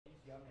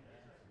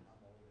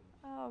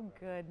Oh,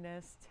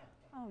 goodness.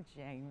 Oh,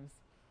 James.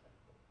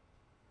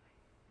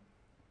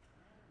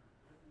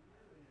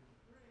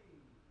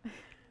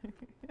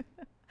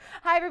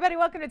 Hi, everybody.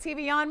 Welcome to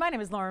TVON. My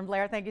name is Lauren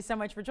Blair. Thank you so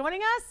much for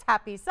joining us.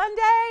 Happy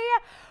Sunday.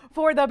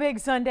 For the big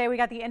Sunday, we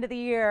got the end of the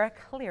year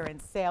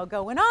clearance sale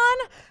going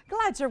on.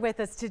 Glad you're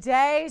with us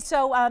today.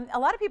 So a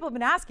lot of people have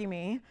been asking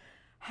me,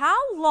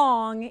 how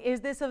long is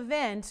this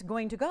event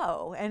going to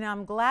go? And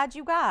I'm glad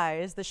you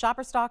guys, the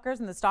shopper stalkers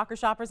and the stalker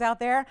shoppers out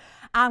there,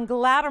 I'm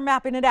glad are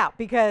mapping it out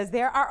because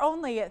there are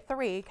only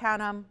three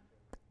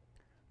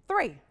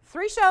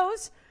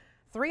shows,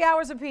 3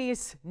 hours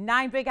apiece,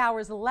 9 big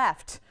hours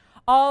left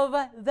of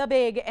the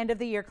big end of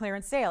the year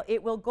clearance sale.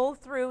 It will go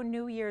through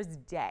New Year's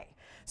Day.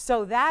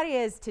 So that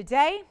is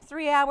today,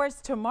 3 hours,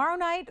 tomorrow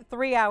night,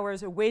 3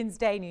 hours,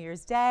 Wednesday, New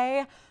Year's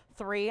Day,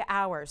 3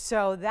 hours.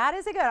 So that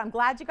is a good. I'm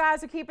glad you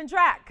guys are keeping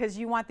track because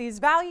you want these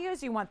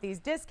values, you want these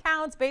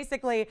discounts.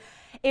 Basically,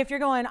 if you're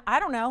going, I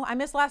don't know, I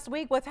missed last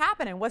week, what's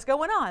happening? What's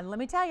going on? Let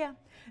me tell you.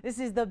 This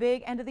is the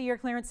big end of the year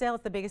clearance sale.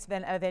 It's the biggest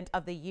event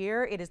of the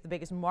year. It is the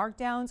biggest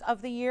markdowns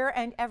of the year,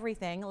 and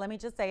everything, let me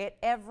just say it,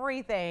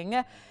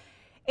 everything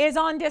is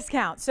on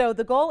discount. So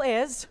the goal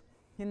is,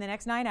 in the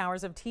next 9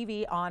 hours of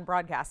TVON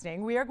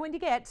broadcasting, we are going to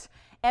get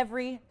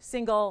every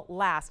single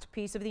last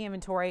piece of the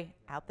inventory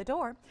out the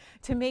door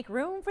to make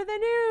room for the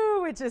new,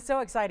 which is so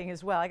exciting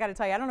as well. I got to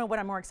tell you, I don't know what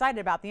I'm more excited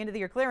about, the end of the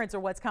year clearance or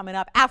what's coming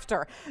up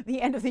after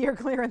the end of the year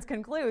clearance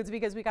concludes,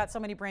 because we got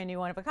so many brand new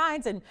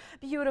one-of-a-kinds and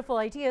beautiful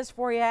ideas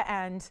for you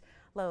and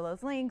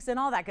Lolo's links and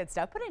all that good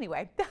stuff. But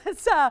anyway,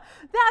 that's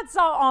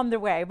all on the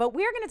way. But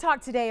we're going to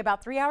talk today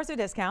about 3 hours of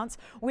discounts.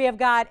 We have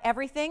got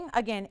everything,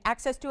 again,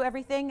 access to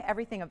everything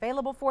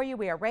available for you.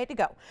 We are ready to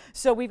go.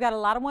 So we've got a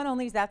lot of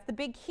one-onlys. That's the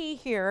big key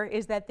here,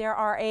 is that there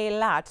are a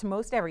lot.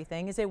 Most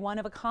everything is a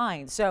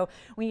one-of-a-kind. So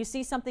when you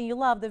see something you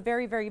love, the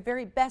very, very,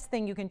 very best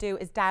thing you can do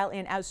is dial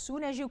in as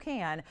soon as you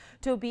can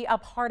to be a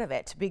part of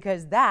it,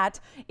 because that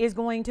is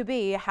going to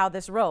be how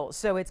this rolls.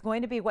 So it's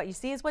going to be what you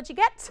see is what you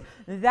get.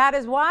 That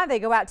is why they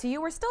go out to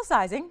you. We're still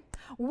sizing.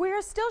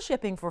 We're still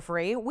shipping for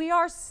free. We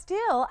are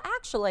still,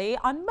 actually,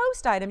 on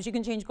most items, you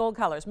can change gold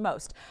colors,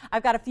 most.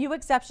 I've got a few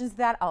exceptions to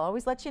that. I'll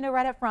always let you know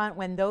right up front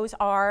when those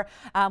are,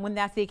 when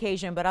that's the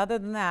occasion. But other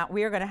than that,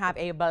 we are going to have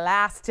a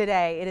blast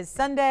today. It is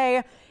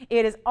Sunday.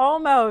 It is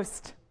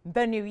almost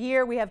the new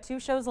year. We have 2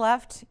 shows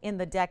left in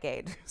the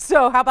decade.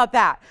 So how about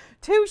that?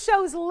 2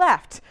 shows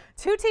left,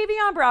 2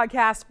 TVON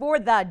broadcasts for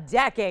the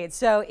decade.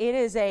 So it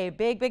is a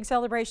big, big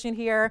celebration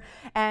here.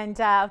 And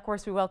of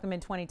course, we welcome in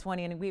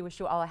 2020, and we wish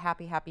you all a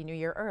happy, happy new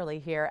year early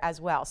here as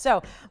well.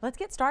 So let's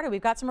get started.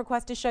 We've got some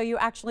requests to show you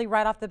actually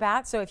right off the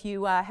bat. So if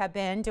you have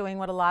been doing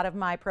what a lot of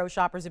my pro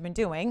shoppers have been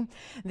doing,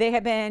 they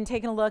have been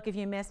taking a look. If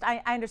you missed,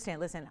 I understand.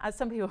 Listen,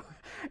 some people,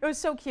 it was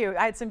so cute.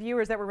 I had some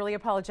viewers that were really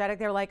apologetic.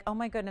 They were like, oh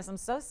my goodness, I'm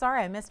so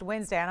sorry I missed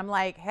Wednesday. And I'm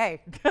like,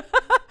 hey,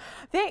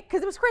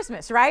 because it was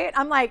Christmas, right?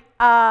 I'm like,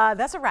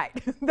 that's all right.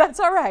 That's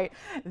all right.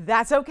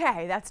 That's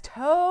okay. That's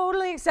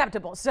totally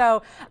acceptable.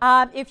 So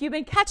if you've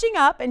been catching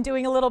up and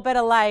doing a little bit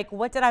of like,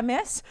 what did I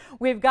miss?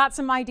 We've got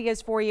some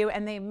ideas for you,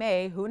 and they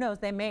may, who knows,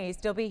 they may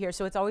still be here.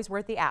 So it's always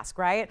worth the ask,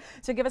 right?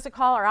 So give us a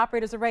call. Our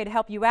operators are ready to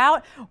help you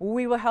out.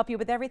 We will help you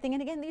with everything.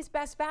 And again, these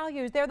best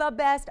values, they're the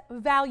best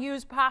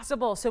values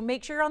possible. So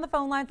make sure you're on the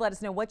phone lines. Let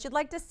us know what you'd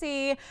like to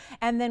see,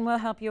 and then we'll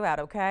help you out,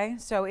 okay?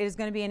 So it is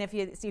going to be, and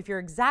if your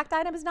exact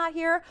item is not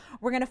here,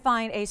 we're going to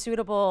find a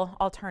suitable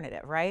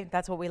alternative, right?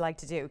 That's what we like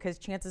to do, because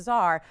chances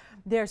are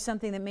there's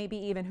something that maybe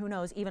even, who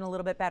knows, even a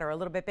little bit better, a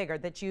little bit bigger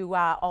that you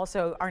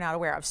also are not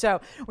aware of.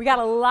 So we got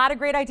a lot of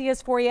great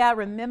ideas for you.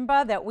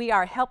 Remember that we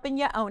are helping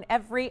you own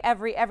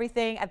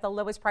everything at the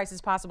lowest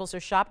prices possible. So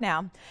shop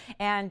now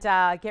and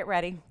get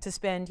ready to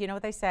spend. You know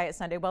what they say, a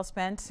Sunday well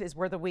spent is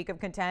worth a week of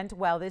content.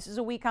 Well, this is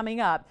a week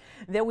coming up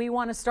that we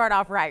want to start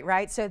off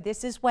right? So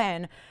this is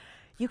when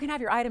you can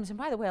have your items, and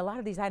by the way, a lot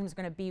of these items are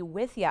going to be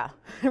with you,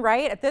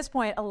 right? At this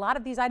point, a lot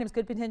of these items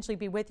could potentially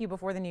be with you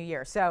before the new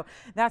year. So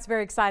that's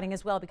very exciting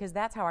as well, because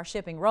that's how our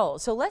shipping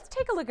rolls. So let's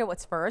take a look at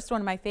what's first.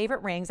 One of my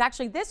favorite rings.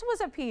 Actually, this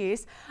was a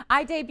piece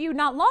I debuted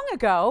not long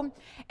ago,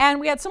 and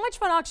we had so much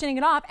fun auctioning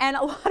it off, and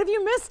a lot of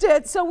you missed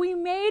it. So we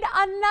made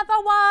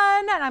another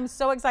one, and I'm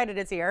so excited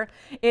it's here.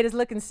 It is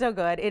looking so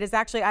good. It is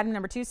actually item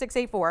number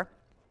 2684.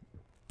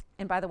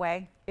 And by the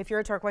way, if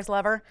you're a turquoise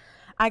lover,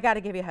 I got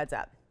to give you a heads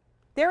up.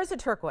 There is a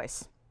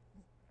turquoise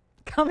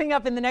coming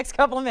up in the next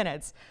couple of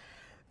minutes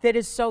that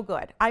is so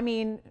good. I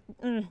mean,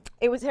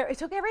 it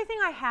took everything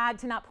I had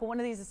to not put one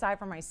of these aside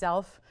for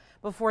myself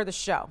before the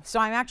show. So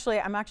I'm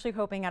actually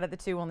hoping out of the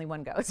 2 only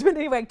one goes. But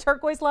anyway,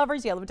 turquoise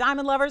lovers, yellow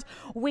diamond lovers,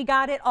 we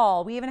got it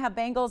all. We even have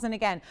bangles, and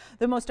again,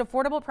 the most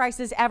affordable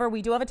prices ever.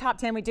 We do have a top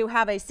 10. We do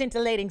have a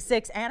scintillating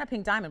 6 and a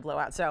pink diamond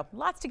blowout. So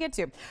lots to get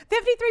to.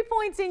 53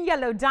 points in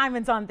yellow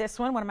diamonds on this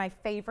one of my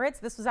favorites.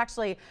 This was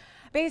actually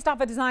based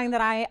off a design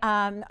that I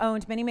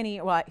owned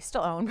well, I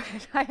still own,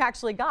 but I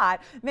actually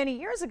got many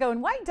years ago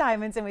in white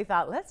diamonds, and we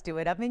thought, let's do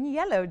it up in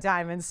yellow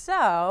diamonds.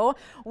 So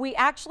we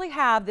actually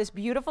have this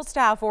beautiful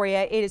style for you.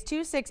 It is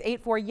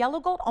 2684 yellow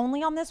gold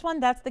only on this one.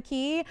 That's the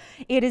key.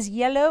 It is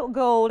yellow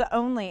gold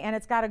only, and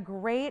it's got a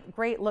great,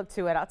 great look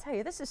to it. I'll tell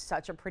you, this is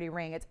such a pretty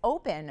ring. It's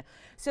open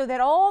so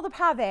that all the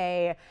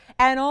pave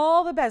and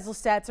all the bezel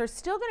sets are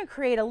still going to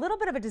create a little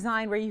bit of a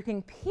design where you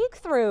can peek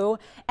through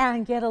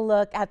and get a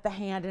look at the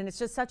hand, and it's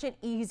just such an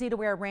easy to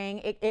wear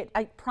ring.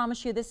 I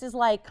promise you, this is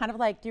like kind of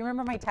like, do you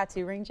remember my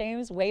tattoo ring,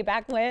 James, way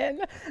back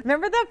when?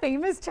 Remember that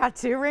famous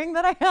tattoo ring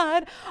that I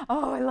had?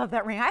 Oh, I love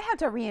that ring. We have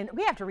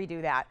to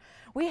redo that.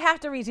 We have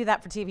to redo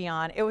that for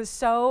TVON. It was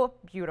so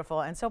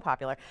beautiful and so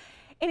popular.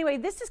 Anyway,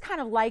 this is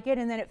kind of like it,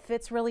 and then it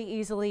fits really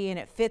easily, and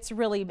it fits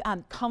really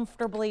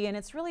comfortably, and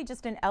it's really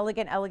just an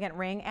elegant, elegant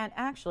ring. And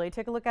actually,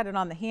 take a look at it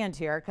on the hand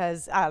here,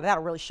 because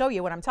that'll really show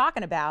you what I'm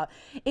talking about.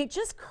 It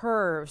just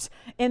curves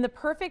in the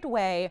perfect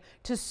way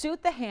to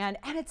suit the hand,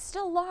 and it's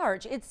still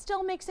large. It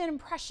still makes an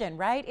impression,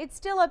 right? It's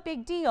still a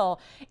big deal.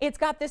 It's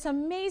got this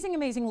amazing,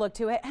 amazing look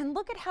to it, and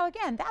look at how,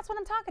 again, that's what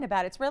I'm talking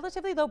about. It's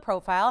relatively low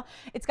profile.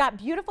 It's got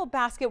beautiful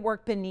basket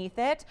work beneath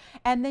it,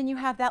 and then you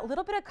have that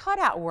little bit of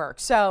cutout work.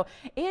 So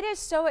it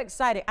is so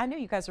exciting. I knew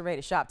you guys were ready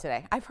to shop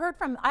today.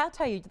 I'll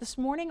tell you, this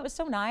morning it was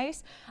so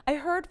nice. I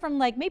heard from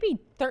like maybe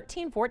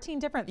 13, 14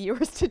 different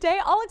viewers today,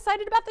 all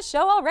excited about the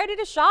show, all ready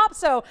to shop.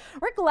 So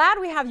we're glad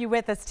we have you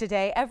with us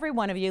today, every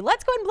one of you.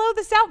 Let's go and blow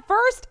this out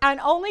first and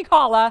only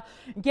caller.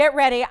 Get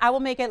ready. I will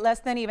make it less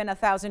than even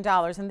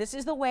 $1,000. And this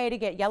is the way to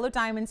get yellow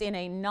diamonds in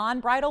a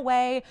non-bridal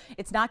way.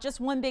 It's not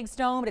just one big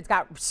stone, but it's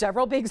got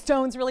several big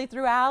stones really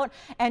throughout,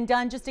 and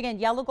done just, again,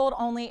 yellow gold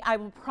only. I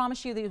will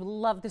promise you that you will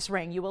love this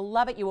ring. You will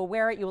love it. You will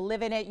wear it. You will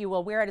live in it. You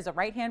will wear it as a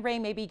right hand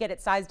ring. Maybe get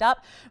it sized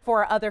up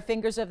for other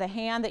fingers of the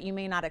hand that you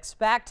may not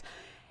expect.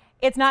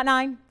 It's not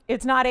 9.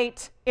 It's not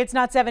 8. It's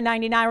not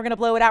 $7.99. We're going to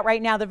blow it out right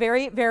now. The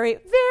very, very,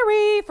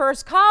 very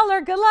first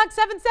caller. Good luck,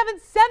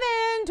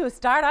 777, to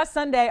start our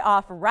Sunday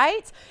off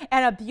right.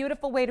 And a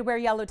beautiful way to wear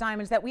yellow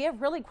diamonds that we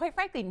have really, quite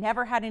frankly,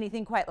 never had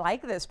anything quite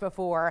like this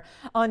before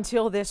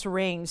until this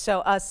ring.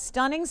 So a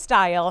stunning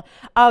style,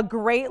 a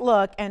great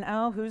look, and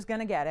oh, who's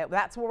going to get it?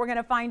 That's what we're going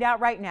to find out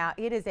right now.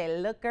 It is a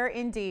looker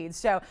indeed.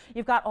 So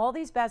you've got all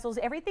these bezels.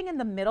 Everything in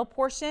the middle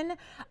portion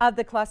of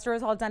the cluster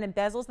is all done in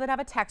bezels that have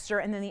a texture,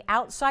 and then the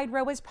outside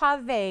row is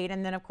paved.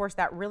 And then, of course,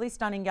 that really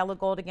stunning yellow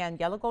gold. Again,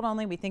 yellow gold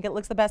only. We think it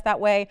looks the best that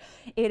way.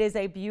 It is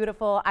a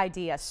beautiful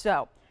idea.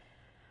 So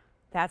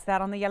that's that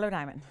on the yellow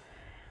diamond.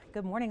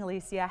 Good morning,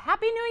 Alicia.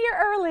 Happy New Year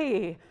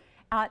early.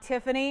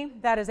 Tiffany,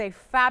 that is a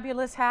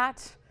fabulous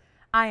hat.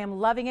 I am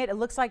loving it. It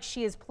looks like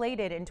she is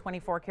plated in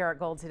 24 karat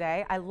gold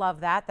today. I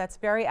love that. That's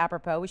very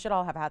apropos. We should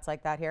all have hats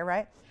like that here,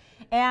 right?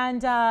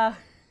 And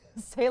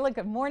Sayla,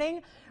 good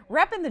morning.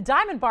 Repping the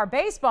Diamond Bar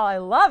Baseball. I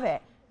love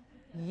it.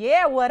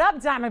 Yeah, what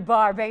up, Diamond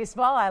Bar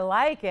Baseball? I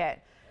like it.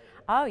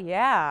 Oh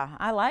yeah,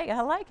 I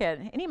like it.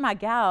 Any of my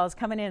gals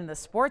coming in the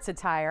sports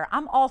attire,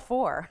 I'm all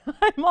for.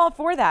 I'm all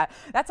for that.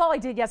 That's all I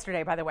did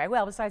yesterday, by the way.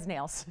 Well, besides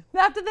nails.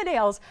 After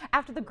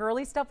the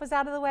girly stuff was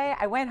out of the way,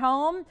 I went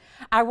home.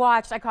 I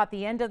caught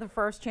the end of the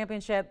first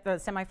championship, the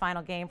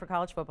semifinal game for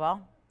college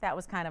football. That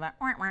was kind of a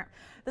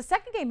The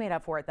second game made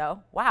up for it, though.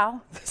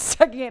 Wow. The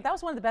second game, that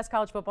was one of the best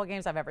college football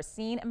games I've ever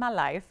seen in my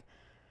life.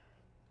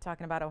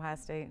 Talking about Ohio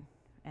State.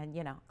 And,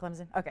 you know,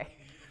 Clemson. Okay.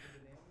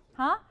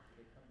 Huh?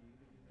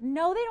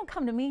 No, they don't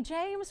come to me,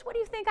 James. What do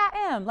you think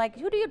I am? Like,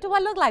 do I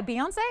look like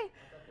Beyonce?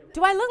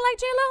 Do I look like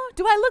J-Lo?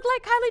 Do I look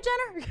like Kylie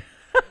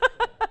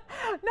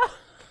Jenner? No.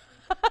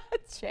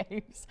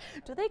 James,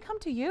 do they come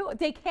to you?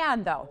 They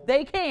can, though.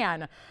 They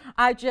can.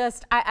 I've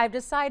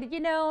decided,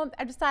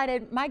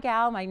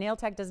 my nail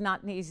tech does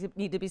not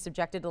need to be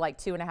subjected to like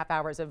 2.5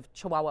 hours of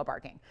chihuahua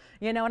barking.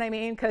 You know what I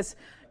mean? Because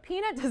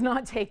Peanut does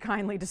not take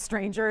kindly to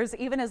strangers,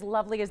 even as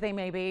lovely as they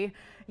may be.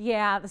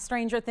 Yeah, the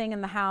stranger thing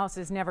in the house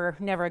is never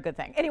a good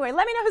thing. Anyway,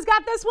 let me know who's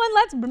got this one.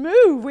 Let's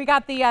move. We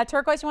got the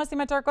turquoise. You want to see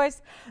my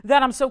turquoise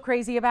that I'm so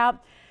crazy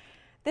about?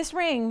 This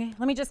ring,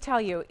 let me just tell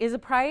you, is a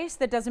price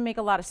that doesn't make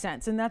a lot of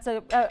sense. And that's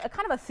a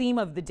kind of a theme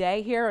of the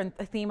day here and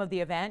a theme of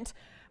the event.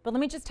 But let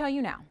me just tell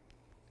you now,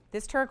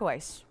 this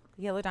turquoise,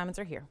 the yellow diamonds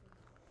are here.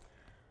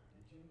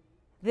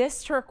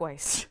 This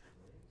turquoise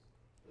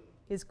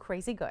is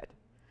crazy good.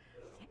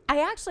 I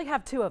actually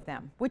have 2 of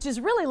them, which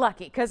is really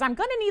lucky because I'm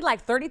going to need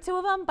like 32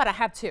 of them, but I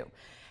have 2.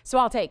 So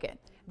I'll take it.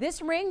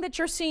 This ring that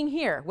you're seeing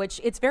here,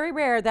 which it's very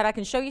rare that I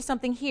can show you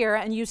something here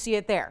and you see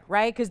it there,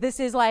 right? Because this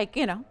is like,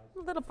 a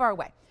little far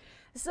away.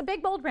 This is a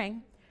big, bold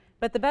ring,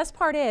 but the best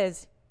part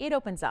is it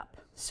opens up.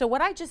 So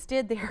what I just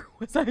did there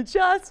was I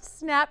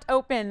just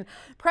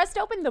pressed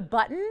open the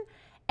button,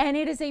 and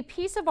it is a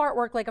piece of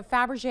artwork like a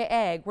Fabergé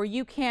egg where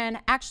you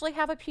can actually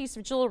have a piece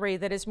of jewelry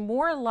that is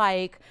more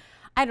like,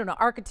 I don't know,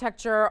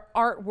 architecture,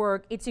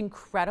 artwork. It's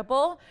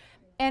incredible.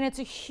 And it's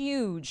a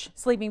huge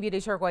Sleeping Beauty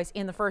turquoise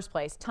in the first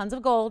place. Tons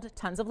of gold,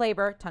 tons of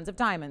labor, tons of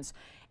diamonds.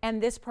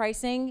 And this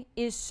pricing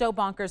is so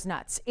bonkers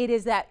nuts.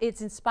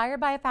 It's inspired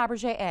by a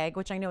Fabergé egg,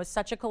 which I know is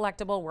such a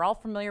collectible. We're all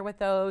familiar with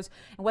those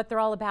and what they're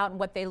all about and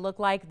what they look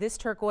like. This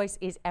turquoise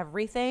is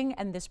everything,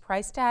 and this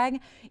price tag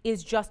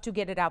is just to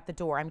get it out the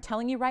door. I'm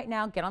telling you right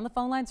now, get on the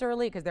phone lines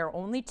early because there are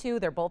only 2.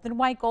 They're both in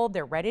white gold.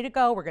 They're ready to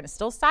go. We're going to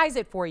still size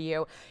it for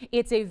you.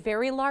 It's a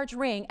very large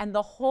ring, and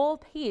the whole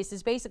piece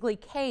is basically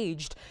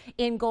caged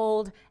in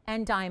gold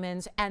and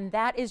diamonds, and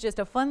that is just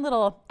a fun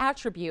little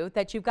attribute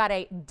that you've got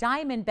a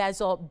diamond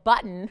bezel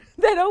button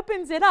that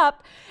opens it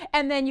up,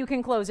 and then you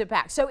can close it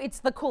back. So it's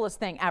the coolest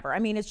thing ever. I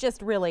mean, it's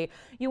just really,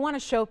 you want a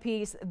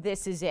showpiece,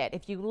 this is it.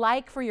 If you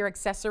like for your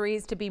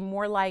accessories to be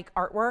more like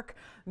artwork,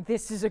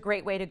 this is a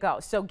great way to go.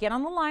 So get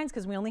on the lines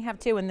because we only have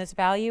 2, and this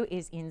value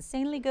is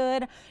insanely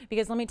good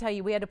because let me tell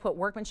you, we had to put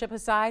workmanship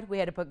aside, we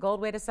had to put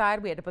gold weight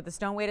aside, we had to put the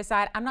stone weight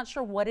aside. I'm not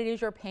sure what it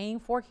is you're paying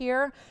for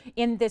here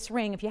in this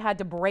ring if you had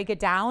to break it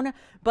down,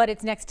 but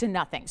it's next to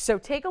nothing. So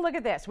take a look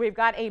at this. We've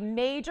got a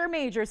major,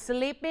 major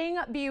Sleeping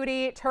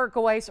Beauty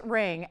turquoise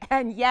ring.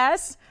 And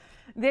yes,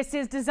 this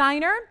is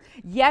designer.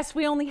 Yes,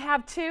 we only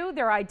have 2.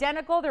 They're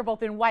identical. They're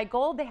both in white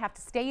gold. They have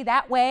to stay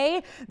that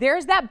way.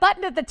 There's that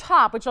button at the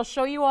top, which I'll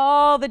show you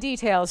all the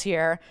details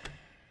here.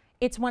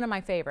 It's one of my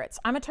favorites.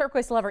 I'm a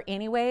turquoise lover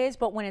anyways,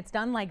 but when it's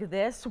done like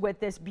this with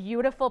this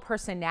beautiful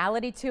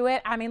personality to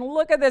it, I mean,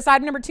 look at this,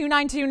 item number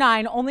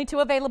 2929, only 2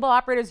 available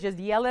operators. Just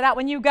yell it out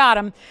when you got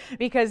them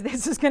because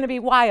this is going to be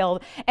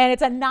wild. And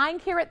it's a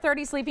 9-carat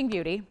 30 Sleeping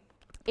Beauty.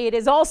 It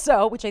is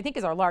also, which I think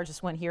is our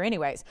largest one here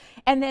anyways,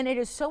 and then it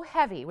is so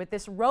heavy with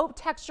this rope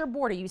texture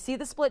border. You see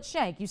the split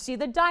shank, you see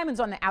the diamonds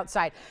on the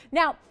outside.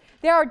 Now,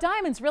 there are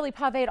diamonds really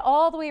paved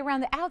all the way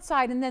around the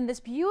outside, and then this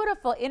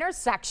beautiful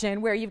intersection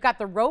where you've got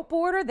the rope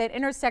border that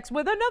intersects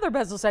with another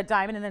bezel set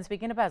diamond. And then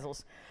speaking of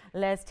bezels,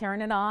 let's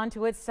turn it on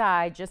to its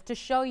side just to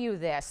show you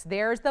this.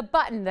 There's the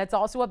button that's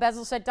also a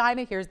bezel set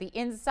diamond. Here's the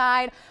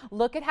inside.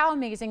 Look at how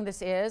amazing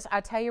this is.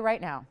 I'll tell you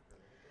right now.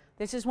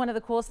 This is one of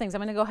the coolest things. I'm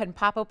going to go ahead and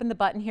pop open the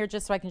button here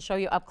just so I can show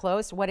you up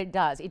close what it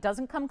does. It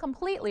doesn't come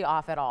completely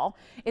off at all.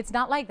 It's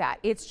not like that.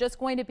 It's just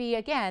going to be,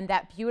 again,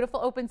 that beautiful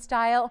open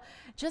style.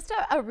 Just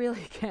a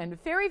really, again,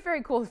 very,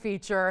 very cool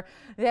feature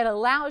that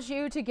allows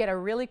you to get a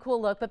really cool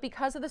look. But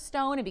because of the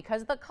stone and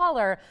because of the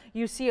color,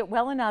 you see it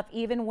well enough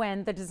even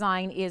when the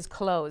design is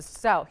closed.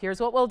 So here's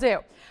what we'll do.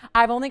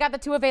 I've only got the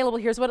 2 available.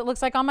 Here's what it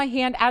looks like on my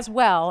hand as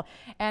well.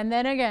 And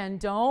then again,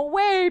 don't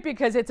wait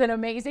because it's an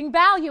amazing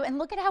value. And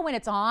look at how when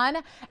it's on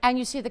and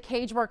you see the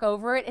cage work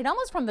over it, it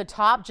almost from the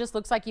top just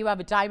looks like you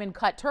have a diamond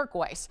cut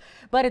turquoise.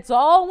 But it's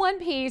all one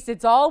piece,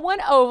 it's all one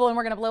oval, and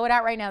we're gonna blow it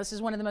out right now. This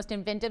is one of the most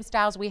inventive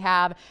styles we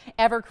have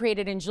ever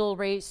created in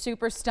jewelry.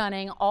 Super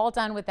stunning, all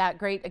done with that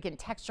great, again,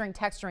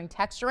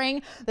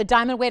 texturing. The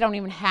diamond weight I don't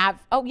even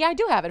have, oh yeah, I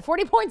do have it,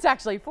 40 points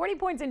actually, 40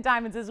 points in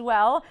diamonds as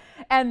well.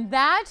 And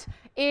that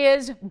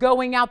is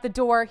going out the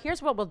door.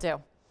 Here's what we'll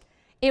do.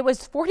 It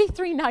was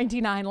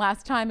 $43.99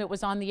 last time it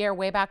was on the air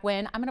way back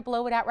when. I'm gonna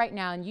blow it out right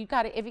now, and you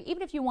got it,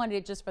 even if you wanted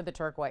it just for the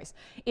turquoise.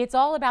 It's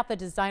all about the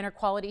designer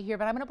quality here,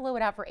 but I'm gonna blow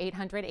it out for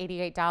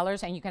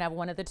 $888, and you can have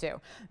one of the 2.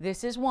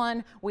 This is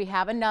one, we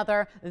have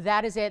another,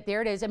 that is it,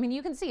 there it is. I mean,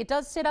 you can see it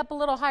does sit up a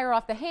little higher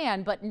off the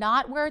hand, but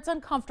not where it's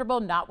uncomfortable,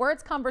 not where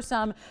it's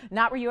cumbersome,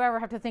 not where you ever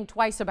have to think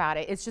twice about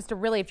it. It's just a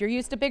really, if you're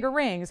used to bigger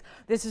rings,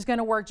 this is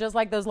gonna work just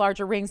like those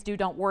larger rings do,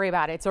 don't worry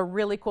about it. It's a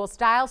really cool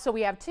style. So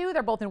we have 2,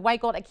 they're both in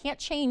white gold. I can't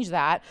change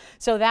that.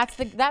 So that's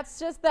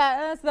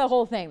the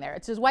whole thing there.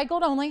 It's just white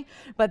gold only,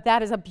 but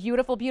that is a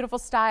beautiful, beautiful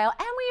style. And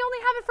we only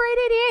have it for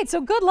 $888,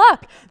 so good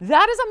luck.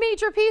 That is a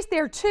major piece.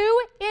 There are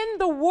 2 in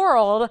the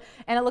world,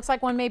 and it looks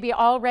like one may be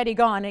already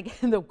gone.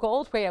 Again, the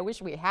gold weight, I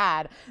wish we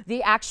had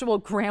the actual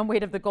gram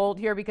weight of the gold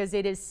here because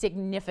it is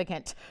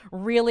significant,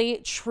 really,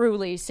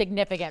 truly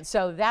significant.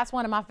 So that's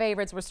one of my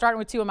favorites. We're starting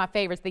with 2 of my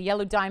favorites, the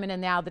yellow diamond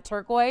and now the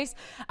turquoise.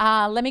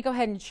 Let me go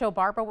ahead and show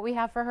Barbara what we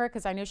have for her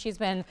because I know she's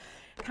been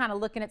kind of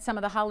looking at some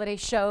of the holiday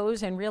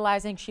shows and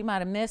realizing she might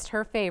have missed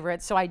her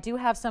favorites. So I do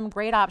have some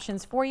great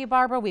options for you,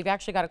 Barbara. We've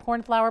actually got a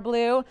cornflower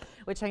blue,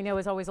 which I know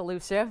is always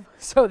elusive.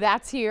 So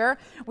that's here.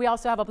 We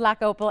also have a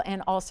black opal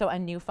and also a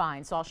new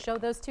fine. So I'll show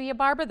those to you,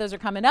 Barbara. Those are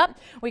coming up.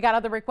 We got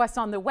other requests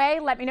on the way.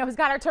 Let me know who's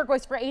got our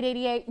turquoise for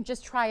 $888 and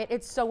just try it.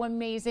 It's so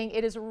amazing.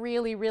 It is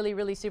really, really,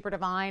 really super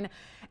divine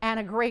and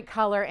a great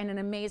color and an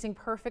amazing,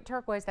 perfect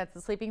turquoise. That's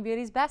the Sleeping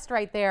Beauty's best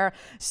right there.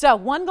 So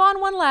one gone,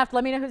 one left.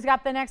 Let me know who's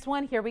got the next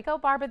one. Here we go,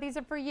 Barbara. These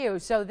are for you.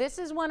 So this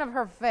is one of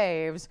her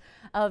faves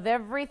of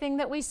everything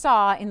that we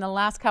saw in the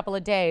last couple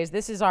of days.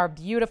 This is our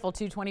beautiful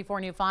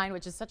 224 new fine,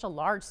 which is such a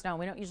large stone.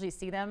 We don't usually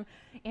see them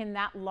in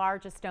that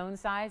large a stone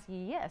size.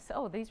 Yes.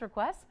 Oh, these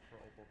requests?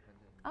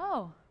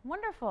 Oh,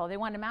 wonderful. They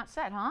wanted a match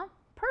set, huh?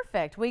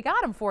 Perfect. We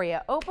got them for you.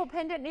 Opal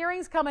pendant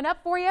earrings coming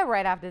up for you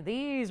right after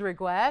these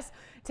requests.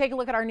 Take a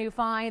look at our new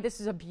find. This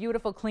is a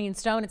beautiful clean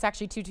stone. It's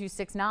actually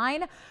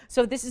 2269.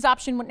 So this is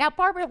option one. Now,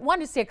 Barbara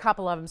wanted to see a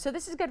couple of them. So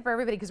this is good for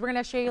everybody because we're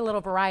going to show you a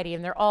little variety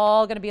and they're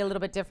all going to be a little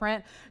bit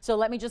different. So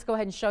let me just go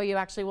ahead and show you.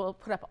 Actually, we'll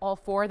put up all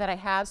four that I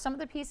have. Some of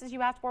the pieces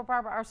you asked for,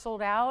 Barbara, are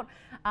sold out.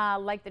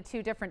 Like the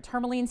two different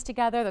tourmalines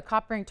together, the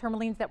copper ring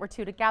tourmalines that were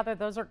two together,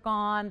 those are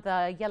gone.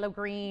 The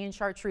yellow-green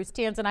chartreuse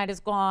tanzanite is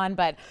gone.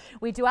 But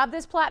we do have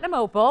this platinum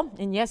opal.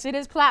 And yes, it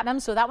is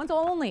platinum. So that one's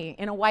only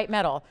in a white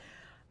metal,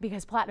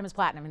 because platinum is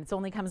platinum and it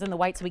only comes in the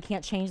white, so we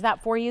can't change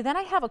that for you. Then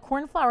I have a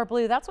cornflower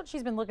blue. That's what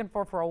she's been looking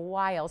for a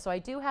while. So I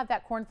do have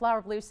that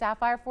cornflower blue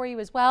sapphire for you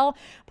as well,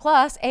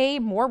 plus a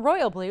more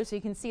royal blue, so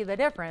you can see the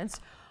difference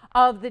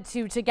of the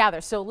two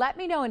together. So let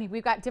me know, and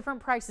we've got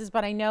different prices,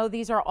 but I know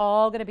these are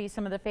all going to be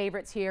some of the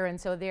favorites here. And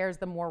so there's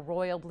the more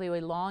royal blue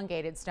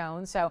elongated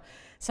stone. So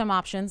some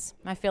options.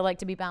 I feel like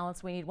to be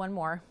balanced, we need one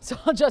more. So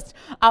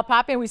I'll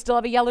pop in. We still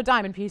have a yellow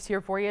diamond piece here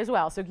for you as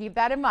well. So keep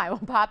that in mind.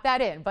 We'll pop that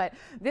in. But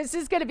this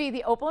is going to be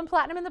the opal and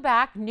platinum in the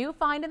back, new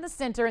find in the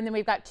center, and then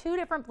we've got two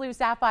different blue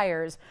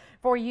sapphires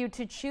for you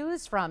to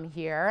choose from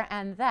here,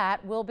 and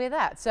that will be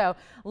that. So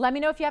let me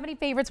know if you have any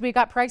favorites. We've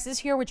got prices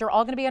here, which are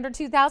all going to be under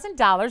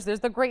 $2,000. There's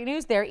the great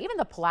news there. Even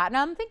the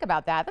platinum, think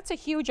about that. That's a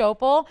huge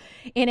opal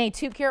in a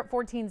 2 karat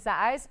 14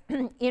 size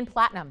in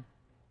platinum.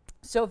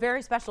 So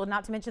very special,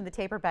 not to mention the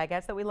taper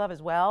baguettes that we love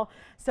as well.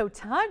 So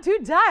time to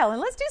dial, and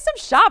let's do some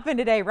shopping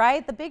today,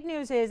 right? The big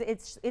news is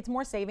it's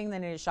more saving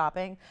than it is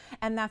shopping,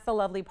 and that's the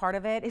lovely part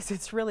of it, is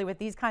it's really with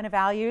these kind of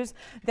values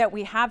that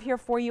we have here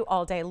for you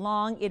all day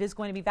long. It is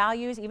going to be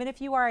values, even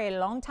if you are a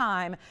long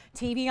time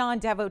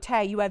TVON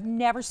devotee, you have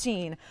never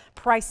seen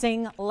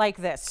pricing like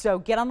this. So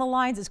get on the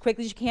lines as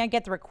quickly as you can,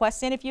 get the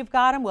requests in if you've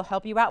got them. We'll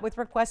help you out with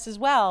requests as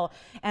well,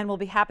 and we'll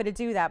be happy to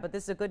do that, but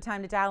this is a good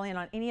time to dial in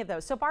on any of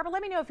those. So Barbara,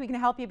 let me know if we can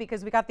help you, because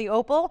we got the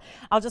opal.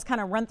 I'll just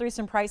kind of run through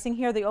some pricing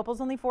here. The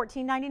opal's only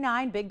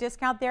 $14.99, big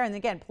discount there. And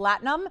again,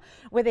 platinum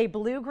with a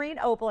blue-green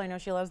opal. I know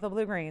she loves the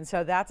blue-green,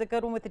 so that's a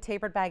good one with the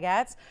tapered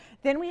baguettes.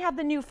 Then we have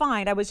the new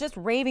find. I was just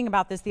raving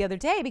about this the other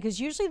day because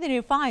usually the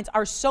new finds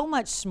are so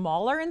much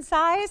smaller in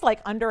size,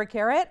 like under a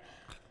carat.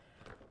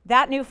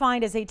 That new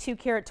find is a 2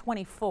 karat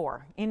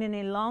 24 in an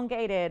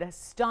elongated,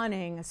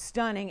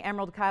 stunning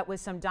emerald cut with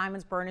some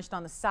diamonds burnished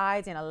on the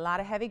sides and a lot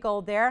of heavy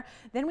gold there.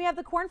 Then we have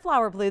the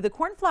cornflower blue. The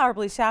cornflower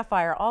blue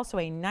sapphire, also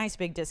a nice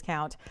big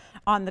discount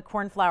on the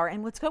cornflower.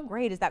 And what's so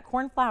great is that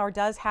cornflower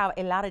does have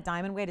a lot of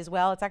diamond weight as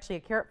well. It's actually a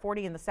karat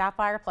 40 in the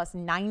sapphire plus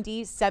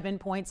 97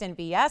 points in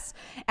VS.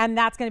 And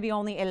that's going to be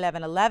only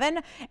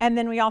 $11.11. And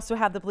then we also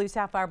have the blue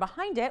sapphire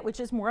behind it, which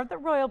is more of the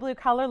royal blue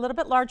color, a little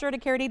bit larger at a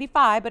karat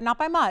 85, but not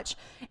by much.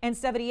 And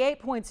 78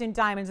 points in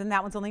diamonds, and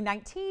that one's only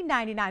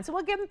 $19.99. So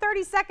we'll give them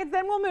 30 seconds,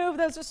 then we'll move.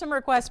 Those are some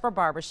requests for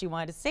Barbara she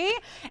wanted to see.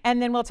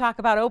 And then we'll talk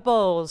about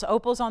opals.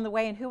 Opals on the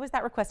way. And who was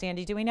that request,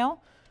 Andy? Do we know?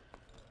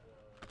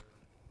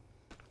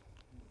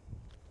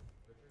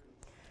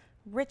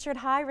 Richard.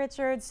 Hi,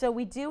 Richard. So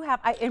we do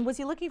have, and was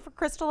he looking for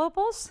crystal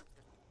opals?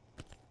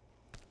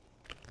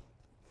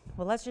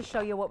 Well, let's just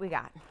show you what we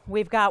got.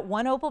 We've got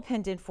one opal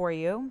pendant for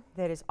you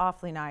that is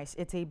awfully nice.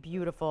 It's a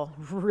beautiful,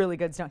 really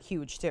good stone,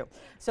 huge too.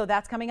 So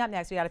that's coming up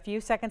next. We got a few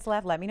seconds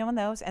left. Let me know on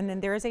those. And then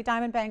there is a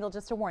diamond bangle,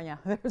 just to warn you.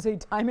 There's a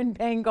diamond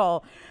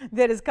bangle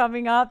that is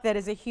coming up that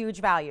is a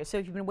huge value. So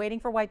if you've been waiting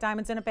for white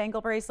diamonds in a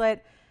bangle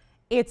bracelet,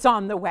 it's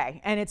on the way,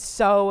 and it's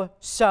so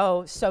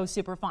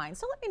super fine.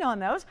 So let me know on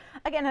those.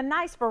 Again, a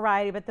nice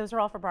variety, but those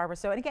are all for Barbara.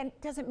 So, and again, it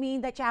doesn't mean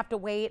that you have to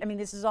wait. I mean,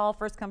 this is all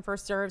first come,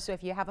 first serve. So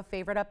if you have a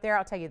favorite up there,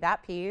 I'll tell you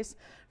that piece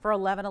for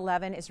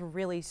 $11.11 is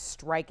really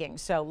striking.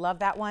 So love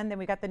that one. Then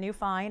we got the new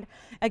find.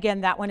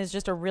 Again, that one is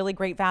just a really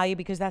great value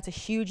because that's a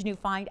huge new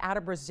find out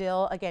of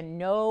Brazil. Again,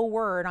 no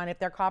word on if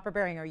they're copper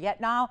bearing or yet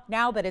now,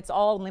 but it's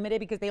all limited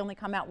because they only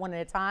come out one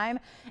at a time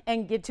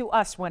and get to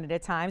us one at a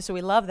time. So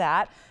we love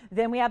that.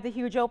 Then we have the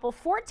huge opal,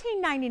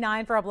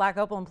 $14.99 for a black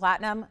opal and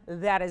platinum.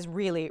 That is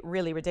really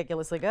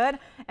ridiculously good.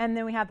 And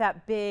then we have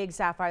that big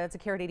sapphire. That's a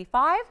karat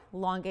 85,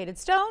 elongated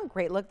stone.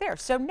 Great look there.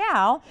 So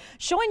now,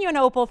 showing you an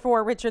opal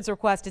for Richard's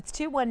request. It's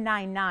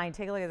 2199.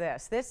 Take a look at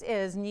this. This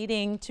is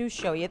needing to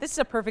show you. This is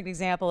a perfect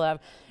example of,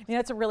 you know,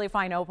 it's a really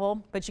fine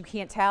opal, but you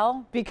can't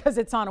tell because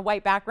it's on a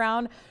white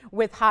background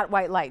with hot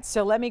white lights.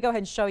 So let me go ahead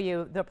and show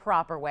you the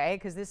proper way,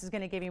 because this is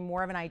going to give you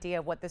more of an idea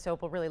of what this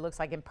opal really looks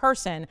like in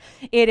person.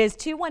 It is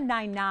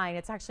 2199.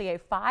 It's actually a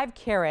 5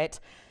 karat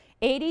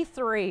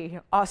 83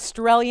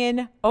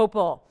 Australian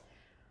opal.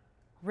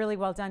 Really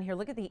well done here.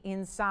 Look at the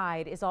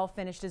inside is all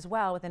finished as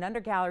well with an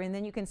undergallery, and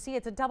then you can see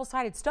it's a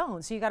double-sided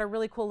stone, so you got a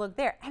really cool look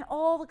there. And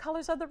all the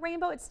colors of the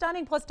rainbow, it's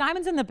stunning, plus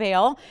diamonds in the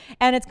bail,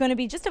 and it's going to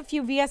be just a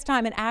few VS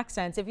diamond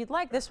accents. If you'd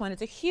like this one,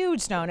 it's a huge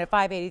stone at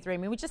 583. I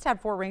mean, we just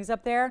had 4 rings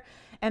up there,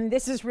 and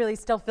this is really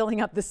still filling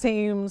up the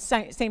same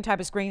type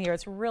of screen here.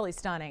 It's really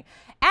stunning.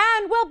 And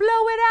and we'll blow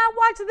it out.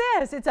 Watch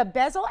this. It's a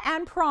bezel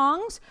and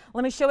prongs.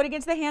 Let me show it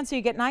against the hand so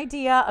you get an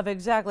idea of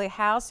exactly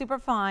how super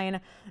fine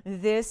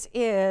this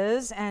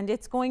is. And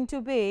it's going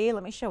to be,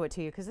 let me show it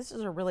to you because this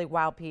is a really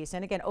wild piece.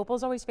 And again,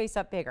 opals always face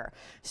up bigger.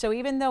 So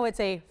even though it's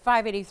a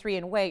 583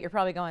 in weight, you're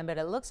probably going, but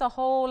it looks a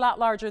whole lot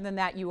larger than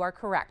that. You are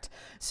correct.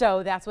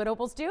 So that's what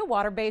opals do,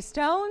 water-based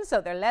stones.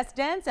 So they're less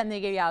dense and they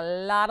give you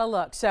a lot of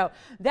look. So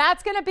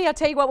that's going to be, I'll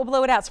tell you what, we'll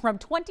blow it out. It's from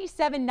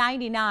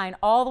 $27.99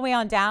 all the way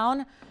on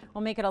down.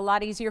 We'll make it a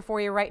lot easier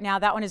for you right now.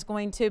 That one is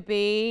going to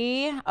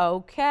be,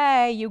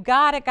 okay, you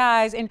got it,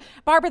 guys. And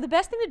Barbara, the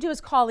best thing to do is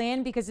call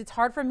in because it's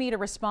hard for me to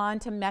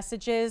respond to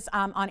messages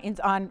on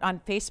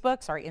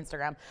Facebook, sorry,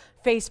 Instagram,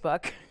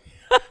 Facebook.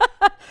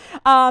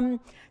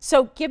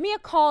 So give me a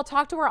call,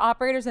 talk to our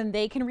operators, and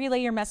they can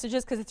relay your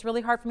messages because it's really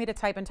hard for me to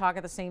type and talk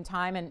at the same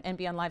time and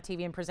be on live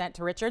TV and present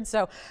to Richard.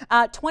 So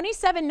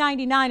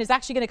 $27.99 is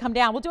actually going to come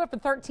down. We'll do it for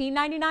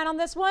 $13.99 on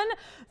this one.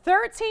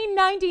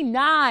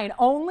 $13.99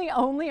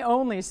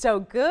 only. So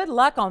good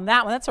luck on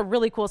that one. That's a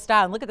really cool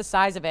style. And look at the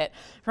size of it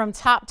from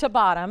top to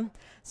bottom.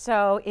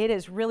 So it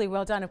is really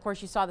well done. Of course,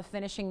 you saw the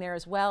finishing there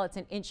as well. It's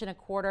 1.25 inches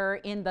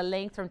in the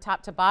length from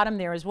top to bottom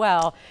there as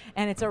well.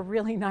 And it's a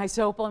really nice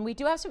opal. And we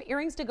do have some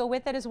earrings to go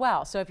with it as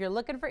well. So if you're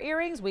looking for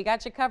earrings, we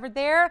got you covered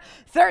there.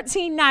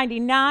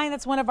 $13.99.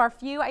 That's one of our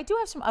few. I do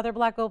have some other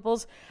black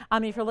opals.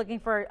 If you're looking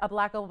for a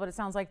black opal, but it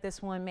sounds like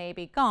this one may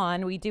be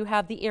gone, we do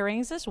have the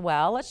earrings as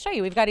well. Let's show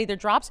you. We've got either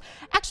drops.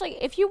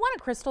 Actually, if you want a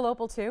crystal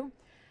opal too,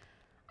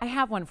 I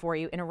have one for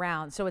you in a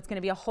round, so it's going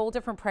to be a whole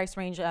different price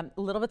range, a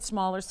little bit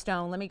smaller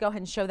stone. Let me go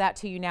ahead and show that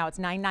to you now. It's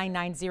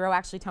 $99.90.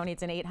 Actually, Tony,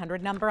 it's an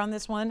 800 number on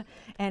this one,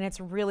 and it's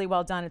really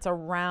well done. It's a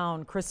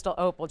round crystal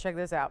opal. Check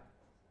this out.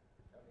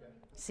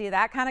 See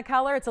that kind of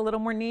color? It's a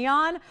little more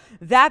neon.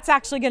 That's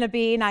actually going to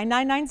be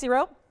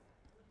 $99.90.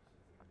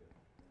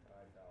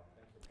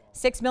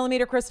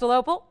 6mm crystal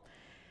opal.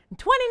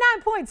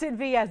 29 points in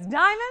VS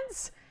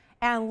Diamonds.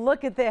 And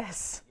look at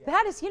this.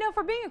 That is, you know,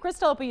 for being a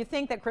crystal opal, you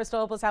think that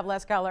crystal opals have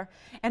less color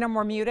and are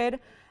more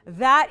muted.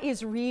 That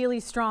is really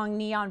strong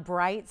neon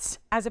brights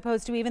as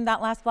opposed to even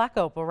that last black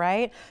opal,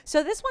 right?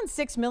 So this one's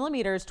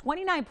 6mm,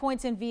 29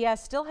 points in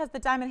VS, still has the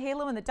diamond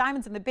halo and the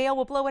diamonds in the bail.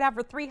 We'll blow it out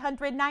for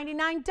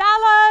 $399.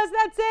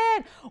 That's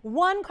it.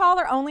 One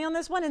caller only on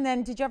this one. And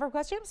then, did you have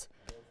questions?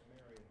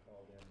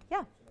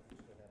 Yeah.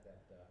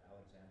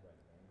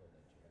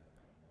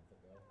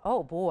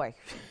 Oh, boy.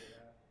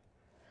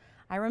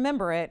 I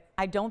remember it.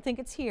 I don't think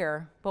it's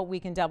here, but we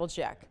can double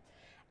check.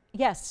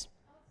 Yes.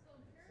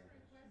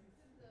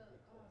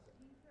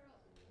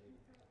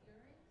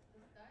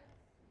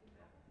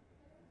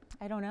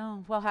 I don't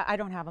know. Well, I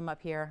don't have them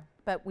up here,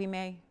 but we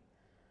may.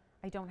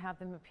 I don't have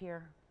them up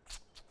here.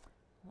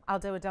 I'll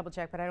do a double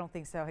check, but I don't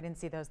think so. I didn't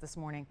see those this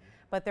morning.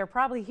 But they're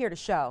probably here to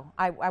show,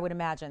 I would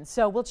imagine.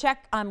 So we'll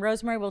check,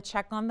 Rosemary, we'll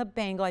check on the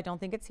bangle. I don't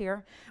think it's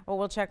here. Well,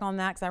 we'll check on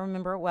that because I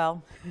remember it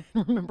well.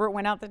 Remember it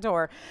went out the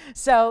door.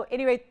 So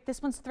anyway,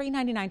 this one's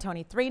 $399,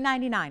 Tony.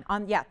 $399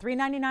 on, yeah,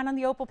 $399 on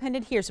the opal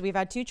pendant here. So we've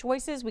had two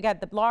choices. We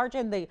got the large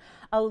and the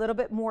a little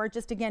bit more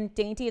just, again,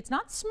 dainty. It's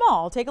not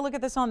small. Take a look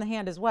at this on the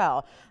hand as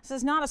well. This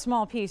is not a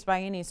small piece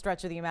by any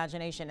stretch of the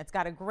imagination. It's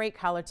got a great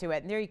color to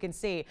it. And there you can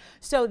see.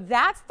 So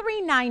that's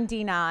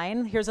 $399.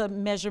 Here's a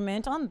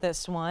measurement on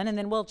this one, and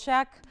then we'll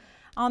check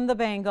on the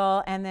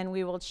bangle, and then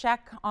we will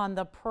check on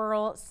the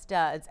pearl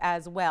studs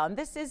as well. And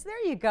this is,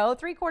 there you go,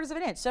 3/4 of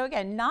an inch. So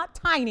again, not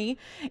tiny.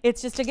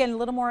 It's just, again, a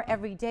little more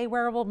everyday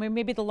wearable.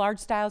 Maybe the large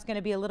style is going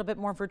to be a little bit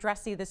more for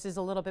dressy. This is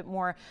a little bit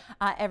more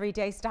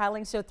everyday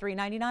styling. So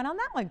 $399 on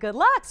that one. Good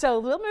luck. So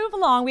we'll move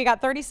along. We got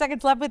 30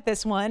 seconds left with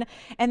this one.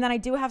 And then I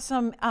do have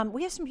some,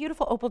 we have some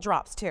beautiful opal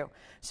drops too.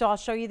 So I'll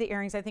show you the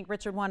earrings. I think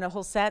Richard wanted a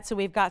whole set. So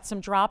we've got some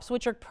drops,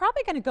 which are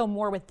probably going to go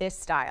more with this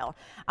style.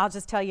 I'll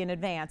just tell you in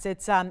advance.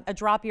 It's a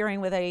drop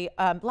earring with a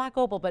black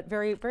opal, but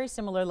very, very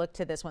similar look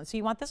to this one. So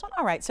you want this one?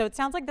 All right. So it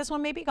sounds like this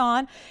one may be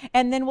gone.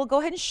 And then we'll go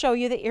ahead and show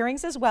you the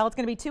earrings as well. It's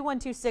going to be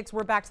 2126.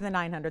 We're back to the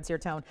 900s here,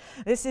 Tone.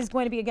 This is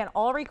going to be, again,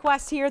 all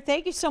requests here.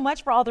 Thank you so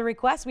much for all the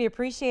requests. We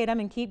appreciate them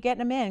and keep getting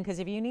them in, because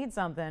if you need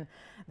something,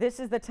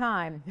 this is the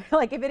time.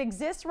 Like if it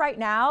exists right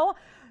now,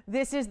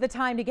 this is the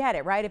time to get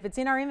it, right? If it's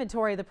in our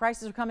inventory, the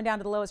prices are coming down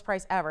to the lowest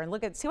price ever. And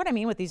look at, see what I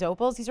mean with these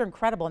opals? These are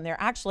incredible. And they're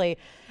actually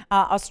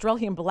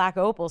Australian black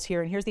opals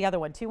here. And here's the other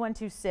one,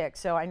 2126.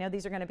 So I know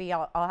these are going to be,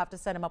 I'll have to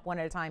set them up one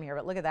at a time here,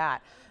 but look at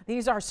that.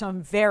 These are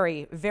some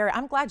very, very,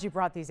 I'm glad you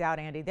brought these out,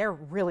 Andy. They're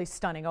really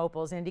stunning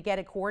opals. And to get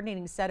a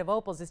coordinating set of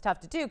opals is tough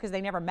to do because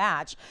they never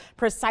match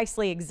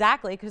precisely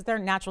exactly because they're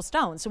natural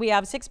stones. So we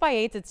have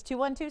 6x8s, it's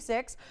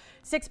 2126,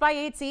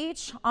 6x8s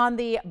each on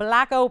the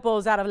black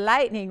opals out of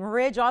Lightning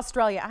Ridge,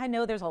 Australia. I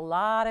know there's a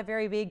lot of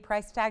very big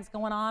price tags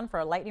going on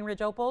for Lightning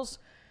Ridge opals.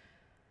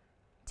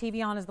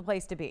 TVON is the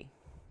place to be.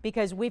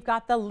 because we've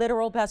got the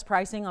literal best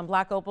pricing on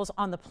black opals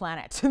on the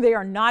planet. They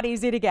are not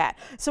easy to get.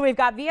 So we've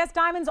got VS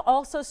diamonds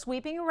also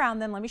sweeping around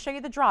them. Let me show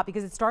you the drop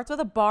because it starts with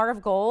a bar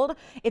of gold.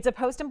 It's a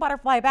post and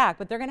butterfly back,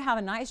 but they're going to have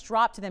a nice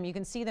drop to them. You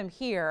can see them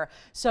here.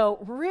 So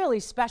really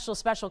special,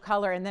 special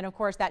color. And then of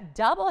course that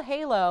double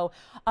halo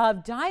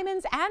of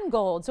diamonds and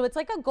gold. So it's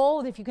like a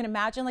gold, if you can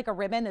imagine, like a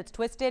ribbon that's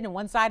twisted and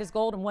one side is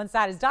gold and one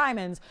side is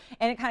diamonds,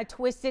 and it kind of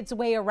twists its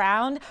way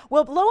around.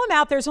 We'll blow them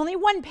out. There's only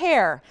one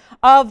pair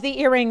of the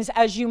earrings,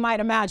 as you might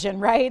imagine,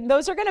 right? And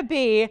those are going to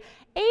be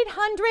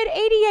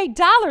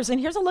 $888. And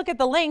here's a look at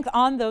the length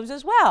on those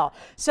as well.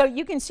 So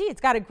you can see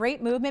it's got a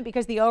great movement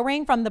because the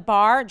O-ring from the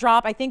bar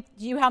drop, I think,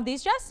 do you have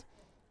these, Jess?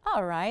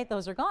 All right,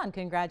 those are gone.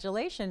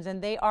 Congratulations.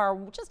 And they are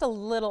just a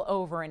little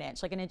over an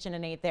inch, like 1 1/8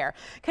 inches there.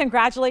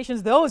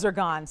 Congratulations, those are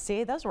gone.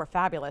 See, those were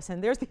fabulous.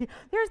 And there's the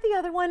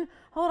other one.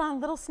 Hold on,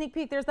 little sneak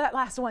peek. There's that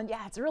last one.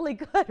 Yeah, it's really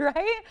good,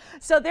 right?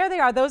 So there they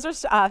are.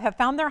 Those are have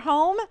found their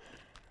home.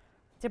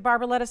 Did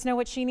Barbara let us know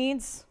what she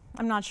needs?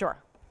 I'm not sure.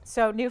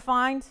 So new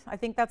find, I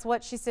think that's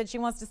what she said she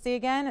wants to see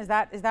again. Is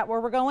that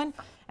where we're going?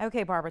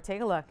 Okay, Barbara,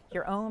 take a look.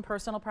 Your own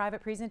personal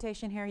private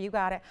presentation here. You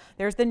got it.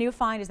 There's the new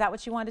find. Is that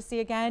what you wanted to see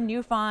again?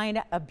 New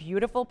find, a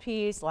beautiful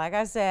piece. Like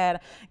I said,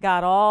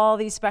 got all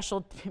these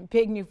special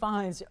big new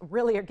finds.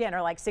 Really, again,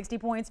 are like 60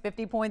 points,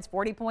 50 points,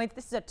 40 points.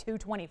 This is a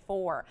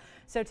 224.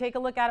 So take a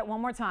look at it one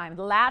more time.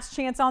 Last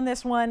chance on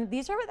this one.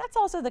 That's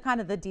also the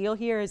kind of the deal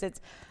here is it's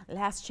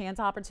last chance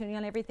opportunity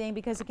on everything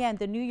because again,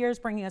 the new year is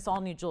bringing us all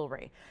new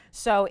jewelry.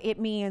 So it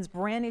means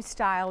brand new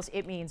styles.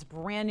 It means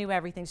brand new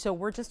everything. So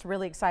we're just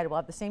really excited. We'll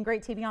have the same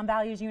great TVON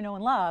values you know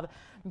and love,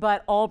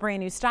 but all brand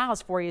new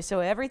styles for you.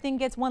 So everything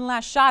gets one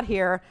last shot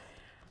here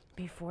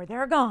before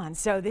they're gone.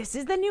 So this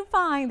is the new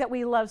find that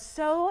we love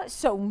so,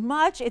 so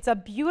much. It's a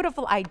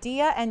beautiful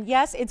idea. And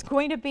yes, it's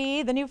going to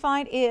be, the new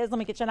find is, let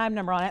me get your item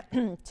number on it,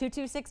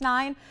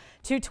 2269.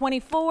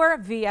 224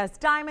 VS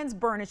diamonds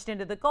burnished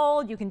into the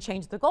gold. You can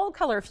change the gold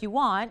color if you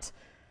want.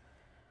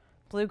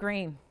 Blue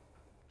green.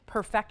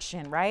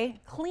 Perfection,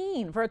 right?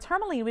 Clean. For a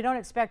tourmaline, we don't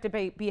expect to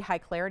be high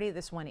clarity.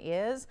 This one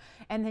is.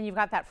 And then you've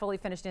got that fully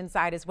finished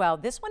inside as well.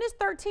 This one is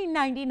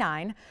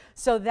 $13.99.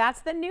 So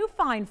that's the new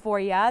find for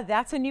you.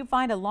 That's a new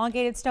find,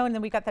 elongated stone. And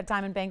then we got that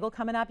diamond bangle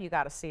coming up. You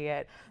got to see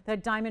it. The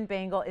diamond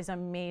bangle is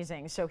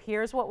amazing. So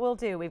here's what we'll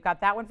do. We've got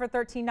that one for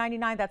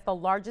 $13.99. That's the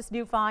largest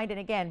new find. And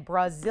again,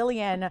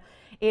 Brazilian.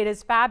 It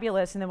is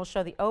fabulous. And then we'll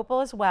show the opal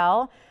as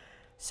well.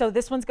 So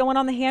this one's going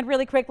on the hand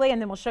really quickly, and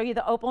then we'll show you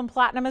the opal and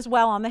platinum as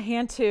well on the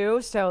hand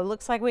too. So it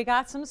looks like we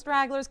got some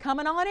stragglers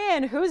coming on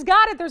in. Who's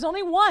got it? There's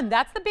only one.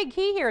 That's the big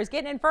key here, is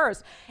getting in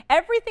first.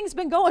 Everything's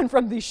been going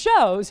from these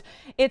shows.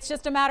 It's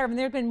just a matter of,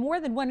 there's been more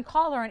than one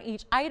caller on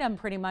each item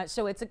pretty much.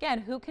 So it's, again,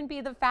 who can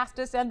be the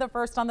fastest and the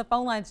first on the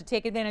phone lines to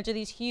take advantage of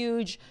these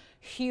huge,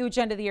 huge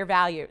end of the year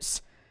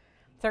values.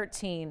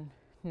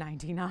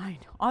 $13.99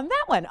 on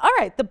that one. All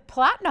right, the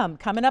platinum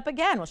coming up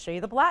again. We'll show you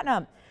the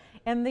platinum.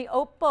 And the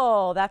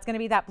opal, that's going to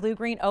be that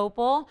blue-green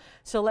opal.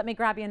 So let me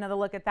grab you another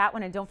look at that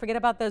one. And don't forget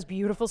about those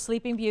beautiful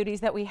Sleeping Beauties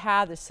that we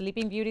have. The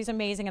Sleeping Beauty is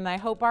amazing. And I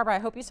hope, Barbara, I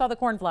hope you saw the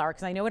cornflower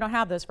because I know we don't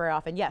have those very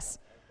often. Yes.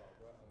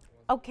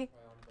 Okay.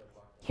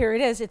 Here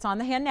it is. It's on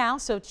the hand now.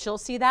 So she'll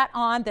see that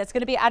on. That's going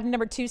to be item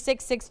number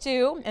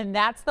 2662. And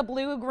that's the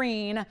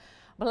blue-green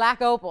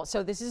black opal.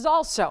 So this is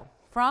also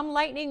from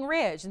Lightning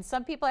Ridge. And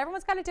some people,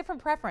 everyone's got a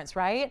different preference,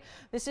 right?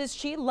 This is,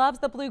 she loves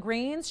the blue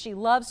greens. She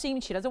loves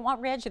seeing, she doesn't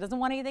want red. She doesn't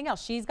want anything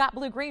else. She's got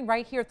blue green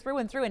right here through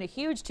and through in a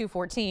huge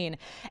 214.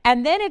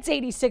 And then it's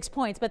 86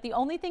 points. But the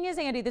only thing is,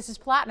 Andy, this is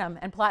platinum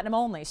and platinum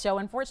only. So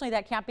unfortunately,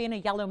 that can't be in a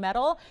yellow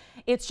metal.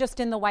 It's just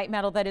in the white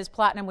metal that is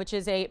platinum, which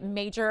is a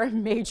major,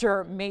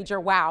 major, major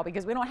wow,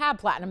 because we don't have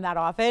platinum that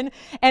often.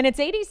 And it's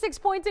 86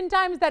 points in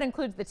diamonds. That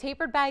includes the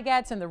tapered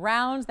baguettes and the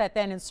rounds that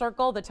then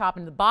encircle the top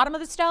and the bottom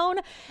of the stone.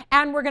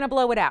 And we're going to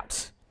blow it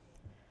out.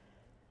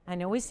 I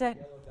know we said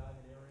yellow diamond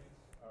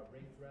earrings,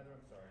 rings rather,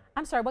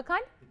 I'm sorry, what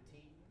kind?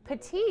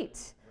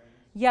 Petite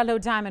yellow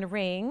diamond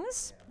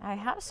rings. I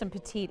have some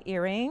petite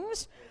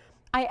earrings.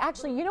 I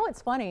actually, you know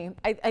what's funny?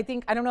 I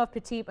think, I don't know if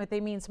petite, but they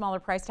mean smaller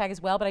price tag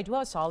as well, but I do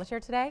have a solitaire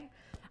today.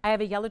 I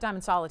have a yellow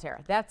diamond solitaire.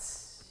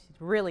 That's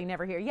really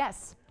never here.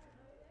 Yes.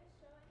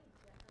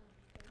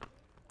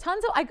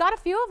 Tons of, I got a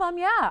few of them,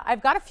 yeah.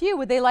 I've got a few.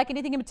 Would they like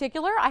anything in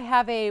particular? I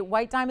have a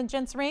white diamond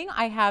gents ring.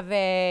 I have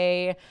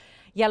a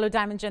yellow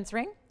diamond gents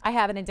ring. I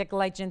have an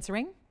indicolite gents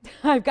ring.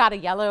 I've got a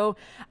yellow,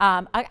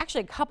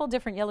 actually a couple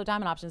different yellow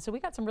diamond options. So we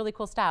got some really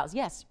cool styles.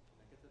 Yes.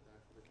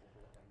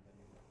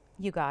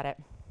 You got it.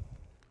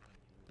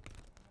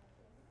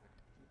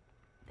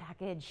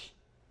 Package,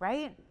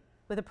 right?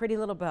 With a pretty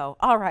little bow.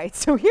 All right,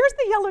 so here's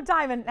the yellow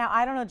diamond. Now,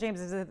 I don't know, James,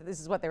 if this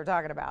is what they were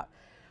talking about.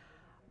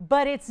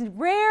 But it's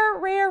rare,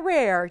 rare,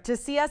 rare to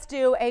see us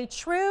do a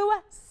true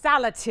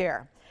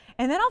solitaire.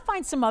 And then I'll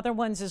find some other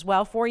ones as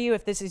well for you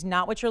if this is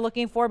not what you're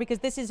looking for, because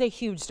this is a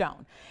huge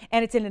stone.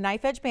 And it's in a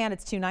knife edge band.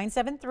 It's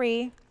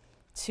 2973.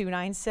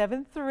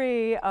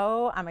 2973.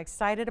 Oh, I'm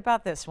excited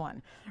about this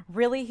one.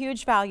 Really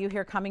huge value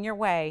here coming your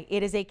way.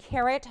 It is a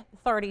carat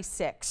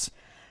 36.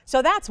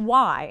 So that's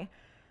why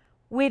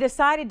we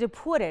decided to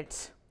put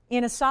it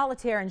in a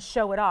solitaire and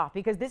show it off,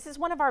 because this is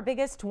one of our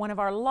biggest, one of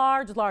our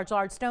large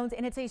stones,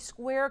 and it's a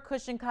square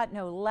cushion cut,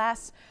 no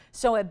less.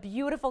 So a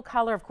beautiful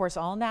color, of course,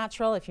 all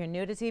natural. If you're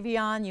new to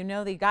TVON, you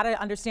know that you got to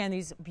understand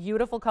these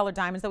beautiful colored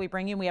diamonds that we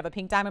bring you. We have a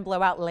pink diamond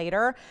blowout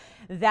later.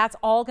 That's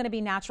all going to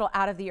be natural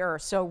out of the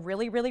earth. So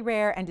really, really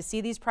rare. And to see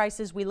these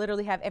prices, we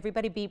literally have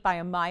everybody beat by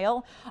a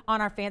mile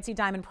on our fancy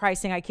diamond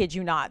pricing. I kid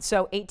you not.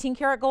 So 18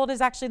 karat gold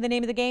is actually the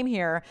name of the game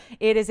here.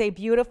 It is a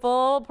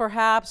beautiful,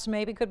 perhaps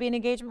maybe could be an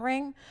engagement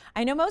ring.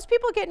 I know most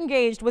people get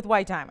engaged with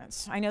white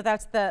diamonds. I know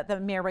that's the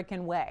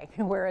American way,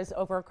 whereas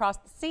over across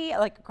the sea,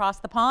 like across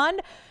the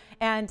pond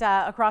and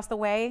across the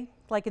way,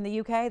 like in the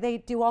UK, they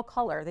do all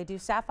color. They do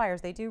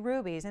sapphires, they do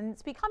rubies, and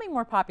it's becoming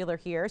more popular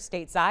here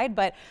stateside,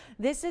 but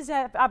this is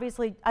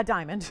obviously a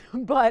diamond,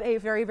 but a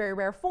very, very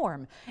rare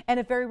form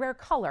and a very rare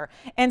color.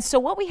 And so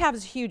what we have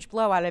is a huge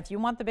blowout. If you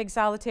want the big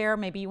solitaire,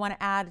 maybe you want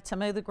to add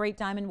some of the great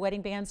diamond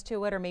wedding bands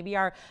to it, or maybe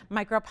our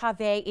micro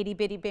pave itty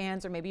bitty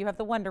bands, or maybe you have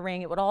the Wonder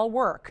Ring, it would all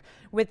work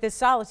with this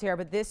solitaire,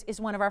 but this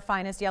is one of our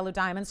finest yellow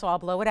diamonds, so I'll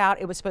blow it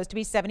out. It was supposed to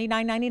be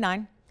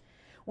 $79.99.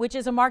 which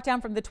is a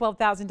markdown from the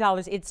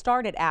 $12,000 it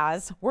started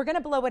as. We're going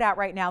to blow it out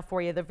right now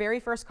for you. The very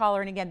first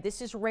caller, and again,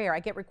 this is rare. I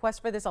get requests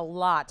for this a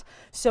lot.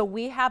 So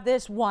we have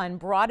this one,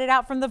 brought it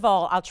out from the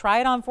vault. I'll try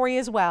it on for you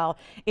as well.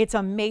 It's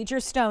a major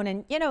stone.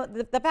 And you know,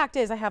 the fact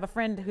is I have a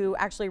friend who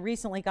actually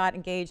recently got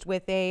engaged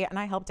with and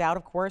I helped out,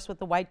 of course, with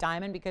the white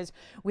diamond, because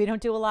we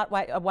don't do a lot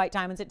of white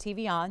diamonds at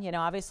TVON. You know,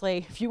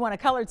 obviously, if you want a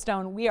colored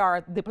stone, we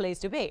are the place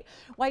to be.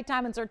 White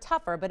diamonds are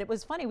tougher, but it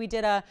was funny. We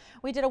did a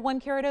 1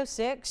 carat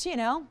 06, you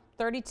know,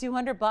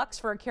 $3,200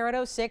 for a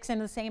carat 06 in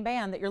the same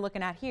band that you're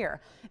looking at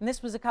here. And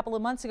this was a couple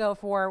of months ago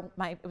for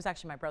it was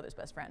actually my brother's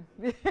best friend,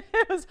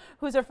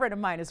 who's a friend of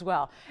mine as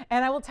well.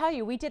 And I will tell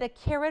you, we did a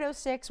carat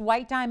 06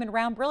 white diamond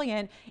round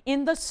brilliant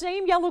in the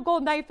same yellow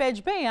gold knife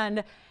edge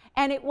band.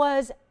 And it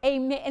was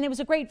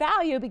a great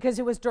value because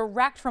it was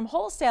direct from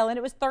wholesale, and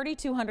it was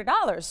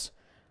 $3,200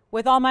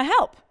 with all my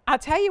help. I'll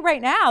tell you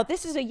right now,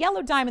 this is a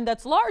yellow diamond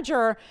that's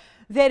larger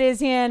that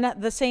is in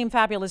the same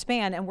fabulous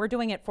band, and we're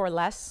doing it for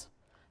less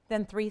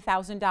than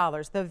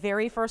 $3,000. The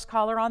very first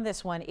caller on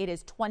this one, it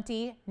is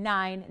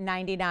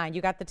 $29.99.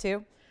 You got the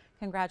two?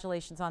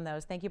 Congratulations on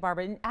those. Thank you,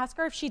 Barbara. And ask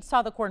her if she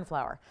saw the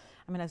cornflower.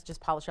 I'm going to just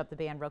polish up the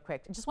band real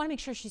quick. I just want to make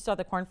sure she saw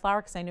the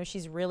cornflower, because I know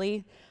she's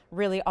really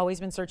always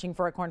been searching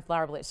for a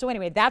cornflower blue. So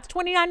anyway, that's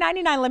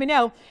 $29.99. Let me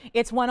know.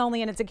 It's one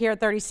only, and it's a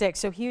carat 36.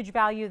 So huge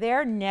value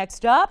there.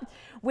 Next up,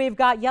 we've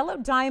got yellow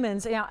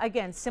diamonds. You know,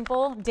 again,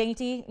 simple,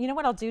 dainty. You know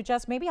what I'll do,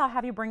 Jess? Maybe I'll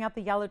have you bring out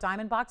the yellow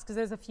diamond box, because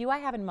there's a few I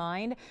have in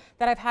mind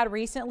that I've had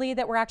recently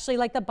that were actually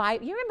like you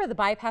remember the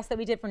bypass that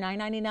we did for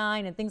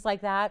 $9.99 and things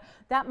like that?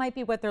 That might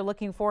be what they're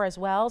looking for as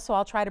well. So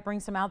I'll try to bring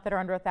some out that are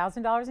under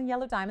 $1,000 in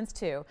yellow diamonds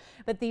too.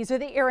 But these are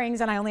the earrings,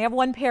 and I only have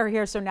one pair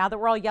here. So now that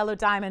we're all yellow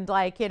diamond,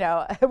 like, you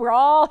know, we're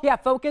all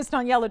focused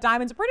on yellow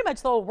diamonds. Pretty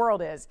much the whole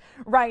world is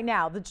right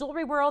now. The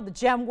jewelry world, the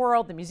gem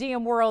world, the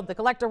museum world, the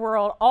collector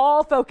world,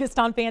 all focused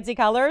on fancy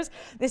colors.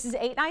 This is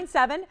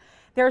 $897.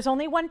 There's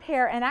only one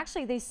pair, and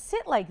actually they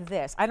sit like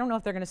this. I don't know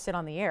if they're going to sit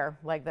on the air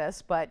like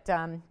this, but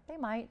they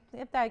might.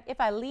 If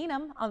I lean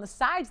them on the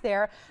sides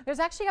there, there's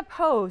actually a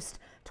post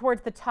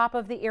towards the top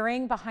of the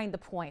earring behind the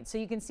point. So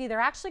you can see they're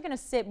actually going to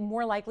sit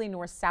more likely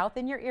north-south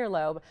in your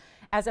earlobe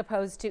as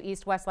opposed to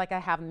east-west like I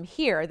have them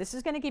here. This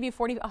is going to give you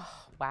 40.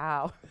 Oh,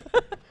 wow.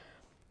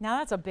 Now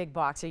that's a big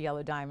box of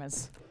yellow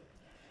diamonds.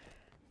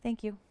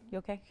 Thank you. You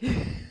okay?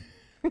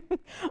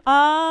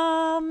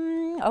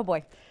 Oh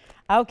boy.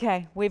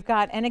 Okay, we've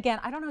got, and again,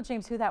 I don't know,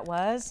 James, who that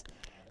was.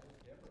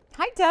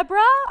 Hi,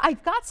 Deborah.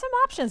 I've got some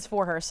options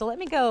for her, so let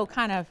me go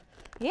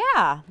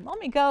let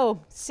me go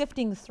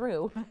sifting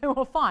through, and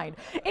we'll find.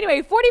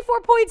 Anyway,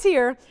 44 points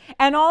here,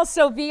 and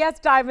also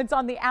VS diamonds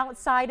on the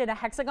outside in a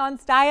hexagon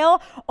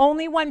style.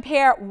 Only one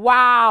pair.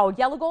 Wow.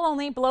 Yellow gold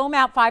only. Blow them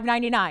out,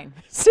 $5.99.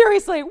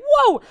 Seriously.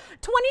 Whoa.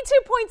 22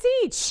 points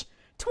each.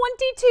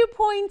 22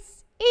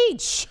 points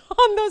each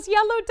on those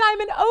yellow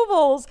diamond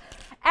ovals.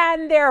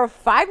 And they're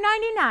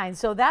 $5.99,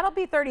 so that'll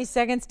be 30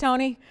 seconds,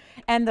 Tony,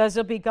 and those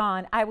will be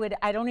gone. I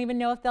don't even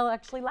know if they'll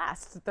actually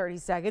last 30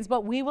 seconds,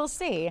 but we will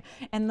see.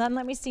 And then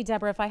let me see,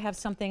 Deborah, if I have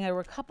something. There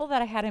were a couple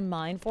that I had in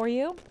mind for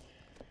you.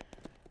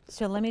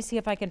 So let me see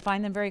if I can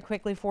find them very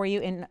quickly for you,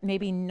 in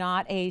maybe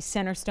not a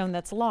center stone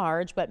that's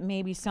large, but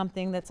maybe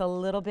something that's a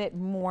little bit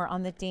more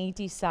on the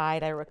dainty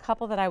side. There were a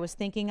couple that I was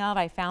thinking of.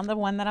 I found the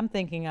one that I'm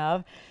thinking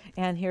of,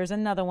 and here's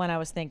another one I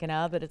was thinking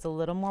of, but it's a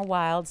little more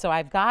wild. So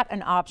I've got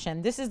an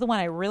option. This is the one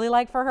I really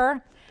like for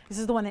her. This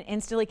is the one that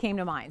instantly came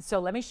to mind. So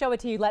let me show it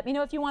to you. Let me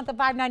know if you want the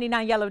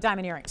 $5.99 yellow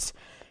diamond earrings,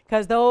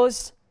 because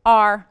those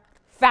are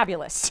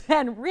fabulous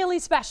and really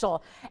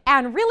special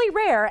and really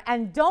rare.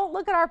 And don't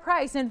look at our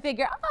price and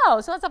figure, oh,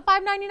 so it's a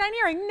 $5.99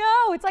 earring.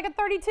 No, it's like a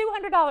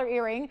 $3,200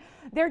 earring.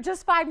 They're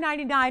just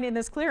 $5.99 in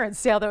this clearance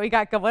sale that we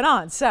got going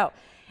on. So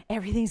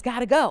everything's got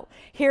to go.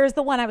 Here's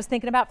the one I was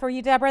thinking about for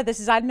you, Deborah. This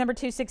is item number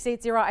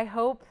 2680. I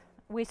hope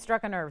we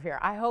struck a nerve here.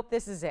 I hope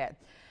this is it,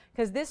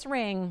 because this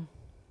ring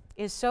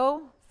is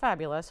so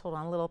fabulous. Hold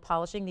on, a little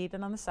polishing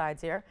needed on the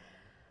sides here.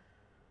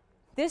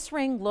 This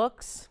ring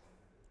looks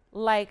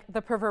like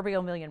the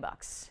proverbial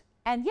 $1,000,000.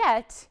 And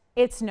yet,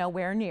 it's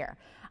nowhere near.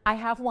 I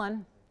have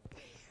one.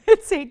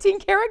 It's 18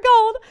 karat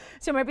gold.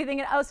 So you might be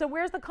thinking, oh, so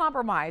where's the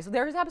compromise?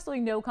 There's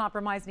absolutely no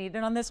compromise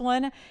needed on this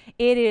one.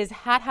 It is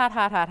hot, hot,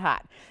 hot, hot,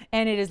 hot.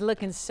 And it is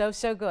looking so,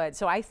 so good.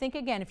 So I think,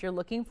 again, if you're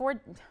looking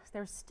for,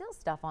 there's still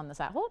stuff on the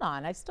side. Hold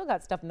on, I've still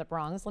got stuff in the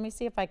prongs. Let me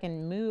see if I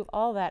can move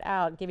all that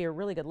out, give you a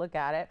really good look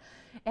at it.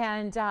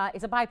 And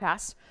it's a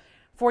bypass.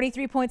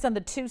 43 points on the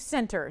 2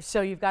 centers.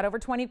 So you've got over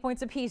 20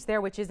 points apiece there,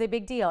 which is a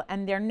big deal.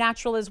 And they're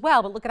natural as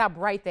well, but look at how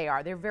bright they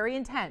are. They're very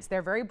intense.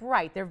 They're very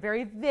bright. They're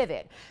very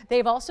vivid.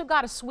 They've also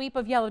got a sweep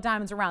of yellow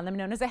diamonds around them,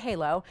 known as a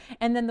halo,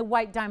 and then the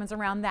white diamonds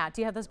around that.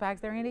 Do you have those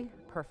bags there, Andy?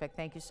 Perfect.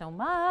 Thank you so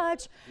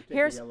much.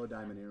 Here's the yellow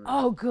diamond earrings.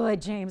 Oh,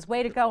 good, James.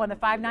 Way to go on the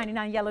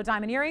 $5.99 yellow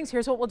diamond earrings.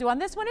 Here's what we'll do on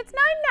this one. It's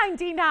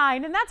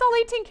 $9.99, and that's all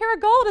 18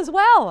 karat gold as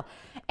well.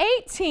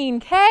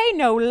 18K,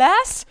 no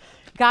less.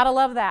 Gotta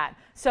love that.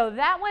 So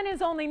that one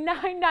is only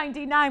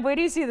 $9.99. Wait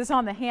till you see this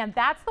on the hand.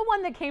 That's the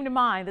one that came to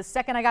mind the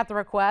second I got the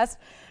request.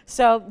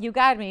 So you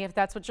got me if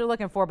that's what you're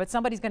looking for, but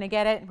somebody's going to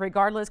get it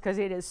regardless because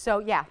it is so,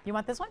 yeah. You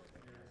want this one?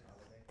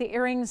 The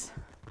earrings.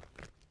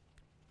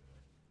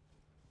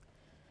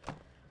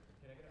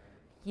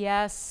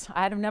 Yes,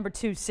 item number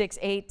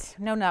 268.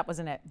 No, that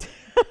wasn't it.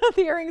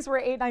 The earrings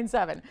were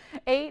 $897.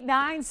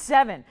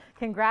 $897.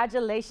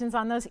 Congratulations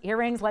on those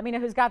earrings. Let me know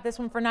who's got this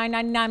one for $9.99.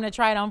 I'm going to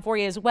try it on for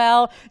you as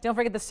well. Don't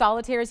forget the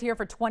solitaire is here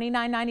for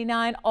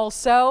 $29.99.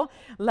 Also,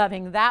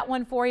 loving that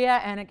one for you.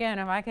 And again,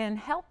 if I can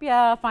help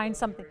you find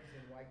something.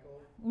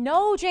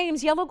 No,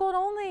 James, yellow gold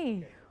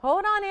only.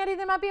 Hold on, Andy,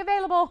 they might be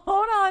available.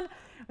 Hold on.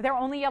 They're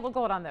only yellow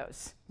gold on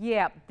those.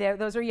 Yeah,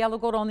 those are yellow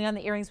gold only on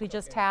the earrings we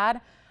just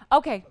had.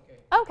 Okay.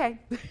 Okay.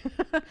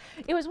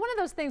 It was one of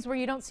those things where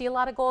you don't see a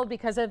lot of gold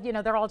because of, you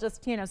know, they're all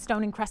just, you know,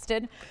 stone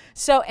encrusted.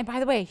 So, and by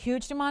the way,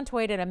 huge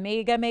demontoid at a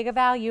mega, mega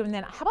value. And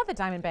then how about the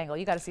diamond bangle?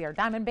 You got to see our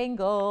diamond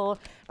bangle.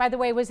 By the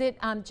way, was it,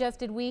 Jess,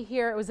 did we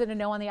hear, was it a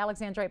no on the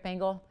Alexandrite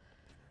bangle?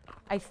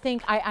 I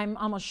think, I'm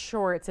almost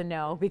sure it's a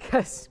no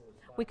because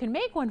we can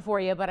make one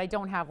for you, but I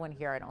don't have one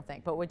here, I don't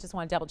think. But we just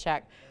want to double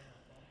check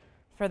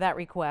for that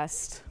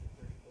request.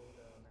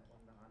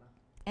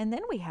 And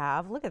then we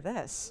have, look at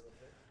this.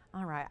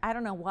 All right, I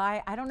don't know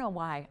why. I don't know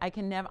why. I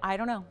can never, I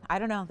don't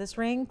know. This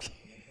ring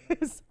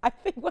is, I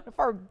think, one of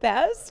our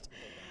best.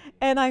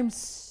 And I'm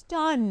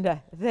stunned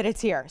that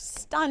it's here.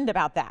 Stunned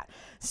about that.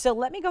 So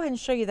let me go ahead and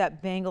show you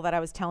that bangle that I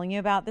was telling you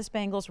about. This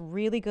bangle's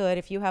really good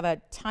if you have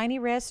a tiny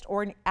wrist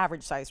or an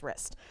average size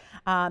wrist.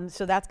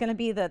 So that's going to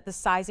be the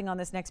sizing on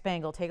this next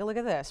bangle. Take a look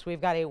at this.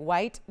 We've got a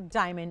white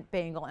diamond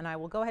bangle, and I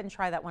will go ahead and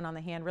try that one on the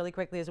hand really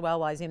quickly as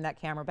well while I zoom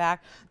that camera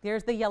back.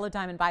 There's the yellow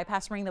diamond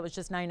bypass ring that was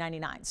just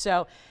 $9.99.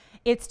 So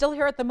it's still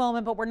here at the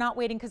moment, but we're not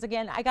waiting because,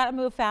 again, I got to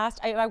move fast.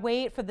 I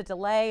wait for the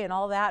delay and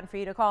all that and for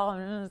you to call.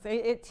 And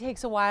it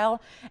takes a while,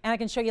 and I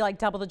can show you like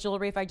double the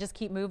jewelry if I just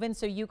keep moving.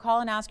 So you call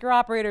and ask your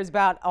operators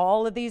about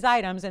all of these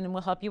items, and then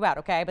we'll help you out,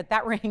 okay? But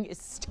that ring is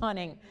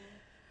stunning.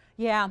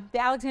 Yeah, the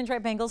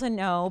Alexandrite bangle's a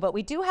no, but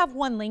we do have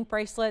one link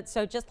bracelet.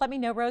 So just let me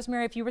know,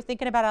 Rosemary, if you were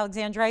thinking about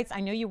Alexandrites.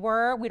 I know you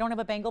were. We don't have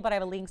a bangle, but I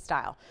have a link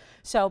style.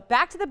 So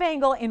back to the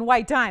bangle in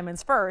white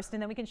diamonds first,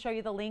 and then we can show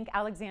you the link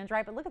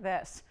Alexandrite. But look at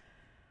this.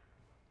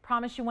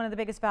 Promise you one of the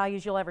biggest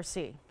values you'll ever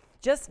see.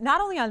 Just not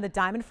only on the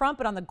diamond front,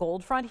 but on the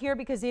gold front here,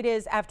 because it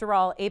is, after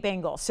all, a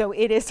bangle. So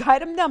it is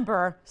item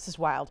number, this is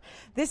wild.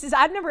 This is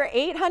item number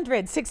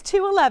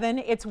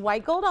 800-6211. It's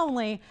white gold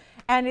only,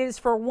 and it is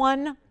for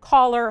one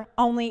caller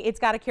only. It's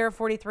got a carat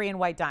 43 in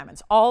white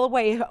diamonds all the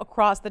way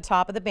across the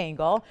top of the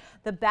bangle.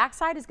 The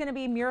backside is going to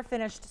be mirror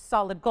finished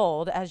solid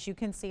gold, as you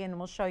can see, and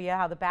we'll show you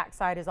how the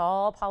backside is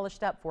all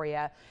polished up for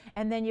you.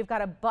 And then you've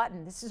got a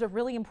button. This is a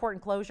really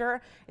important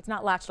closure. It's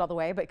not latched all the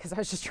way, but because I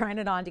was just trying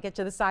it on to get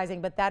to the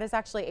sizing, but that is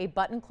actually a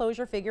button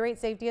closure, figure 8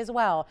 safety as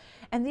well.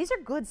 And these are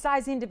good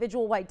size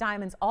individual white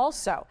diamonds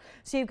also.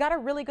 So you've got a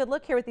really good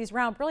look here with these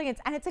round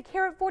brilliants, and it's a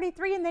carat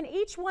 43, and then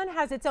each one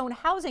has its own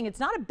housing. It's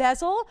not a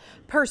bezel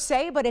per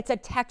se, but it's a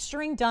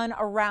texturing done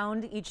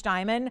around each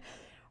diamond.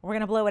 We're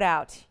gonna blow it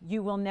out.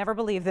 You will never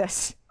believe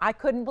this. I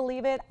couldn't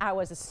believe it. I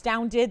was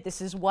astounded.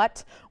 This is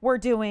what we're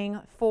doing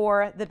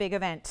for the big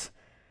event.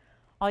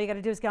 All you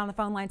gotta do is get on the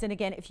phone lines. And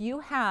again, if you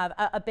have,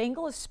 a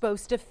bangle is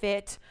supposed to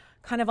fit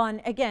kind of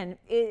on, again,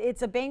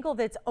 it's a bangle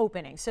that's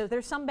opening. So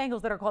there's some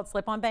bangles that are called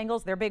slip-on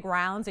bangles. They're big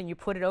rounds and you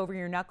put it over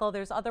your knuckle.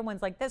 There's other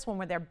ones like this one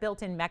where they're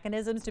built-in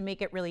mechanisms to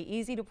make it really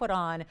easy to put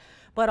on,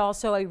 but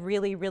also a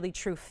really, really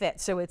true fit.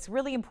 So it's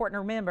really important to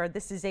remember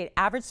this is an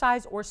average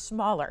size or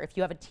smaller. If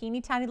you have a teeny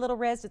tiny little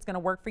wrist, it's gonna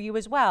work for you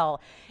as well.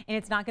 And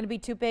it's not gonna be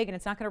too big and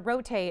it's not gonna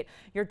rotate.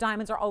 Your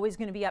diamonds are always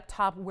gonna be up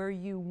top where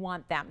you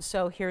want them.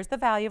 So here's the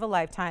value of a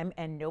lifetime,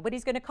 and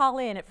nobody's gonna call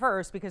in at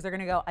first because they're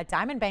gonna go, a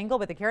diamond bangle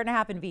with a carat and a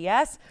half in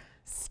VS?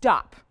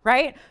 Stop,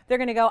 right? They're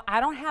gonna go, I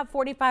don't have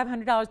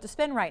 $4,500 to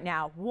spend right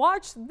now.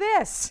 Watch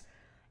this.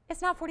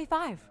 It's not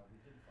 45.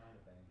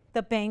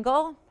 The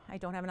bangle, I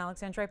don't have an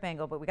Alexandrite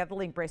bangle, but we got the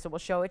link bracelet. We'll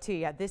show it to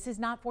you. This is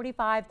not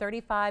 45,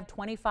 35,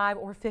 25,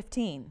 or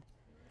 15.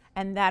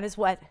 And that is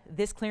what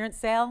this clearance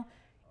sale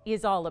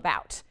is all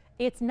about.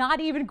 It's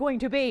not even going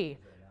to be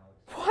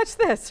watch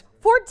this,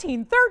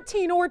 14,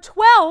 13, or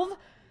 12.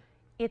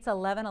 It's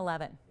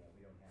 11.11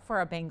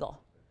 for a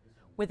bangle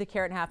with a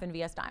carat and a half in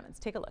VS diamonds.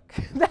 Take a look.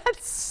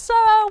 That's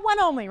one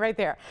only right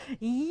there.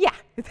 Yeah,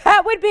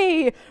 that would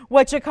be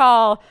what you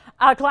call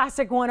a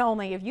classic one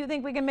only. If you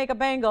think we can make a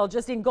bangle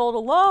just in gold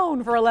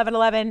alone for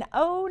 11.11,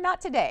 oh,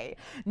 not today.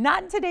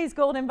 Not in today's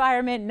gold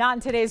environment, not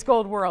in today's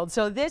gold world.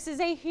 So this is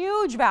a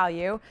huge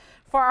value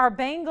for our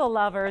bangle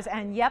lovers.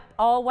 And yep,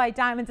 all white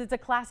diamonds. It's a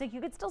classic. You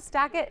could still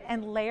stack it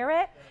and layer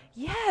it.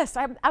 Yes,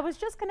 I was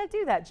just going to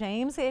do that,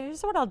 James.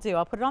 Here's what I'll do.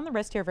 I'll put it on the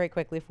wrist here very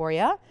quickly for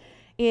you.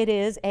 It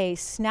is a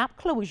snap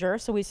closure,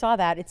 so we saw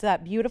that. It's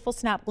that beautiful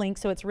snap link,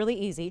 so it's really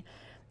easy.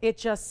 It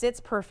just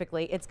sits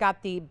perfectly. It's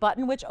got the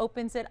button which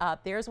opens it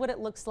up. There's what it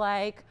looks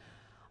like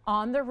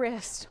on the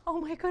wrist. Oh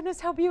my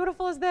goodness, how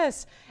beautiful is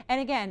this? And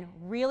again,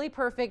 really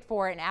perfect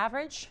for an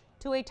average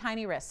to a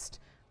tiny wrist.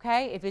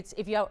 Okay, if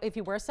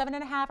you wear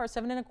 7.5 or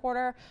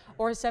 7.25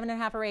 or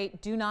 7.5 or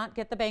 8, do not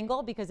get the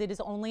bangle because it is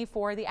only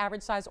for the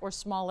average size or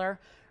smaller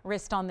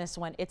wrist on this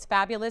one. It's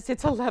fabulous.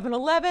 It's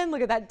 11.11.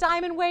 Look at that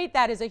diamond weight.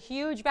 That is a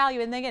huge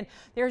value. And then again,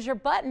 there's your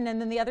button, and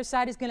then the other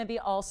side is going to be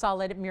all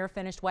solid mirror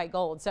finished white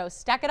gold. So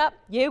stack it up.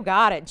 You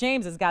got it.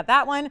 James has got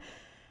that one.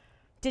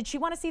 Did she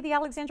want to see the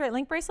Alexandrite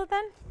link bracelet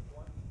then?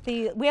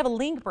 We have a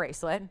link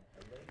bracelet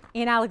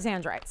in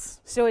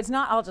Alexandrites. So it's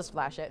not. I'll just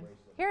flash it.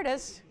 Here it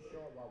is.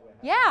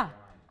 Yeah.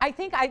 I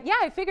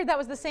figured that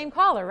was the same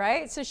caller,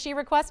 right? So she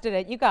requested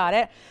it. You got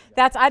it.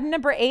 That's item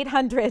number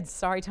 800.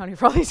 Sorry, Tony,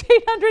 for all these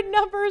 800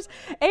 numbers.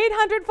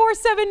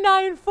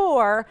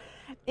 800-4794.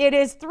 It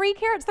is 3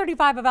 carats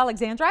 35 of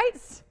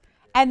Alexandrites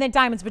and then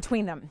diamonds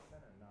between them.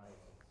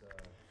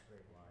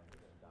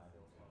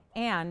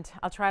 And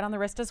I'll try it on the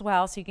wrist as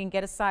well so you can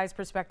get a size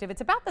perspective.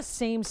 It's about the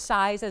same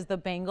size as the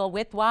bangle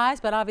width-wise,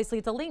 but obviously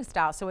it's a link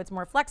style, so it's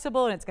more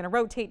flexible and it's going to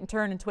rotate and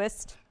turn and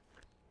twist.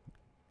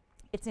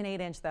 It's an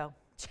 8-inch though.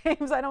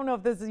 James, I don't know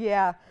if this is,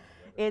 yeah.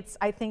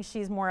 I think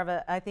she's more of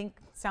a,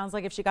 sounds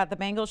like if she got the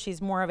bangle,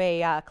 she's more of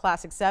a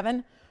classic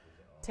 7.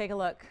 Take a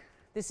look.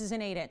 This is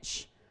an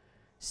 8-inch.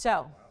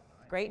 So,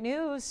 great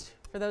news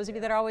for those of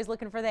you that are always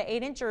looking for the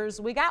 8-inchers.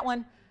 We got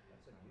one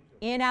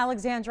in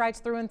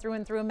Alexandrites through and through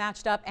and through,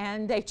 matched up,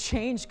 and they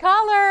changed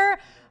color.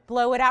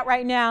 Blow it out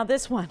right now.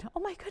 This one. Oh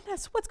my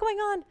goodness, what's going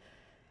on?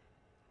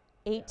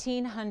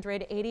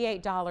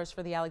 $1,888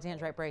 for the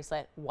Alexandrite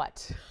bracelet.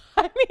 What?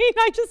 I mean,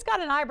 I just got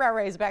an eyebrow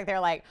raise back there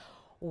like,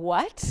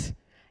 what?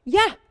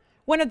 Yeah,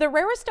 one of the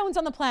rarest stones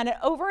on the planet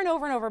over and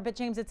over and over, but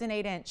James, it's an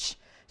 8-inch.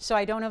 So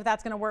I don't know if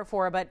that's going to work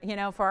for her, but you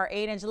know, for our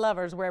 8-inch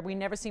lovers where we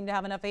never seem to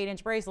have enough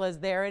 8-inch bracelets,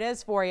 there it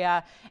is for you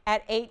at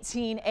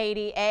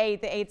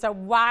 $1,888. The 8s are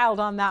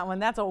wild on that one.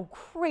 That's a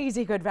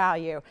crazy good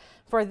value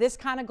for this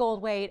kind of gold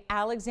weight,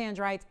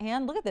 Alexandrites.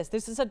 And look at this.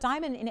 This is a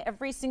diamond in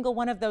every single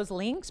one of those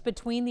links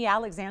between the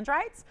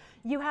Alexandrites.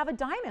 You have a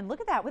diamond.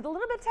 Look at that with a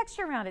little bit of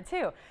texture around it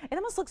too. It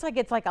almost looks like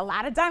it's like a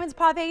lot of diamonds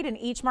paved in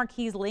each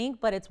marquis link,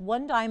 but it's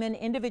one diamond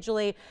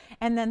individually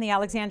and then the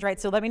Alexandrite.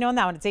 So let me know on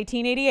that one. It's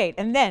 $1,888.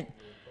 And then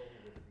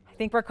I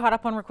think we're caught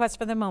up on requests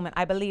for the moment.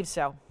 I believe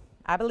so.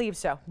 I believe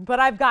so. But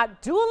I've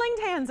got dueling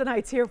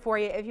tanzanites here for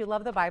you. If you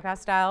love the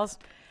bypass styles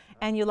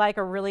and you like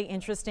a really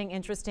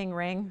interesting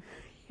ring,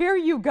 here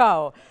you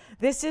go.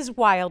 This is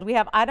wild. We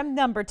have item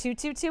number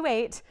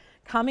 2228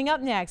 coming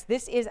up next.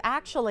 This is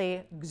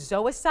actually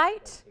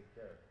zoisite.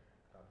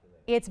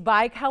 It's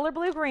bicolor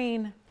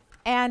blue-green,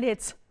 and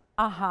it's,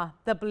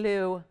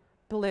 the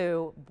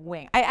blue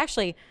wing.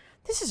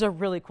 This is a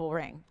really cool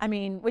ring. I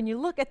mean, when you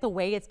look at the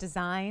way it's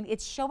designed,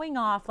 it's showing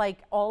off like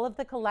all of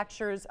the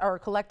collector's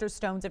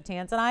stones of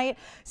tanzanite.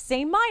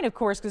 Same mine, of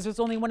course, because there's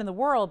only one in the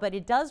world, but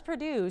it does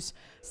produce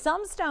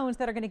some stones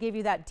that are going to give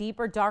you that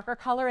deeper, darker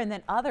color, and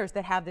then others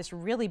that have this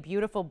really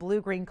beautiful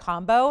blue-green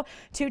combo.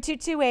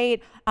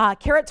 2228,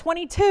 carat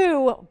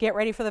 22. Get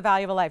ready for the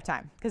value of a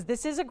lifetime, because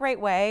this is a great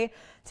way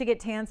to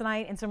get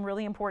tanzanite and some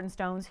really important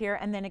stones here.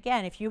 And then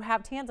again, if you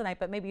have tanzanite,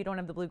 but maybe you don't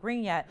have the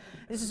blue-green yet,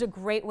 this is a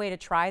great way to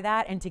try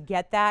that and to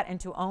get that and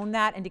to own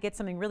that and to get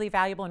something really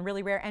valuable and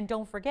really rare. And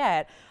don't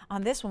forget,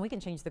 on this one, we can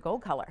change the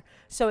gold color.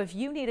 So if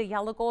you need a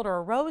yellow gold or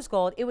a rose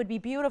gold, it would be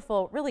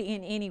beautiful really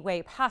in any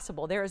way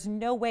possible. There is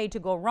no way to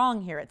go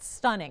wrong here. It's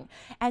stunning.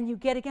 And you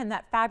get, again,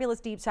 that fabulous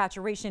deep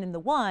saturation in the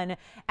one.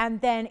 And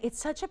then it's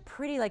such a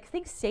pretty, like,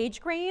 think sage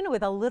green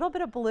with a little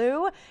bit of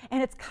blue.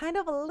 And it's kind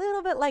of a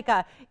little bit like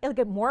it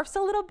morphs a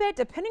little bit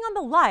depending on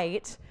the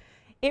light.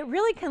 It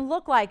really can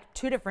look like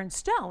two different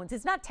stones.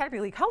 It's not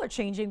technically color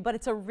changing, but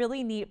it's a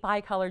really neat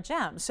bicolor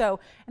gem. So,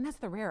 and that's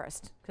the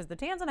rarest, because the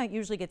tanzanite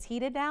usually gets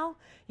heated now.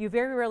 You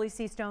very rarely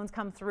see stones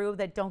come through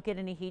that don't get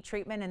any heat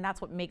treatment, and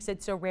that's what makes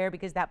it so rare,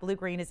 because that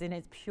blue-green is in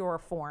its pure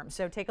form.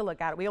 So take a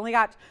look at it. We only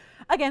got,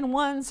 again,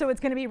 one, so it's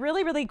going to be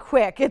really, really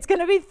quick. It's going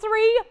to be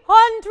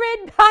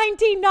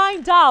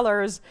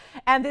 $399,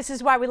 and this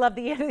is why we love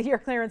the end of the year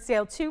clearance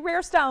sale. 2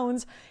 rare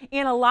stones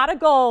in a lot of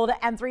gold,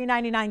 and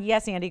 $399.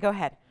 Yes, Andy, go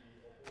ahead.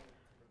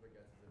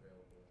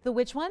 The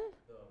which one?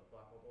 The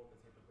black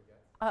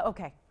opal.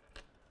 Okay.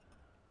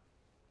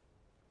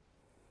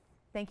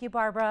 Thank you,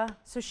 Barbara.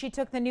 So she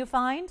took the new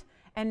find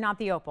and not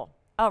the opal.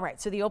 All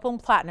right, so the opal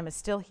and platinum is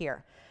still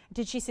here.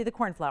 Did she see the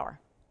cornflower?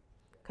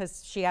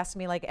 Because she asks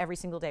me like every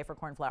single day for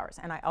cornflowers,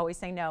 and I always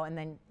say no, and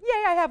then,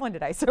 yay, I have one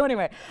today. So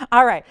anyway,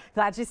 all right,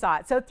 glad she saw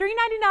it. So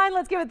 $3.99,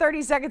 let's give it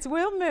 30 seconds.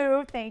 We'll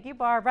move. Thank you,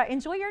 Barbara.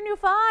 Enjoy your new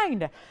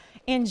find.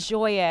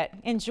 Enjoy it.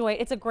 Enjoy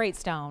it. It's a great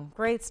stone.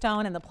 Great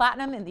stone. And the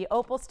platinum and the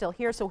opal still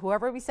here. So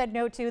whoever we said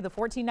no to, the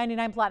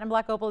 $14.99 platinum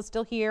black opal is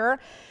still here.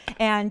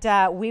 And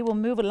we will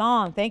move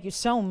along. Thank you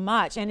so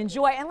much. And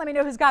enjoy. And let me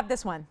know who's got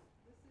this one.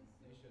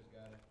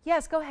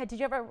 Yes, go ahead. Did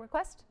you have a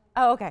request?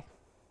 Oh, okay.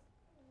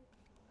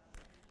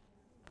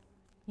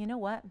 You know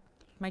what?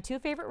 My two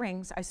favorite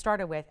rings I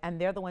started with, and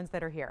they're the ones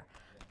that are here.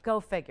 Go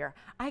figure.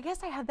 I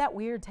guess I have that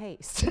weird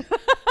taste.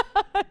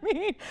 I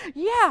mean,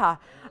 yeah.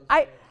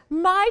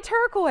 My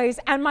turquoise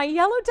and my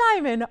yellow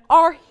diamond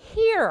are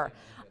here.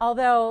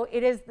 Although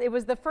it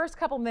was the first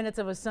couple minutes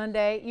of a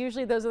Sunday.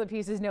 Usually those are the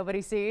pieces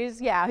nobody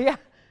sees. Yeah, yeah.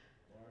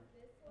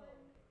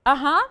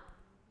 Uh-huh.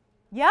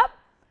 Yep.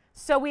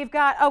 So we've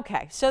got,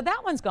 okay, so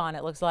that one's gone,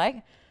 it looks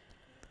like.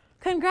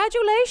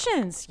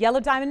 Congratulations,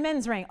 yellow diamond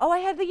men's ring. Oh, I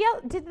had the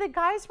yellow. Did the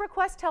guys'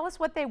 request tell us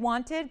what they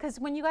wanted?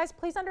 Because when you guys,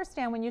 please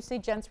understand, when you say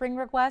gents ring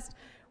request,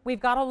 we've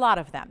got a lot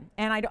of them.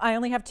 And I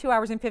only have 2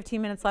 hours and 15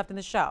 minutes left in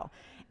the show.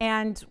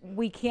 And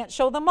we can't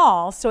show them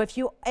all. So if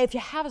you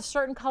have a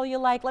certain color you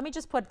like, let me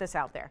just put this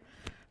out there.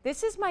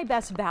 This is my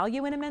best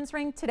value in a men's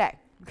ring today.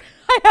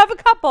 I have a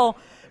couple,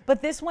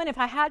 but this one, if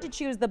I had to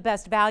choose the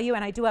best value,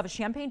 and I do have a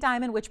champagne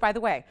diamond, which by the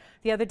way,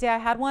 the other day I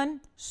had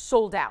one,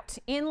 sold out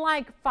in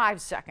like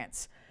 5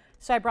 seconds.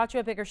 So I brought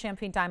you a bigger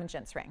champagne diamond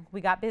gents ring.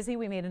 We got busy,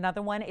 we made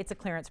another one, it's a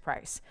clearance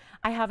price.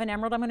 I have an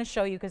emerald I'm gonna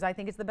show you because I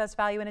think it's the best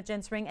value in a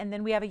gents ring, and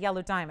then we have a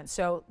yellow diamond.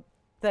 So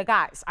the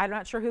guys, I'm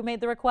not sure who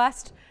made the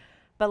request,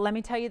 but let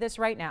me tell you this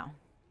right now.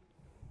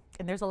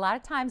 And there's a lot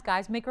of times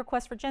guys make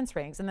requests for gents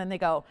rings and then they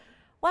go,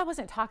 well, I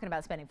wasn't talking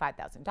about spending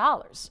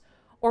 $5,000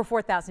 or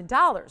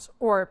 $4,000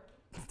 or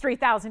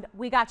 $3,000.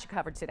 We got you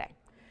covered today.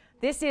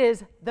 This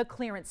is the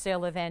clearance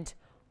sale event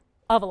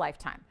of a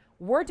lifetime.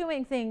 We're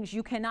doing things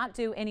you cannot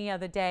do any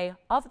other day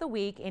of the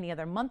week, any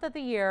other month of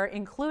the year,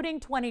 including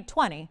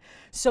 2020.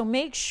 So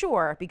make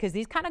sure, because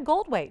these kind of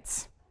gold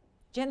weights,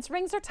 gents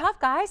rings are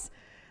tough, guys.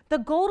 The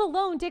gold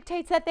alone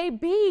dictates that they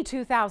be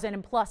 2,000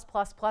 and plus.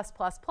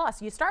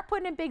 You start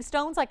putting in big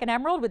stones like an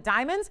emerald with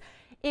diamonds,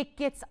 it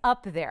gets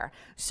up there.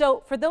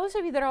 So for those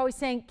of you that are always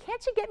saying,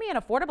 can't you get me an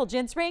affordable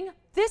gents ring?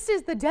 This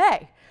is the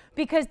day,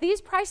 because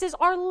these prices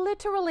are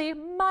literally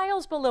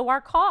miles below our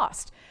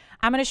cost.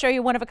 I'm going to show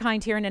you one of a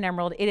kind here in an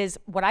emerald. It is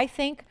what I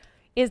think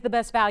is the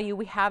best value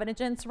we have in a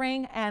gents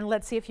ring, and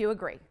let's see if you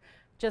agree.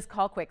 Just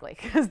call quickly,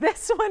 because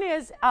this one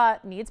is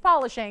needs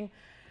polishing.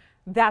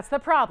 That's the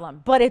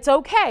problem, but it's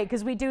okay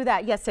because we do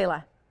that. Yes,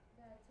 Selah.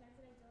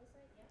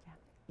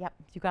 Yep,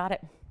 you got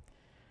it.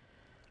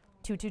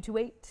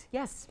 2228.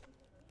 Yes.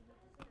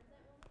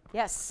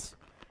 Yes.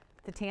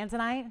 The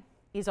tanzanite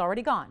is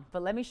already gone,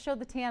 but let me show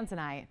the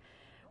tanzanite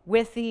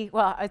with the,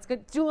 well, it's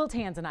good dual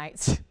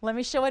tanzanites. Let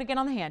me show it again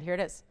on the hand. Here it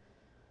is.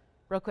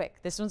 Real quick.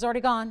 This one's already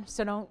gone,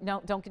 so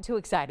don't get too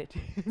excited.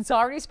 It's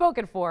already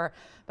spoken for,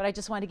 but I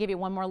just wanted to give you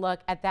one more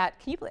look at that.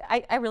 Can you believe,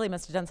 I really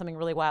must have done something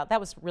really wild. That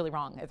was really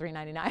wrong at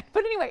 $3.99.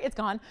 But anyway, it's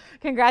gone.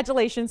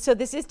 Congratulations. So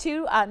this is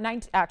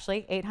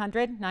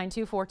 800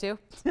 9242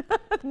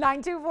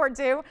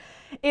 9242.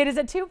 It is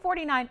a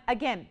 $249.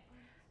 Again,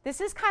 this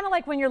is kind of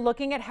like when you're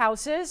looking at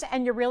houses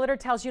and your realtor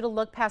tells you to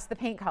look past the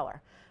paint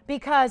color.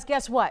 Because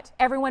guess what?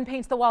 Everyone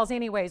paints the walls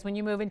anyways when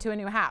you move into a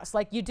new house.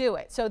 Like, you do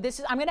it. So this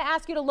is, I'm going to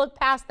ask you to look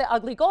past the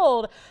ugly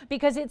gold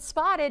because it's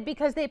spotted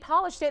because they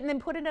polished it and then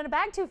put it in a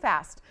bag too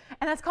fast.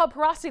 And that's called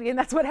porosity, and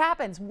that's what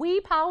happens.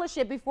 We polish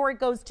it before it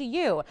goes to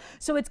you.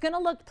 So it's going to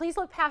look, please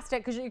look past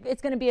it because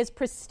it's going to be as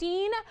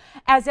pristine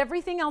as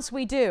everything else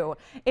we do.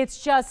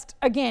 It's just,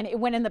 again, it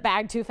went in the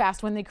bag too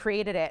fast when they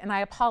created it. And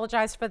I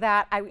apologize for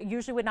that. I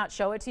usually would not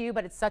show it to you,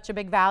 but it's such a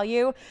big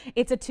value.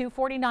 It's a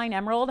 $249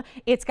 emerald.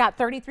 It's got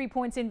 33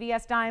 points in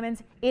VS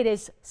diamonds. It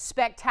is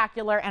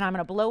spectacular, and I'm going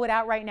to blow it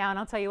out right now, and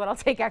I'll tell you what, I'll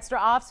take extra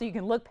off so you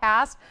can look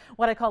past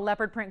what I call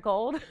leopard print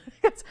gold.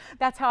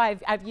 That's how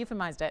I've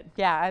euphemized it.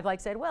 Yeah, I've like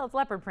said, well, it's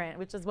leopard print,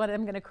 which is what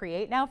I'm going to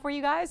create now for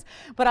you guys.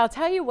 But I'll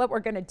tell you what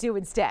we're going to do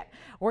instead.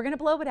 We're going to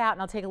blow it out,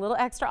 and I'll take a little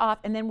extra off,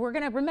 and then we're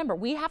going to, remember,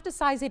 we have to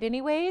size it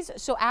anyways,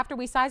 so after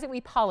we size it,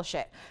 we polish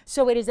it.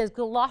 So it is as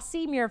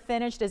glossy mirror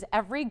finished as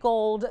every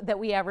gold that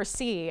we ever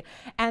see,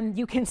 and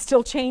you can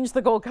still change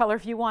the gold color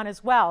if you want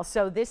as well.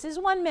 So this is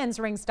one men's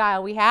ring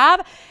style we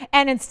have,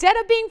 and instead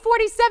of being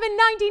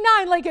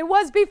 $47.99 like it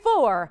was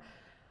before,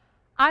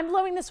 I'm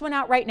blowing this one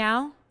out right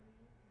now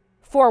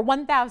for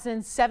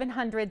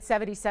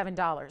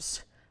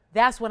 $1,777.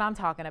 That's what I'm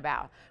talking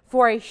about,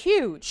 for a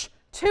huge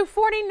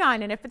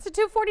 $249, and if it's a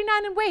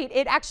 $249 in weight,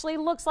 it actually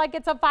looks like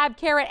it's a 5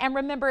 carat, and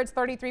remember, it's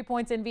 33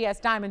 points in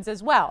VS diamonds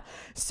as well.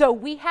 So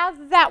we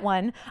have that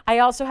one. I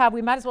also have,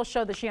 we might as well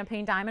show the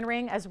champagne diamond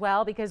ring as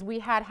well, because we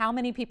had how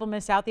many people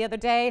miss out the other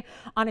day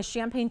on a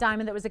champagne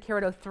diamond that was a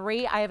carat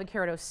 03. I have a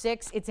carat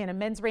 06. It's in a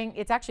men's ring.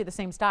 It's actually the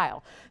same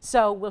style.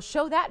 So we'll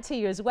show that to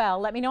you as well.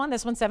 Let me know on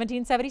this one,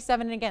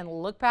 1777, and again,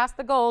 look past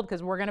the gold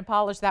because we're going to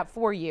polish that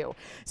for you.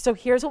 So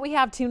here's what we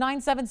have,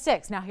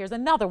 2976. Now here's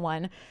another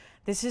one.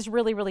 This is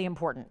really, really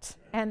important.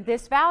 And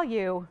this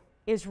value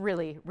is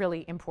really,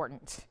 really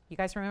important. You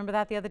guys remember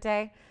that the other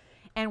day?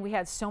 And we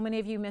had so many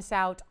of you miss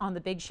out on the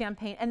big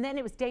champagne. And then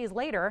it was days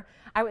later,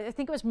 I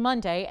think it was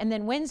Monday, and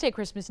then Wednesday,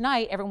 Christmas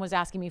night, everyone was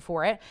asking me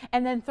for it.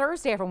 And then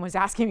Thursday, everyone was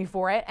asking me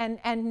for it.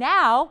 And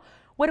now,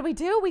 what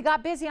do? We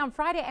got busy on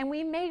Friday and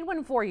we made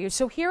one for you.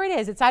 So here it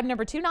is. It's item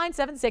number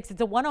 2976.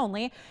 It's a one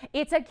only.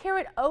 It's a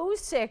carat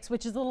 06,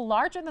 which is a little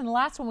larger than the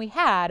last one we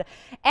had.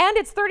 And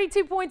it's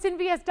 32 points in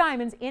VS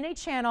diamonds in a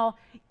channel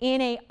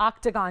in a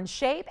octagon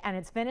shape, and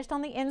it's finished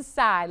on the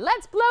inside.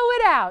 Let's blow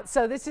it out.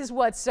 So this is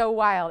what's so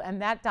wild.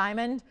 And that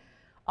diamond,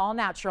 all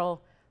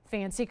natural,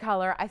 fancy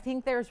color. I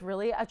think there's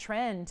really a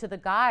trend to the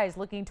guys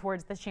looking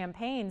towards the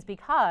champagnes,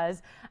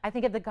 because I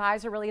think if the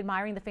guys are really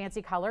admiring the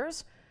fancy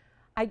colors,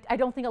 I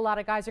don't think a lot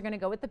of guys are going to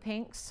go with the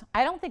pinks.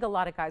 I don't think a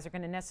lot of guys are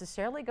going to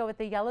necessarily go with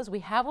the yellows. We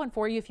have one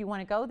for you if you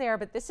want to go there,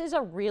 but this is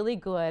a really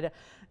good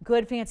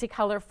fancy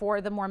color for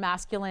the more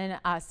masculine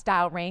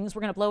style rings.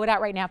 We're going to blow it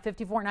out right now,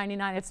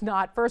 $54.99. It's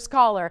not first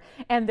caller,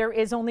 and there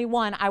is only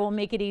one. I will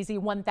make it easy,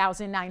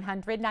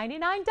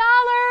 $1,999.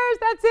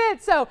 That's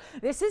it. So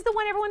this is the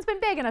one everyone's been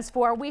begging us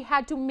for. We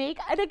had to make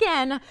it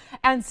again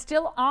and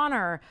still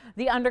honor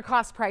the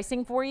undercost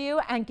pricing for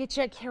you and get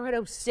you a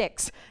carat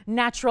 06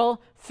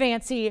 natural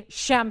fancy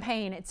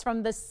champagne. It's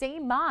from the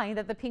same mine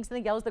that the pinks and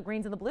the yellows, the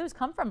greens and the blues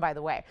come from, by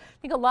the way. I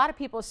think a lot of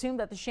people assume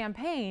that the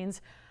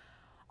champagnes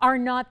are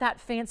not that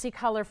fancy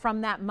color from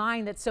that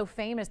mine that's so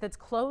famous, that's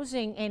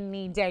closing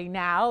any day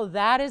now.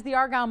 That is the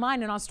Argyle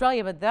mine in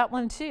Australia, but that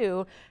one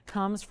too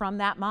comes from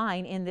that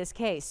mine in this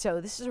case. So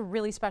this is a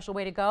really special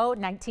way to go.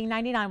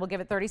 $19.99, we'll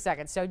give it 30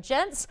 seconds. So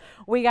gents,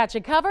 we got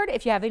you covered.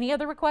 If you have any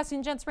other requests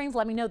in gents rings,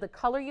 let me know the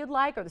color you'd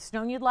like or the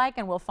stone you'd like,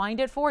 and we'll find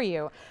it for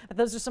you. But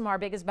those are some of our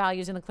biggest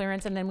values in the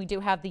clearance. And then we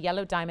do have the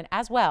yellow diamond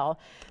as well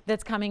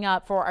that's coming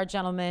up for our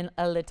gentleman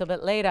a little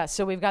bit later.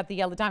 So we've got the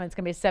yellow diamond. It's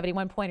going to be a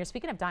 71 pointer.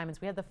 Speaking of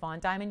diamonds, we have the fawn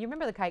diamond. You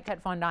remember the kite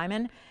cut fawn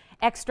diamond?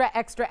 Extra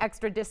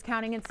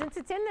discounting. And since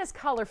it's in this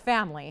color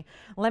family,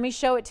 let me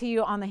show it to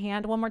you on the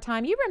hand one more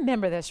time. You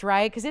remember this,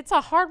 right? Because it's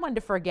a hard one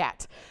to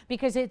forget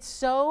because it's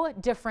so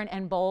different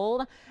and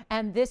bold.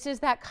 And this is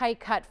that kite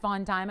cut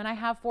fawn diamond I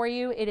have for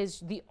you. It is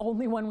the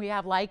only one we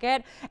have like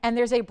it. And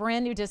there's a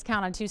brand new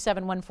discount on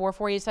 2714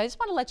 for you. So I just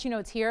want to let you know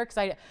it's here because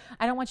I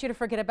don't want you to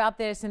forget about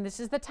this. And this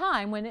is the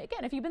time when,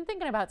 again, if you've been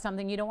thinking about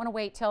something, you don't want to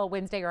wait till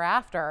Wednesday or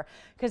after,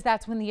 because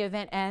that's when the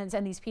event ends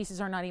and these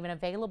pieces are not even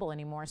available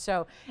anymore.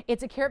 So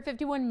it's a carat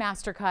 51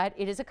 master cut.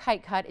 It is a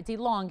kite cut. It's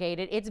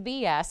elongated. It's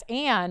BS.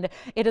 And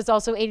it is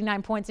also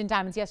 89 points in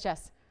diamonds. Yes,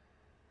 Jess?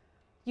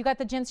 You got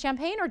the gents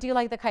champagne, or do you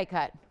like the kite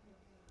cut?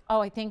 Oh,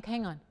 I think,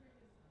 hang on.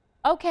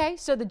 Okay,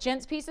 so the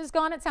gents piece is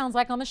gone, it sounds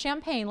like, on the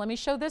champagne. Let me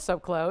show this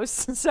up close.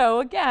 So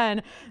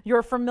again,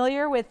 you're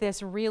familiar with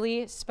this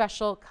really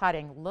special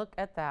cutting. Look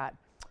at that.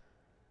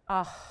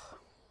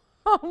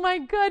 Oh my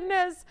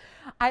goodness.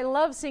 I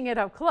love seeing it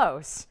up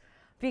close,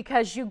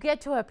 because you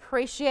get to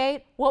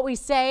appreciate what we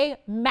say,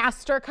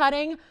 master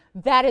cutting.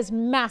 That is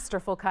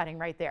masterful cutting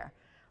right there.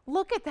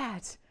 Look at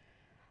that.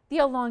 The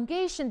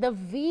elongation, the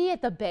V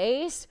at the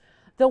base,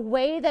 the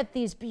way that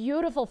these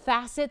beautiful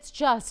facets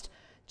just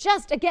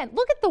again,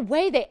 look at the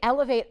way they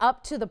elevate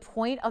up to the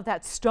point of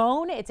that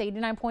stone. It's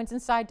 89 points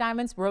inside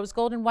diamonds, rose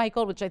gold and white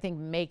gold, which I think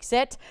makes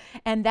it.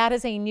 And that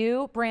is a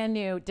new, brand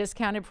new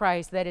discounted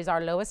price that is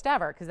our lowest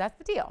ever, because that's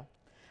the deal.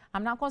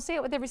 I'm not going to say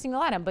it with every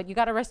single item, but you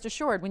got to rest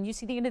assured when you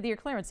see the end of the year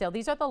clearance sale,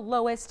 these are the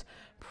lowest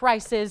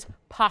prices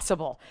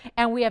possible.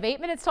 And we have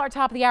 8 minutes to our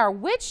top of the hour,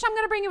 which I'm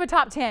going to bring you a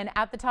top 10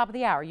 at the top of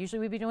the hour. Usually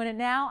we'd be doing it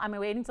now. I'm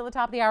waiting till the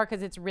top of the hour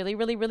because it's really,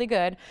 really, really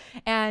good.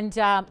 And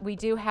we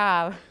do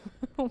have,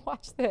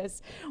 watch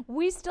this,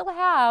 we still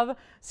have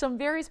some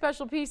very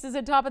special pieces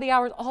at top of the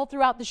hours all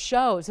throughout the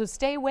show. So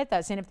stay with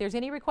us. And if there's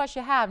any requests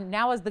you have,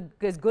 now is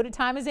as good a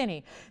time as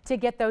any to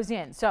get those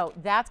in. So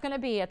that's going to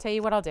be, I'll tell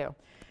you what I'll do.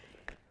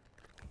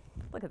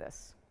 Look at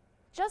this.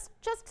 Just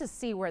to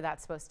see where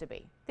that's supposed to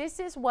be. This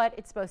is what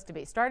it's supposed to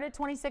be. Started at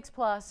 26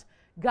 plus,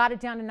 got it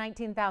down to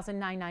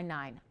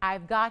 $19,999.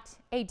 I've got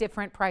a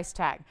different price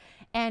tag.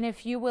 And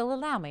if you will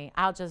allow me,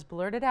 I'll just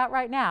blurt it out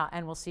right now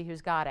and we'll see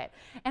who's got it.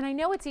 And I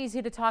know it's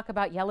easy to talk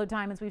about yellow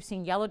diamonds. We've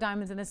seen yellow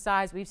diamonds in this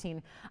size. We've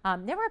seen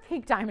never a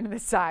pink diamond in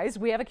this size.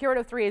 We have a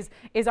carat 03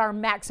 is our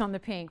max on the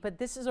pink, but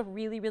this is a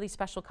really, really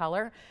special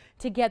color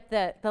to get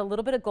the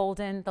little bit of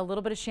golden, the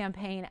little bit of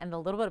champagne, and the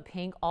little bit of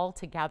pink all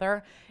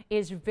together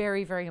is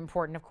very, very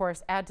important. Of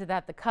course, add to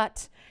that the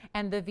cut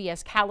and the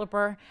VS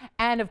caliper,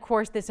 and of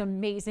course this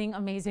amazing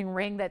amazing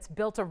ring that's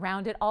built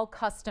around it, all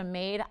custom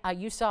made.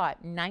 You saw it,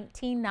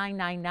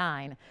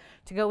 $19,999.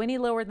 To go any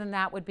lower than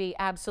that would be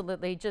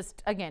absolutely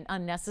just, again,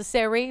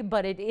 unnecessary,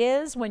 but it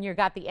is when you've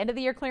got the end of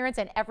the year clearance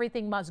and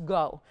everything must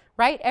go,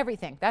 right?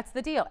 Everything. That's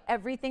the deal.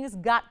 Everything has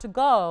got to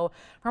go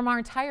from our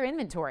entire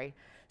inventory.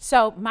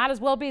 So might as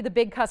well be the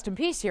big custom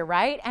piece here,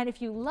 right? And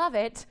if you love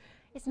it,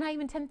 it's not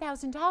even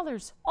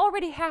 $10,000,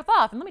 already half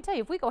off. And let me tell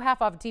you, if we go half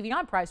off a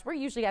TVON price, we're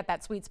usually at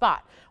that sweet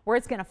spot where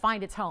it's going to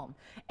find its home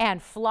and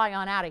fly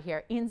on out of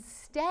here.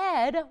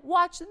 Instead,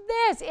 watch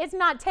this. It's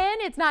not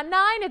 10, it's not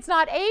 9, it's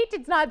not 8,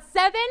 it's not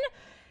 7.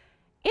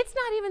 It's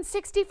not even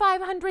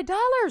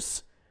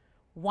 $6,500.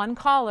 One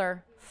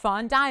collar,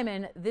 fawn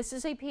diamond. This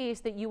is a piece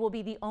that you will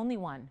be the only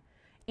one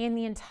in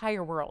the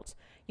entire world.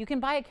 You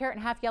can buy a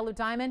carat-and-a-half yellow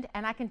diamond,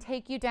 and I can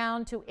take you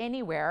down to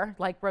anywhere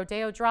like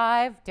Rodeo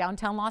Drive,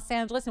 downtown Los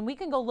Angeles, and we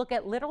can go look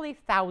at literally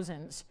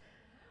thousands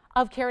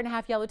of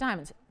carat-and-a-half yellow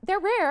diamonds. They're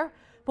rare,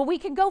 but we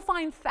can go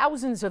find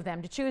thousands of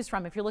them to choose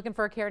from if you're looking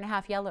for a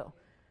carat-and-a-half yellow.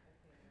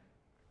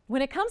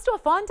 When it comes to a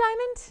fawn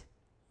diamond,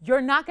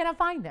 you're not going to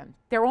find them.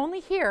 They're only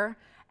here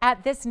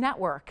at this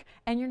network,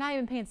 and you're not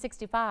even paying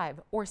 $65,000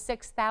 or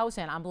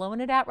 $6,000. I'm blowing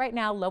it out right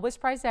now,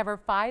 lowest price ever,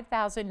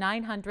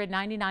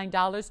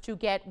 $5,999 to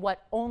get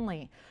what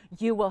only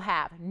you will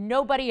have.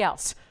 Nobody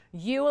else.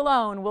 You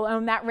alone will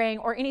own that ring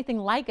or anything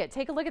like it.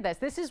 Take a look at this.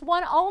 This is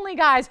one only,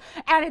 guys,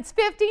 and it's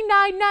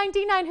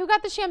 $59.99. Who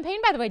got the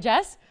champagne, by the way,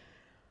 Jess?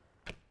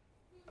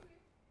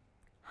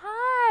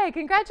 Hi,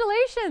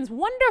 congratulations.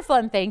 Wonderful,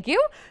 and thank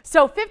you.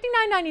 So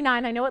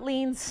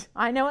 $59.99,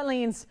 I know it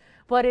leans,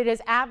 but it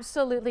is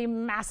absolutely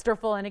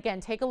masterful. And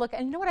again, take a look.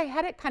 And you know what? I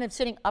had it kind of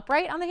sitting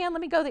upright on the hand. Let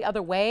me go the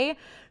other way.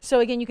 So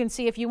again, you can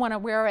see if you want to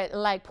wear it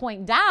like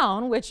point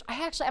down, which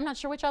I'm not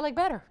sure which I like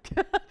better.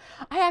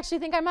 I actually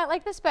think I might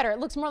like this better. It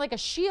looks more like a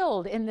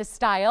shield in this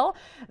style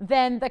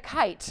than the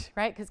kite,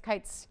 right? Because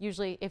kites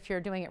usually, if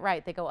you're doing it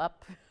right, they go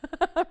up,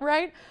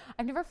 right?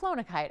 I've never flown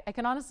a kite. I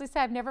can honestly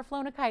say I've never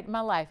flown a kite in my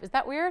life. Is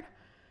that weird?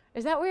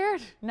 Is that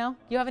weird? No?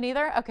 You haven't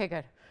either? Okay,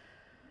 good.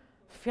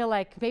 I feel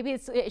like maybe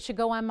it should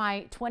go on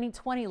my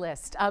 2020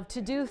 list of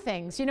to-do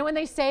things. You know when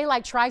they say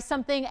like try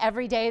something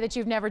every day that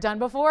you've never done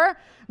before?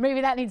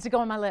 Maybe that needs to go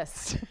on my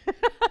list.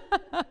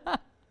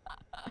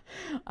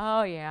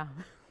 Oh yeah.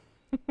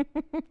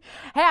 Hey,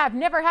 I've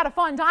never had a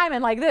fawn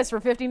diamond like this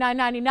for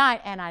 $59.99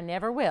 and I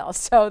never will.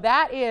 So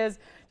that is,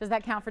 does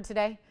that count for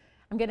today?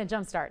 I'm getting a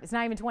jump start. It's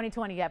not even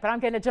 2020 yet, but I'm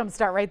getting a jump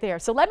start right there.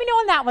 So let me know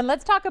on that one.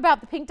 Let's talk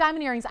about the pink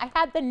diamond earrings. I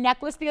had the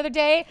necklace the other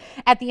day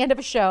at the end of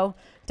a show.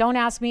 Don't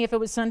ask me if it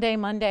was Sunday,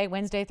 Monday,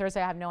 Wednesday,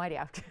 Thursday. I have no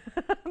idea.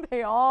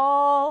 They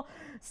all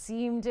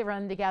seem to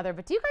run together.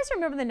 But do you guys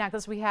remember the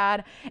necklace we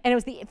had? And it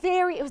was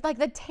it was like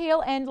the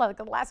tail end, like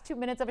the last 2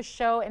 minutes of a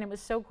show, and it was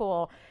so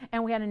cool.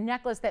 And we had a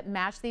necklace that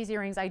matched these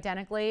earrings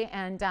identically.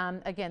 And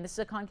again, this is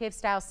a concave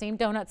style, same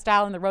donut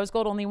style, and the rose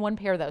gold, only one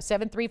pair though.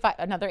 735,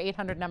 another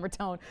 800 number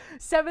tone,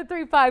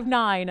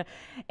 7359.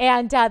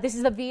 And this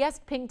is a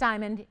VS pink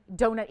diamond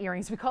donut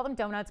earrings. We call them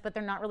donuts, but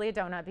they're not really a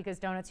donut because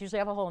donuts usually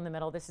have a hole in the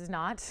middle. This is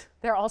not.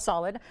 They're all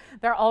solid.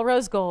 They're all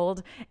rose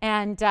gold.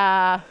 And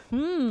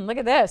look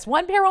at this.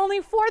 One pair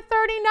only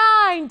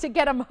 $439 to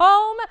get them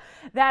home.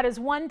 That is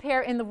one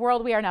pair in the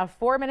world. We are now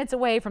 4 minutes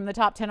away from the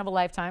top 10 of a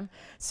lifetime.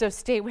 So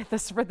stay with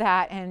us for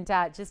that. And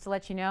just to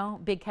let you know,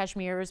 big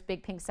cashmeres,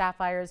 big pink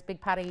sapphires, big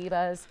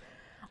Paraibas,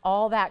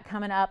 all that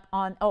coming up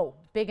on,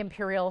 big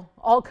imperial,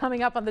 all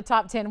coming up on the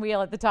top 10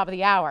 wheel at the top of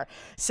the hour.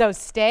 So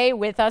stay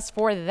with us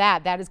for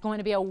that. That is going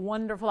to be a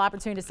wonderful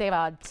opportunity to save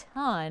a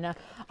ton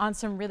on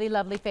some really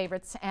lovely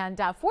favorites. And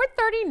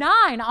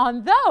 $439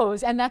 on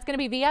those. And that's going to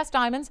be VS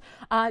diamonds,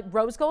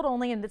 rose gold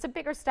only. And it's a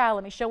bigger style.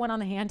 Let me show one on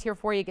the hand here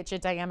for you, get your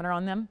diameter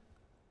on them.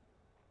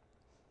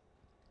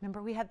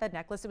 Remember we had that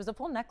necklace? It was a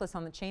full necklace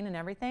on the chain and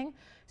everything.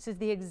 This is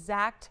the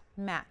exact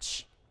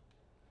match.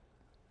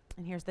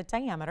 And here's the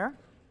diameter.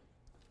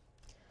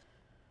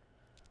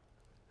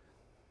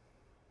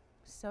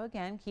 So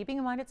again, keeping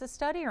in mind it's a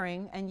stud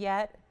earring and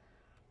yet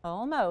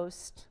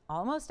almost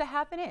a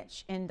half an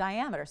inch in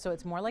diameter. So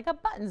it's more like a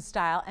button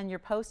style and your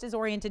post is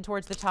oriented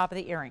towards the top of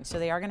the earring. So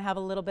they are going to have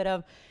a little bit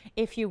of,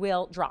 if you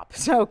will, drop.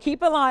 So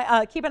keep an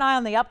eye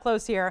on the up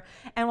close here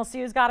and we'll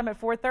see who's got them at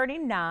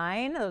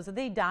 $439. Those are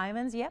the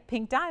diamonds. Yep,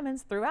 pink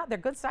diamonds throughout. They're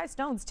good size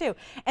stones too.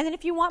 And then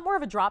if you want more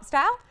of a drop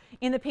style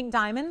in the pink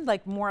diamond,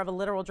 like more of a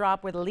literal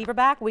drop with a lever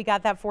back, we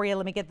got that for you.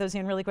 Let me get those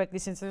in really quickly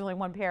since there's only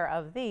one pair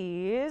of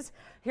these.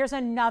 Here's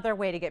another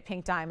way to get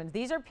pink diamonds.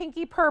 These are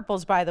pinky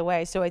purples, by the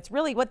way. So it's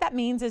really, what that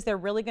means is they're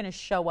really going to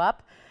show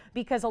up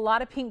because a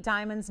lot of pink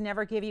diamonds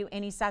never give you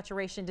any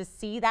saturation to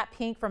see that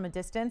pink from a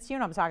distance. You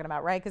know what I'm talking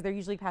about, right? Because they're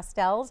usually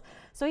pastels.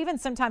 So even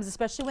sometimes,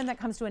 especially when that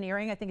comes to an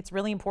earring, I think it's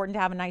really important to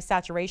have a nice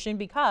saturation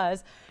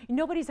because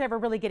nobody's ever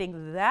really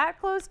getting that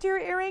close to your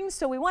earrings.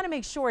 So we want to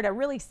make sure to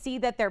really see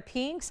that they're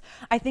pinks.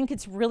 I think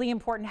it's really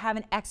important to have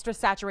an extra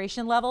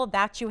saturation level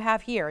that you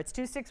have here. It's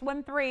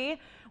 2613.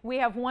 We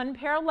have one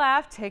pair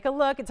left. Take a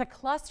look. It's a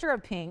cluster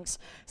of pinks.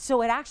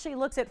 So it actually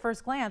looks at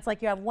first glance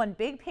like you have one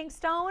big pink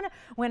stone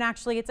when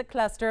actually it's a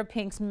cluster of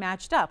pinks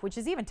matched up, which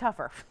is even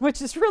tougher,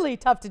 which is really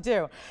tough to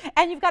do.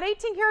 And you've got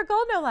 18 karat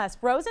gold, no less,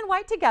 rose and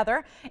white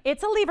together.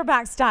 It's a lever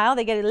back style.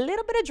 They get a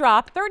little bit of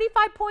drop,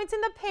 35 points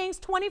in the pinks,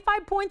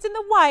 25 points in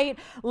the white.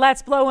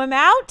 Let's blow them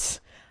out.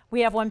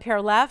 We have one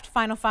pair left,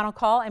 final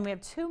call, and we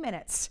have 2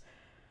 minutes.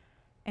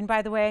 And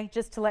by the way,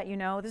 just to let you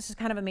know, this is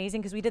kind of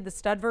amazing because we did the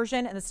stud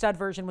version and the stud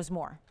version was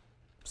more.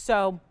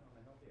 So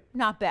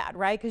not bad,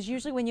 right? Because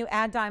usually when you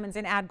add diamonds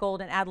and add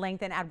gold and add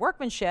length and add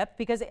workmanship,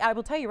 because I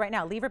will tell you right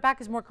now, lever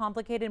back is more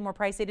complicated and more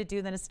pricey to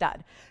do than a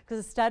stud.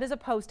 Because a stud is a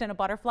post and a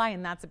butterfly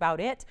and that's about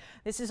it.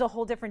 This is a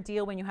whole different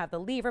deal when you have the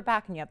lever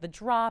back and you have the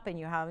drop and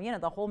you have, you know,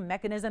 the whole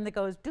mechanism that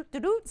goes doot,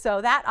 doot, doot.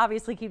 So that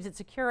obviously keeps it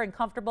secure and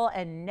comfortable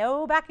and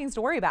no backings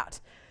to worry about.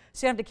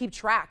 So you have to keep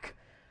track.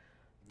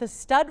 The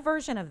stud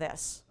version of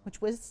this,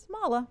 which was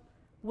smaller,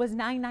 was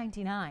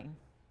 $9.99.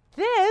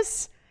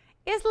 This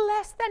is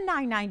less than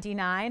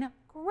 $9.99.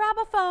 Grab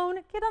a phone,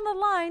 get on the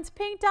lines.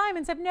 Pink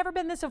diamonds have never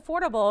been this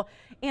affordable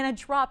in a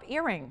drop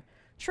earring.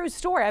 True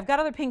story. I've got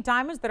other pink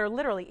diamonds that are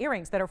literally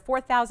earrings that are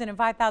 $4,000 and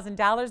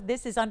 $5,000.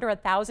 This is under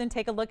 $1,000.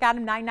 Take a look at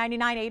them.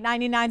 $9.99, $8.99,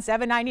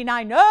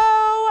 $7.99.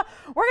 No,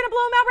 we're going to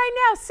blow them out right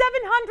now.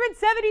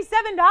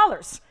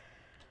 $777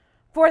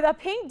 for the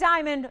pink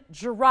diamond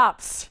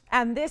drops.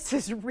 And this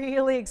is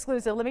really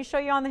exclusive. Let me show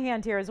you on the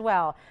hand here as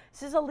well.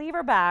 This is a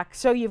lever back.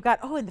 So you've got,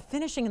 oh, and the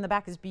finishing in the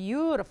back is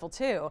beautiful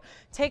too.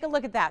 Take a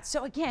look at that.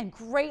 So again,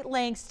 great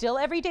length, still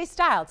everyday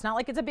style. It's not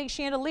like it's a big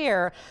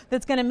chandelier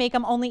that's going to make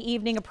them only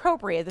evening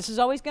appropriate. This is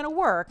always going to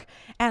work.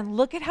 And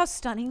look at how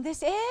stunning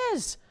this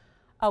is.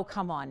 Oh,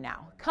 come on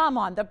now. Come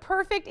on. The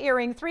perfect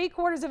earring,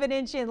 3/4 of an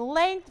inch in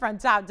length from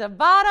top to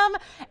bottom,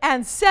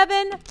 and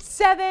 7,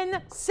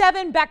 7,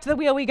 7. Back to the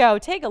wheel we go.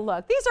 Take a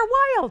look. These are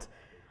wild.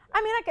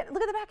 I mean,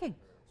 look at the backing.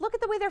 Look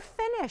at the way they're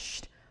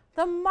finished.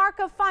 The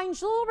mark of fine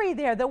jewelry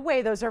there, the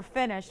way those are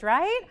finished,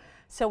 right?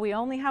 So we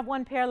only have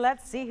one pair.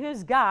 Let's see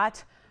who's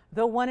got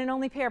the one and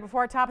only pair before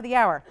our top of the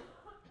hour.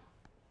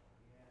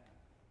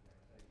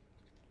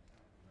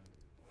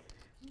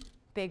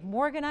 Big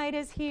Morganite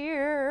is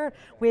here.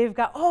 We've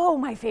got, oh,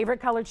 my favorite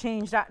color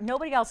change.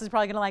 Nobody else is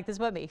probably going to like this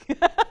but me.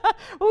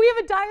 Well, we have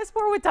a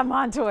diaspora with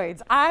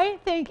diamantoids. I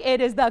think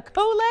it is the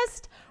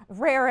coolest,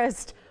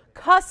 rarest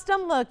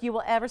custom look you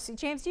will ever see.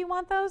 James, do you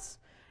want those?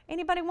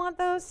 Anybody want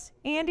those?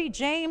 Andy,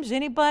 James,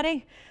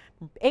 anybody?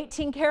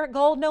 18 karat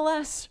gold, no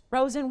less.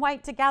 Rose and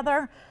white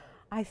together.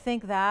 I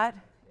think that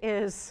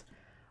is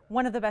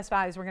one of the best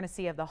values we're going to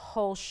see of the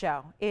whole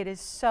show. It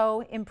is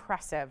so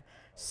impressive.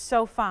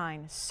 So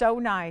fine, so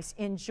nice.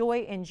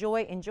 Enjoy,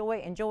 enjoy, enjoy,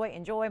 enjoy,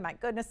 enjoy. My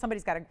goodness,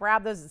 somebody's got to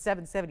grab those at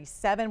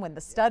 $777 when the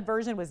stud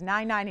version was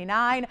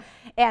 $9.99,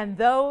 and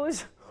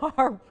those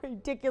are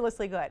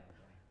ridiculously good.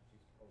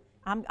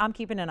 I'm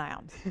keeping an eye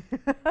on.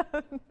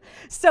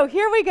 So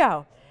here we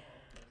go.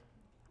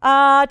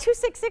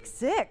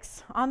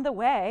 2666 on the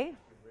way.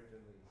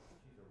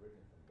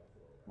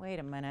 Wait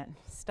a minute,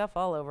 stuff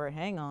all over it.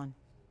 Hang on.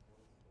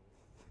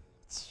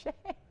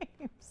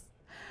 James,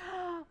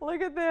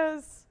 look at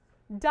this.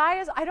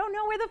 I don't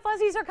know where the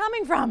fuzzies are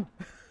coming from.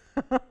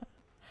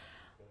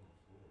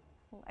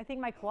 I think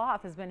my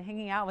cloth has been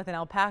hanging out with an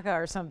alpaca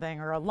or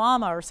something, or a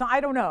llama or something. I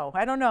don't know.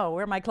 I don't know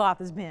where my cloth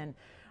has been,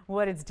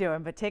 what it's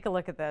doing, but take a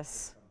look at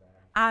this.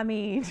 I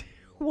mean,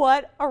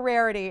 what a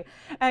rarity.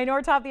 I know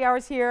our top of the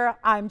hour's here.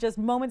 I'm just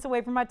moments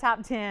away from my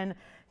top 10.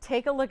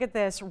 Take a look at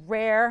this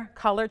rare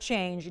color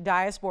change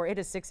diaspora. It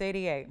is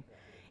 $688.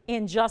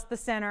 In just the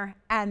center,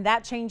 and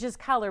that changes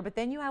color, but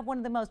then you have one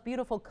of the most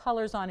beautiful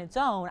colors on its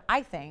own,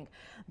 I think,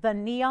 the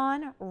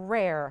neon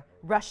rare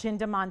Russian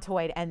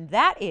demantoid, and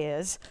that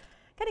is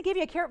going to give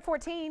you a carat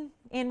 14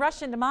 in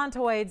Russian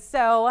demantoids.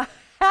 So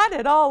add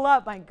it all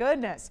up, my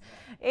goodness,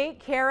 8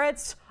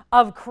 carats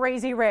of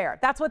crazy rare.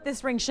 That's what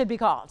this ring should be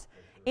called.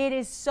 It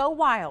is so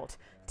wild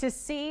to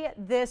see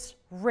this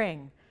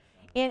ring.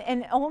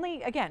 And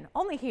only, again,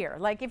 only here.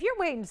 Like if you're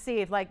waiting to see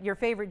if like your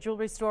favorite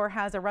jewelry store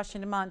has a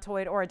Russian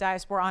demantoid or a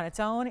diaspora on its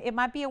own, it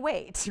might be a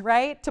wait,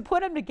 right? To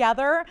put them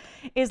together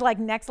is like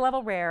next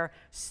level rare.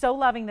 So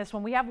loving this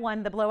one. We have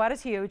one. The blowout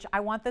is huge.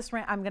 I want this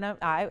ring. I'm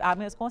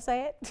just gonna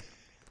say it.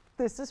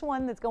 This is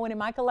one that's going in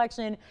my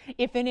collection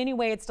if in any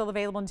way it's still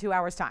available in 2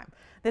 hours time.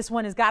 This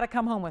one has got to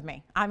come home with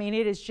me. I mean,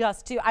 it is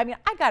just too, I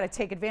got to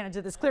take advantage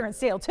of this clearance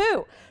sale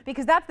too,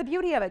 because that's the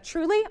beauty of it.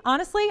 Truly,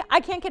 honestly,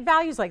 I can't get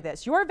values like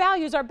this. Your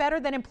values are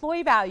better than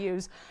employee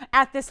values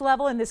at this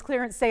level in this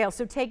clearance sale.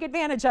 So take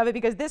advantage of it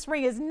because this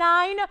ring is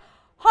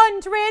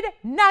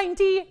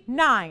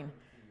 $999.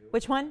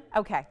 Which one?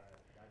 Okay.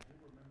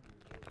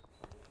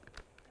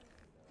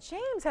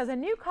 James has a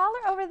new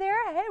collar over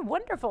there. Hey,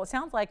 wonderful. It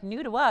sounds like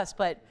new to us,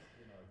 but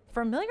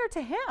familiar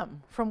to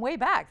him from way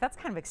back. That's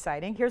kind of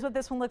exciting. Here's what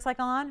this one looks like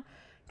on.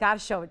 Got to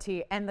show it to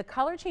you. And the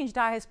color change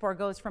diaspora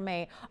goes from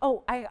I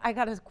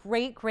got a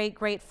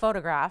great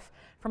photograph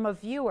from a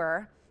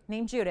viewer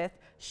named Judith.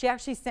 She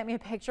actually sent me a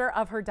picture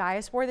of her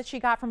diaspora that she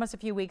got from us a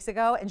few weeks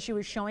ago, and she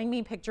was showing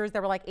me pictures.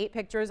 There were like 8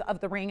 pictures of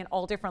the ring in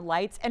all different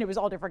lights, and it was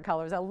all different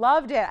colors. I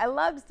loved it. I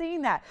loved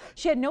seeing that.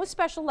 She had no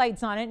special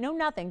lights on it, no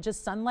nothing,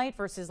 just sunlight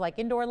versus like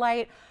indoor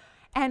light.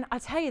 And I'll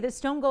tell you, this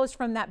stone goes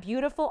from that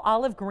beautiful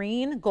olive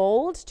green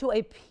gold to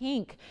a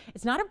pink.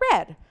 It's not a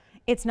red.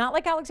 It's not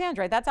like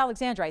alexandrite. That's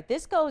alexandrite.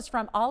 This goes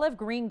from olive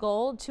green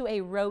gold to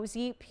a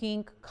rosy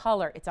pink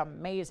color. It's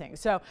amazing.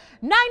 So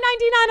 $9.99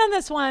 on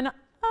this one.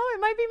 Oh,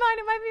 it might be mine.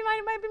 It might be mine.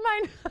 It might be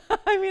mine.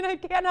 I mean, I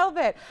can't help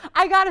it.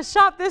 I got to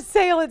shop this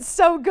sale. It's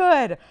so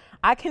good.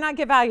 I cannot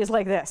get values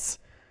like this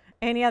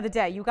any other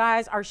day. You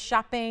guys are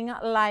shopping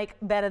like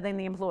better than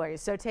the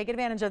employees. So take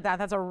advantage of that.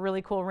 That's a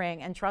really cool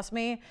ring. And trust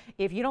me,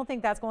 if you don't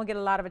think that's going to get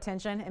a lot of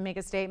attention and make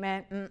a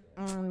statement,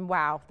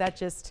 wow, that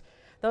just,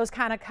 those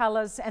kind of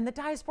colors. And the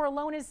diaspora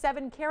alone is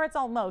 7 carats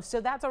almost. So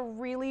that's a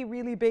really,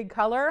 really big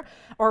color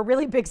or a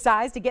really big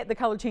size to get the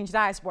color change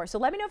diaspora. So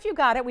let me know if you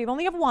got it. We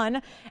only have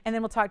one, and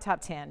then we'll talk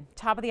top 10.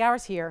 Top of the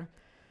hour's here.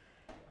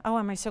 Oh,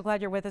 am I so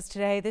glad you're with us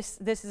today. This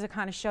is a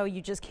kind of show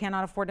you just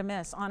cannot afford to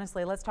miss.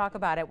 Honestly, let's talk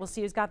about it. We'll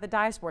see who's got the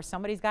diaspora.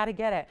 Somebody's got to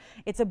get it.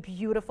 It's a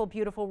beautiful,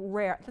 beautiful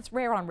rare. It's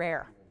rare on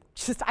rare.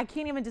 Just, I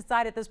can't even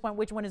decide at this point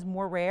which one is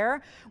more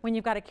rare when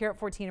you've got a carat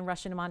 14 in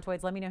Russian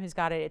demantoids. Let me know who's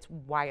got it. It's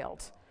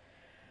wild.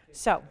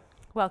 So,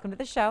 welcome to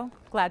the show.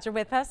 Glad you're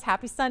with us.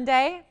 Happy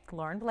Sunday.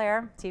 Lauren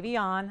Blair,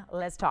 TVON.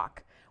 Let's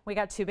talk. We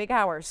got 2 big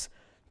hours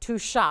to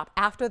shop.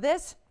 After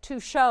this, 2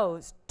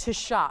 shows to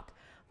shop.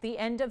 The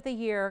end of the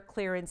year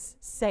clearance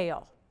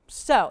sale.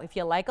 So if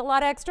you like a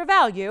lot of extra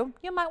value,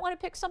 you might want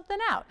to pick something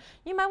out.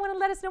 You might want to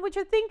let us know what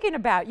you're thinking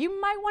about. You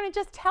might want to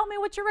just tell me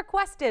what your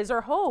request is,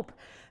 or hope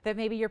that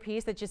maybe your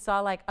piece that you saw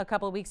like a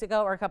couple of weeks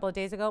ago or a couple of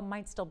days ago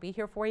might still be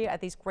here for you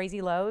at these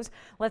crazy lows.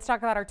 Let's talk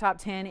about our top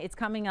 10. It's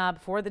coming up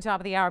for the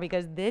top of the hour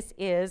because this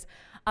is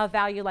a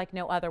value like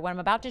no other. What I'm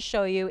about to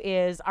show you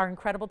is our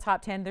incredible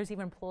top 10. There's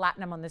even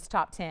platinum on this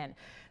top 10.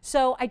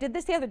 So I did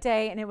this the other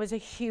day and it was a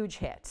huge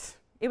hit.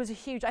 It was a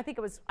huge, I think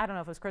it was, I don't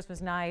know if it was Christmas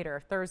night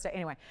or Thursday.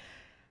 Anyway,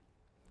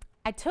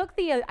 I took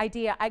the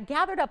idea, I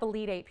gathered up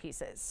Elite 8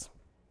 pieces.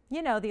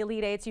 You know, the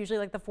Elite 8's usually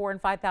like the $4,000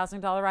 and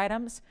 $5,000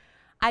 items.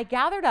 I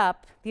gathered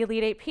up the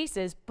Elite 8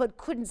 pieces, but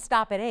couldn't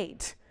stop at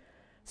 8.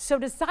 So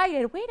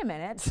decided, wait a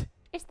minute,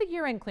 it's the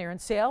year-end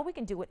clearance sale. We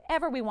can do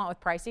whatever we want with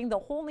pricing.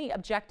 The only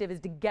objective is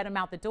to get them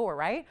out the door,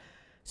 right?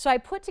 So I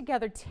put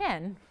together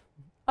 10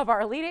 of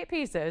our Elite 8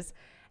 pieces,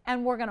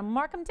 and we're gonna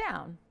mark them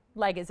down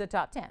like it's a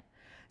top 10.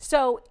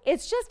 So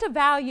it's just a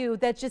value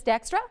that's just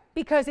extra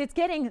because it's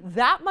getting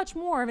that much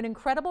more of an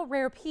incredible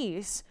rare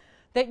piece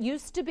that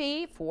used to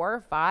be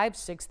 $4,000,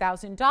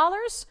 $5,000,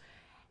 $6,000.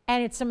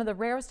 And it's some of the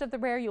rarest of the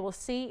rare you will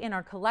see in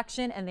our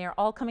collection, and they're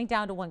all coming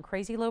down to one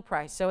crazy low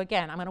price. So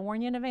again, I'm gonna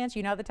warn you in advance,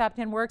 you know how the top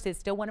 10 works, it's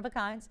still one of a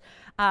kind.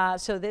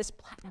 So this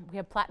platinum, we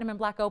have platinum and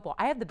black opal.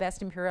 I have the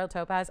best imperial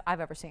topaz I've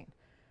ever seen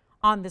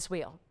on this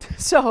wheel.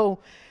 So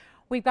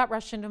we've got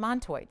Russian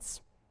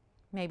demantoids.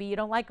 Maybe you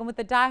don't like them with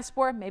the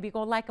diaspora, maybe you're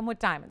going to like them with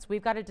diamonds.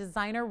 We've got a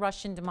designer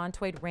Russian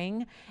demantoid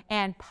ring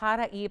and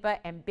Paraíba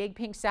and big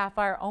pink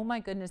sapphire. Oh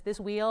my goodness, this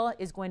wheel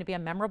is going to be a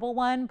memorable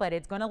one, but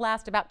it's going to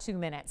last about 2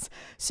 minutes.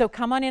 So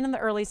come on in on the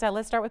early side.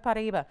 Let's start with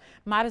Paraíba.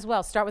 Might as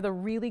well start with a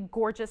really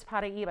gorgeous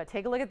Paraíba.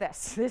 Take a look at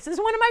this. This is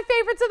one of my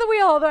favorites of the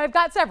wheel, although I've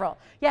got several.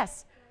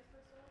 Yes?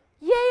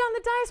 Yay on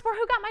the diaspora.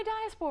 Who got my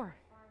diaspora?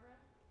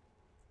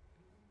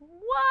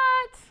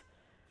 What?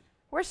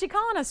 Where's she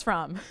calling us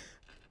from?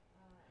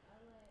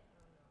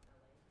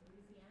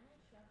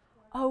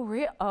 Oh,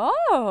 really?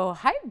 Oh,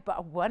 hi.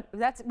 What?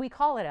 That's, we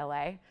call it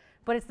LA,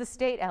 but it's the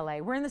state LA.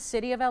 We're in the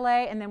city of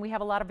LA, and then we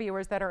have a lot of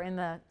viewers that are in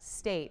the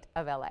state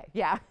of LA.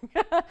 Yeah.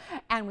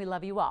 And we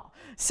love you all.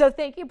 So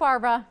thank you,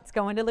 Barbara. It's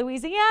going to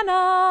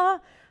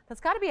Louisiana.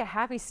 That's got to be a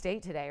happy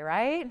state today,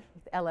 right?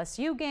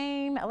 LSU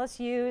game,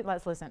 LSU.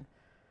 Let's listen.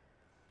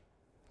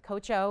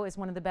 Coach O is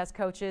one of the best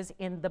coaches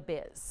in the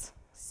biz.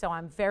 So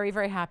I'm very,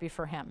 very happy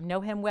for him. Know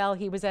him well.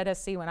 He was at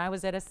SC when I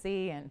was at SC,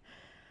 and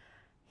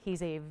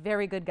he's a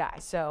very good guy,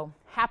 so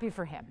happy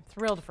for him,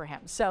 thrilled for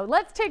him. So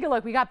let's take a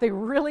look. We got the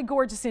really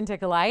gorgeous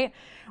Inticolite.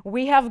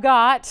 We have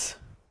got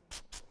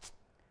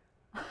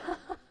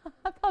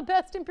the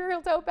best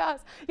imperial topaz.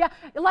 Yeah,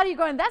 a lot of you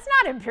going, that's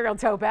not imperial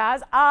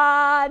topaz. They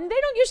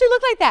don't usually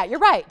look like that. You're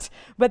right,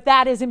 but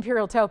that is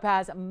imperial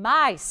topaz.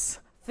 Mais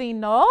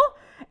fino.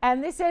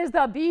 And this is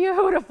the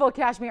beautiful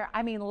cashmere.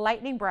 I mean,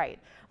 lightning bright.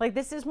 Like,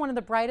 this is one of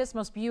the brightest,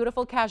 most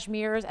beautiful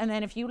cashmeres. And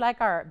then if you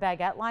like our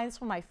baguette line, it's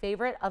one of my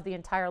favorite of the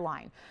entire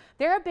line.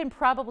 There have been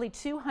probably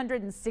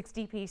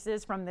 260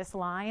 pieces from this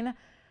line.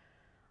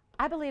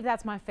 I believe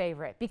that's my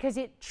favorite because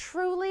it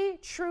truly,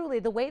 truly,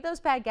 the way those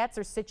baguettes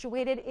are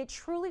situated, it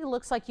truly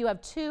looks like you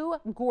have 2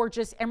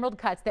 gorgeous emerald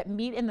cuts that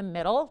meet in the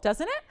middle,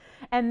 doesn't it?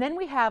 And then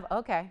we have,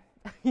 okay,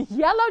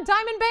 yellow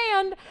diamond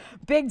band,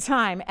 big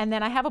time. And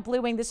then I have a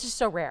blue wing. This is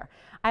so rare.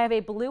 I have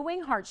a blue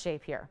wing heart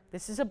shape here.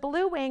 This is a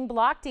blue wing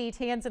block D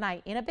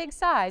tanzanite in a big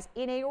size,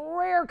 in a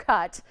rare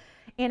cut,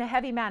 in a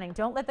heavy mounting.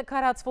 Don't let the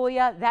cutouts fool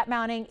you. That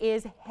mounting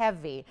is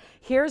heavy.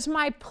 Here's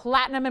my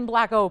platinum and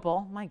black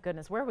opal. My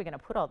goodness, where are we going to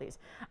put all these?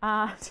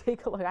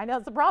 Take a look. I know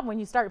it's the problem when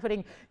you start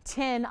putting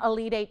 10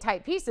 Elite 8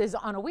 type pieces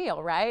on a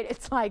wheel, right?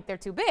 It's like they're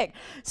too big.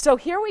 So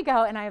here we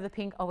go, and I have the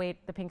pink, oh wait,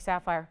 the pink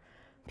sapphire.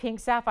 Pink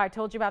sapphire, I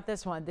told you about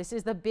this one. This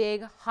is the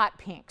big hot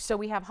pink. So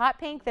we have hot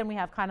pink, then we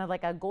have kind of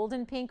like a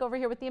golden pink over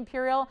here with the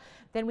imperial.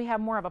 Then we have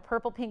more of a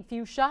purple pink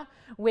fuchsia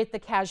with the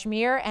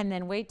cashmere. And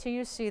then wait till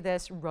you see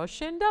this,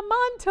 Russian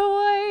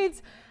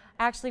demantoids.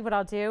 Actually, what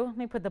I'll do, let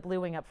me put the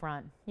blue wing up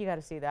front. You got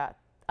to see that.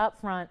 Up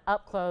front,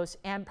 up close,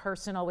 and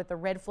personal with the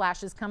red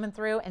flashes coming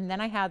through. And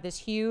then I have this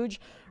huge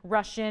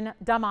Russian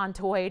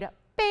demantoid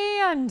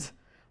band.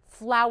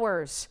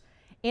 Flowers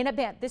in a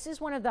band. This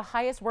is one of the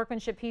highest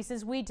workmanship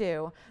pieces we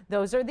do.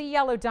 Those are the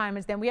yellow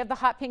diamonds. Then we have the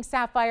hot pink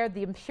sapphire.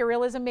 The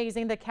imperial is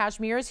amazing. The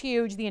cashmere is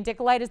huge. The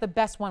indicolite is the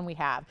best one we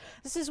have.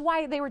 This is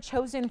why they were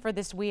chosen for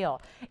this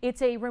wheel.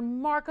 It's a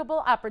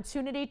remarkable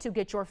opportunity to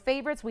get your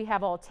favorites. We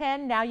have all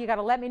 10. Now you got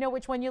to let me know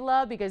which one you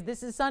love, because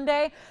this is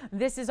Sunday.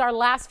 This is our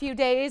last few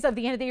days of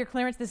the end of the year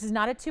clearance. This is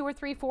not a 2 or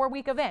 3, 4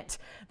 week event.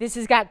 This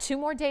has got 2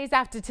 more days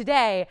after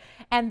today.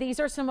 And these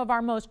are some of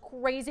our most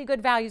crazy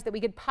good values that we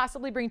could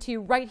possibly bring to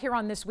you right here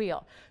on this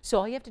wheel. So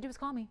all you have to do is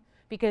call me,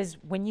 because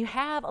when you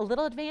have a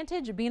little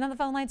advantage of being on the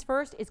phone lines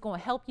first, it's going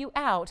to help you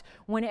out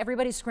when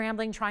everybody's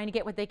scrambling, trying to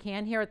get what they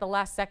can here at the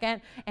last second,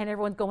 and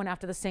everyone's going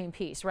after the same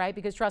piece, right?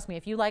 Because trust me,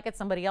 if you like it,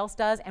 somebody else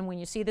does, and when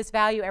you see this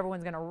value,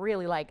 everyone's going to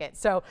really like it.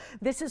 So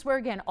this is where,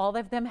 again, all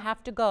of them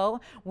have to go.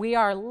 We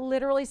are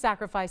literally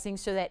sacrificing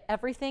so that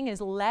everything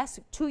is less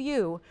to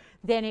you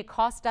than it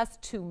cost us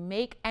to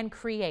make and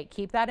create.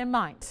 Keep that in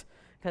mind,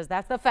 because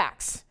that's the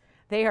facts.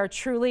 They are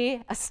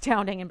truly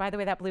astounding. And by the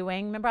way, that blue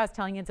wing, remember I was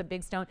telling you it's a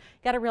big stone?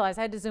 You got to realize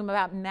I had to zoom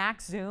about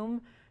max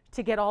zoom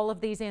to get all of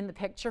these in the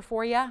picture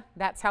for you.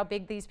 That's how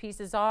big these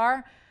pieces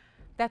are.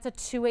 That's a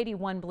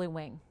 281 blue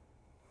wing.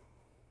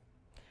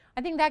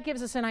 I think that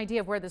gives us an idea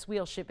of where this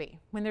wheel should be.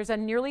 When there's a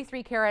nearly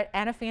 3 carat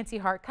and a fancy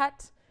heart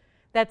cut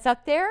that's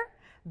up there,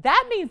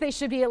 that means they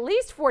should be at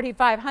least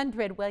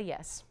 4,500. Well,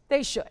 yes,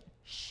 they should.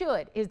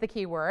 Should is the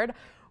key word.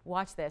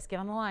 Watch this. Get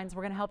on the lines.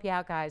 We're going to help you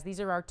out, guys. These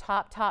are our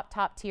top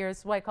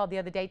tiers. What I called the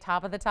other day,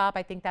 top of the top.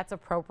 I think that's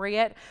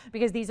appropriate,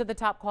 because these are the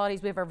top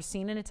qualities we've ever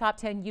seen in a top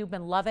 10. You've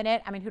been loving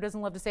it. I mean, who doesn't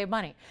love to save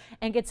money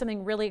and get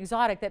something really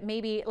exotic that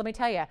maybe, let me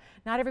tell you,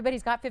 not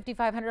everybody's got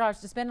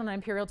 $5,500 to spend on an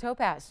imperial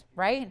topaz,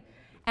 right?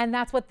 And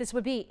that's what this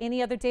would be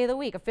any other day of the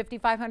week, a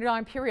 $5,500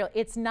 imperial.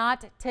 It's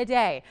not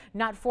today.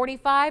 Not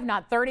 45,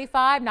 not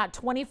 35, not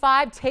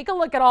 25. Take a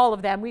look at all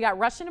of them. We got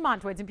Russian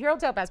demantoids, imperial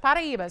topaz,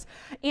 paraibas,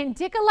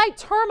 indicolite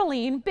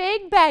tourmaline,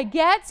 big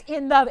baguettes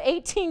in the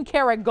 18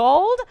 karat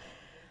gold.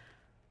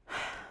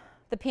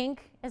 The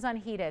pink is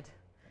unheated.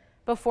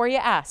 Before you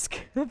ask,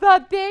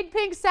 the big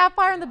pink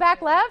sapphire in the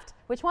back left,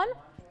 which one?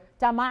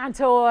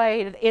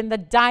 Demantoid in the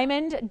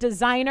diamond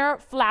designer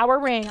flower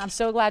ring. I'm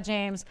so glad,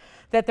 James,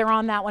 that they're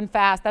on that one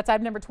fast. That's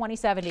item number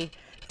 2070.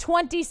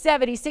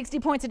 2070, 60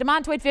 points in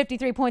demantoid,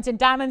 53 points in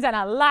diamonds, and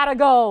a lot of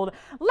gold.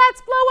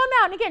 Let's blow them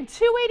out. And again,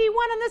 281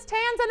 on this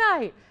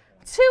tanzanite.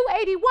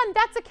 281,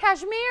 that's a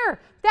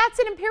cashmere. That's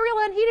an imperial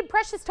unheated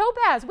precious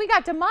topaz. We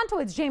got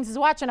demantoids. James is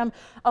watching them.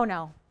 Oh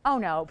no, oh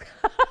no.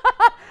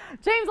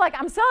 James like,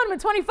 I'm selling them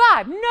at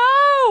 25.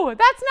 No, that's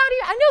not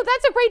even, I know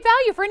that's a great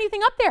value for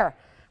anything up there,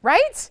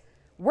 right?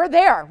 We're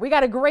there. We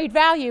got a great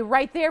value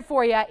right there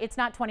for you. It's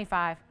not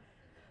 25.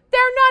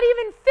 They're not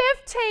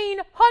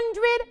even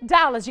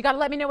 $1,500. You got to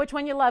let me know which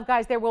one you love,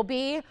 guys. There will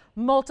be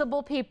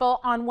multiple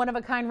people on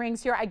one-of-a-kind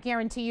rings here. I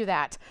guarantee you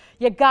that.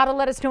 You got to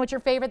let us know what's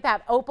your favorite.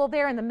 That opal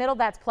there in the middle,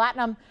 that's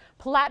platinum.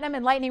 Platinum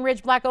and lightning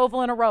ridge, black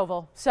oval, and a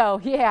roval.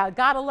 So, yeah,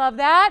 got to love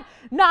that.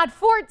 Not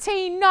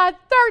 14, not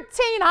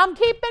 13. I'm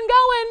keeping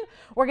going.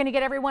 We're going to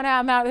get everyone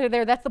out of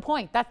there. That's the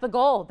point. That's the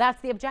goal.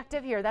 That's the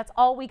objective here. That's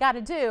all we got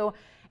to do.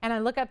 And I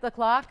look at the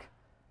clock.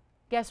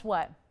 Guess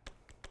what?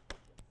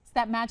 It's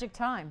that magic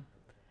time.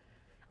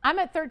 I'm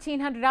at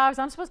 $1,300.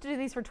 I'm supposed to do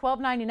these for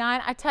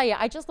 $12.99. I tell you,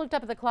 I just looked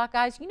up at the clock,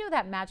 guys. You know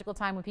that magical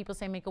time when people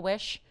say make a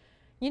wish?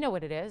 You know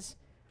what it is.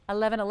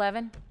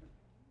 11:11.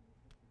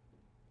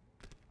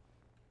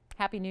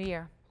 Happy New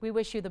Year. We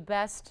wish you the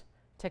best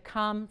to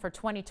come for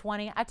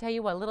 2020. I tell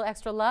you what, a little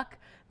extra luck.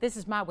 This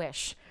is my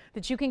wish,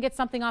 that you can get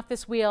something off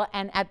this wheel.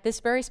 And at this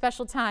very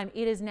special time,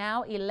 it is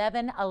now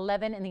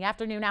 11:11 in the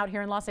afternoon out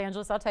here in Los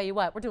Angeles. I'll tell you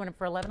what, we're doing it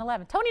for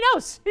 11:11. Tony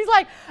knows. He's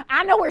like,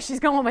 I know where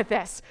she's going with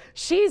this.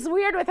 She's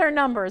weird with her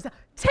numbers.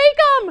 Take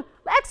them.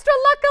 Extra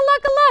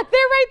luck. They're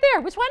right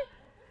there. Which one?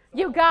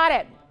 You got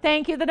it.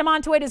 Thank you. The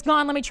demantoid is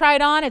gone. Let me try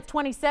it on. It's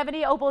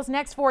 2070. Opal is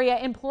next for you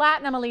in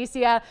platinum,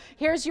 Alicia.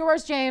 Here's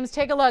yours, James.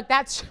 Take a look.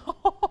 That's,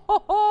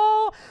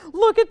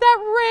 look at that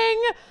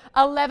ring.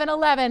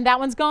 11:11. That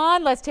one's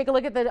gone. Let's take a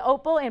look at the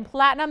opal in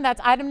platinum. That's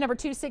item number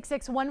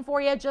 2661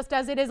 for you, just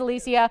as it is,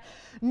 Alicia.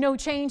 No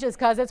changes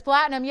because it's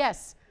platinum.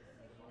 Yes.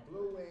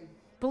 Blue wing.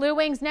 Blue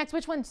wings next.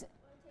 Which one's?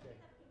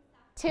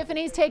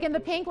 Tiffany's taking the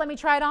pink. Let me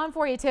try it on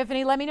for you,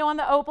 Tiffany. Let me know on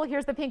the opal.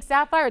 Here's the pink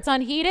sapphire. It's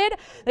unheated.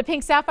 The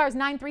pink sapphire is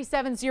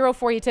 9370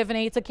 for you,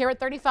 Tiffany. It's a carat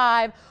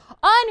 35.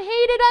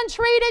 Unheated,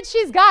 untreated.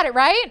 She's got it,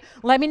 right?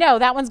 Let me know.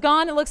 That one's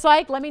gone, it looks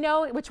like. Let me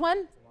know. Which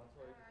one?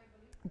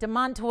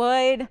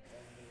 Demantoid.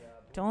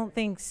 Don't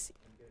think.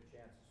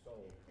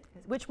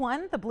 Which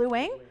one? The blue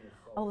wing?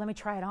 Oh, let me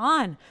try it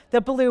on.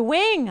 The blue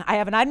wing. I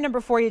have an item number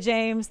for you,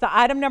 James. The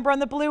item number on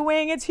the blue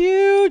wing, it's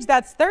huge.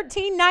 That's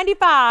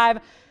 $13.95.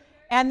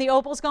 And the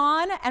opal's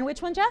gone. And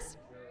which one, Jess?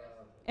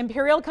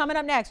 Imperial coming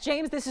up next.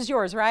 James, this is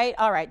yours, right?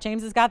 All right,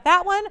 James has got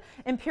that one.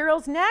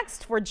 Imperial's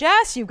next for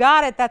Jess. You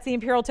got it. That's the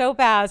Imperial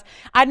Topaz.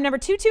 Item number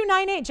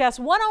 2298, Jess.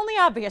 One only,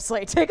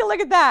 obviously. Take a look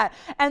at that.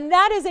 And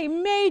that is a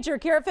major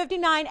carat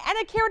 59 and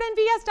a carat in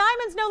VS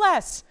diamonds, no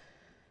less.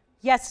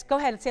 Yes, go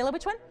ahead. Sayla,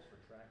 which one?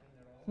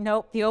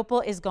 Nope, the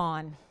opal is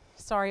gone.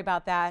 Sorry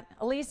about that.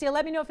 Alicia,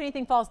 let me know if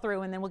anything falls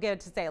through, and then we'll get it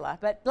to Sayla.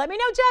 But let me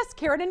know, Jess.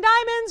 Carat and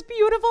diamonds.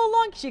 Beautiful.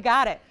 Long. She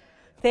got it.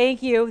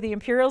 Thank you. The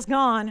Imperial's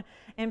gone.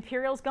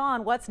 Imperial's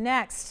gone. What's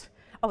next?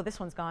 Oh, this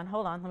one's gone.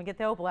 Hold on. Let me get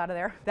the opal out of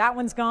there. That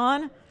one's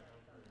gone.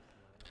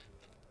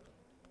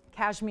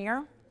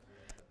 Cashmere.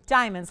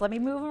 Diamonds. Let me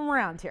move them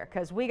around here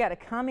because we got to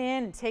come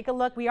in and take a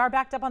look. We are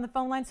backed up on the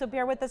phone line, so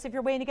bear with us if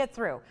you're waiting to get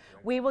through.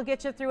 We will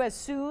get you through as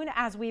soon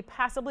as we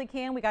possibly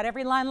can. We got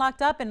every line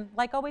locked up, and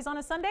like always on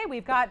a Sunday,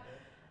 we've got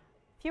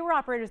fewer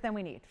operators than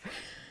we need.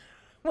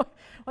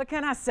 What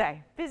can I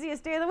say?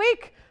 Busiest day of the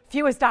week,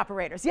 fewest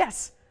operators.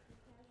 Yes.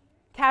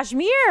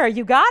 Cashmere,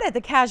 you got it.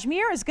 The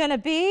cashmere is going to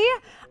be,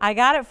 I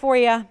got it for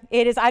you.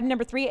 It is item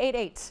number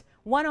 388.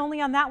 One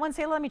only on that one.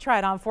 Say, let me try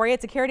it on for you.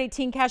 It's a carat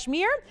 18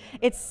 cashmere.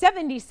 It's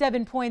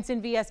 77 points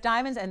in VS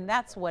diamonds, and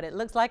that's what it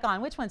looks like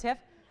on. Which one, Tiff?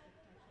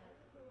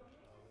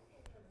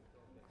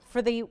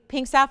 For the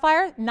pink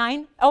sapphire,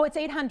 it's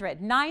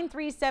 800.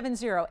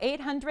 9370.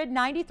 800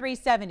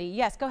 9370.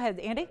 Yes, go ahead,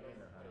 Andy.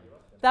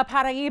 The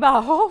Paraíba.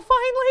 Oh,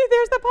 finally,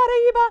 there's the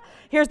Paraíba.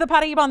 Here's the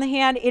Paraíba on the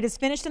hand. It is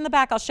finished in the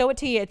back. I'll show it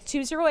to you. It's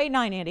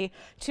 2089, Andy.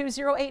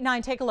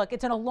 2089. Take a look.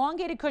 It's an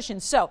elongated cushion.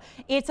 So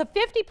it's a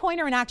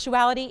 50-pointer in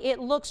actuality. It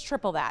looks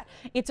triple that.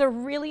 It's a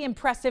really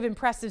impressive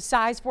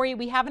size for you.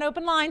 We have an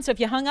open line, so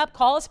if you hung up,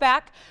 call us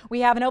back.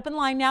 We have an open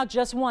line now,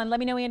 just one. Let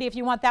me know, Andy, if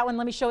you want that one.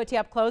 Let me show it to you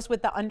up close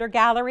with the under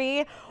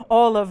gallery.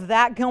 All of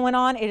that going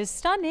on. It is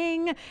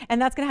stunning.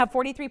 And that's going to have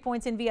 43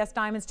 points in VS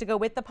diamonds to go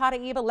with the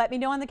Paraíba. Let me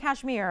know on the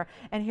cashmere.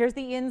 And here's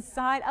the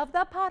inside of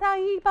the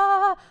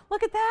Paraíba.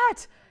 Look at that.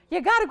 You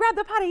got to grab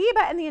the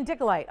Paraíba and the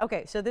indicolite.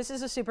 Okay, so this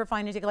is a super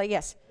fine indicolite.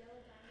 Yes.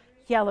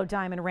 Yellow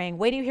diamond ring.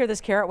 Wait till you hear this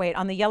carat weight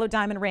on the yellow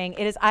diamond ring.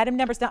 It is item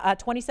number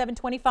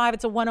 2725.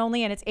 It's a one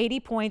only, and it's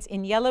 80 points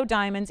in yellow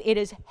diamonds. It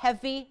is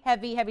heavy,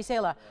 heavy, heavy.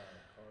 Sayla,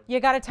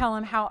 you got to tell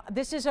them how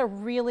this is a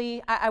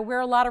really, I wear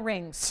a lot of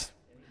rings.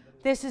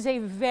 This is a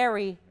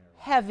very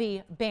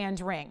heavy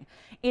band ring.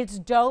 It's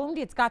domed.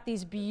 It's got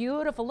these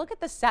beautiful, look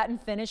at the satin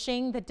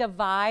finishing that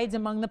divides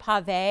among the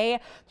pave.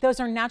 Those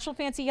are natural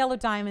fancy yellow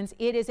diamonds.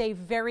 It is a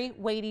very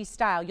weighty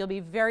style. You'll be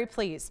very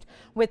pleased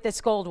with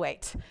this gold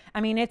weight.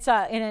 I mean, it's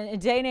in a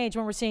day and age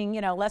when we're seeing,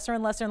 lesser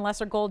and lesser and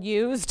lesser gold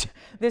used.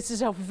 This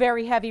is a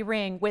very heavy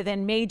ring with a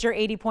major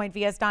 80-point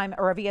VS diamond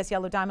or a VS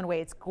yellow diamond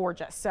weight. It's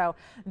gorgeous. So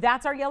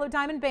that's our yellow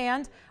diamond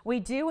band. We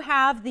do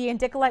have the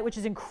indicolite, which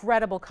is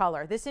incredible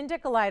color. This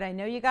indicolite, I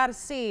know you got to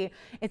see,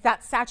 it's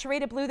that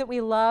saturated blue that we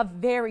love.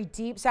 Very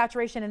deep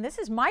saturation, and this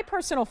is my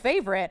personal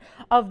favorite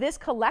of this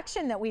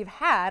collection that we've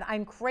had.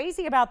 I'm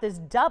crazy about this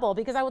double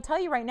because I will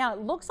tell you right now, it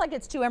looks like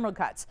it's two emerald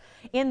cuts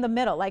in the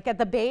middle, like at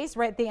the base,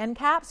 right at the end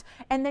caps,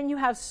 and then you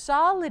have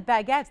solid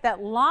baguettes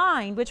that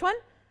line, which one?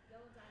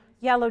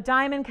 Yellow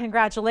diamond,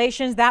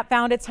 congratulations. That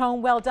found its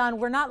home. Well done.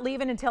 We're not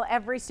leaving until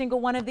every single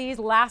one of these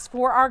last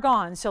four are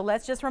gone. So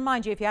let's just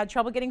remind you, if you had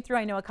trouble getting through,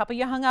 I know a couple of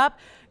you hung up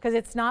because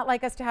it's not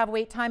like us to have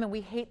wait time, and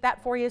we hate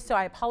that for you. So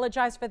I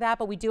apologize for that,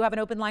 but we do have an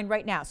open line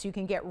right now. So you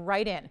can get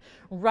right in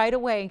right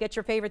away and get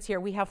your favorites here.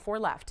 We have 4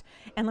 left.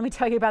 And let me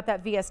tell you about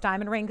that VS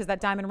diamond ring because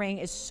that diamond ring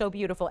is so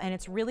beautiful and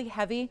it's really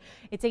heavy.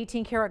 It's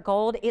 18 karat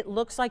gold. It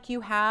looks like you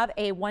have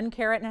a 1.5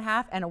 carat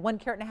and a 1.5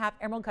 carat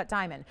emerald cut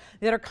diamond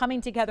that are coming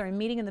together and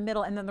meeting in the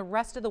middle, and then the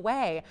rest of the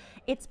way,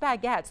 it's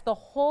baguettes. The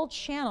whole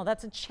channel,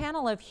 that's a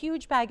channel of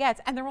huge baguettes,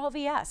 and they're all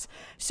VS.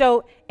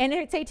 So, and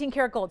it's 18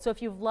 karat gold. So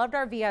if you've loved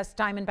our VS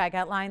diamond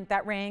baguette line,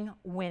 that ring,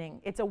 winning.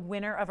 It's a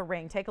winner of a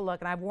ring. Take a look,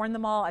 and I've worn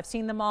them all. I've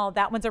seen them all.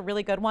 That one's a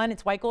really good one.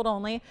 It's white gold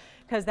only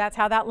because that's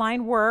how that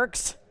line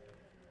works.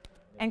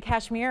 And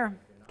cashmere.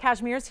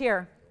 Cashmere's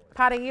here.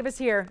 Paraíba's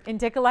here,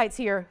 indicolite's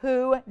here.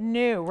 Who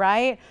knew,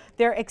 right?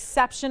 They're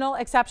exceptional,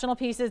 exceptional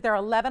pieces. They're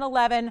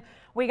 1111.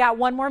 We got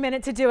one more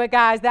minute to do it,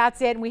 guys.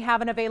 That's it. And we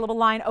have an available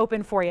line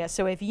open for you.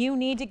 So if you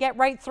need to get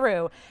right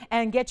through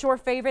and get your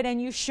favorite,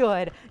 and you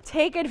should,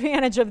 take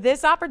advantage of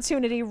this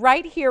opportunity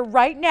right here,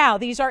 right now.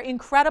 These are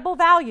incredible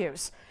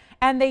values.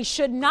 And they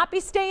should not be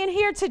staying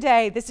here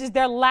today. This is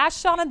their last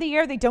shot of the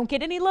year. They don't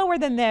get any lower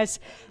than this.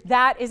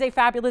 That is a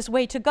fabulous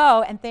way to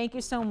go. And thank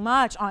you so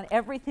much on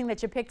everything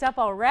that you picked up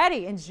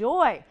already.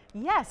 Enjoy.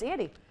 Yes,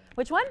 Andy.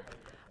 Which one?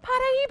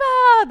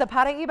 Paraíba. The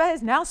Paraíba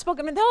is now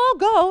spoken. They'll all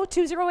go.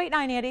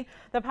 2089, Andy.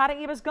 The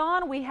Paraíba's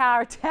gone. We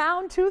are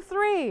down to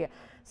 3.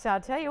 So I'll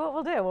tell you what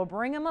we'll do. We'll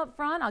bring them up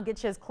front. I'll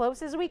get you as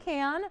close as we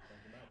can.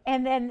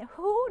 And then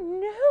who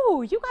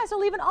knew? You guys are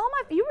leaving all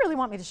my, you really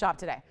want me to shop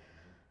today.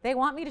 They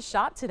want me to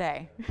shop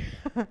today.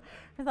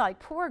 They're like,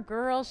 poor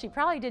girl, she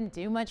probably didn't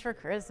do much for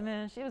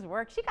Christmas. She was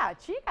working. She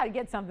got to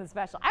get something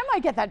special. I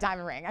might get that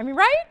diamond ring. I mean,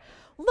 right?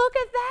 Look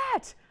at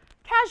that.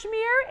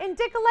 Cashmere,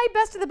 indicolite,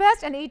 best of the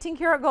best, and 18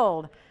 karat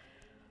gold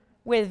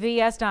with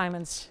VS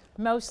diamonds.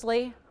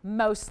 Mostly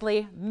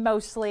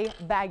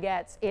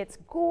baguettes. It's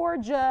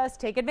gorgeous.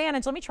 Take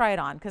advantage. Let me try it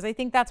on because I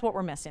think that's what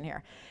we're missing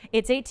here.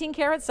 It's 18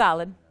 karat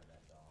solid.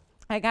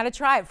 I got to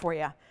try it for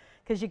you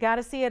because you got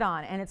to see it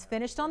on, and it's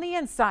finished on the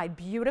inside.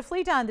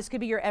 Beautifully done. This could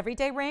be your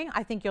everyday ring.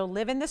 I think you'll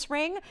live in this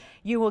ring.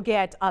 You will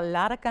get a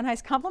lot of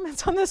nice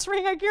compliments on this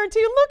ring, I guarantee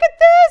you. Look at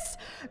this.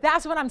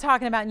 That's what I'm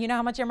talking about. And you know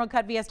how much emerald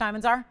cut VS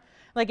diamonds are?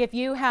 Like if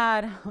you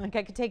had, like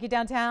I could take you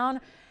downtown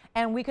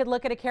and we could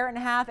look at a carat and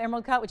a half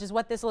emerald cut, which is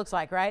what this looks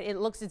like, right? It's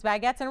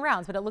baguettes and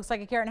rounds, but it looks like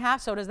a carat and a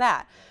half, so does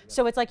that.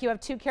 So it's like you have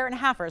 2 carat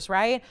and a halfers,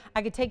 right?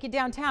 I could take you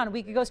downtown and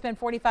we could go spend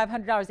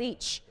 $4,500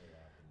 each.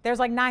 There's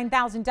like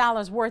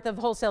 $9,000 worth of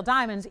wholesale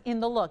diamonds in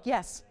the look.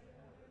 Yes.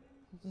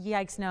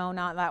 Yikes, no,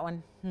 not that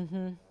one.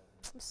 I'm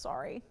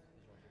sorry.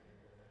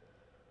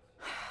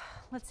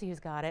 Let's see who's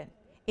got it.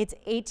 It's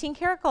 18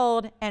 karat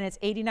gold and it's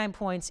 89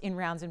 points in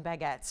rounds and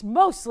baguettes.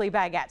 Mostly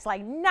baguettes,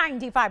 like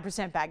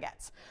 95%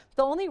 baguettes.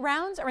 The only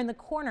rounds are in the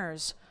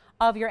corners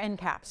of your end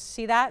caps.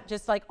 See that?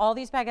 Just like all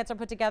these baguettes are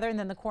put together and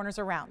then the corners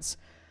are rounds.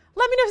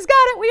 Let me know who's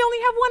got it. We only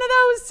have one of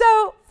those.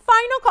 So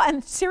final call.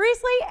 And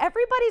seriously,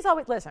 everybody's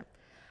always, listen,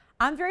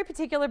 I'm very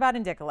particular about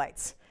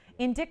indicolites.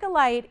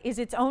 Indicolite is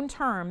its own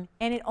term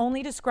and it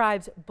only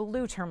describes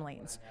blue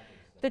tourmalines.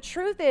 The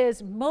truth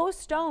is, most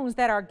stones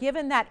that are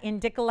given that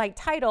indicolite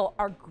title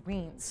are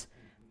greens.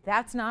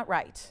 That's not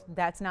right.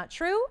 That's not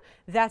true.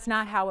 That's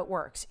not how it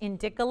works.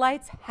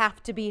 Indicolites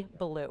have to be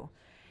blue.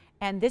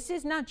 And this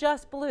is not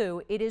just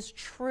blue. It is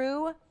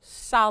true,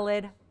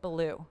 solid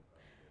blue.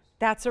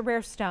 That's a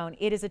rare stone.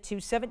 It is a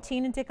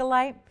 217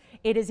 indicolite.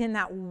 It is in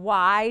that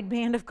wide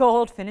band of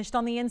gold, finished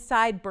on the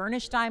inside,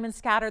 burnished diamonds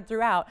scattered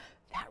throughout.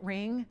 That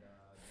ring,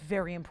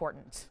 very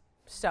important.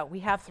 So we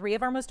have 3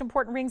 of our most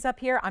important rings up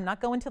here. I'm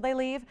not going till they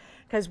leave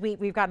because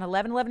we've got an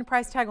 11.11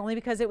 price tag only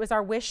because it was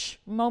our wish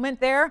moment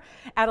there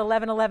at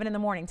 11:11 in the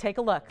morning. Take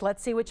a look.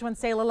 Let's see which one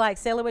Sayla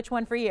likes. Sayla, which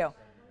one for you?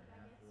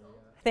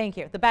 Thank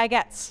you. The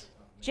baguettes.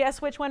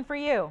 Jess, which one for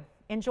you?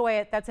 Enjoy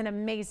it. That's an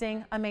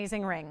amazing,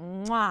 amazing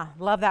ring. Mwah.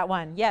 Love that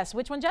one. Yes.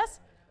 Which one,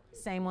 Jess?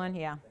 Same one.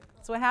 Yeah.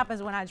 That's what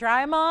happens when I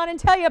try them on and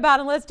tell you about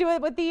them. Let's do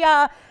it with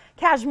the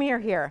cashmere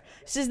here.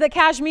 This is the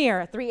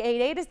cashmere.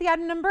 388 is the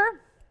item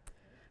number.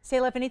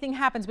 Sayla, if anything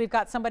happens, we've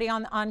got somebody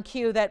on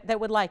queue that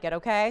would like it,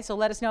 okay? So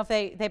let us know if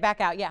they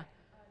back out. Yeah.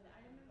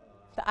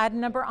 The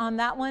item number on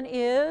that one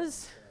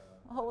is,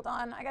 hold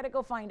on, I got to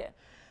go find it.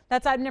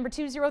 That's item number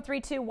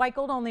 2032, white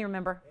gold only,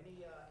 remember.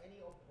 Any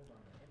opals in the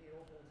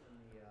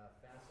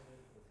faceted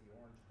with the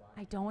orange box?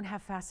 I don't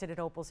have faceted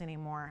opals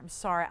anymore. I'm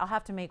sorry. I'll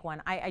have to make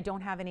one. I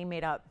don't have any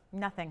made up.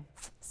 Nothing.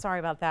 Sorry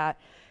about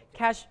that.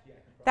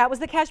 That was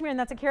the cashmere, and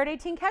that's a carat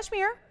 18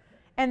 cashmere.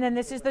 And then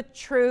this is the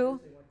true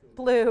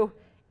blue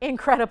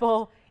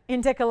incredible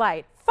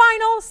indicolite.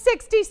 Final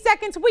 60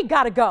 seconds. We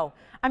got to go.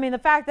 I mean, the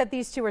fact that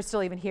these two are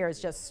still even here is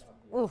just,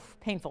 oof,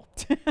 painful.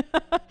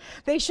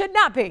 They should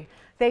not be.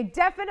 They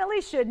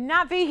definitely should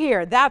not be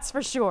here. That's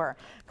for sure.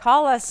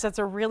 Call us. That's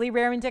a really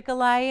rare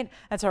indicolite.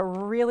 That's a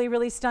really,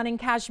 really stunning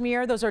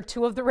cashmere. Those are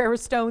 2 of the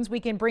rarest stones we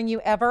can bring you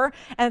ever.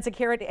 And it's a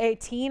carat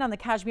 18 on the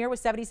cashmere with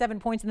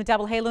 77 points in the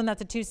double halo. And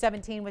that's a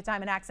 217 with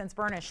diamond accents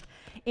burnished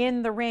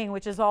in the ring,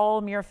 which is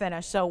all mirror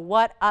finish. So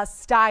what a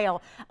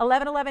style.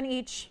 11:11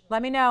 each.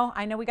 Let me know.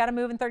 I know we got to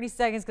move in 30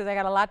 seconds because I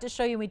got a lot to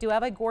show you. We do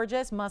have a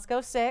gorgeous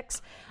Musco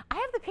 6. I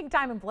have the pink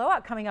diamond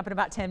blowout coming up in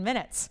about 10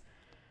 minutes.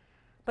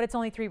 But it's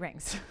only 3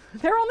 rings.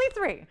 They're only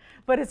 3,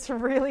 but it's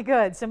really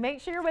good. So make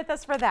sure you're with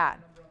us for that.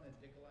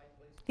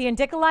 The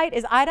indicolite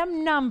is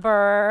item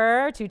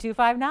number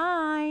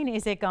 2259.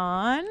 Is it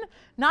gone?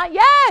 Not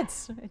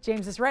yet.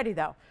 James is ready,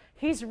 though.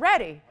 He's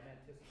ready.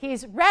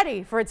 He's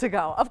ready for it to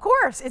go. Of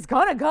course, it's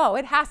going to go.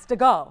 It has to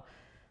go.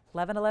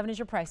 11:11 is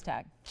your price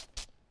tag.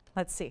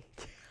 Let's see.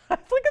 Look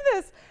at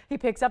this. He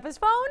picks up his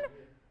phone.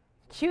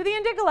 Cue the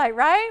indicolite,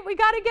 right? We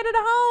got to get it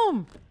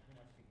home.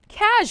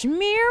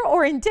 Cashmere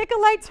or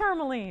indicolite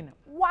tourmaline.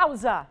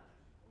 Wowza.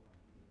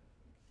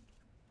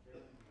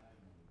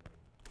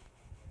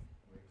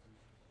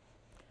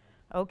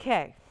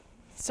 Okay,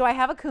 so I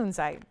have a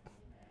kunzite.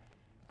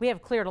 We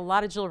have cleared a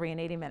lot of jewelry in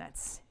 80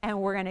 minutes. And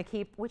we're going to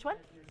keep, which one?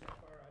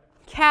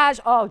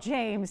 Oh,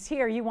 James,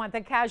 here, you want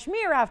the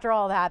cashmere after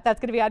all that. That's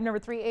going to be item number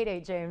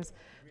 388, James.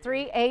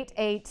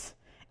 388.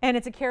 And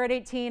it's a carat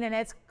 18, and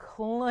it's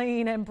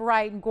clean and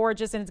bright and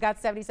gorgeous, and it's got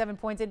 77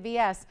 points in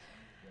VS.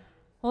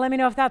 Well, let me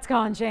know if that's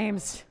gone,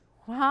 James.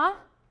 Huh?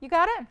 You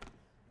got it?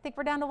 I think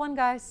we're down to 1,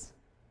 guys.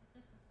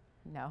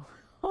 No.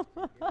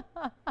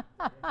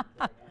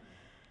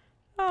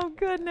 Oh,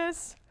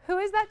 goodness. Who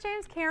is that,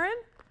 James? Karen?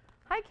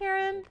 Hi,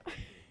 Karen.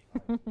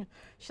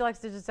 She likes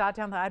to just jot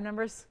down the item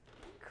numbers.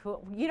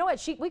 Cool. You know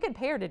what? We could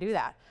pay her to do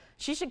that.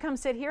 She should come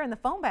sit here in the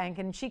phone bank,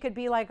 and she could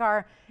be like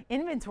our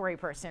inventory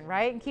person,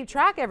 right? And keep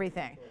track of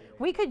everything.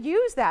 We could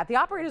use that. The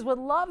operators would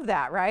love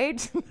that,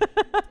 right?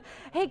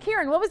 Hey,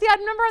 Kieran, what was the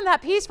item number on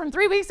that piece from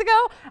 3 weeks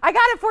ago? I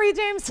got it for you,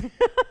 James.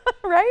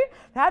 Right?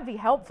 That'd be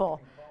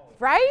helpful.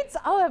 Right?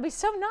 Oh, that'd be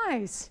so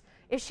nice.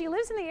 If she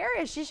lives in the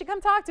area, she should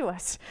come talk to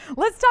us.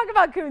 Let's talk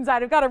about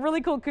kunzite. I've got a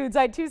really cool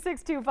kunzite.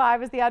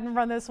 2625 is the item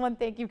number on this one.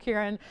 Thank you,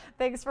 Kieran.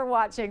 Thanks for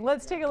watching.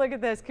 Let's take a look at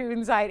this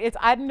kunzite. It's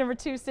item number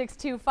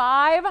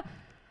 2625.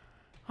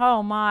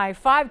 Oh my,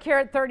 5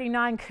 carat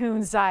 39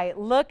 kunzite.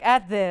 Look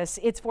at this.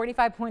 It's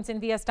 45 points in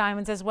VS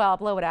diamonds as well.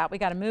 Blow it out. We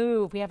got to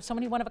move. We have so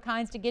many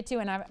one-of-a-kinds to get to.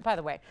 And by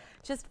the way,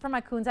 just for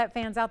my kunzite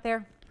fans out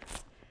there,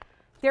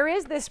 there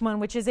is this one,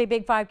 which is a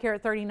big 5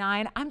 carat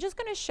 39. I'm just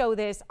going to show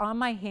this on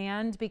my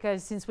hand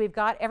because since we've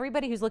got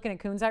everybody who's looking at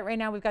kunzite right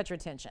now, we've got your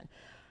attention.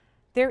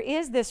 There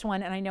is this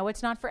one, and I know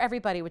it's not for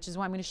everybody, which is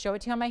why I'm going to show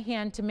it to you on my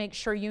hand to make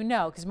sure you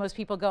know, because most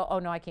people go, oh,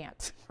 no, I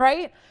can't,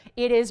 right?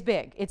 It is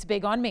big. It's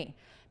big on me.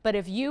 But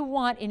if you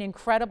want an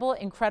incredible,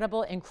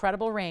 incredible,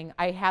 incredible ring,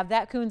 I have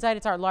that kunzite.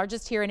 It's our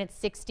largest here, and it's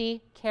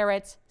 60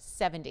 carats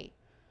 70.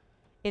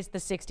 It's the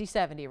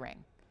 60-70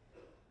 ring.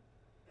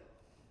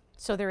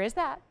 So there is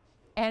that.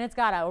 And it's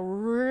got a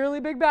really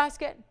big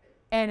basket,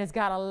 and it's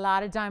got a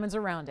lot of diamonds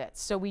around it.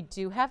 So we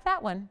do have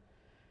that one.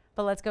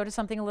 But let's go to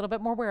something a little bit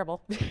more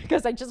wearable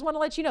because I just want to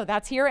let you know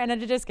that's here and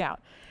at a discount.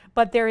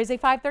 But there is a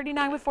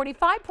 539 with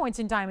 45 points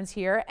in diamonds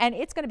here, and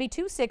it's going to be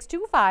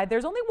 2625.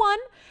 There's only one,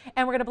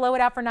 and we're going to blow it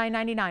out for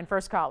 $9.99.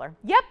 First caller.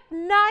 Yep,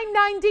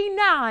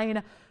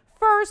 $9.99.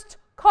 First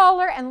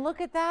caller, and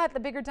look at that. The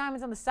bigger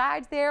diamonds on the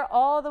sides there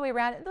all the way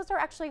around. And those are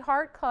actually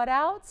heart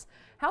cutouts.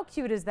 How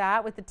cute is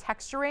that with the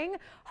texturing?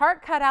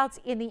 Heart cutouts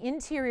in the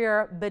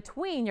interior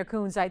between your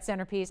kunzite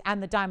centerpiece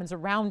and the diamonds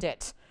around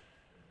it.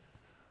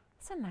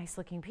 It's a nice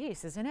looking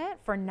piece, isn't it?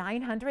 For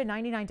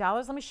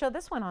 $999. Let me show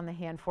this one on the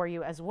hand for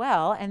you as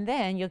well. And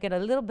then you'll get a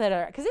little bit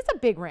of, because it's a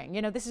big ring.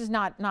 You know, this is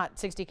not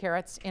 60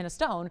 carats in a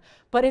stone,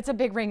 but it's a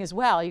big ring as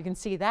well. You can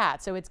see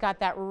that. So it's got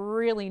that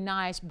really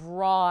nice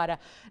broad,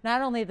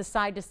 not only the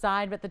side to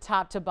side, but the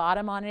top to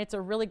bottom on it. It's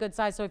a really good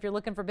size. So if you're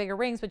looking for bigger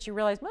rings, but you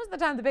realize most of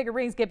the time the bigger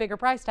rings get bigger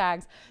price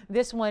tags,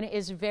 this one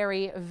is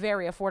very,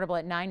 very affordable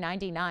at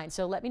 $999.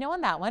 So let me know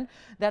on that one.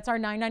 That's our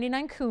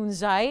 $999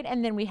 kunzite.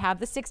 And then we have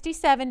the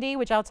 60-70,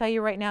 which I'll tell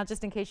you right now,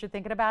 just in case you're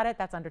thinking about it,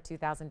 that's under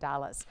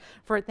 $2,000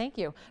 for, thank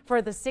you,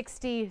 for the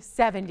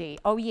 60-70.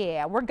 Oh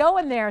yeah, we're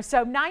going there.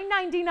 So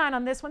 $999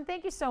 on this one.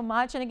 Thank you so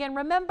much. And again,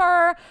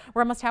 remember,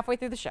 we're almost halfway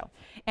through the show.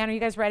 And are you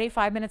guys ready?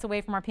 5 minutes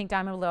away from our pink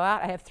diamond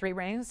blowout. I have 3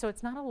 rings, so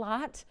it's not a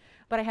lot,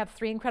 but I have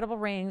 3 incredible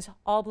rings,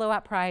 all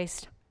blowout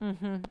priced.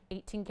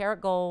 18 karat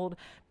gold,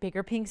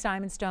 bigger pink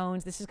diamond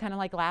stones. This is kind of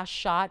like last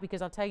shot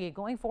because I'll tell you,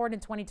 going forward in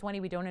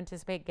 2020, we don't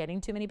anticipate getting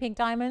too many pink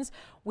diamonds.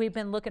 We've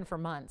been looking for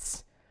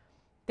months.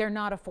 They're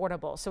not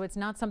affordable. So it's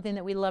not something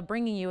that we love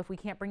bringing you if we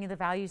can't bring you the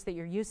values that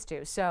you're used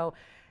to. So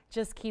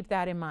just keep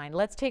that in mind.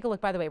 Let's take a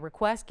look, by the way,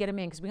 request, get them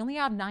in, because we only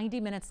have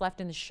 90 minutes left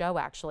in the show,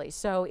 actually.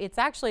 So it's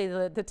actually,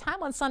 the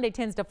time on Sunday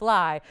tends to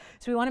fly.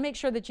 So we want to make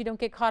sure that you don't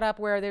get caught up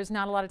where there's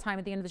not a lot of time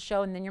at the end of the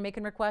show and then you're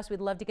making requests. We'd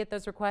love to get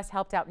those requests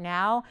helped out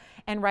now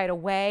and right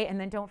away. And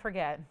then don't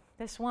forget,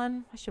 this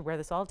one, I should wear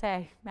this all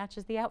day.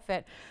 Matches the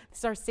outfit. This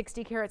is our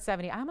 60 carat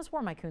 70. I almost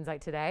wore my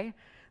kunzite today,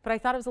 but I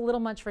thought it was a little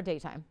much for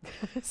daytime.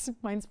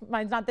 mine's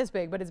not this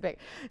big, but it's big.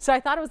 So I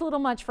thought it was a little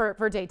much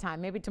for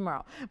daytime, maybe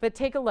tomorrow. But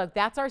take a look.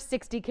 That's our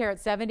 60 carat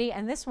 70,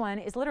 and this one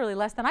is literally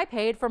less than I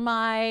paid for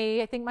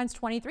my, I think mine's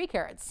 23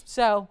 carats.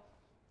 So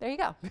there you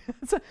go.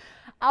 It's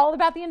all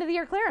about the end of the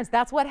year clearance.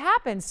 That's what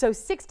happens. So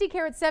 60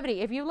 carat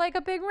 70. If you like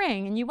a big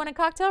ring and you want a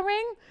cocktail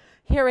ring,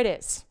 here it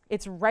is.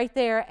 It's right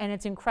there, and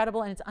it's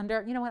incredible, and it's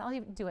under, you know what, I'll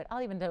even do it.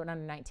 I'll even do it under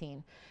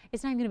 19.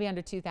 It's not even going to be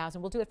under $2,000.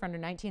 We'll do it for under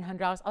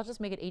 $1,900. I'll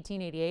just make it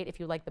 $1,888 if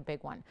you like the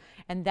big one.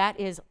 And that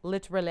is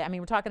literally, I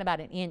mean, we're talking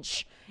about an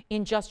inch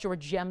in just your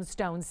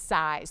gemstone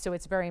size, so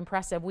it's very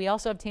impressive. We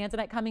also have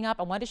tanzanite coming up.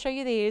 I want to show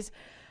you these.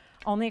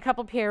 Only a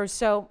couple pairs.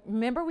 So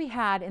remember we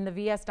had in the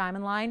VS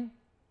Diamond line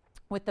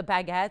with the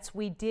baguettes,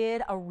 we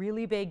did a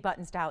really big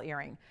button style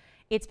earring.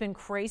 It's been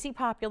crazy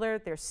popular.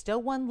 There's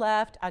still one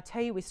left. I'll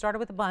tell you, we started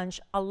with a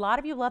bunch. A lot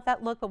of you love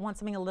that look, but want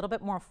something a little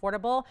bit more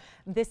affordable.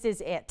 This is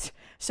it.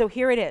 So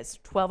here it is,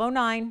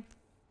 $12.09,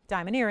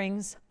 diamond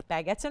earrings,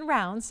 baguettes and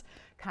rounds.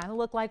 Kind of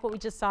look like what we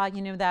just saw,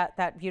 you know,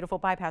 that beautiful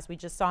bypass we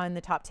just saw in the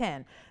top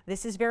 10.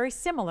 This is very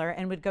similar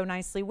and would go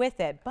nicely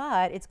with it,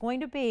 but it's going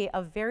to be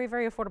a very,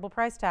 very affordable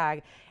price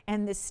tag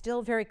and this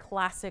still very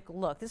classic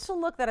look. This is a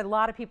look that a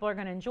lot of people are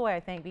going to enjoy, I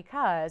think,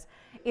 because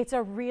it's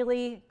a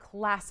really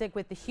classic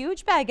with the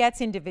huge baguettes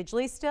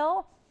individually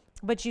still,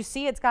 but you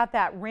see it's got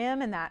that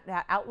rim and that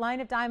outline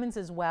of diamonds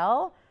as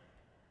well.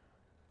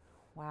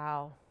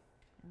 Wow.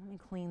 Let me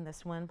clean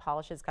this one,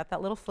 polish it. It's got that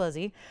little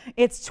fuzzy.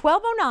 It's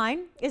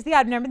 $12.09 is the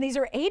item number. These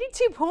are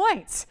 82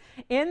 points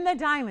in the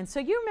diamond. So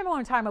you remember what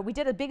I'm talking about. We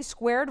did a big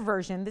squared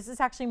version. This is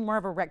actually more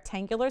of a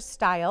rectangular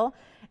style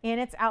in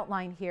its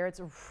outline here. It's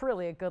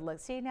really a good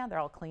look. See, now they're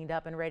all cleaned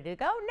up and ready to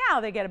go.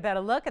 Now they get a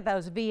better look at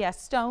those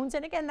VS stones.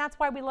 And again, that's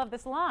why we love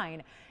this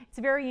line. It's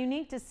very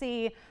unique to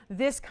see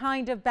this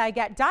kind of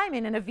baguette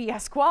diamond in a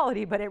VS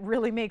quality, but it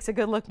really makes a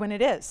good look when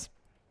it is.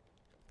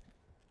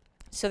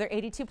 So they're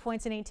 82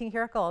 points and 18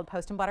 karat gold,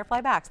 post and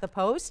butterfly backs. The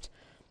post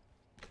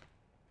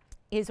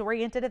is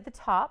oriented at the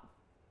top,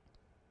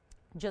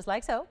 just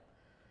like so.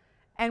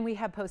 And we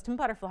have post and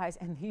butterflies,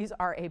 and these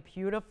are a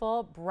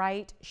beautiful,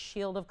 bright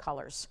shield of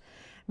colors,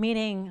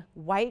 meaning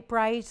white,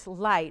 bright,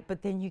 light,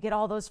 but then you get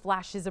all those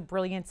flashes of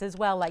brilliance as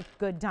well, like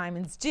good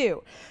diamonds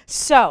do.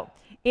 So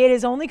it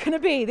is only going to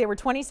be, they were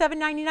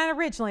 $27.99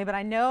 originally, but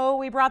I know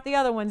we brought the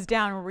other ones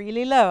down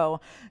really low.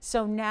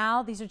 So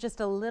now these are just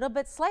a little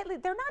bit slightly,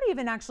 they're not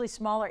even actually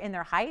smaller in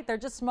their height, they're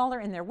just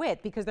smaller in their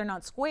width because they're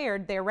not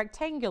squared, they're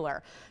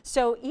rectangular.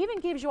 So even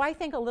gives you, I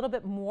think, a little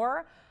bit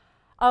more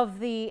of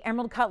the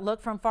emerald cut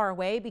look from far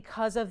away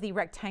because of the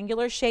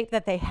rectangular shape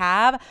that they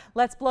have.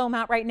 Let's blow them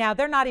out right now.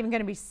 They're not even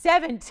going to be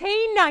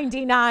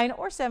 $17.99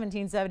 or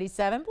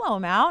 $17.77. Blow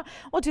them out.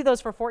 We'll do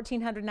those for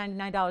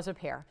 $1,499 a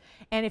pair.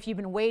 And if you've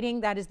been waiting,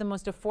 that is the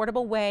most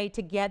affordable way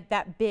to get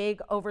that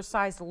big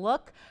oversized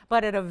look,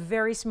 but at a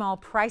very small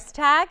price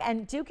tag.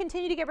 And do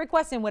continue to get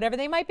requests in, whatever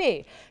they might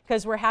be,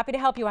 because we're happy to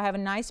help you. I have a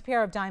nice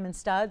pair of diamond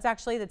studs,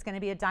 actually, that's going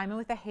to be a diamond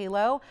with a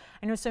halo.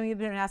 I know some of you have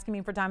been asking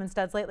me for diamond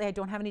studs lately. I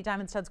don't have any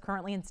diamond studs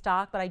currently in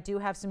stock, but I do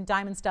have some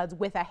diamond studs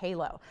with a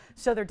halo.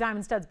 So they're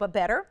diamond studs, but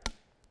better.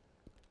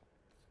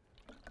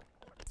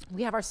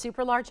 We have our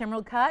super large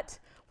emerald cut.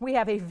 We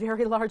have a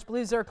very large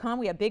blue zircon.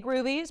 We have big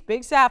rubies,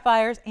 big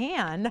sapphires,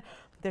 and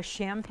the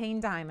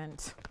champagne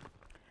diamond.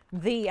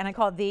 And I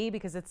call it the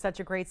because it's such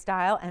a great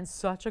style and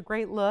such a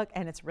great look,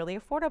 and it's really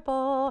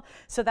affordable.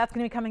 So that's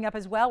going to be coming up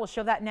as well. We'll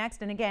show that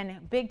next. And again,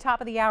 big top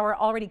of the hour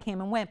already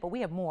came and went, but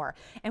we have more.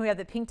 And we have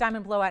the pink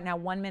diamond blowout now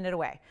 1 minute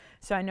away.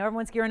 So I know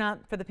everyone's gearing up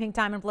for the pink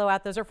diamond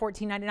blowout. Those are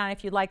 $14.99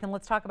 if you'd like them.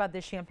 Let's talk about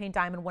this champagne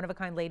diamond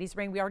one-of-a-kind ladies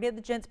ring. We already had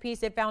the gents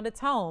piece. It found its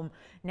home.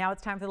 Now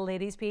it's time for the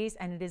ladies piece,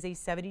 and it is a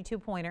 72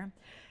 pointer.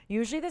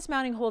 Usually this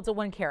mounting holds a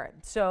 1 carat.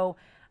 So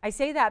I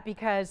say that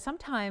because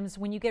sometimes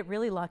when you get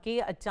really lucky,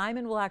 a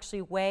diamond will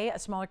actually weigh a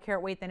smaller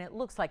carat weight than it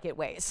looks like it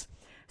weighs.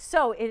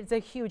 So it's a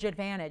huge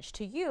advantage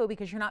to you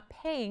because you're not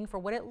paying for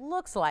what it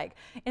looks like.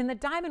 In the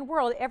diamond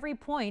world, every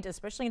point,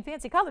 especially in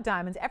fancy color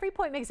diamonds, every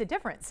point makes a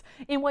difference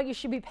in what you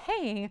should be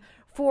paying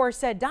for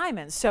said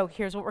diamonds. So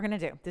here's what we're going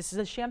to do. This is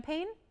a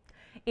champagne.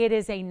 It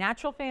is a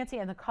natural fancy,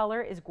 and the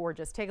color is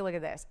gorgeous. Take a look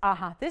at this.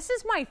 This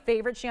is my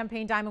favorite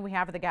champagne diamond we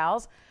have for the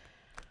gals.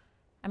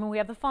 I mean, we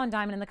have the fawn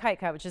diamond and the kite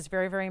cut, which is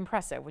very, very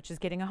impressive, which is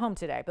getting a home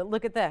today. But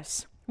look at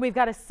this. We've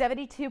got a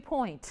 72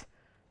 point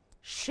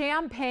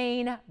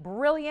champagne,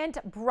 brilliant,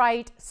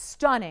 bright,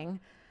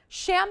 stunning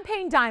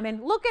champagne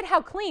diamond. Look at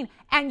how clean.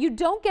 And you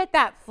don't get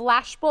that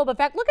flash bulb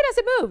effect. Look at as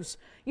it moves.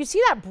 You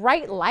see that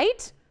bright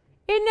light?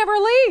 It never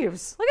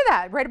leaves. Look at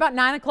that. Right about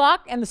 9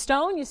 o'clock and the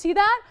stone, you see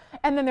that?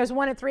 And then there's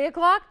one at 3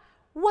 o'clock.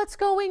 What's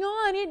going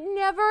on? It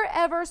never,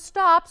 ever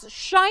stops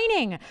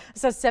shining.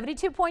 So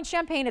 72 point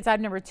champagne, it's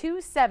item number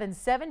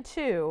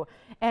 2772,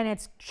 and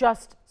it's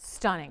just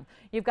stunning.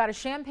 You've got a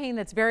champagne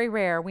that's very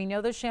rare. We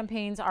know those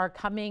champagnes are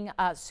coming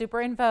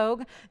super in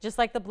vogue, just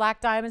like the black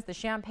diamonds, the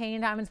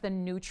champagne diamonds, the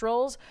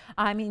neutrals.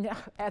 I mean,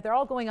 they're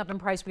all going up in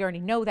price. We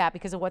already know that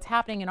because of what's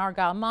happening in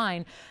Argyle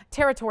Mine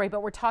territory,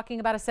 but we're talking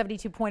about a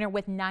 72 pointer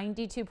with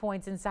 92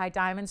 points inside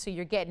diamonds, so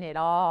you're getting it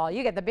all.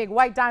 You get the big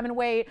white diamond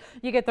weight,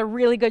 you get the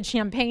really good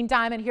champagne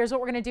diamond. Here's what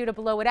we're going to do to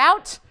blow it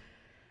out.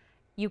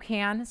 You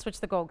can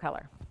switch the gold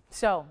color.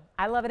 So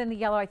I love it in the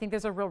yellow. I think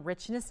there's a real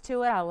richness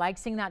to it. I like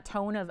seeing that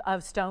tone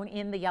of stone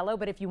in the yellow,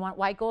 but if you want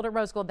white gold or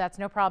rose gold, that's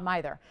no problem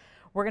either.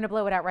 We're going to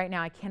blow it out right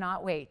now. I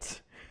cannot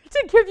wait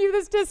to give you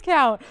this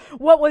discount.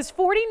 What was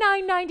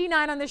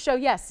 $49.99 on this show?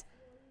 Yes.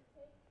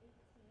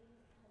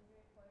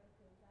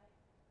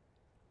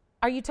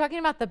 Are you talking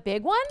about the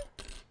big one?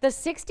 The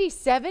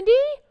 6070?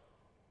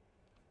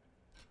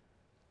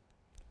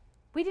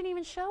 We didn't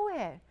even show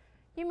it.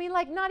 You mean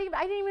like not even,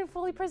 I didn't even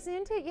fully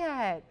present it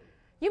yet.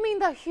 You mean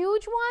the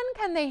huge one?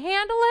 Can they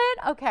handle it?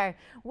 Okay,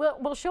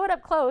 we'll show it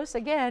up close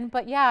again,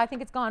 but yeah, I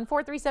think it's gone.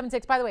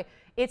 4376. By the way,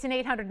 it's an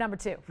 800 number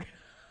too.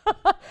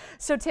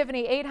 So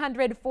Tiffany,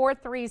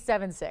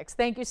 800-4376.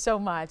 Thank you so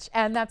much.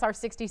 And that's our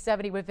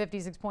 6070 with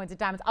 56 points of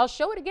diamonds. I'll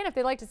show it again if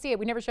they'd like to see it.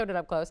 We never showed it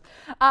up close.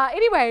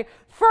 Anyway,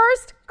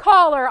 first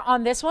caller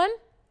on this one,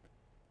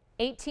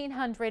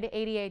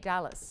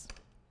 $1,888.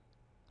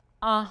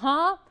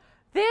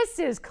 This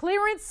is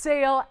clearance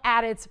sale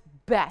at its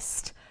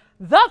best.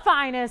 The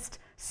finest,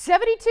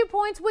 72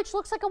 points, which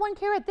looks like a 1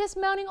 carat. This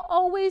mounting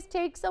always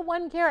takes a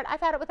 1 carat. I've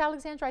had it with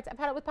alexandrites. I've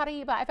had it with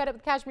Paraíba. I've had it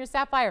with cashmere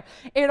sapphire.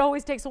 It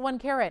always takes a 1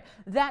 carat.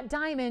 That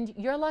diamond,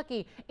 you're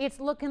lucky. It's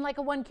looking like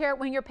a 1 carat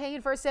when you're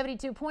paying for a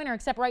 72 pointer,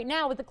 except right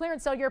now with the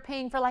clearance sale, you're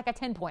paying for like a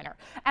 10 pointer.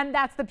 And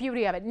that's the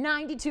beauty of it.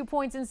 92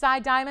 points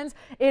inside diamonds.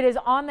 It is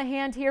on the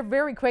hand here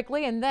very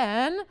quickly. And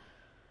then,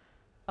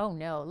 oh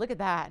no, look at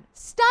that.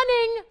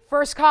 Stunning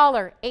first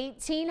caller,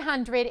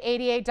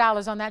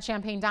 $1,888 on that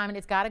champagne diamond.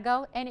 It's got to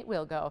go, and it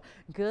will go.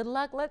 Good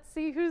luck. Let's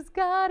see who's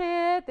got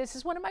it. This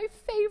is one of my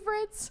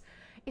favorites.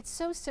 It's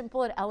so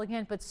simple and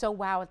elegant, but so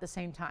wow at the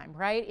same time,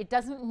 right? It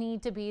doesn't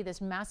need to be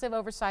this massive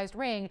oversized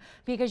ring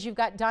because you've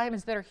got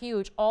diamonds that are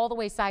huge all the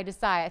way side to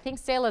side. I think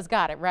Selah's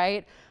got it,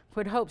 right?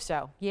 Would hope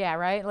so. Yeah,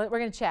 right? We're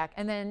going to check.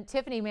 And then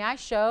Tiffany, may I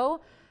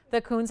show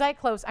the kunzite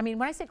close? I mean,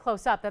 when I say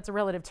close up, that's a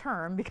relative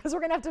term because we're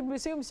going to have to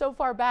zoom so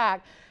far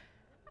back.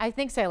 I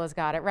think Selah's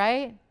got it,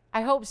 right?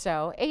 I hope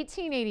so.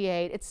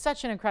 $18.88. It's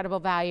such an incredible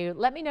value.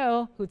 Let me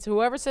know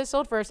whoever says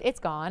sold first.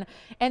 It's gone.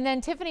 And then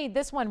Tiffany,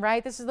 this one,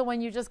 right? This is the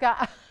one you just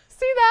got.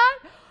 See that?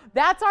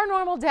 That's our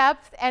normal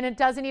depth, and it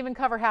doesn't even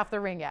cover half the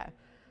ring yet.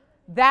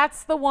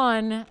 That's the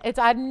one. It's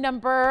item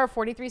number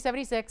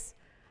 4376.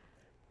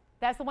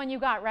 That's the one you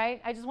got, right?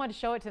 I just wanted to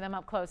show it to them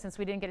up close since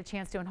we didn't get a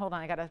chance to. And hold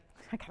on, I gotta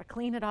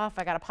clean it off.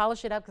 I gotta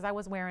polish it up because I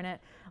was wearing it.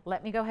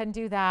 Let me go ahead and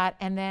do that,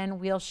 and then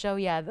we'll show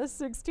you the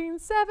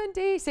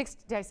 1670.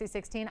 Did I say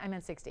 16? I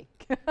meant 60.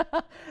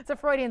 It's a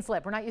Freudian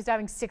slip. We're not used to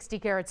having 60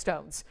 carat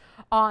stones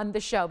on the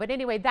show. But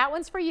anyway, that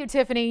one's for you,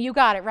 Tiffany. You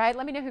got it, right?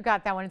 Let me know who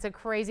got that one. It's a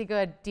crazy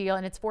good deal,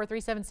 and it's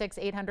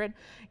 4376-800.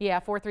 Yeah,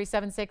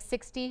 4376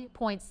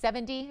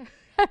 60.70.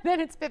 And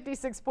then it's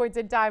 56 points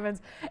in diamonds.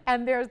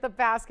 And there's the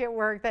basket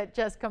work that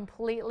just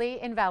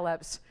completely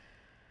envelops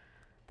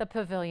the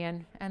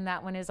pavilion. And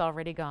that one is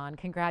already gone.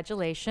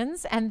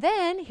 Congratulations. And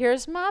then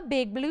here's my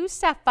big blue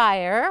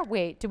sapphire.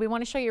 Wait, do we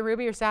want to show you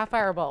ruby or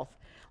sapphire or both?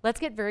 Let's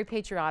get very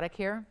patriotic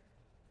here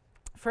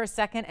for a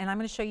second. And I'm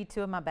going to show you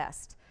two of my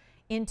best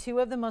in two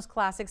of the most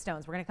classic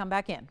stones. We're going to come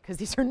back in because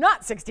these are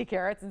not 60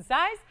 carats in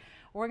size.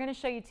 We're going to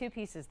show you two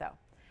pieces though.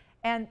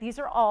 And these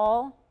are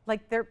all,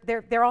 like,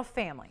 they're all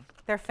family.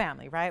 They're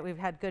family, right? We've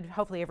had good,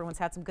 hopefully everyone's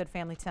had some good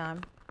family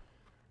time.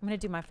 I'm going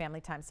to do my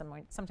family time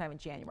sometime in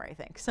January, I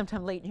think.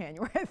 Sometime late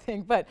January, I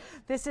think. But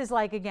this is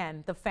like,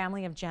 again, the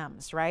family of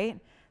gems, right?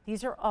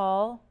 These are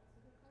all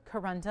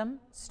corundum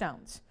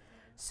stones.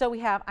 So we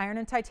have iron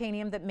and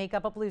titanium that make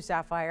up a blue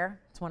sapphire.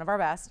 It's one of our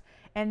best.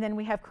 And then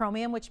we have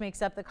chromium, which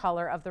makes up the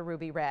color of the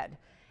ruby red.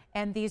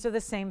 And these are the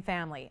same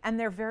family. And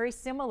they're very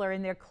similar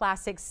in their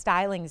classic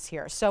stylings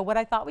here. So what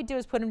I thought we'd do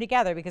is put them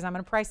together because I'm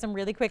going to price them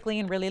really quickly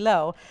and really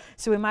low.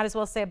 So we might as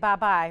well say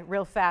bye-bye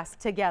real fast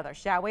together,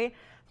 shall we?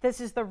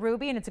 This is the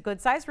ruby, and it's a good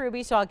size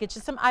ruby. So I'll get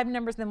you some item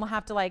numbers, and then we'll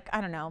have to, like,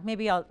 I don't know,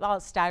 maybe I'll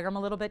stagger them a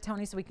little bit,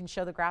 Tony, so we can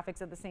show the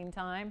graphics at the same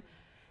time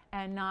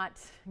and not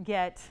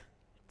get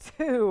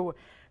too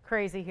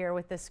crazy here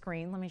with this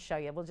screen. Let me show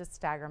you. We'll just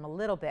stagger them a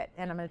little bit.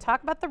 And I'm going to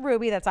talk about the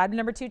ruby. That's item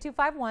number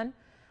 2251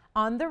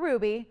 on the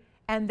ruby.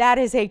 And that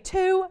is a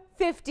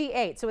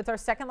 258. So it's our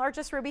second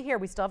largest ruby here.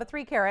 We still have a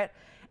 3 carat.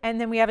 And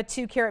then we have a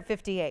 2 carat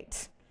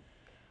 58.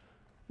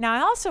 Now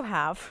I also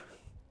have,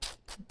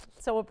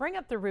 so we'll bring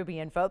up the ruby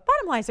info.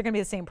 Bottom line is they're going to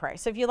be the same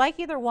price. So if you like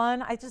either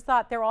one, I just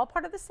thought they're all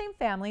part of the same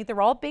family.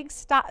 They're all big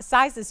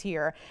sizes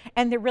here.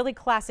 And they're really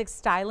classic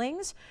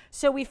stylings.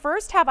 So we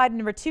first have item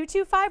number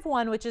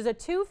 2251, which is a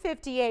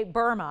 258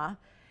 Burma.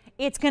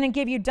 It's going to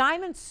give you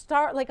diamond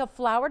star, like a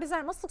flower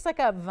design. Almost looks like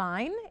a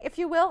vine, if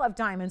you will, of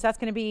diamonds. That's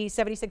going to be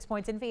 76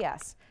 points in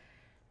VS.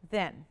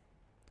 Then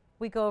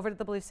we go over to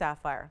the blue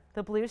sapphire.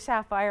 The blue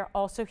sapphire,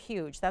 also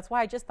huge. That's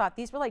why I just thought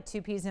these were like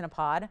 2 peas in a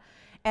pod.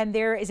 And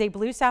there is a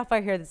blue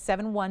sapphire here that's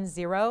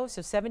 710,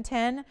 so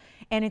 710,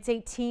 and it's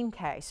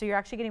 18K. So you're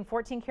actually getting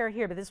 14 karat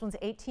here, but this one's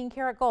 18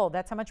 karat gold.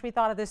 That's how much we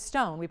thought of this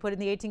stone. We put in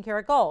the 18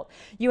 karat gold.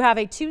 You have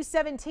a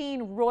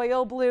 217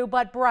 royal blue,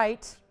 but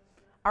bright.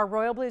 Our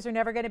royal blues are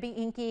never going to be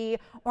inky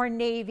or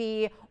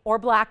navy or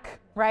black,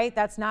 right?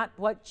 That's not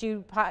what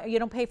you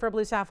don't pay for a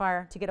blue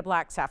sapphire to get a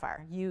black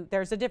sapphire.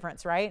 There's a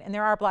difference, right? And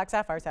there are black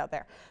sapphires out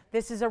there.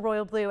 This is a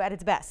royal blue at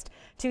its best.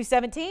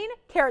 217,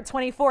 carat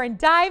 24 in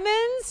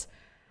diamonds.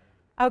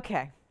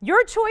 Okay,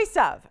 your choice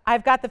of,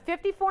 I've got the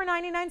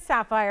 $54.99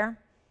 sapphire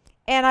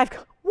and I've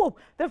got, whoa,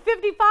 the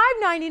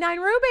 $55.99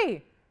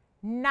 ruby.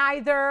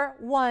 Neither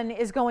one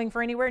is going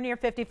for anywhere near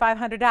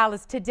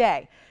 $5,500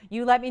 today.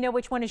 You let me know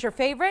which one is your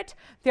favorite.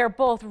 They're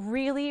both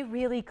really,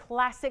 really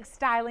classic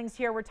stylings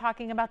here. We're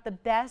talking about the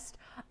best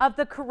of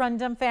the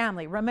corundum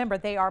family. Remember,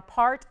 they are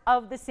part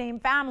of the same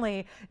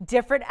family.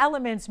 Different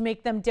elements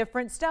make them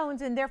different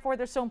stones, and therefore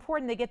they're so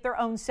important they get their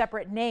own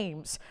separate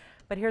names.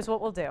 But here's what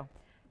we'll do.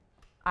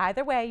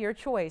 Either way, your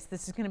choice.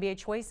 This is going to be a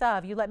choice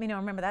of. You let me know.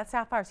 Remember, that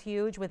sapphire's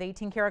huge with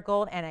 18 karat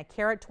gold and a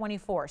carat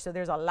 24. So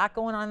there's a lot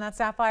going on in that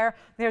sapphire.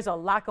 There's a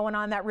lot going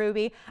on in that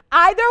ruby.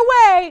 Either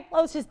way,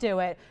 let's just do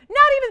it.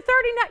 Not even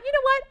 39. You know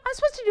what? I'm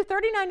supposed to do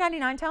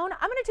 $39.99, Tone.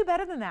 I'm going to do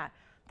better than that.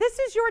 This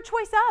is your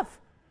choice of.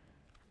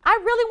 I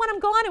really want them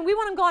gone, and we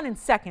want them gone in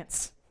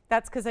seconds.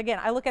 That's because, again,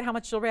 I look at how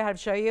much jewelry I have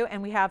to show you,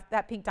 and we have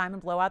that pink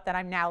diamond blowout that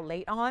I'm now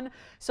late on.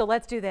 So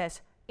let's do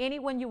this. Any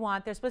one you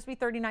want. They're supposed to be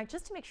 39.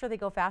 Just to make sure they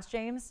go fast,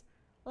 James.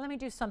 Let me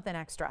do something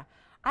extra.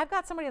 I've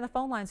got somebody on the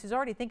phone lines who's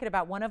already thinking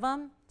about one of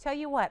them. Tell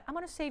you what, I'm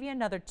going to save you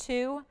another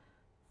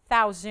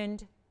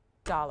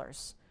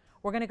 $2,000.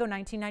 We're going to go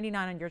 $19.99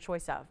 on your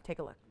choice of. Take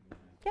a look.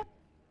 Yep.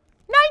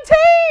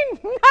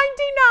 $19.99.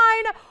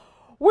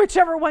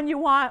 whichever one you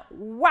want.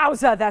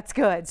 Wowza, that's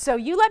good. So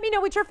you let me know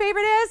what your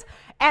favorite is,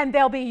 and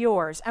they'll be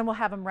yours. And we'll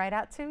have them right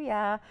out to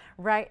you,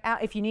 right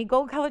out. If you need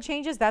gold color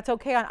changes, that's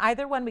okay on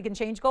either one. We can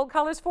change gold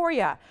colors for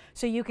you.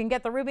 So you can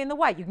get the ruby and the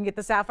white. You can get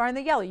the sapphire and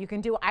the yellow. You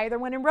can do either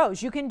one in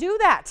rose. You can do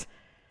that.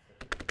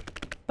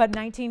 But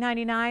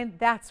 $19.99,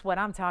 that's what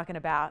I'm talking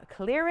about.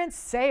 Clearance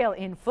sale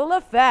in full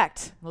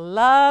effect.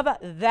 Love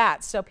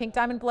that. So pink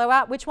diamond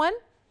blowout, which one?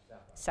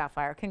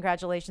 Sapphire.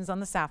 Congratulations on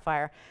the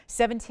sapphire.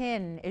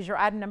 710 is your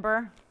item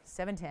number.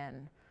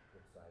 710.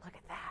 Look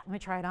at that. Let me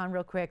try it on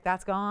real quick.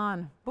 That's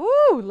gone.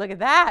 Woo, look at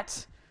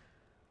that.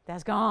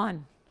 That's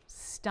gone.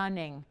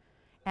 Stunning.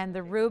 And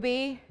the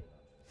ruby.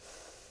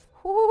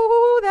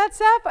 Ooh, that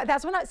sapphire.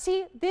 That's when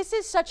see, this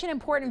is such an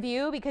important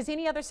view because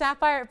any other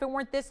sapphire, if it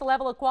weren't this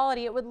level of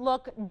quality, it would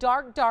look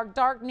dark, dark,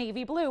 dark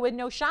navy blue with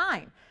no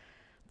shine.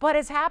 But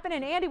it's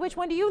happening. Andy, which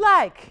one do you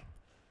like?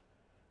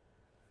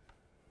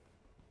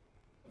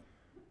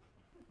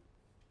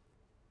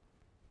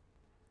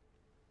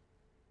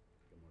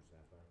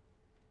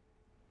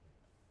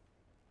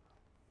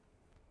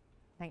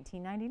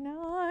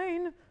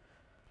 $19.99. Look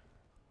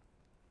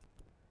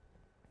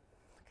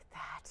at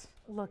that.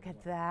 Look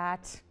at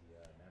that.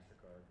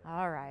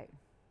 All right.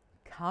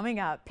 Coming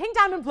up, pink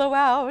diamond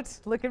blowout.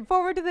 Looking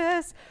forward to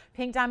this.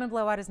 Pink diamond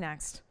blowout is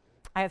next.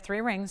 I have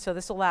 3 rings, so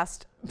this will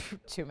last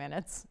 2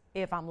 minutes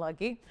if I'm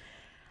lucky.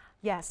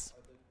 Yes.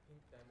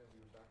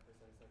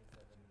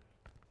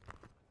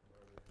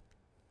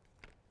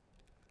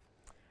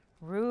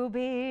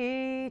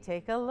 Ruby,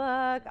 take a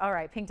look. All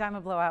right, pink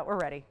diamond blowout. We're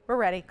ready. We're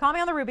ready. Call me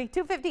on the ruby.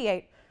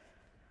 258.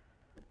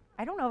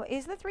 I don't know.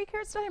 Is the 3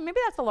 carat still here? Maybe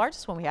that's the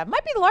largest one we have.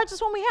 Might be the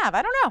largest one we have.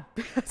 I don't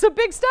know. It's a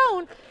big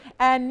stone.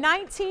 And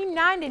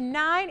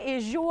 $19.99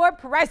 is your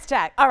price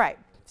tag. All right.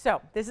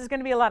 So this is going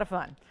to be a lot of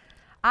fun.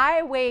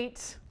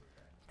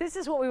 This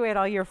is what we wait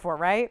all year for,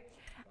 right?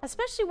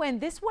 Especially when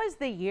this was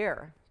the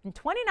year. And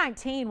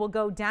 2019 will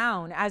go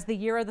down as the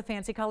year of the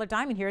fancy colored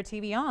diamond here at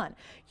TVON.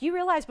 You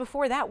realize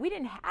before that we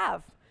didn't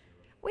have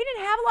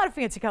a lot of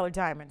fancy colored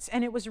diamonds,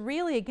 and it was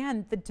really,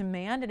 again, the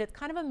demand. And it's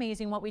kind of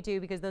amazing what we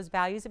do because those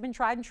values have been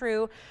tried and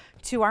true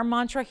to our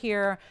mantra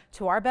here,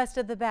 to our best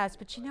of the best.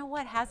 But you know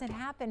what hasn't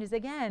happened is,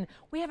 again,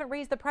 we haven't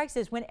raised the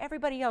prices when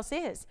everybody else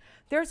is.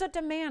 There's a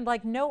demand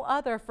like no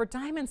other for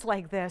diamonds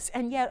like this,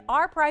 and yet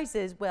our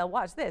prices, well,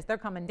 watch this, they're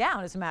coming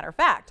down as a matter of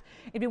fact.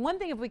 It'd be one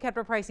thing if we kept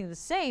our pricing the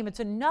same.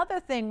 It's another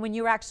thing when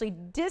you're actually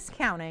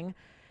discounting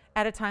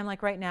at a time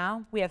like right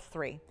now. We have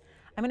 3.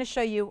 I'm going to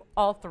show you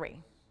all 3.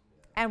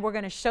 And we're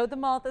going to show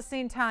them all at the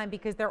same time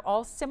because they're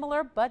all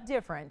similar but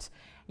different,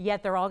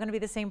 yet they're all going to be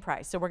the same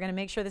price. So we're going to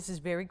make sure this is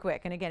very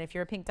quick. And again, if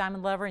you're a pink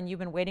diamond lover and you've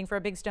been waiting for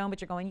a big stone,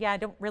 but you're going, yeah, I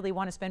don't really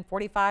want to spend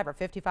 45 or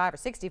 55 or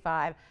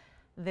 65,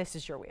 this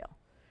is your wheel.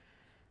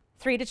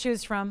 3 to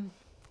choose from.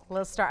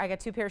 Let's start. I got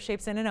 2 pear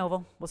shapes in an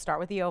oval. We'll start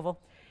with the oval.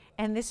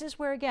 And this is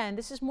where, again,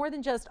 this is more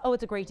than just, oh,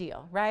 it's a great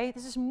deal, right?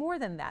 This is more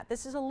than that.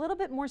 This is a little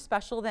bit more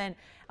special than,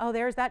 oh,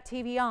 there's that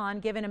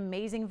TVON giving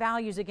amazing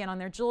values again on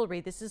their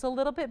jewelry. This is a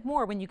little bit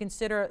more when you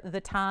consider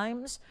the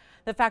times,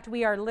 the fact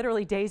we are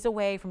literally days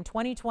away from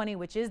 2020,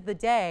 which is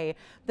the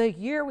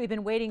year we've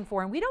been waiting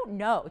for. And we don't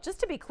know, just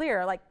to be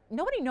clear, like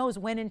nobody knows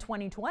when in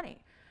 2020.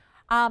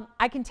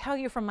 I can tell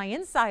you from my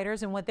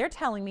insiders, and what they're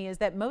telling me is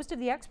that most of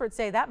the experts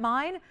say that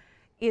mine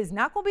is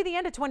not going to be the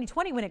end of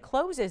 2020 when it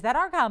closes. That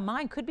Argyle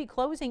mine could be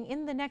closing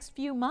in the next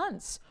few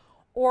months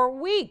or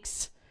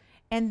weeks.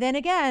 And then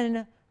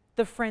again,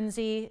 the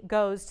frenzy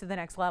goes to the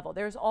next level.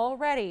 There's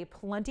already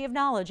plenty of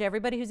knowledge.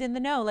 Everybody who's in the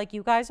know, like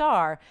you guys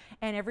are,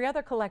 and every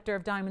other collector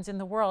of diamonds in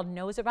the world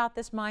knows about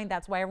this mine.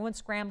 That's why everyone's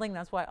scrambling.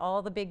 That's why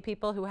all the big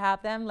people who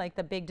have them, like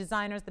the big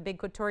designers, the big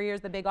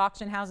couturiers, the big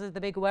auction houses,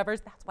 the big whoever's,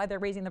 that's why they're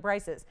raising the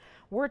prices.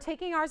 We're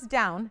taking ours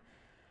down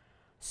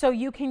so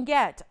you can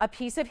get a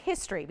piece of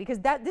history, because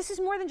this is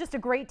more than just a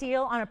great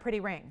deal on a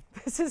pretty ring.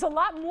 This is a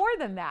lot more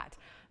than that.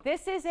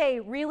 This is a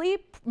really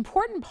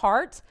important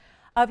part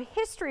of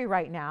history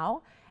right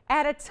now,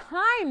 at a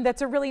time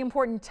that's a really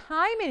important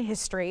time in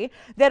history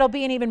that'll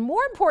be an even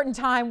more important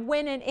time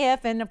when and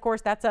if, and of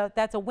course that's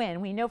a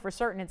when. We know for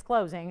certain it's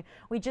closing.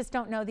 We just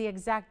don't know the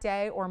exact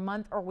day or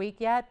month or week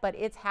yet, but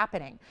it's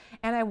happening.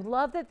 And I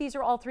love that these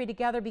are all 3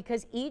 together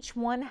because each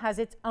one has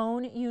its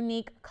own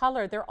unique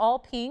color. They're all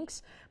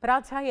pinks, but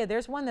I'll tell you,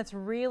 there's one that's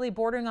really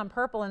bordering on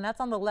purple, and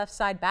that's on the left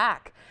side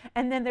back.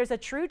 And then there's a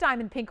true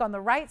diamond pink on the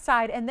right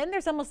side, and then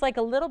there's almost like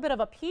a little bit of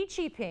a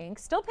peachy pink,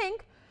 still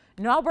pink,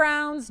 no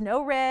browns,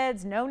 no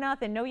reds, no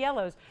nothing, no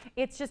yellows.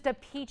 It's just a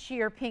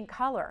peachier pink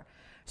color.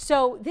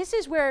 So this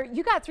is where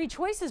you got 3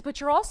 choices,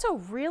 but you're also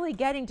really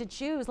getting to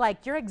choose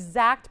like your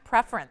exact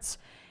preference.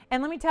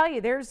 And let me tell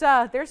you, there's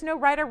no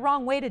right or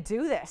wrong way to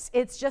do this.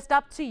 It's just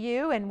up to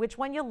you and which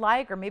one you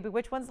like, or maybe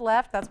which one's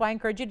left. That's why I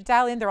encourage you to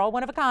dial in. They're all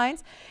one of a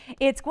kinds.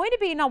 It's going to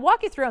be, and I'll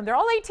walk you through them. They're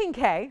all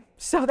 18K.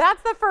 So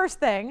that's the first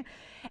thing.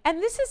 And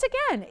this is,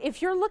 again,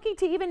 if you're looking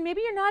to even,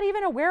 maybe you're not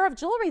even aware of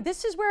jewelry,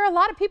 this is where a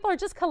lot of people are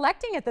just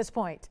collecting at this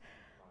point.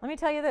 Let me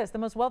tell you this, the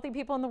most wealthy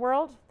people in the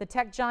world, the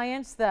tech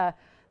giants, the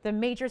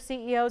major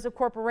CEOs of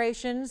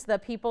corporations, the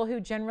people who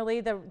generally,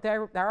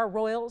 there are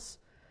royals,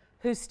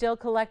 who still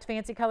collect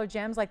fancy colored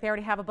gems, like they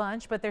already have a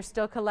bunch, but they're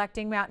still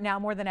collecting now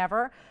more than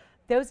ever.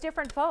 Those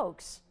different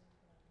folks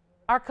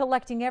are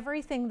collecting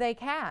everything they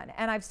can.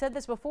 And I've said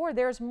this before,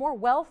 there's more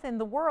wealth in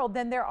the world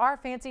than there are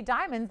fancy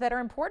diamonds that are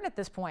important at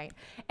this point.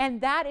 And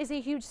that is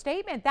a huge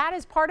statement. That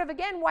is part of,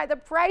 again, why the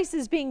price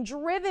is being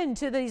driven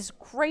to these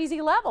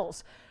crazy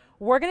levels.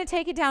 We're going to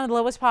take it down the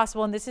lowest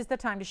possible, and this is the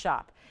time to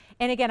shop.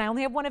 And again, I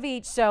only have one of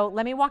each, so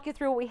let me walk you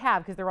through what we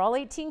have, because they're all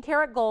 18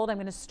 karat gold. I'm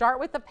going to start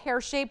with the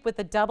pear shape with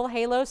the double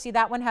halo. See,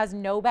 that one has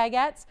no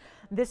baguettes.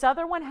 This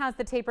other one has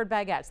the tapered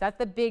baguettes. That's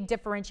the big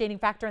differentiating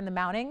factor in the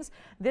mountings.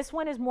 This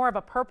one is more of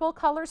a purple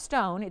color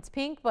stone. It's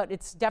pink, but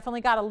it's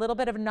definitely got a little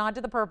bit of a nod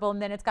to the purple,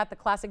 and then it's got the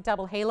classic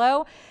double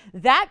halo.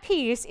 That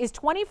piece is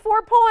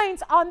 24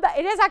 points on the,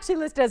 it is actually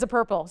listed as a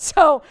purple.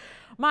 So,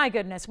 my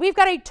goodness, we've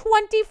got a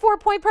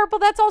 24-point purple.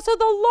 That's also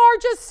the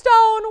largest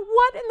stone.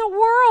 What in the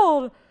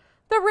world?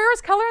 The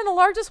rarest color and the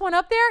largest one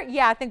up there?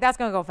 Yeah, I think that's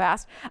going to go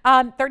fast.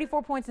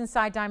 34 points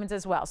inside diamonds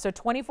as well. So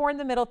 24 in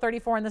the middle,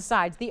 34 in the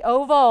sides. The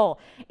oval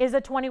is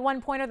a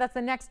 21-pointer. That's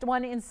the next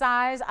one in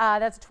size.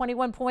 That's a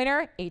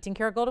 21-pointer, 18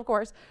 karat gold, of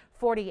course.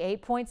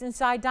 48 points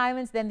inside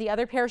diamonds. Then the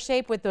other pear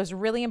shape with those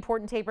really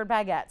important tapered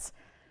baguettes.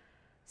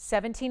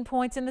 17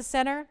 points in the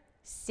center.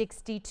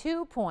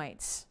 62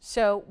 points.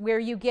 So where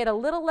you get a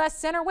little less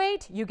center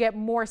weight, you get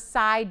more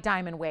side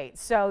diamond weight.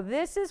 So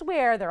this is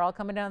where they're all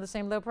coming down to the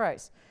same low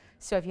price.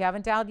 So if you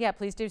haven't dialed yet,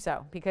 please do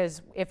so,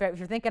 because if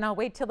you're thinking I'll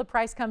wait till the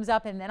price comes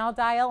up and then I'll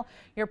dial,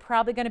 you're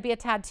probably going to be a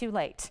tad too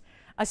late,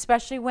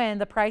 especially when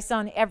the price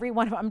on every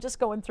one of them, I'm just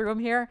going through them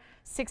here,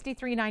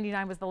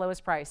 $63.99 was the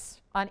lowest price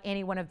on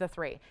any one of the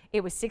three.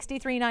 It was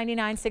 $63.99,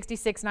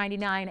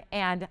 $66.99,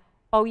 and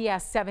oh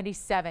yes,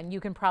 $77. You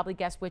can probably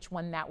guess which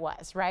one that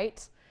was,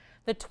 right?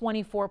 The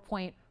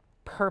 24-point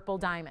purple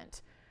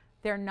diamond.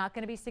 They're not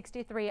going to be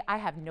 63. I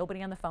have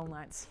nobody on the phone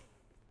lines.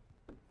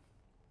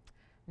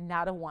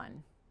 Not a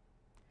one.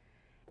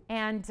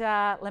 And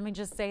let me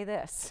just say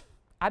this.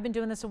 I've been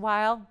doing this a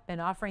while, been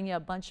offering you a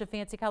bunch of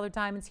fancy colored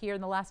diamonds here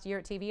in the last year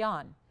at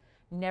TVON.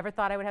 Never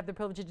thought I would have the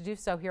privilege to do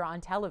so here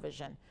on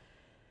television.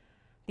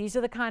 These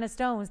are the kind of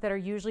stones that are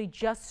usually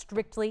just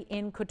strictly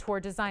in couture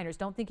designers.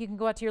 Don't think you can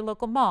go out to your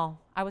local mall.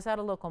 I was at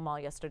a local mall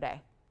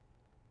yesterday.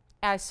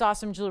 I saw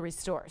some jewelry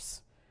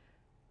stores.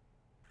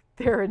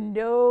 There are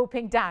no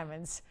pink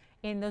diamonds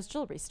in those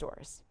jewelry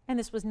stores. And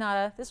this was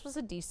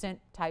a decent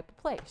type of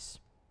place,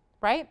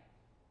 right?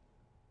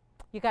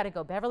 You got to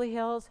go Beverly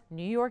Hills,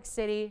 New York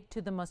City,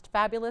 to the most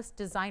fabulous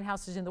design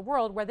houses in the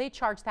world where they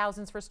charge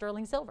thousands for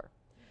sterling silver.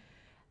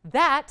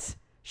 That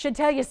should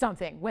tell you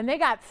something. When they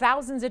got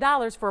thousands of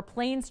dollars for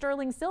plain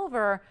sterling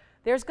silver,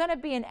 there's going to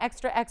be an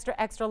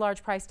extra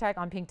large price tag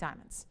on pink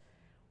diamonds.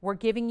 We're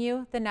giving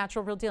you the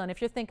natural real deal. And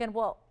if you're thinking,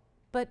 well,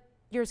 but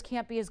yours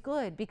can't be as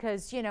good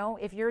because, you know,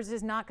 if yours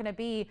is not going to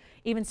be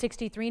even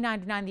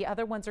 $63.99, the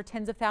other ones are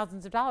tens of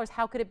thousands of dollars,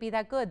 how could it be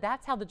that good?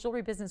 That's how the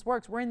jewelry business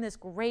works. We're in this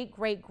great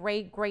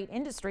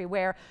industry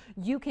where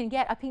you can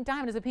get a pink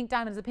diamond as a pink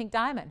diamond as a pink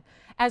diamond,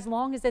 as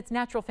long as it's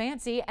natural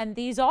fancy, and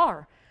these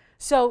are.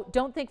 So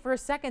don't think for a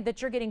second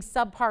that you're getting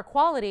subpar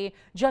quality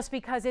just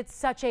because it's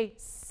such a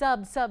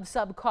sub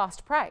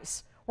cost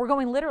price. We're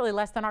going literally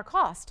less than our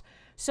cost.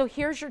 So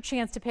here's your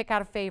chance to pick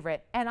out a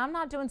favorite. And I'm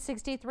not doing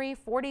 63,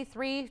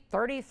 43,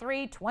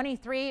 33,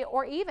 23,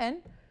 or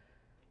even,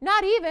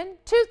 not even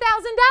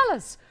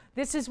 $2,000.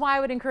 This is why I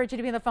would encourage you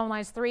to be on the phone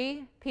lines.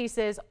 3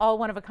 pieces, all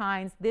one of a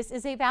kind. This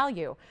is a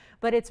value,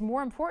 but it's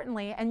more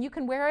importantly, and you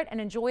can wear it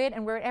and enjoy it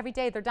and wear it every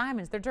day. They're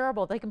diamonds, they're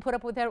durable. They can put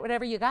up with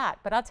whatever you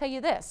got. But I'll tell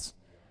you this,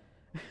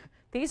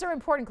 these are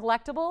important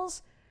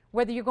collectibles,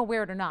 whether you're going to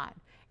wear it or not.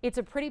 It's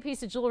a pretty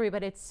piece of jewelry,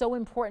 but it's so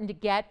important to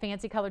get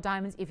fancy colored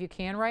diamonds if you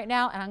can right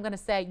now, and I'm going to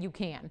say you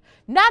can.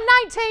 Not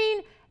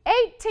 19,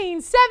 18,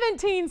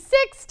 17,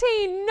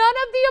 16, none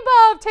of the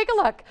above. Take a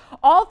look.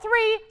 All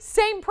 3,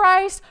 same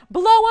price.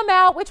 Blow them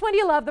out. Which one do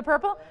you love? The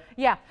purple?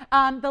 Yeah.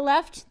 The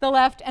left,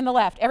 and the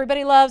left.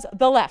 Everybody loves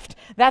the left.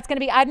 That's going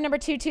to be item number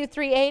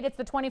 2238. It's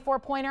the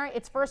 24-pointer.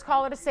 It's first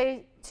caller to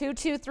say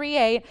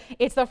 2238.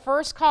 It's the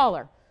first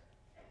caller.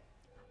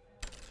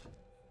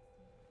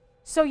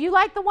 So you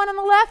like the one on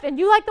the left, and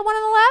you like the one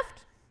on the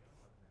left?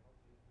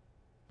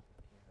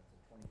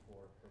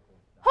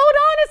 Hold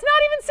on, it's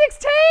not even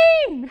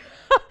 16.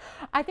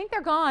 I think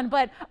they're gone,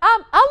 but I'll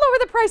lower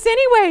the price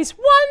anyways.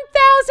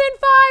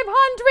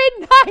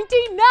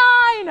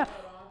 $1,599.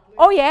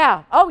 Oh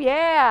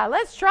yeah.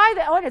 Let's try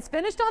that. Oh, and it's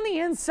finished on the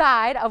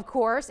inside, of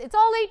course. It's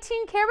all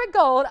 18 karat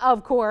gold,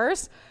 of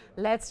course.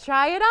 Let's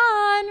try it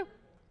on.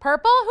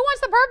 Purple? Who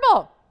wants the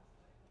purple?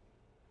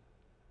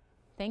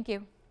 Thank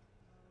you.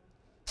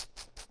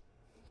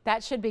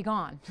 That should be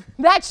gone.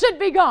 That should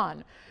be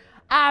gone.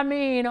 I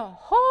mean,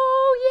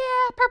 oh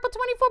yeah, purple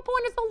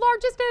 24-point is the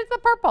largest, and it's the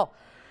purple.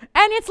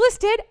 And it's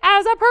listed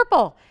as a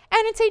purple.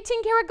 And it's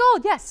 18 karat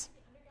gold, yes.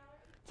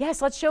 Yes,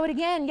 let's show it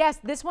again. Yes,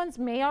 this one's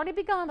may already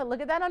be gone, but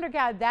look at that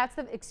underguard. That's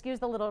the, excuse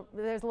the little,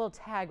 there's a little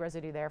tag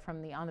residue there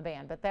from on the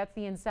band, but that's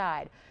the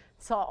inside.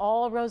 So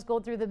all rose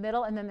gold through the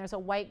middle, and then there's a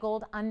white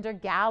gold under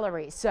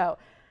gallery. So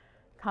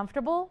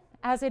comfortable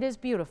as it is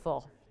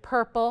beautiful.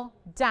 purple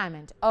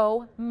diamond.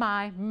 Oh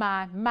my,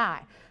 my,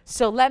 my.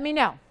 So let me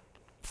know.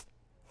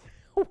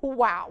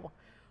 Wow.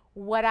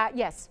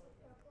 Yes.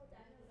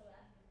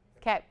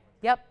 Okay,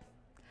 yep.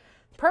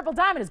 Purple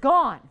diamond is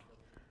gone.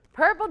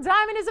 Purple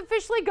diamond is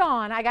officially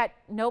gone.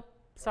 Nope,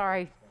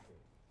 sorry.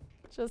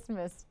 Just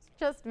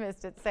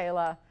missed it,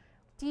 Selah.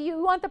 Do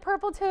you want the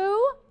purple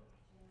too?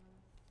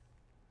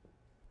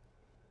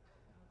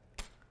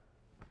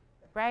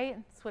 Right?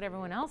 That's what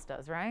everyone else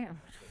does, right?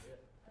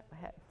 Go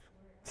ahead.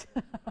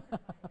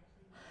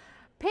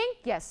 Pink,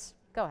 yes,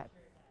 go ahead.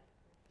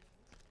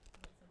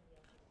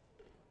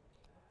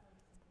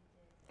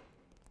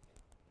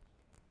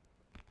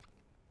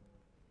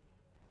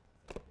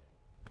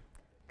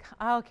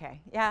 Okay,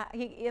 yeah,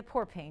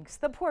 poor pinks.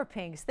 The poor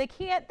pinks. They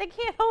can't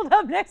hold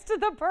up next to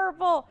the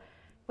purple.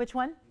 Which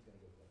one?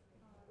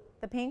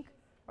 The pink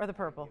or the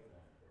purple?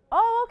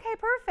 Oh, okay,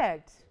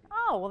 perfect.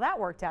 Oh, well, that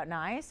worked out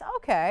nice.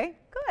 Okay,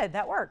 good.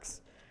 That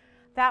works.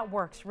 That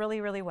works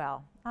really, really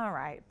well. All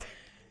right.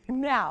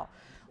 Now,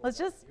 let's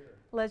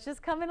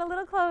just come in a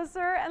little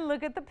closer and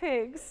look at the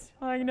pinks.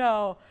 I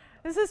know.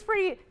 This is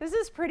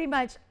pretty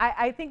much,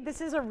 I think this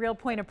is a real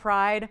point of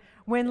pride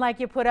when like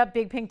you put up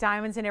big pink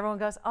diamonds and everyone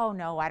goes, oh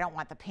no, I don't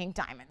want the pink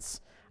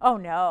diamonds. Oh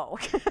no.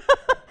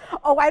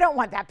 Oh, I don't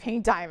want that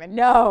pink diamond.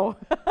 No.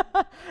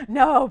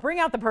 No, bring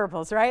out the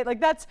purples, right?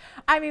 Like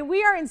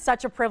we are in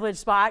such a privileged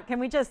spot. Can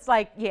we just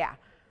yeah.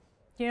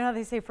 You know how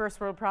they say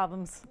first world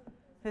problems?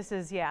 This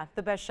is,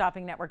 the best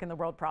shopping network in the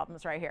world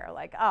problems right here.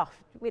 Like, oh,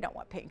 we don't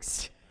want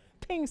pinks.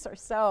 Pinks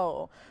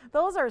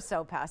those are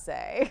so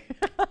passé.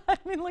 I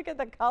mean, look at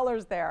the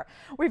colors there.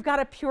 We've got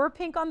a pure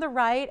pink on the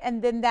right,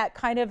 and then that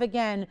kind of,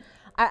 again,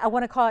 I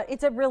want to call it,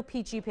 it's a real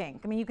peachy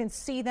pink. I mean, you can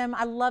see them.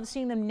 I love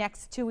seeing them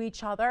next to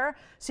each other,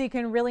 so you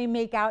can really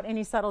make out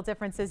any subtle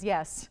differences.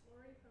 Yes?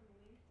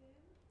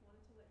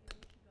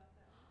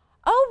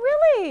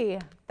 Oh, really?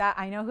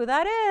 I know who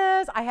that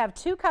is. I have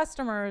two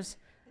customers,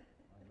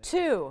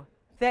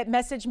 that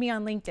message me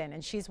on LinkedIn,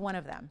 and she's one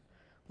of them.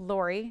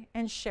 Lori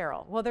and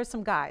Cheryl. Well, there's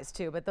some guys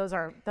too, but those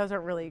aren't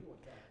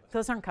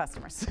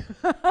customers.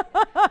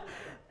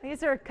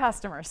 These are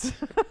customers.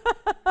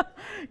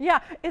 Yeah,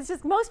 it's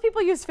just most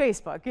people use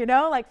Facebook,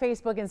 like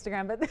Facebook,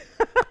 Instagram. But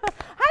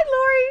hi,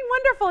 Lori.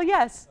 Wonderful.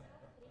 Yes.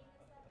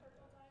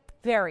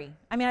 Very.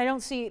 I mean, I don't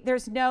see.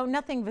 There's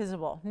nothing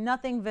visible.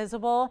 Nothing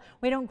visible.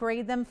 We don't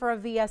grade them for a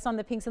VS on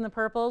the pinks and the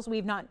purples.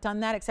 We've not done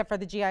that except for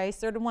the GIA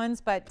certain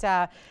ones, but.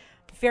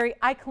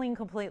 I clean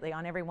completely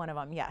on every one of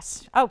them,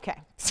 yes.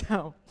 Okay,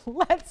 so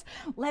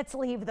let's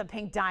leave the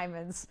pink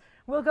diamonds.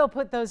 We'll go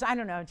put those, I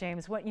don't know,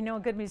 James, a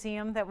good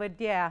museum that would,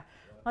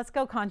 let's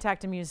go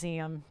contact a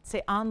museum.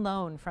 Say on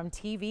loan from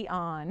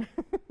TVON.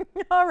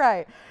 All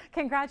right,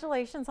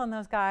 congratulations on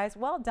those guys.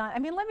 Well done. I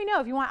mean, let me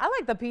know if you want. I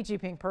like the peachy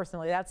pink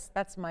personally.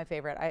 That's my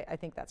favorite. I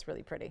think that's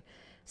really pretty.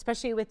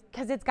 Especially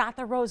because it's got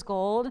the rose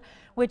gold,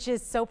 which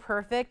is so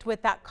perfect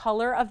with that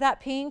color of that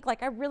pink.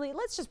 Like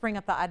let's just bring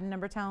up the item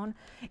number tone.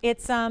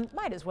 It's,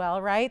 might as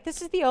well, right?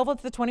 This is the oval,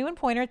 it's the 21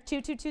 pointer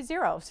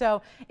 2220.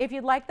 So if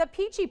you'd like the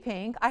peachy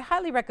pink, I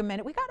highly recommend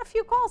it. We got a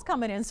few calls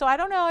coming in, so I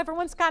don't know,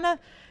 everyone's kind of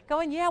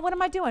going, yeah, what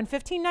am I doing?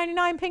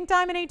 $15.99 pink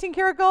diamond, 18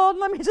 karat gold.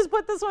 Let me just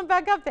put this one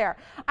back up there.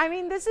 I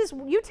mean,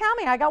 you tell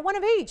me, I got one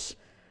of each.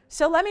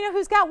 So let me know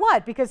who's got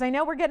what, because I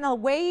know we're getting a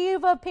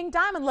wave of pink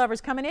diamond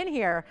lovers coming in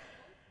here.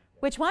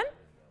 Which one?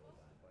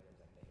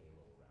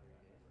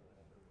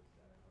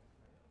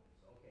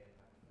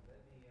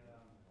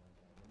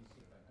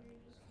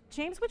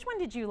 James, which one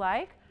did you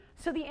like?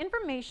 So the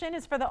information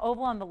is for the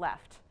oval on the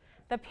left.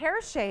 The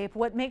pear shape,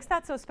 what makes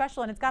that so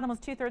special, and it's got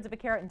almost 2/3 of a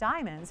carat in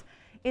diamonds,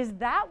 is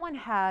that one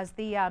has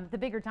the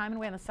bigger diamond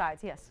way on the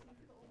sides. Yes.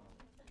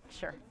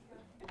 Sure.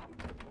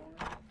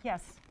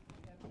 Yes.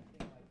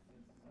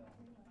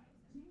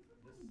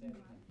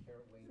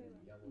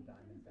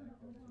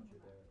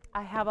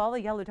 I have all the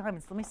yellow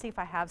diamonds. Let me see if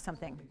I have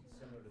something.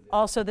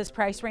 Also this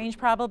price range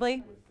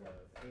probably.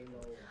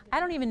 I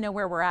don't even know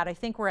where we're at. I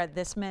think we're at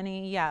this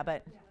many. Yeah,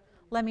 but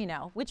let me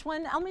know. Which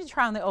one? Let me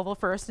try on the oval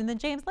first, and then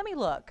James, let me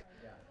look.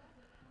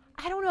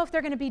 I don't know if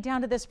they're going to be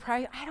down to this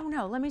price. I don't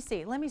know. Let me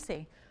see. Let me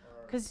see.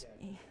 Because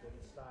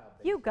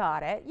you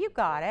got it. You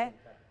got it.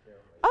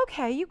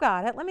 Okay, you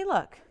got it. Let me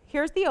look.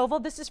 Here's the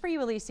oval. This is for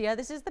you, Alicia.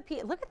 This is the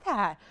look at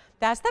that.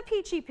 That's the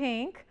peachy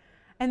pink.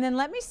 And then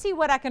let me see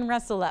what I can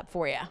wrestle up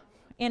for you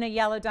in a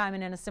yellow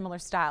diamond in a similar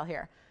style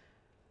here.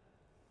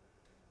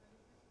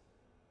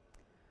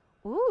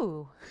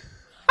 Ooh,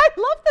 I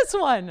love this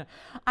one.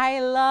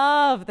 I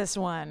love this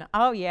one.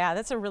 Oh yeah,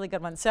 that's a really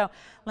good one. So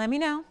let me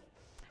know.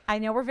 I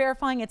know we're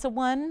verifying it's a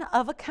one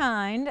of a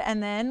kind,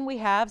 and then we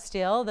have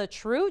still the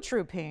true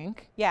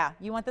pink. Yeah,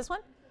 you want this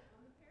one?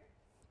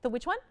 The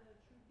which one?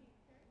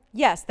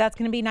 Yes, that's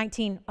going to be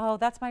 19. Oh,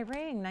 that's my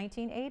ring,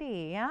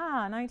 1980.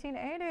 Yeah,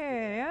 1980.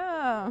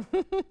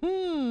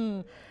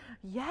 Yeah.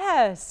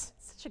 Yes,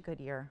 such a good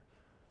year.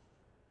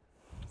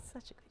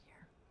 Such a good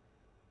year.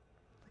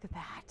 Look at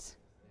that.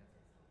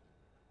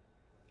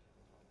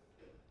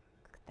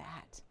 Look at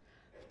that.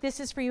 This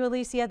is for you,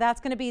 Alicia.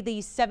 That's going to be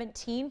the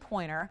 17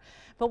 pointer.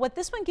 But what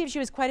this one gives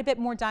you is quite a bit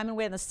more diamond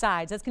weight on the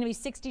sides. That's going to be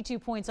 62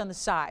 points on the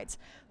sides.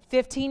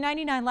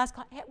 $15.99 last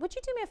call. Hey, would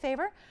you do me a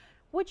favor?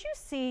 Would you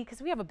see,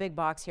 because we have a big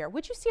box here,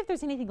 would you see if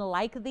there's anything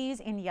like these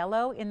in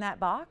yellow in that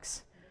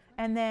box?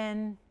 And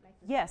then,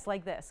 yes,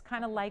 like this,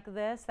 kind of like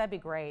this. That'd be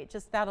great.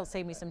 Just that'll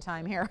save me some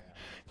time here,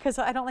 because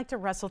I don't like to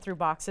wrestle through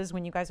boxes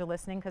when you guys are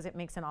listening, because it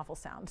makes an awful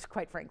sound,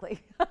 quite frankly.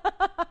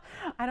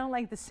 I don't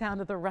like the sound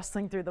of the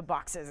rustling through the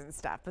boxes and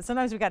stuff, but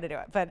sometimes we got to do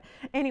it. But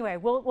anyway,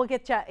 we'll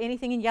get you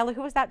anything in yellow.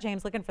 Who was that,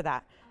 James, looking for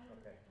that?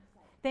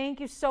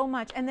 Thank you so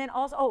much. And then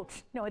also, oh,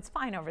 no, it's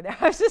fine over there.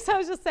 I was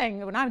just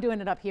saying, when I'm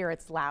doing it up here,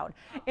 it's loud.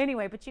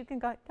 Anyway, but you can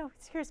go, no,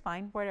 here's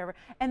fine, whatever.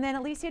 And then,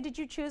 Alicia, did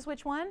you choose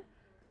which one?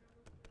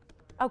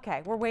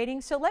 Okay, we're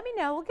waiting. So let me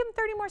know. We'll give them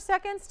 30 more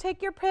seconds.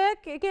 Take your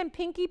pick. Again,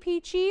 pinky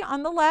peachy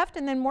on the left,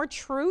 and then more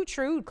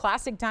true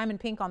classic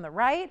diamond pink on the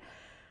right.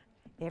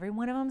 Every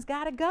one of them's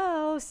got to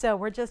go. So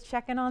we're just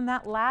checking on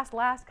that last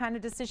kind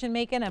of decision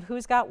making of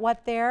who's got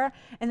what there.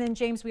 And then,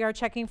 James, we are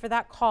checking for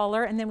that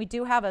collar. And then we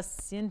do have a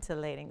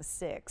scintillating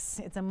 6.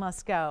 It's a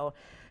must go.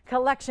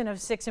 Collection of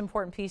 6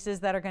 important pieces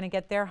that are going to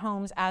get their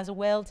homes as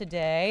well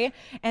today.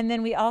 And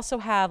then we also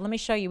have, let me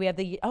show you, we have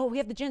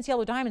the Gents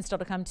Yellow Diamond still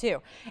to come too.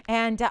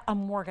 And a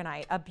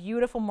morganite, a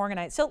beautiful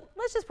morganite. So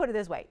let's just put it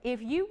this way. If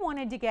you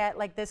wanted to get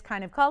like this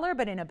kind of color,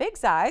 but in a big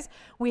size,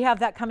 we have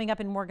that coming up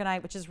in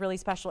morganite, which is really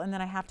special. And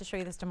then I have to show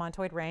you this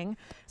demantoid ring.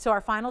 So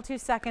our final 2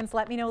 seconds,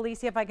 let me know,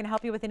 Alicia, if I can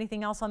help you with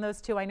anything else on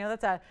those 2. I know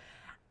that's a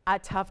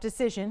tough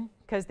decision,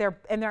 because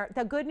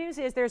the good news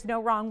is there's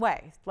no wrong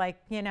way. Like,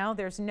 you know,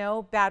 there's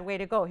no bad way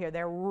to go here.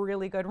 They're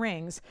really good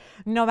rings,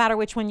 no matter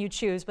which one you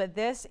choose. But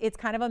this, it's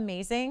kind of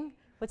amazing.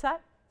 What's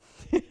that?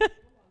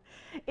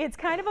 It's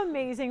kind of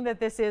amazing that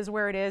this is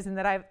where it is, and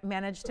that I've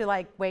managed to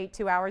like wait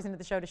 2 hours into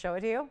the show to show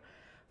it to you,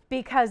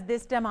 because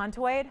this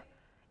demantoid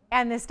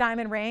and this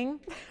diamond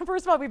ring,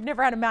 first of all, we've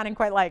never had a mounting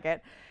quite like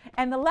it.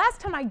 And the last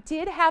time I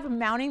did have a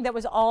mounting that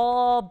was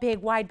all big,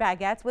 wide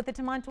baguettes with the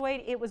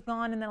demantoid, it was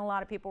gone, and then a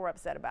lot of people were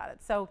upset about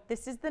it. So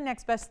this is the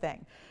next best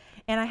thing.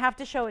 And I have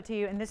to show it to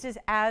you, and this is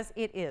as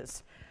it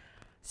is.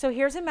 So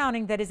here's a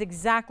mounting that is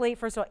exactly,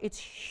 first of all, it's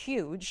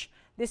huge.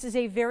 This is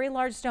a very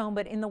large stone,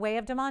 but in the way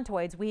of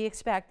demantoids, we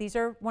expect, these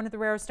are one of the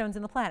rarest stones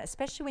in the planet,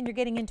 especially when you're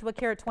getting into a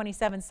carat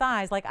 27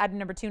 size like item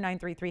number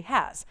 2933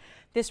 has.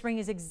 This ring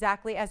is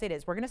exactly as it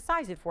is. We're going to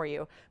size it for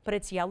you, but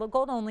it's yellow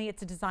gold only.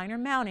 It's a designer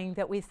mounting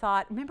that we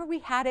thought, remember we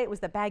had it was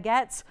the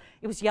baguettes.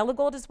 It was yellow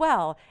gold as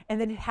well, and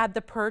then it had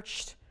the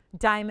perched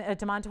diamond,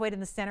 demantoid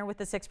in the center with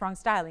the 6-prong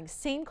styling.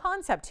 Same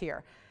concept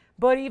here,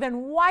 but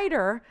even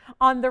wider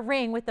on the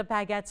ring with the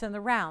baguettes and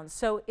the rounds.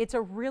 So it's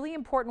a really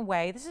important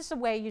way. This is the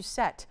way you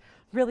set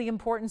really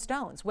important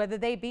stones, whether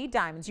they be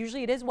diamonds.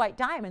 Usually it is white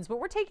diamonds, but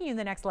we're taking you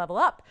the next level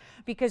up,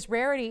 because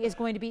rarity is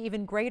going to be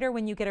even greater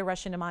when you get a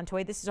Russian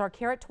demantoid. This is our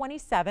carat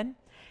 27.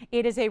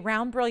 It is a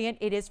round brilliant.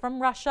 It is from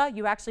Russia.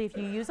 You actually, if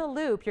you use a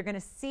loop, you're going to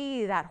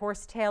see that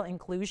horsetail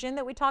inclusion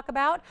that we talk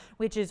about,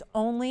 which is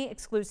only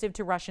exclusive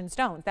to Russian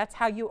stones. That's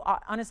how you,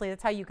 honestly,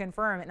 that's how you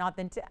confirm and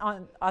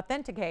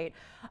authenticate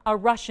a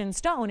Russian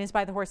stone, is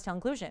by the horsetail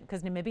inclusion,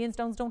 because Namibian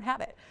stones don't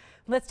have it.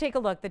 Let's take a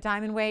look. The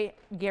diamond weight,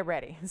 get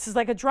ready. This is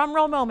like a drum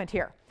roll moment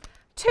here.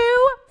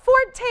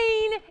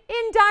 214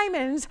 in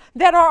diamonds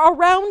that are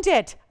around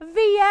it.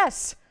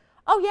 VS.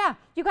 Oh yeah,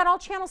 you got all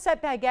channel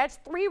set baguettes,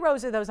 3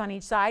 rows of those on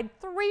each side,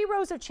 3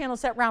 rows of channel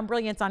set round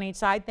brilliants on each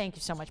side. Thank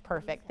you so much.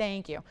 Perfect.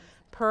 Thank you.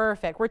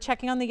 Perfect. We're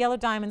checking on the yellow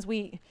diamonds.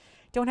 We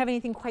don't have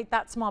anything quite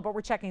that small, but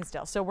we're checking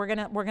still. So we're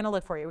gonna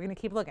look for you. We're gonna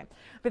keep looking.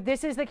 But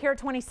this is the carat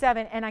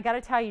 27, and I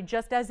gotta tell you,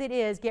 just as it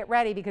is, get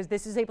ready, because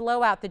this is a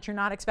blowout that you're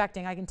not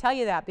expecting. I can tell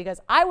you that, because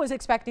I was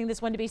expecting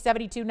this one to be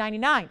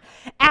 $72.99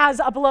 as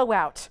a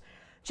blowout.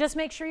 Just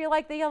make sure you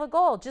like the yellow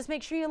gold. Just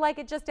make sure you like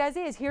it just as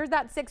is. Here's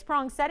that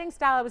 6-prong setting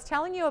style I was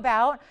telling you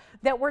about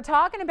that we're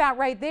talking about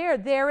right there.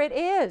 There it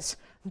is.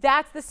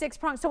 That's the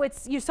 6-prong. So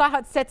it's, you saw how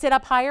it sets it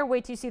up higher.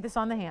 Wait till you see this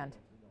on the hand.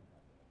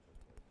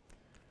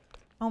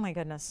 Oh my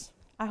goodness.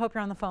 I hope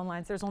you're on the phone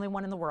lines. There's only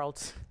one in the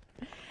world.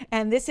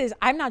 And this is,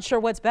 I'm not sure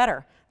what's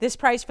better, this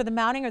price for the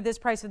mounting or this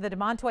price for the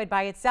demantoid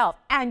by itself.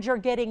 And you're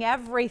getting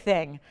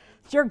everything.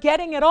 You're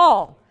getting it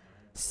all.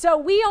 So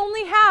we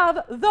only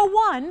have the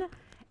one.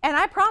 And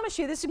I promise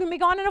you, this is going to be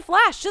gone in a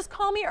flash. Just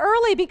call me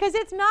early, because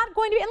it's not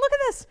going to be. And look at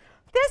this.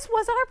 This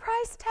was our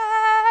price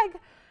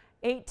tag.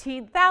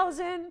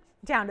 $18,000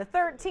 down to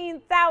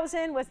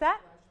 $13,000. What's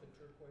that?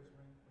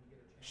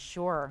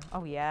 Sure.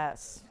 Oh,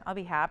 yes. I'll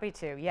be happy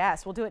to.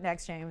 Yes, we'll do it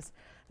next, James.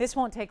 This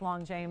won't take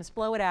long, James.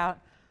 Blow it out.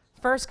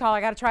 First call.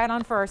 I got to try it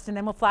on first, and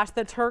then we'll flash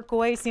the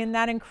turquoise in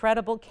that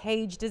incredible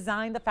cage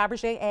design, the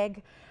Fabergé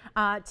egg.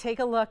 Take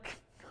a look.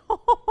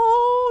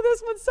 Oh,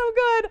 this one's so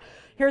good.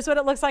 Here's what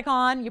it looks like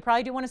on. You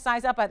probably do want to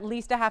size up at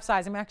least a half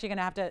size. I'm actually going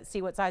to have to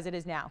see what size it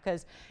is now,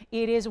 because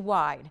it is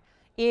wide.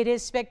 It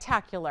is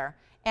spectacular.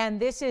 And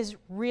this is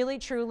really,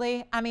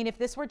 truly, I mean, if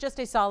this were just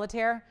a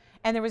solitaire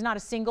and there was not a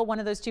single one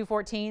of those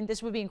 214,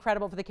 this would be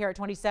incredible for the carat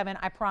 27.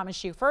 I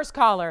promise you. First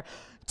caller,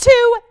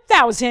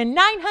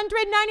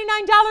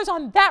 $2,999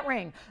 on that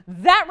ring.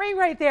 That ring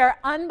right there,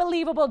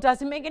 unbelievable,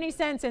 doesn't make any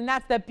sense, and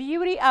that's the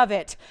beauty of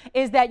it,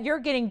 is that you're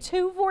getting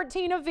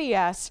 214 of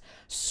VS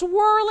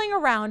swirling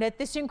around it,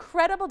 this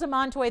incredible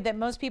demantoid that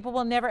most people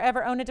will never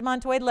ever own a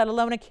demantoid, let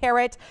alone a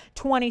carat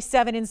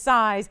 27 in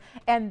size,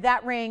 and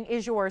that ring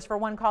is yours for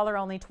one caller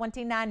only,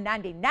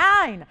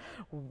 $29.99.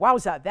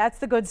 Wowza, that's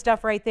the good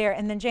stuff right there.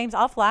 And then James,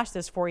 I'll flash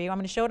this for you. I'm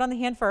going to show it on the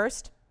hand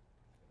first.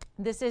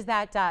 This is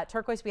that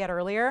turquoise we had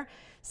earlier.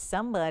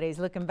 Somebody's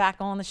looking back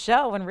on the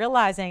show and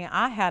realizing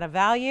I had a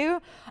value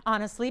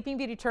on a Sleeping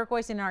Beauty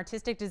turquoise in an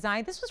artistic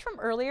design. This was from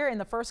earlier in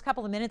the first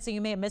couple of minutes, so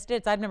you may have missed it.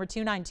 It's item number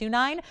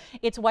 2929.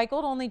 It's white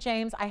gold only,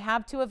 James. I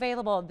have two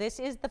available. This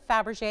is the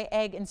Fabergé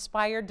egg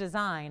inspired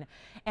design.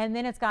 And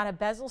then it's got a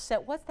bezel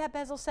set. What's that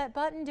bezel set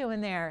button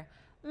doing there?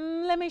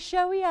 Let me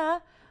show ya.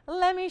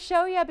 Let me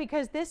show ya,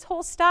 because this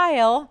whole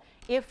style,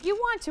 if you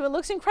want to, it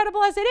looks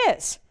incredible as it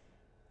is.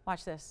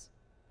 Watch this.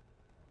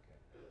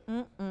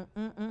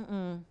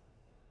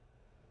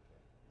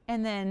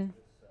 And then,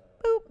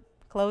 boop,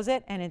 close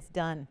it, and it's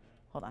done.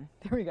 Hold on,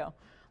 there we go.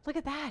 Look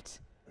at that.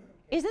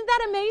 Isn't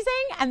that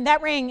amazing? And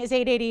that ring is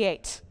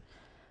 $888.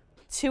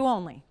 Two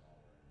only.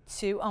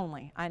 Two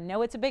only. I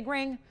know it's a big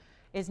ring.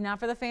 It's not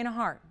for the faint of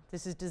heart.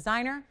 This is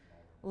designer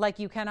like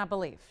you cannot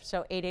believe.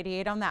 So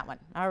 $888 on that one.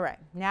 All right,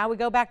 now we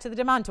go back to the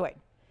demantoid.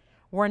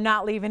 We're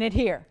not leaving it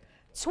here.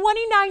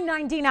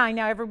 $29.99.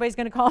 Now everybody's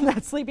going to call them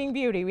that Sleeping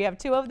Beauty. We have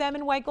two of them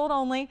in white gold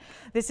only.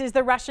 This is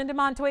the Russian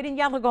demantoid in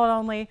yellow gold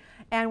only.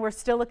 And we're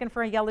still looking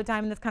for a yellow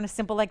diamond that's kind of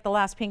simple like the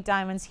last pink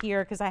diamonds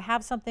here, because I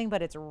have something,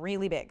 but it's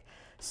really big.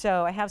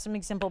 So I have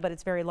something simple, but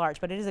it's very large,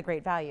 but it is a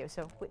great value.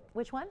 So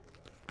which one?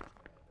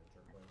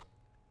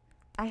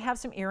 I have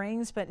some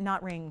earrings, but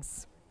not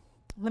rings.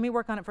 Let me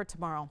work on it for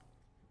tomorrow.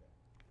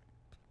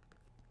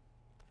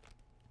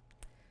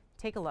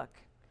 Take a look.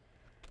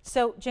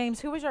 So,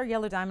 James, who was our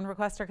yellow diamond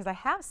requester? Because I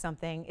have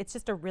something. It's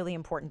just a really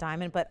important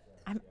diamond, but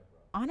I'm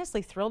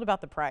honestly thrilled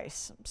about the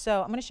price.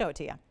 So I'm going to show it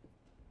to you.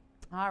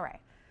 All right.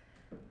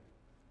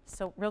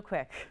 So real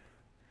quick,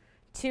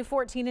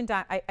 214 in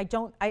diamond.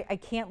 I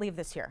can't leave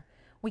this here.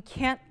 We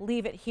can't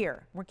leave it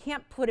here. We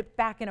can't put it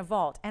back in a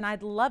vault. And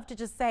I'd love to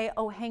just say,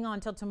 oh, hang on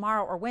till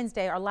tomorrow or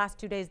Wednesday, our last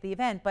 2 days of the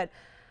event. But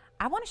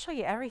I want to show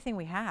you everything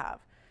we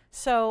have.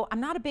 So I'm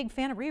not a big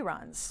fan of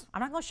reruns. I'm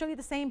not going to show you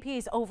the same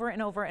piece over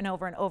and over and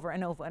over and over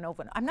and over and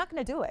over. I'm not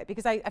going to do it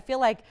because I feel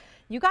like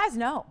you guys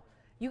know.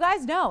 You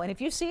guys know. And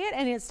if you see it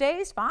and it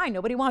stays, fine.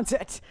 Nobody wants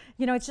it.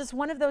 You know, it's just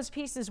one of those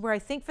pieces where I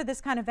think for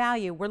this kind of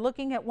value, we're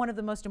looking at one of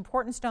the most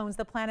important stones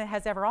the planet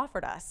has ever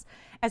offered us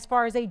as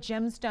far as a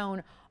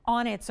gemstone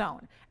on its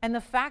own. And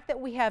the fact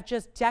that we have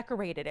just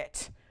decorated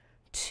it.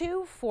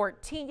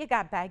 214, you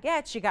got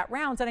baguettes, you got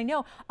rounds, and I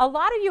know a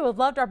lot of you have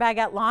loved our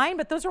baguette line,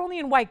 but those are only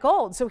in white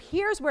gold. So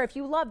here's where if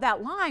you love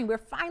that line, we're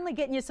finally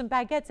getting you some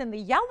baguettes in the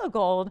yellow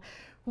gold,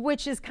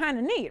 which is kind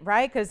of neat,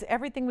 right? Because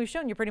everything we've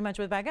shown you pretty much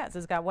with baguettes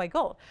has got white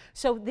gold.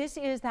 So this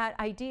is that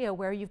idea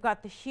where you've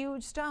got the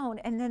huge stone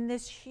and then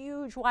this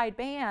huge wide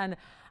band.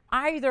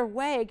 Either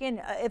way,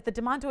 again, if the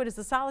demantoid is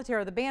the solitaire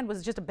or the band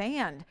was just a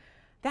band,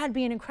 that'd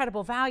be an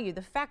incredible value.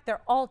 The fact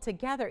they're all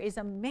together is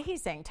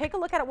amazing. Take a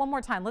look at it one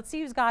more time. Let's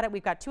see who's got it.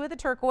 We've got two of the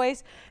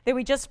turquoise that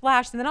we just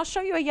splashed, and then I'll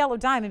show you a yellow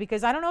diamond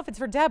because I don't know if it's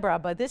for Deborah,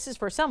 but this is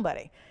for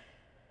somebody.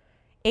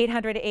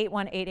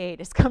 800-8188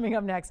 is coming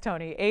up next,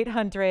 Tony.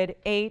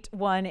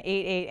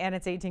 800-8188, and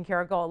it's 18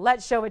 karat gold.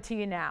 Let's show it to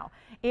you now.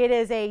 It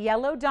is a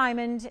yellow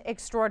diamond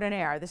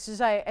extraordinaire. This is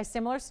a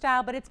similar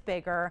style, but it's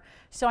bigger.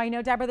 So I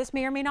know, Deborah, this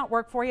may or may not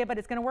work for you, but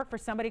it's going to work for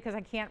somebody because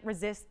I can't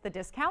resist the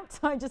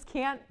discount. I just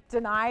can't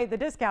deny the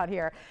discount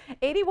here.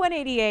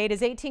 8188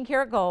 is 18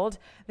 karat gold.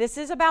 This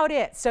is about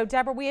it. So,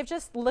 Deborah, we have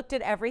just looked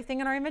at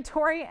everything in our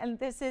inventory, and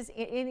this is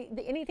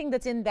anything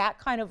that's in that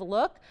kind of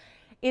look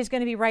is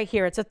going to be right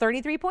here. It's a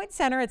 33-point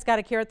center. It's got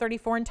a carat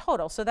 34 in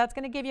total. So that's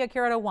going to give you a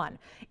carat 01.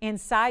 And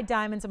side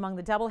diamonds among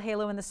the double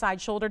halo and the side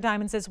shoulder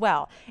diamonds as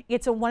well.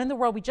 It's a one in the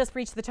world. We just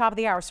reached the top of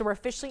the hour. So we're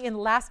officially in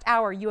last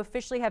hour. You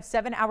officially have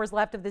 7 hours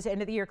left of this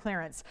end of the year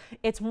clearance.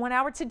 It's 1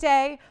 hour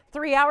today,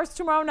 3 hours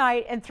tomorrow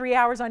night, and 3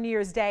 hours on New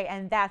Year's Day.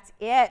 And that's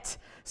it.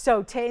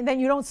 So then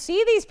you don't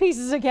see these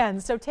pieces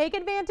again. So take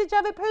advantage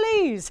of it,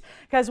 please,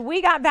 because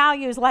we got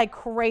values like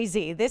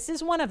crazy. This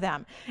is one of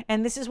them.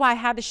 And this is why I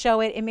had to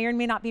show it. It may or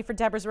may not be for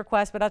Deborah's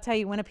request, but I'll tell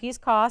you, when a piece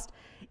cost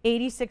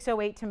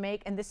 $86.08 to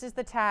make, and this is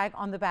the tag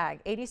on the bag,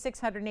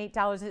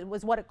 $8,608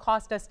 was what it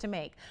cost us to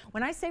make.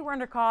 When I say we're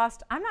under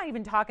cost, I'm not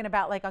even talking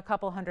about like a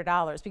couple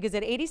 $100, because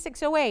at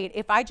 $86.08,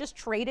 if I just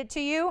trade it to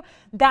you,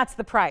 that's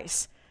the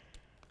price.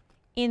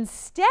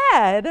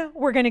 Instead,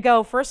 we're going to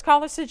go first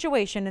caller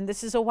situation, and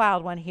this is a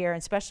wild one here,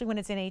 especially when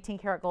it's in 18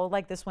 karat gold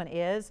like this one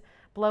is.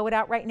 Blow it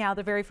out right now.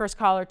 The very first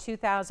caller,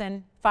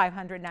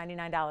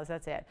 $2,599.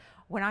 That's it.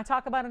 When I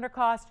talk about under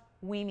cost,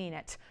 we mean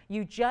it.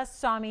 You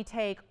just saw me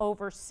take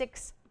over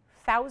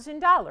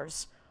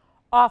 $6,000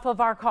 off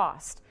of our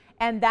cost.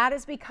 And that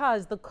is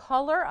because the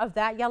color of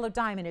that yellow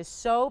diamond is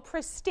so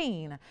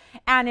pristine,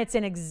 and it's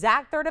an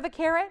exact third of a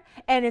carat,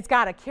 and it's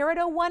got a carat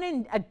 01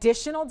 and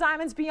additional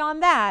diamonds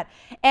beyond that,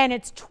 and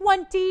it's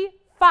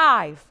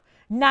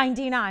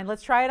 $25.99.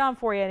 Let's try it on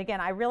for you. And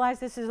again, I realize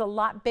this is a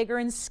lot bigger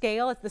in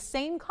scale. It's the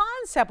same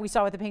concept we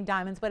saw with the pink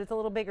diamonds, but it's a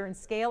little bigger in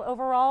scale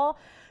overall.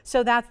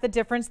 So that's the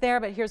difference there,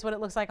 but here's what it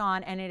looks like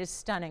on, and it is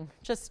stunning,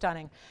 just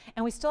stunning.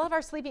 And we still have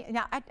our sleeping,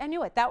 now I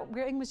knew it, that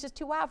ring was just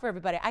too wild for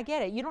everybody. I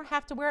get it, you don't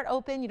have to wear it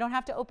open, you don't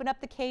have to open up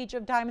the cage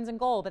of diamonds and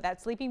gold, but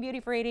that Sleeping Beauty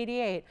for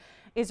 $888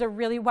 is a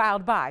really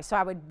wild buy. So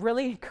I would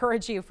really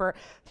encourage you, for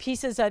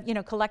pieces of, you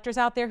know, collectors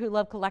out there who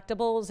love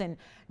collectibles and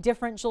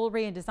different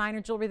jewelry and designer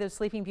jewelry, those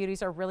Sleeping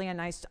Beauties are really a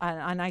nice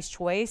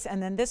choice.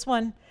 And then this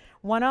one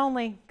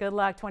only, good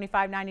luck,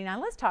 $25.99.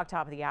 Let's talk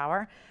top of the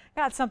hour.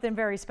 Got something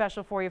very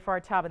special for you for our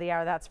top of the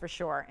hour, that's for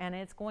sure. And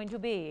it's going to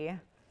be,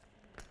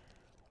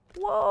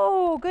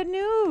 whoa, good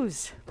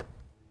news.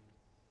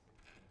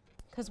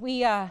 Because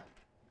that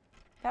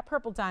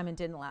purple diamond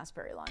didn't last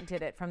very long,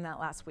 did it, from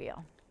that last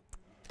wheel?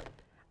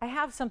 I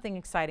have something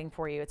exciting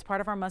for you. It's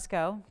part of our must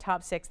go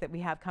top 6 that we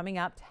have coming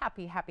up.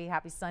 Happy, happy,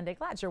 happy Sunday.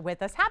 Glad you're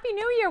with us. Happy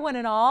New Year, one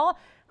and all.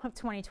 Hope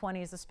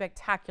 2020 is a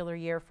spectacular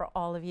year for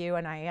all of you.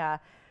 And I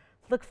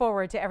look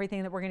forward to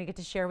everything that we're going to get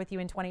to share with you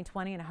in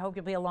 2020, and I hope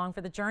you'll be along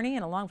for the journey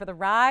and along for the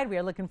ride. We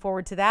are looking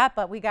forward to that,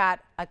 but we got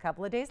a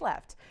couple of days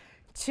left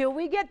till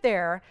we get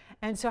there.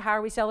 And so how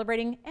are we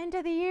celebrating? End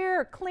of the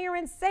year,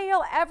 clearance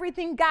sale,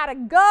 everything gotta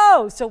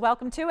go. So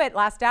welcome to it.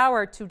 Last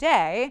hour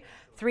today,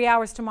 3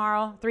 hours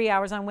tomorrow, 3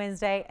 hours on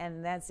Wednesday,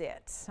 and that's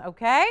it,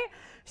 okay?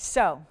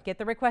 So get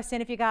the requests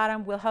in if you got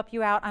them. We'll help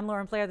you out. I'm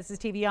Lauren Blair. This is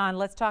TVON.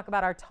 Let's talk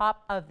about our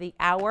top of the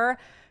hour.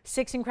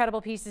 6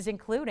 incredible pieces,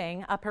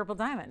 including a purple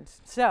diamond.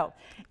 So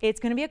it's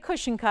going to be a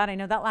cushion cut. I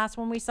know that last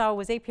one we saw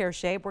was a pear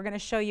shape. We're going to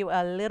show you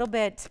a little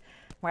bit.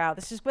 Wow,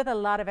 this is with a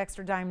lot of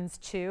extra diamonds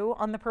too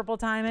on the purple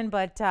diamond,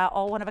 but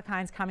all one of a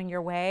kinds coming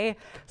your way.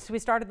 So we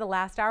started the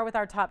last hour with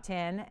our top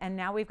 10, and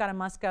now we've got a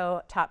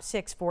must-go top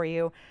 6 for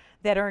you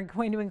that are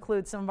going to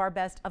include some of our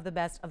best of the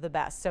best of the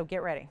best. So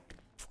get ready.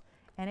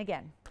 And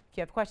again, if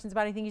you have questions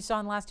about anything you saw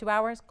in the last 2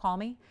 hours, call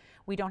me.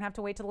 We don't have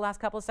to wait till the last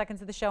couple of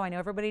seconds of the show. I know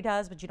everybody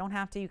does, but you don't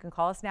have to. You can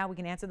call us now. We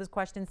can answer those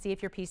questions, see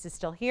if your piece is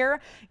still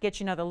here, get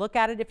you another look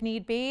at it if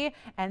need be,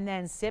 and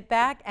then sit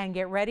back and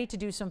get ready to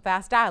do some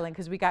fast dialing,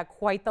 because we got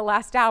quite the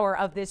last hour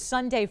of this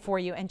Sunday for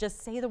you. And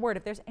just say the word.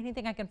 If there's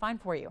anything I can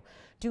find for you,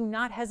 do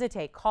not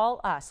hesitate.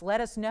 Call us.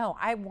 Let us know.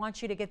 I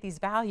want you to get these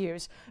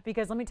values,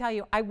 because let me tell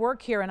you, I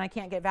work here and I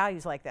can't get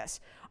values like this.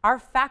 Our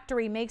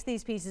factory makes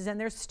these pieces, and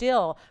they're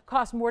still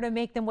cost more to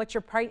make than what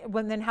your price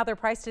than how they're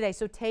priced today.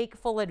 So take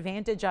full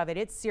advantage of it.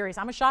 It's serious.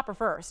 I'm a shopper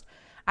first.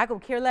 I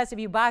could care less if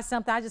you buy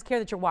something. I just care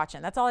that you're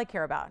watching. That's all I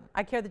care about.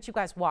 I care that you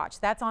guys watch.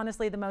 That's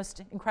honestly the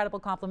most incredible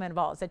compliment of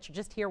all, is that you're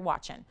just here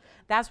watching.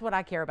 That's what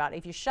I care about.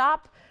 If you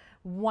shop,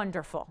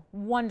 wonderful,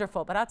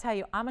 wonderful. But I'll tell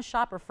you, I'm a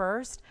shopper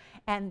first,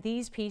 and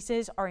these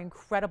pieces are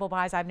incredible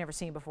buys I've never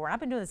seen before. I've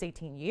been doing this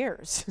 18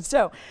 years.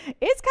 So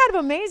it's kind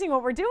of amazing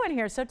what we're doing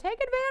here. So take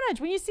advantage.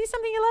 When you see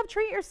something you love,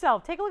 treat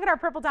yourself. Take a look at our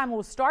purple diamond.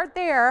 We'll start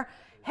there.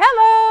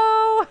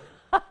 Hello.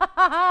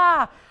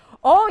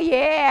 Oh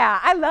yeah,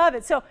 I love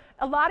it. So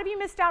a lot of you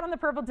missed out on the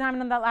purple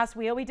diamond on that last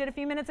wheel we did a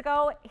few minutes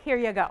ago. Here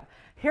you go.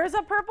 Here's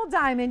a purple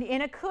diamond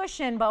in a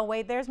cushion, but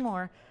wait, there's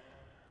more.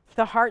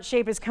 The heart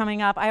shape is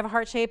coming up. I have a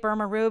heart shape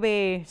Burma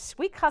ruby.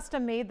 We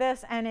custom made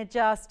this, and it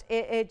just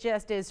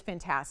is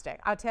fantastic.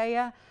 I'll tell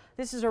you,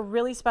 this is a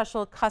really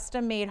special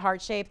custom made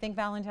heart shape. Think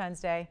Valentine's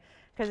Day,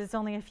 because it's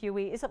only a few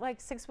weeks. Is it like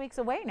 6 weeks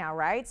away now,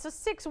 right? So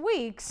 6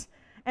 weeks,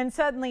 and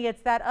suddenly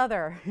it's that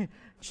other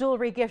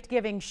jewelry gift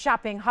giving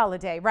shopping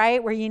holiday,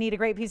 right? Where you need a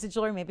great piece of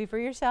jewelry, maybe for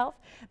yourself,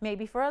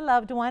 maybe for a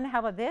loved one. How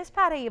about this,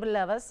 Paraíba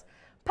lovers?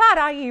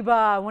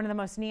 Paraíba, one of the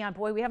most neon.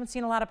 Boy, we haven't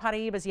seen a lot of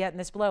Paraíbas yet in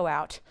this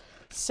blowout.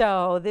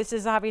 So this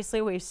is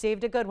obviously, we've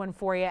saved a good one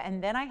for you.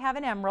 And then I have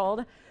an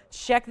emerald.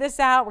 Check this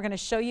out. We're going to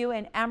show you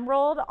an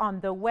emerald on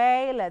the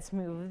way. Let's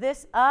move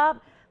this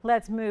up.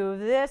 Let's move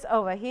this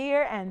over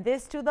here and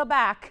this to the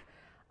back.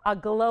 A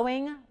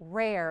glowing,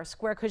 rare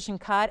square cushion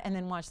cut. And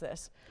then watch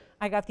this.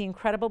 I got the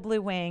incredible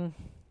blue wing.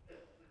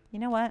 You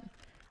know what?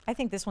 I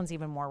think this one's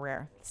even more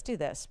rare. Let's do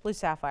this. Blue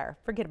sapphire.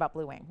 Forget about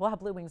blue wing. We'll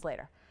have blue wings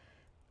later.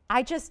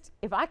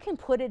 If I can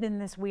put it in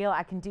this wheel,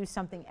 I can do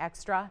something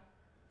extra.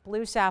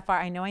 Blue sapphire.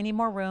 I know I need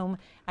more room.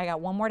 I got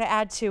one more to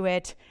add to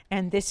it.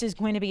 And this is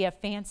going to be a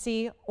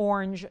fancy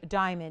orange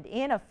diamond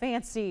in a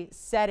fancy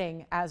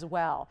setting as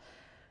well.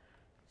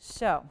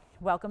 So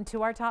welcome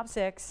to our top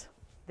 6.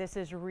 This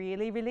is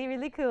really, really,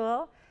 really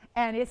cool.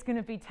 And it's going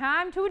to be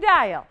time to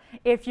dial.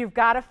 If you've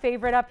got a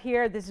favorite up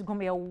here, this is going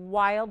to be a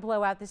wild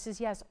blowout. This is,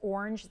 yes,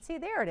 orange. See,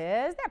 there it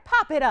is. There,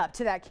 pop it up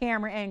to that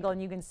camera angle,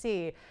 and you can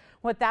see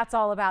what that's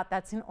all about.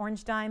 That's an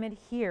orange diamond.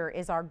 Here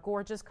is our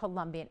gorgeous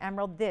Colombian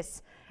emerald.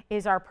 This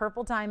is our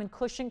purple diamond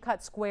cushion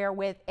cut square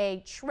with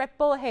a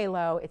triple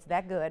halo. It's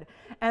that good.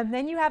 And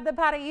then you have the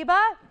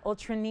Paraíba,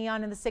 ultra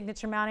neon in the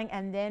signature mounting,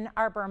 and then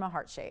our Burma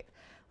heart shape.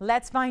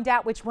 Let's find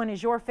out which one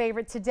is your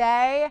favorite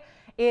today.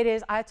 It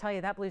is, I tell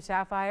you, that blue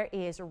sapphire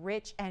is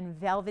rich and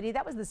velvety.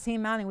 That was the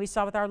same mounting we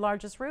saw with our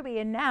largest ruby,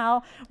 and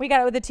now we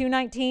got it with the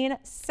 219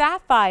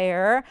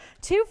 sapphire,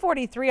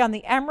 243 on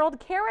the emerald,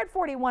 carat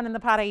 41 in the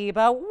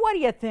Paraíba. What do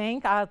you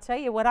think? I'll tell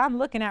you what I'm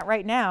looking at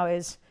right now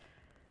is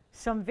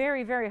some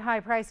very, very high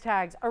price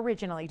tags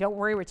originally. Don't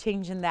worry, we're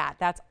changing that.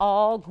 That's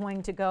all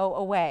going to go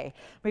away.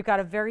 We've got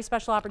a very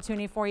special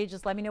opportunity for you.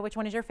 Just let me know which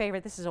one is your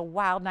favorite. This is a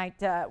wild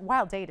night,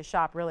 wild day to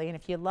shop, really. And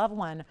if you love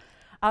one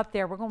up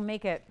there, we're going to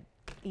make it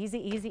easy,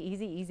 easy,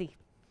 easy, easy.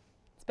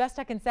 It's best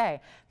I can say.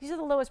 These are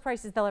the lowest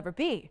prices they'll ever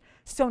be.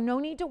 So no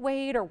need to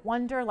wait or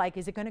wonder, like,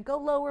 is it going to go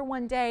lower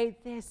one day?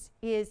 This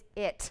is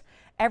it.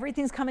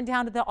 Everything's coming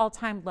down to the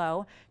all-time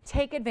low.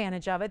 Take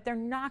advantage of it. They're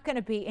not going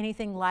to be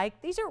anything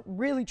like, these are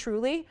really,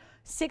 truly,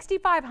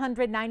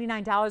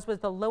 $6,599 was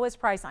the lowest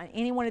price on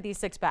any one of these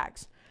 6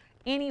 bags.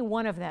 Any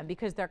one of them,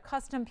 because they're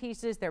custom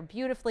pieces, they're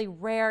beautifully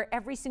rare.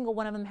 Every single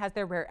one of them has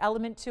their rare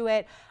element to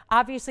it.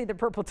 Obviously, the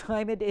purple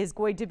diamond is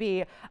going to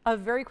be a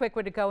very quick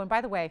way to go. And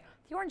by the way,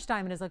 the orange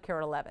diamond is a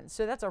carat 11,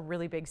 so that's a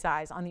really big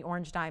size on the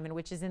orange diamond,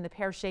 which is in the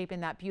pear shape in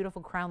that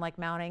beautiful crown-like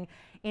mounting.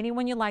 Any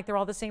one you like, they're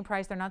all the same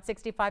price. They're not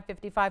 65,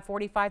 55,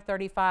 45,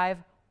 35.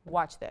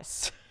 Watch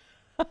this.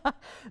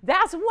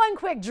 That's one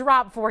quick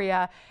drop for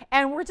you,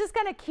 and we're just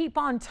going to keep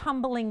on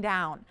tumbling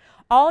down.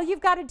 All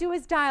you've got to do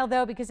is dial,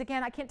 though, because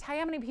again, I can't tell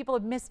you how many people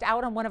have missed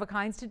out on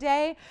one-of-a-kinds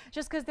today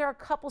just because they're a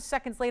couple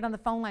seconds late on the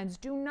phone lines.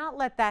 Do not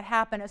let that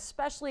happen,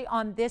 especially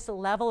on this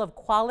level of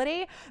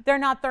quality. They're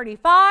not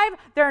 35,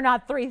 they're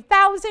not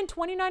 3,000,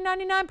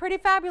 $29.99, pretty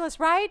fabulous,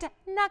 right?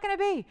 Not going to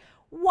be.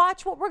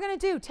 Watch what we're going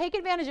to do. Take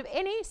advantage of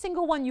any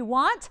single one you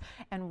want.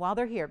 And while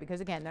they're here,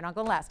 because again, they're not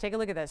going to last. Take a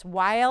look at this.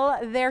 While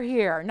they're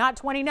here, not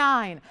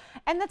 29.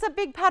 And that's a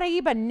big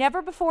Paraíba.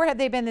 Never before have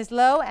they been this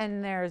low,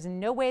 and there's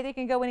no way they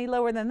can go any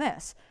lower than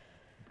this.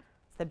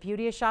 It's the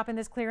beauty of shopping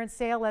this clearance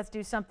sale. Let's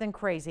do something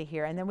crazy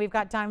here. And then we've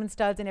got diamond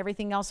studs and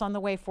everything else on the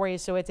way for you.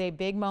 So it's a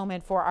big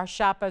moment for our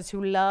shoppers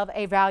who love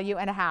a value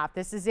and a half.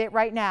 This is it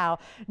right now.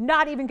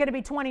 Not even going to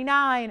be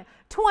 29,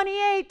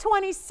 28,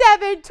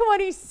 27,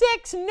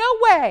 26, no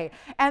way.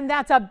 And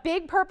that's a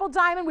big purple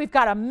diamond. We've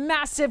got a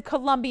massive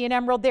Colombian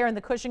emerald there in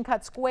the cushion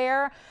cut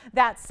square.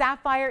 That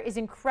sapphire is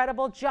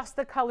incredible, just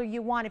the color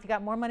you want. If you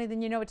got more money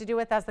than you know what to do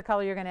with, that's the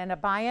color you're going to end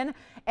up buying.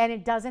 And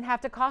it doesn't have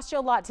to cost you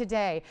a lot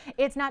today.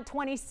 It's not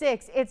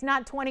 26, it's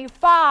not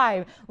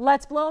 25.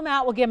 Let's blow them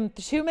out. We'll give them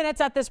 2 minutes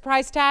at this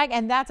price tag,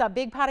 and that's a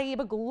big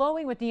Paraíba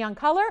glowing with neon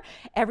color.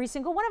 Every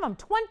single one of them,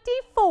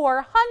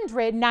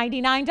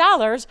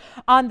 $2,499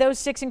 on those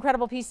 6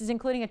 incredible pieces,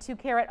 including a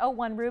 2-carat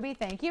 01 ruby.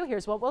 Thank you.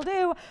 Here's what we'll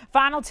do.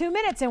 Final 2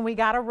 minutes and we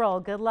got to roll.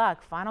 Good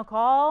luck. Final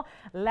call.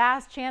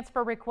 Last chance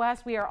for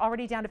requests. We are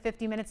already down to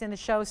 50 minutes in the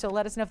show, so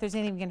let us know if there's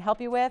anything we can help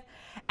you with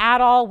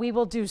at all. We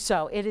will do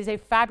so. It is a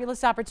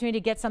fabulous opportunity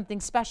to get something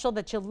special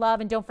that you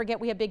love. And don't forget,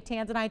 we have big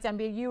tanzanites and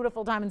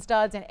beautiful diamond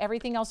studs and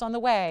everything else on the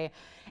way.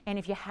 And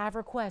if you have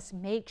requests,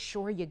 make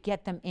sure you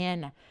get them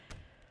in.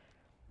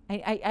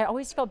 I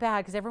always feel bad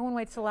because everyone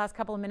waits till the last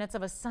couple of minutes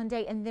of a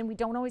Sunday, and then we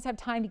don't always have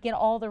time to get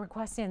all the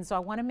requests in. So I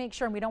want to make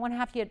sure, and we don't want to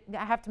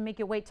have to make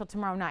you wait till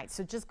tomorrow night.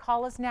 So just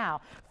call us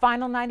now.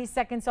 Final 90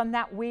 seconds on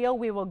that wheel.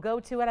 We will go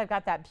to it. I've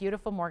got that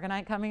beautiful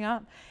morganite coming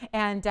up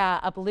and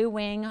a blue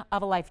wing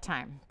of a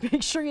lifetime.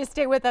 Make sure you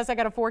stay with us. I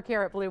got a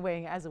 4-carat blue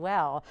wing as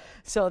well.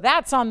 So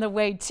that's on the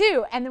way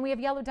too. And then we have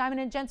yellow diamond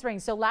and gents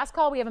ring. So last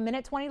call, we have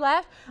 1:20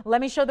 left.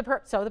 Let me show the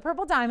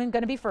purple diamond,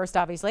 going to be first,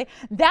 obviously.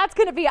 That's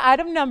going to be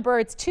item number.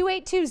 It's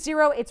 2820.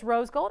 It's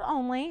rose gold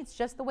only. It's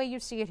just the way you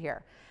see it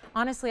here.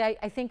 Honestly,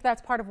 I think that's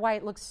part of why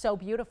it looks so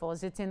beautiful,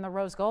 is it's in the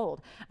rose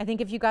gold. I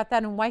think if you got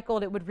that in white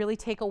gold, it would really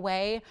take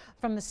away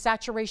from the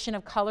saturation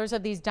of colors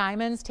of these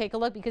diamonds. Take a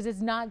look, because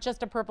it's not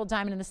just a purple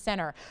diamond in the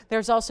center.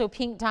 There's also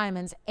pink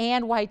diamonds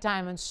and white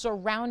diamonds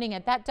surrounding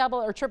it. That double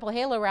or triple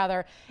halo,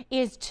 rather,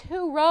 is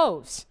 2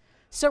 rows.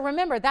 So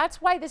remember, that's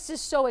why this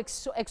is so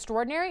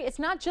extraordinary. It's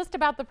not just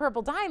about the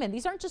purple diamond.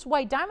 These aren't just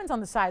white diamonds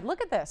on the side.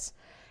 Look at this.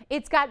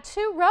 It's got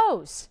 2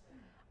 rows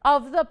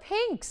of the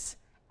pinks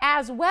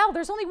as well.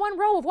 There's only 1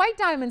 row of white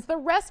diamonds. The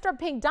rest are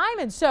pink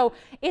diamonds. So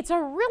it's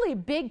a really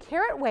big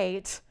carat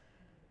weight.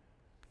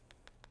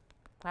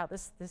 Wow,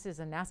 this is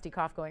a nasty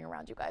cough going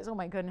around, you guys. Oh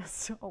my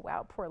goodness. Oh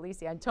wow, poor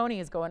Lisa. And Tony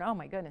is going, oh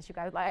my goodness, you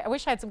guys. I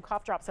wish I had some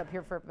cough drops up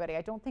here for everybody.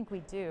 I don't think we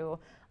do.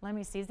 Let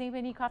me see. Does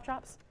anybody need cough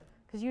drops?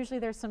 Because usually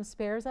there's some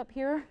spares up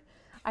here.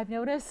 I've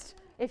noticed.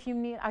 If you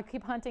need, I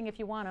keep hunting if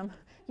you want them.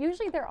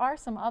 Usually there are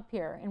some up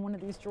here in one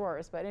of these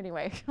drawers, but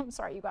anyway, I'm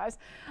sorry, you guys.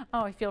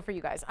 Oh, I feel for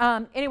you guys.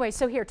 Anyway,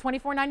 so here,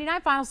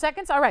 $24.99, final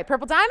seconds. All right,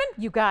 purple diamond,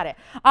 you got it.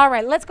 All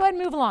right, let's go ahead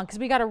and move along, because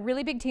we got a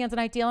really big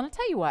tanzanite deal, and I'll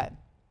tell you what.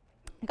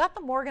 I got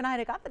the morganite,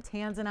 I got the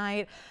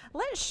tanzanite.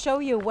 Let's show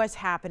you what's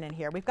happening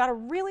here. We've got a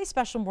really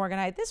special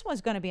morganite. This one's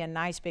going to be a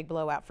nice big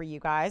blowout for you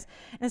guys.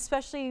 And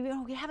especially, you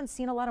know, we haven't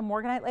seen a lot of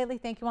morganite lately.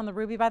 Thank you on the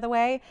ruby, by the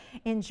way.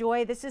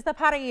 Enjoy. This is the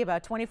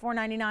Paraíba,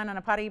 $24.99 on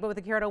a Paraíba with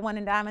a carat 01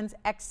 in diamonds.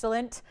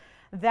 Excellent.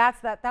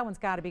 That one's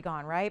got to be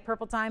gone, right?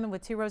 Purple diamond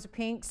with 2 rows of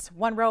pinks,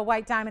 1 row of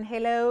white diamond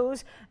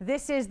halos.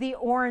 This is the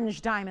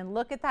orange diamond.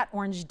 Look at that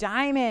orange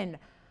diamond.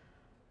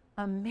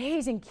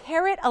 Amazing.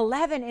 Carat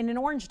 11 in an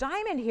orange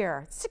diamond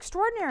here. It's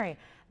extraordinary.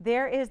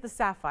 There is the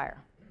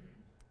sapphire.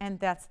 And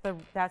that's the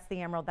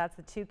emerald. That's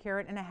the 2.5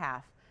 carat.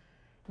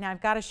 Now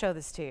I've got to show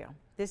this to you.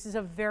 This is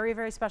a very,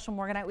 very special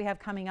morganite we have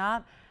coming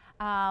up.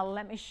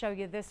 Let me show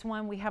you this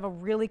one. We have a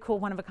really cool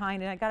one of a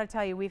kind, and I got to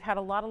tell you, we've had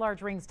a lot of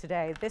large rings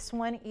today. This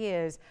one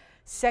is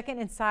second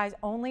in size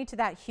only to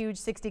that huge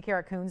 60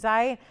 karat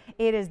kunzite.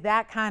 It is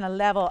that kind of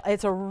level.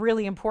 It's a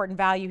really important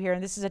value here,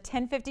 and this is a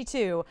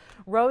 1052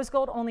 rose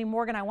gold only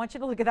morganite. I want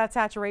you to look at that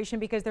saturation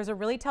because there's a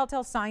really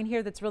telltale sign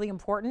here that's really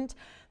important.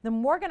 The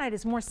morganite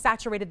is more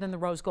saturated than the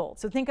rose gold.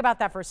 So think about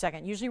that for a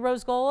second. Usually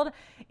rose gold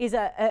is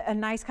a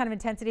nice kind of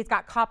intensity. It's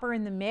got copper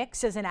in the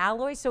mix as an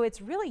alloy. So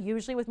it's really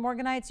usually with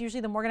morganites,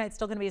 usually the morganite's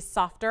still going to be a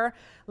softer,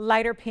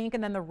 lighter pink,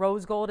 and then the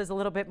rose gold is a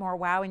little bit more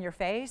wow in your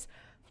face.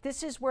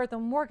 This is where the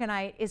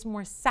morganite is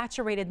more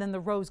saturated than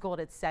the rose gold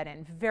it's set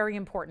in. Very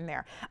important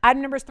there.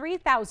 Item number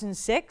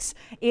 3006.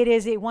 It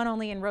is a one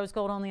only in rose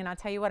gold only. And I'll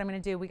tell you what I'm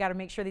going to do. We got to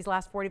make sure these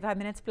last 45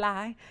 minutes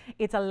fly.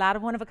 It's a lot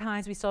of one of a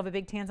kinds. We still have a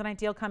big tanzanite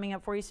deal coming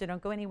up for you. So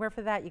don't go anywhere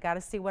for that. You got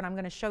to see what I'm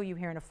going to show you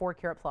here in a 4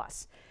 carat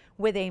plus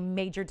with a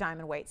major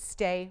diamond weight.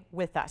 Stay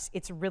with us.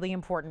 It's really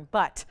important.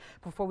 But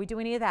before we do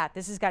any of that,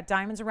 this has got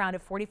diamonds around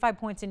it, 45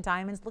 points in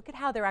diamonds. Look at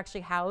how they're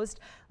actually housed.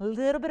 A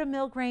little bit of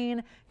mill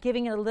grain,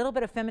 giving it a little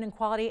bit of feminine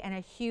quality, and a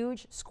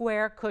huge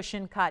square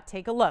cushion cut.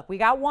 Take a look. We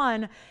got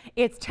one.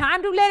 It's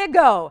time to let it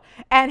go.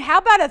 And how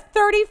about a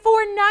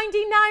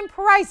 $34.99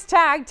 price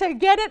tag to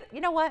get it?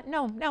 You know what?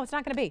 No, it's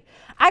not going to be.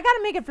 I got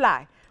to make it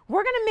fly.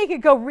 We're going to make it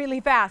go really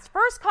fast.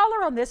 First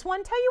caller on this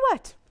one, tell you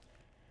what.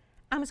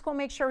 I'm just going to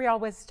make sure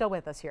y'all still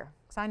with us here,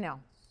 because I know.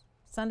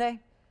 Sunday,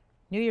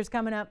 New Year's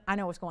coming up. I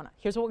know what's going on.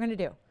 Here's what we're going to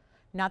do.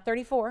 Not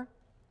 34.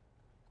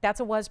 That's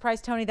a was price,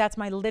 Tony. That's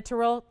my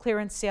literal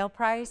clearance sale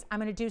price. I'm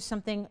going to do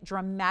something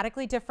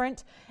dramatically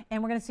different,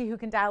 and we're going to see who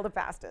can dial the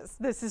fastest.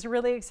 This is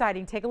really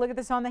exciting. Take a look at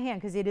this on the hand,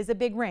 because it is a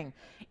big ring.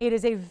 It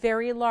is a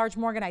very large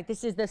morganite.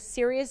 This is the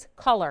serious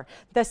color,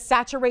 the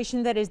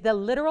saturation that is the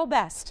literal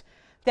best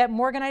that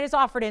morganite is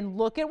offered in.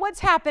 Look at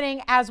what's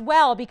happening as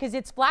well, because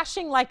it's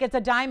flashing like it's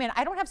a diamond.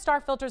 I don't have star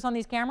filters on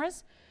these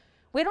cameras.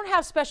 We don't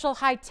have special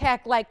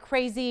high-tech, like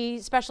crazy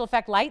special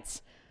effect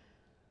lights.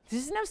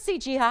 This is no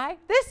CGI.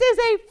 This is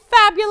a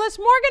fabulous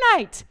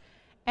morganite.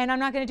 And I'm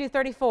not going to do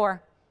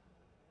 34.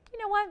 You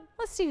know what?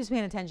 Let's see who's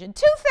paying attention.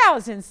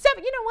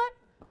 2007. You know what?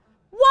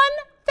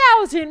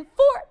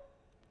 1,004.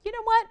 You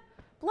know what?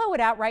 Blow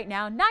it out right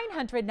now.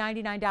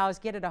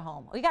 $999. Get it at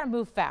home. We got to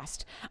move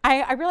fast.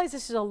 I realize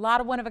this is a lot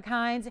of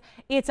one-of-a-kinds.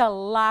 It's a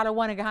lot of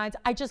one-of-a-kinds.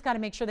 I just got to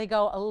make sure they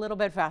go a little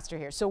bit faster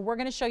here. So we're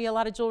going to show you a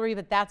lot of jewelry,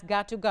 but that's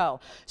got to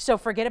go. So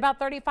forget about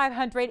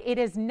 $3,500. It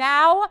is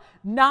now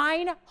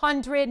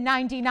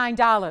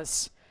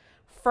 $999.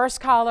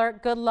 First caller,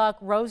 good luck.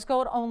 Rose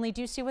gold only.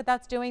 Do you see what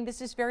that's doing?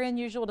 This is very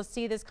unusual to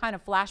see this kind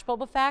of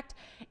flashbulb effect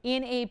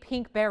in a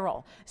pink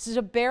beryl. This is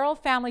a beryl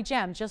family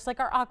gem, just like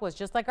our aquas,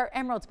 just like our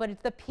emeralds, but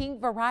it's the pink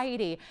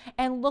variety.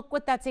 And look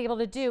what that's able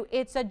to do.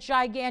 It's a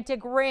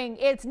gigantic ring.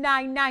 It's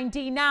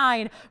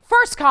 $999.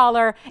 First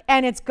caller,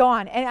 and it's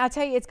gone. And I'll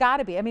tell you, it's got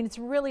to be. I mean, it's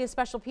really a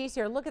special piece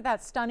here. Look at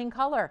that stunning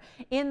color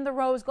in the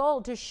rose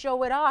gold to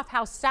show it off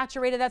how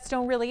saturated that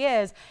stone really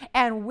is.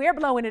 And we're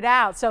blowing it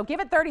out. So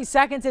give it 30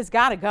 seconds. It's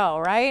got to go,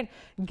 right?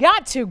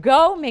 Got to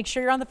go. Make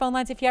sure you're on the phone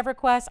lines if you have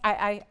requests.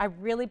 I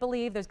really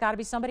believe there's got to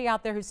be somebody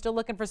out there who's still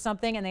looking for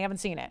something and they haven't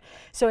seen it.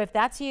 So if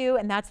that's you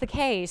and that's the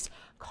case,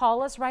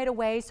 call us right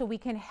away so we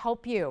can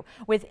help you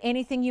with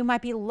anything you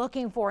might be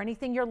looking for,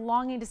 anything you're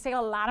longing to save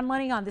a lot of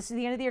money on. This is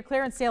the end of the year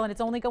clearance sale, and it's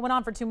only going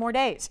on for 2 more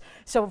days.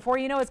 So before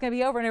you know it's going to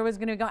be over and everyone's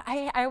going to go,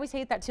 I always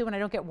hate that too when I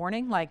don't get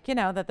warning, like, you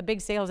know, that the big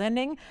sale's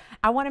ending.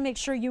 I want to make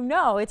sure you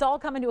know it's all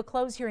coming to a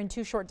close here in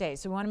 2 short days.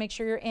 So we want to make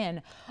sure you're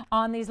in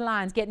on these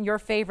lines, getting your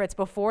favorites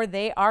before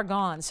they are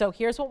gone. So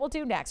here's what we'll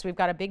do next. We've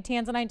got a big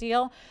tanzanite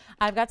deal.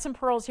 I've got some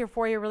pearls here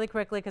for you really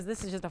quickly because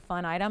this is just a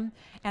fun item,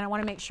 and I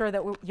want to make sure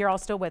that you're all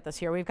still with us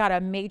here. We've got a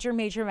major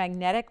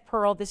magnetic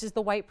pearl. This is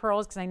the white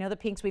pearls because I know the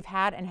pinks we've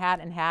had, and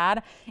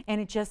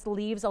it just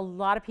leaves a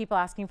lot of people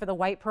asking for the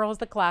white pearls,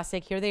 the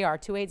classic. Here they are.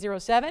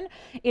 2807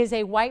 is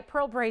a white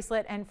pearl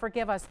bracelet, and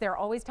forgive us, they're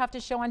always tough to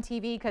show on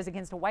TV because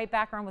against a white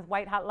background with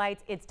white hot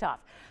lights, it's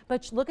tough.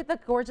 But look at the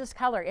gorgeous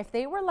color. If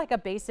they were like a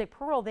basic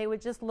pearl, they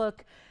would just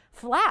look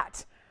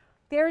flat.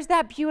 There's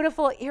that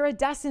beautiful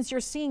iridescence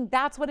you're seeing.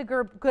 That's what a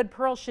good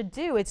pearl should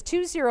do. It's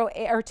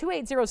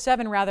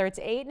 2807 rather. It's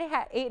 8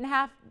 to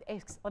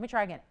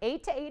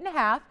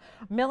 8.5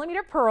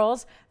 millimeter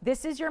pearls.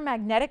 This is your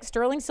magnetic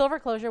sterling silver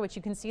closure, which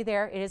you can see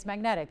there. It is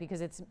magnetic because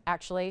it's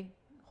actually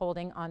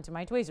holding onto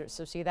my tweezers.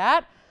 So see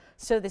that?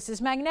 So this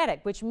is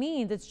magnetic, which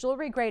means it's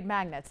jewelry grade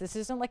magnets. This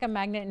isn't like a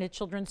magnet in a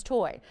children's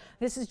toy.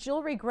 This is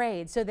jewelry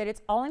grade so that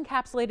it's all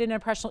encapsulated in a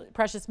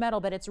precious metal,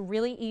 but it's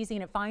really easy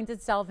and it finds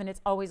itself and it's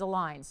always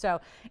aligned.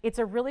 So it's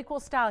a really cool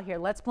style here.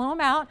 Let's blow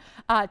them out.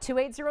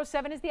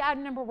 2807 is the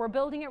item number. We're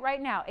building it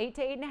right now. 8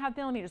 to 8.5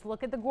 millimeters.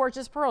 Look at the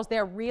gorgeous pearls.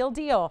 They're real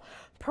deal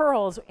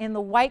pearls in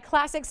the white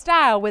classic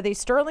style with a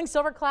sterling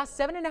silver clasp.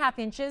 7.5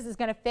 inches is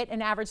going to fit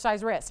an average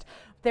size wrist.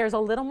 There's a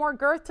little more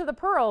girth to the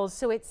pearls,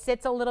 so it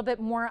sits a little bit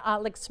more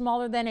like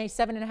smaller than a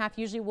 7.5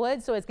 usually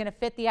would, so it's going to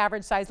fit the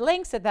average size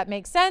links, if that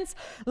makes sense.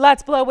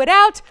 Let's blow it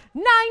out.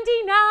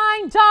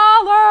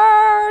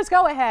 $99.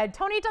 Go ahead.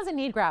 Tony, it doesn't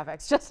need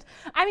graphics. Just,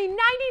 I mean,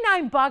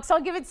 99 bucks. I'll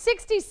give it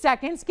 60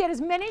 seconds. Get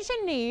as many as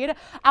you need.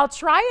 I'll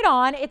try it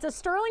on. It's a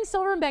sterling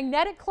silver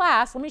magnetic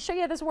clasp. Let me show you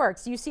how this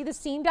works. You see the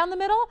seam down the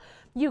middle?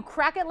 You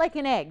crack it like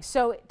an egg.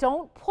 So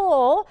don't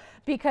pull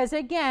because,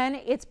 again,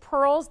 it's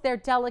pearls. They're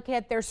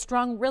delicate. They're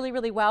strung really,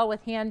 really well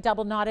with hand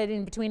double knotted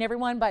in between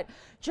everyone. But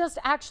just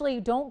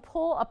actually don't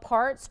pull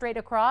apart straight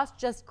across.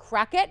 Just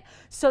crack it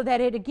so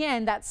that it,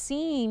 again, that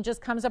seam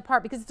just comes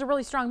apart because it's a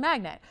really strong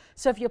magnet.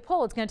 So if you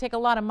pull, it's going to take a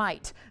lot of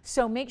might.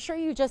 So make sure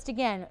you just,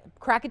 again,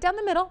 crack it down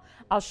the middle.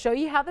 I'll show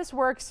you how this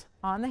works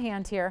on the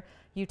hand here.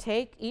 You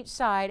take each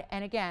side,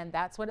 and again,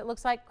 that's what it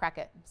looks like. Crack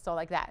it, so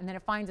like that. And then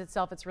it finds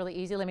itself. It's really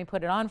easy. Let me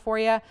put it on for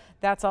you.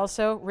 That's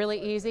also really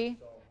easy.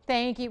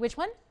 Thank you. Which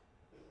one?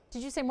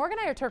 Did you say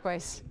morganite or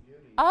turquoise?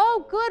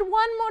 Oh, good.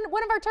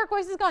 One of our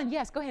turquoise is gone.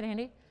 Yes, go ahead,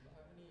 Andy.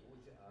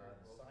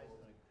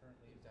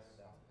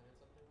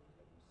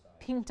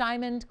 Pink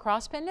diamond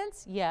cross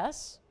pendants?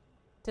 Yes.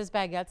 Does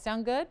baguette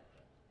sound good?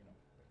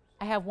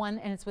 I have one,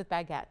 and it's with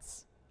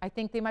baguettes. I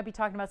think they might be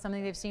talking about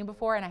something they've seen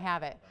before, and I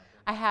have it.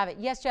 I have it.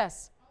 Yes,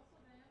 Jess.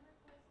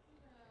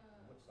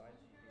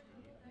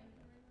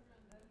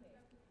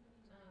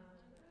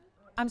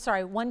 I'm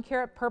sorry, 1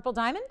 carat purple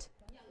diamond?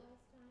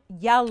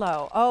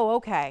 Yellow. Oh,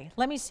 okay.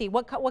 Let me see.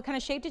 What kind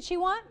of shape did she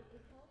want?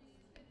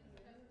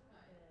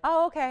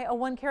 Oh, okay. A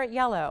 1 carat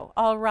yellow.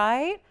 All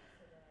right.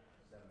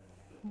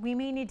 We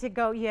may need to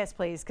go. Yes,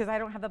 please, because I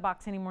don't have the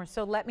box anymore.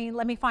 So let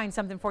me find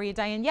something for you,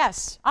 Diane.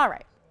 Yes. All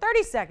right.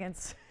 30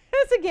 seconds.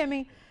 It's a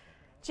gimme.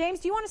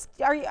 James, do you want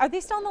to? Are they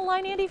still on the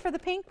line, Andy, for the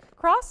pink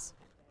cross?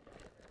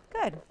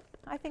 Good.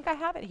 I think I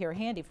have it here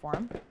handy for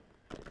him.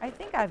 I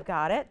think I've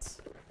got it.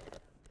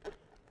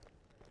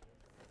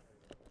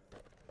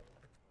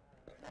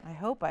 I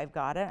hope I've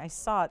got it. I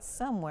saw it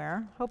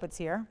somewhere. Hope it's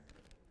here.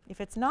 If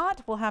it's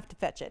not, we'll have to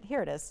fetch it.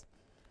 Here it is.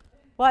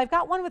 Well, I've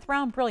got one with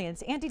round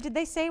brilliance. Andy, did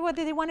they say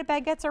whether they wanted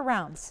baguettes or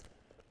rounds?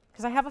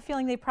 Because I have a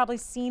feeling they've probably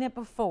seen it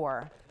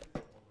before.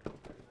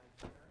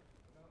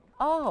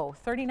 Oh,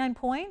 39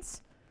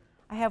 points.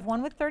 I have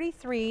one with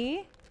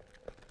 33.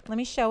 Let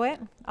me show it.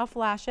 I'll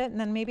flash it. And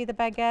then maybe the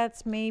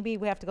baguettes, maybe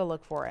we have to go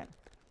look for it.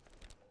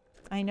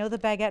 I know the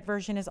baguette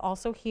version is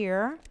also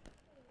here.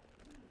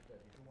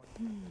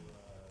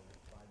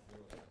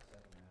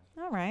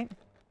 All right.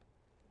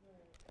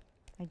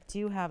 I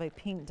do have a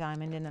pink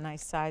diamond in a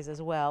nice size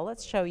as well.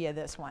 Let's show you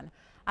this one.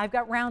 I've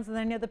got rounds, and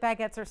I know the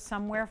baguettes are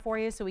somewhere for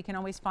you, so we can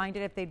always find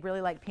it if they'd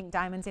really like pink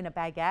diamonds in a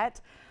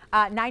baguette.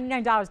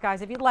 $99,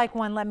 guys. If you'd like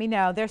one, let me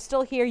know. They're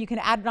still here. You can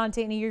add it on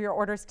to any of your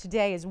orders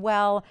today as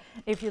well.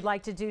 If you'd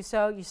like to do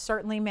so, you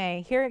certainly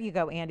may. Here you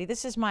go, Andy.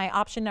 This is my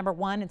option number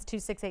 1. It's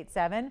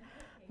 2687.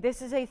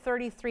 This is a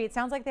 33. It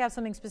sounds like they have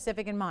something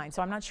specific in mind,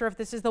 so I'm not sure if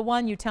this is the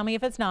one. You tell me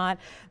if it's not.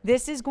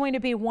 This is going to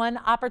be one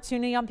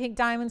opportunity on pink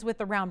diamonds with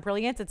the round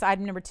brilliance. It's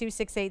item number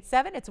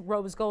 2687. It's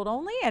rose gold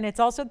only, and it's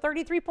also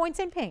 33 points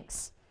in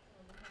pinks.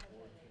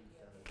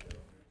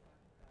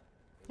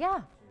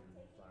 Yeah.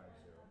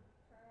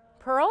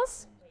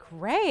 Pearls?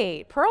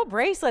 Great. Pearl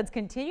bracelets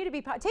continue to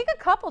be take a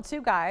couple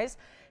too, guys.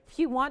 If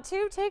you want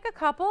to, take a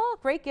couple.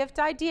 Great gift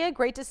idea.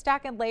 Great to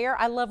stack and layer.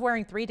 I love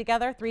wearing 3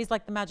 together. 3 is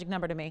like the magic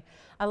number to me.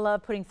 I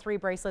love putting 3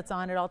 bracelets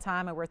on at all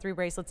time. I wear 3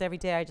 bracelets every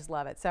day. I just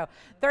love it. So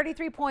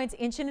 33 points,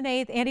 inch and an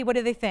eighth. Andy, what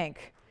do they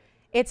think?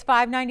 It's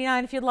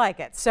 $5.99 if you'd like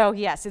it. So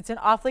yes, it's an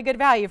awfully good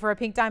value for a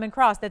pink diamond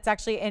cross that's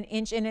actually an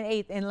inch and an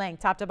eighth in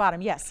length, top to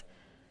bottom. Yes.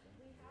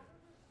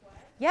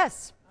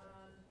 Yes.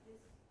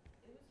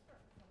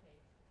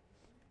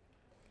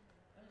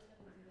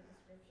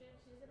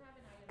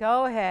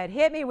 Go ahead.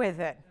 Hit me with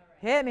it.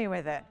 Hit me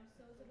with it.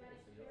 So it's about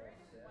a carat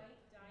of white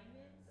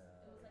diamonds.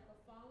 It was like a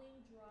falling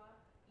drop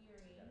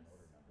earrings.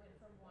 Went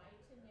from wide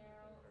to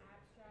narrow,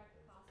 abstract,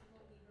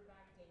 possible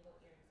beaverback dangle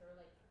earrings. They were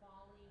like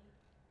falling.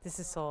 This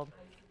is sold.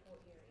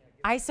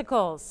 Icicle earrings.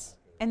 Icicles.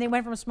 And they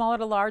went from smaller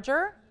to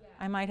larger? Yeah.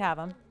 I might have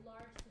them. From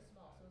large to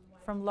small. So it was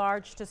From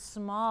large to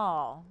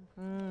small.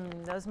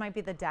 Those might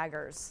be the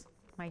daggers.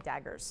 My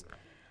daggers.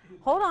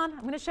 Hold on.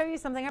 I'm going to show you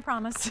something, I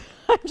promise.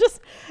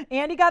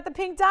 Andy got the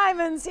pink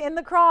diamonds in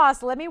the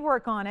cross. Let me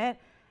work on it.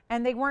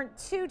 And they weren't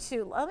too,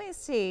 let me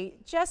see.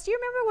 Jess, do you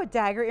remember what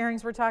dagger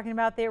earrings we're talking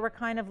about? They were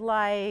kind of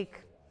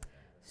like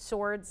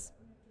swords.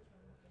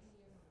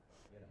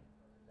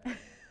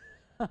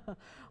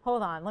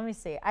 Hold on. Let me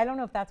see. I don't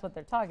know if that's what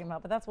they're talking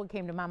about, but that's what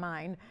came to my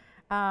mind.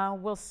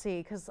 We'll see,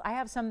 because I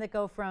have some that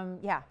go from,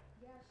 yeah.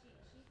 Yeah, she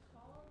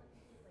called, I think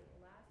it was like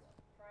last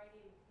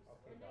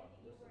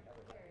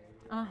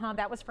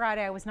That was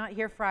Friday. I was not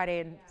here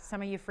Friday, and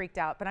some of you freaked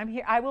out. But I'm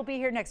here. I will be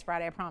here next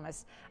Friday, I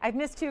promise. I've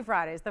missed 2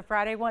 Fridays. The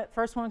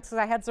first one because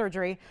I had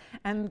surgery,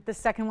 and the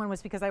second one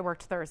was because I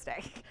worked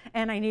Thursday,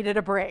 and I needed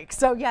a break.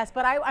 So yes,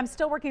 but I'm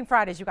still working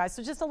Fridays, you guys.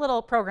 So just a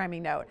little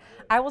programming note.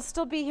 I will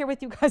still be here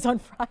with you guys on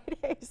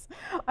Fridays.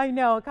 I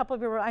know a couple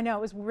of people. I know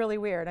it was really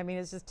weird. I mean,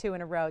 it's just 2 in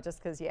a row,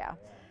 just because, yeah.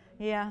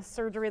 Yeah,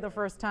 surgery the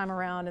first time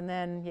around, and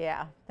then,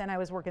 then I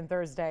was working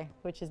Thursday,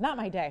 which is not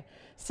my day.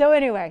 So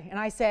anyway, and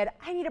I said,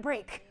 I need a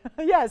break.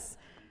 Yes.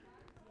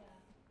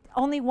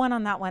 Only one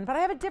on that one, but I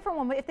have a different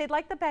one. If they'd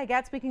like the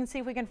baguettes, we can see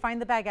if we can find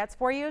the baguettes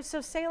for you.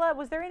 So Selah,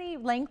 was there any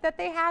length that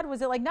they had?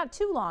 Was it like not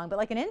too long, but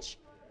like an inch?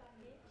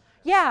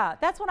 Yeah,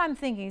 that's what I'm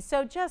thinking.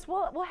 So just,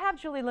 we'll have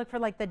Julie look for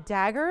like the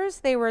daggers.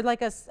 They were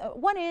like a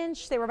 1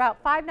 inch. They were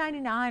about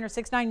 $5.99 or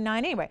 $6.99.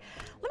 Anyway,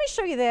 let me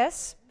show you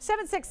this.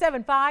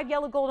 7675,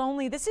 yellow gold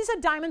only. This is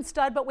a diamond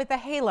stud, but with a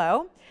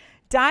halo.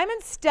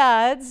 Diamond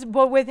studs,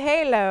 but with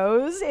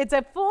halos. It's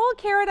a full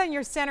carat on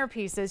your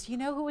centerpieces. You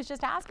know who was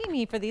just asking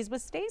me for these?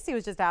 Was Stacy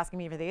was just asking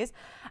me for these.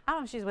 I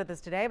don't know if she's with us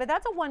today, but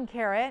that's a 1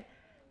 carat.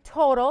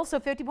 Total, so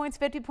 50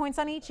 points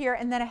on each ear,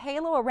 and then a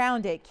halo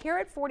around it.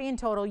 Carat 40 in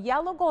total,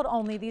 yellow gold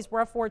only. These were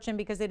a fortune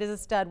because it is a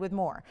stud with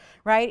more,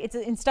 right? It's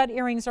in stud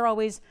earrings are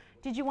always,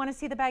 did you want to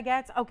see the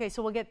baguettes? Okay,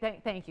 so we'll get,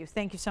 thank you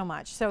so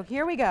much. So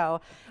here we go.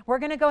 We're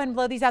going to go ahead and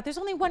blow these out. There's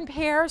only 1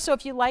 pair, so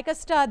if you like a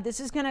stud, this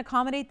is going to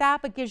accommodate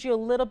that, but gives you a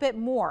little bit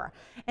more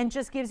and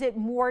just gives it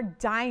more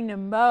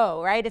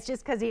dynamo, right? It's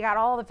just because you got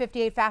all the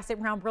 58 facet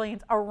round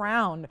brilliance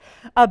around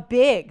a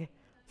big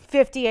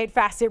 58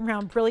 facet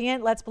round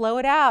brilliant. Let's blow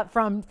it out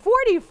from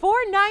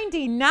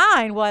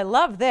 $44.99. Well, I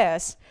love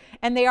this.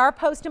 And they are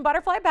post and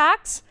butterfly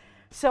backs.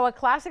 So a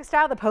classic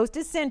style. The post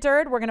is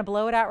centered. We're going to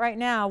blow it out right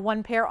now.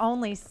 1 pair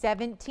only,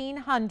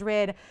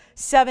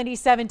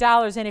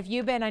 $1,777. And if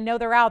you've been, I know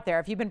they're out there,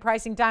 if you've been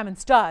pricing diamond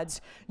studs,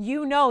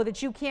 you know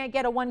that you can't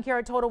get a 1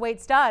 carat total weight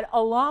stud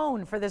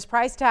alone for this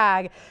price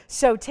tag.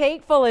 So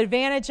take full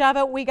advantage of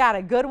it. We got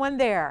a good one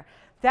there.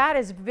 That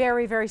is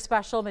very, very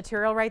special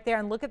material right there.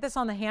 And look at this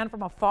on the hand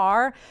from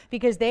afar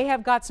because they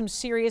have got some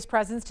serious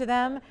presence to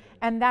them.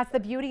 And that's the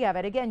beauty of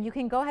it. Again, you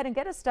can go ahead and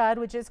get a stud,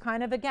 which is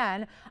kind of,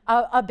 again,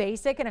 a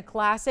basic and a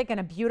classic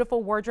and a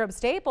beautiful wardrobe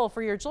staple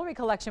for your jewelry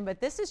collection.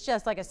 But this is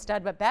just like a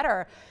stud, but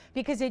better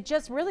because it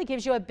just really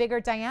gives you a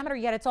bigger diameter,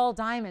 yet it's all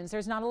diamonds.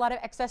 There's not a lot of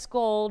excess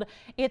gold.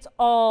 It's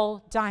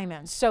all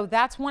diamonds. So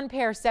that's 1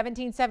 pair,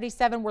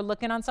 $1,777. We're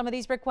looking on some of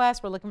these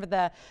requests. We're looking for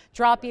the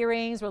drop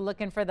earrings. We're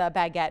looking for the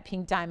baguette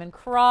pink diamond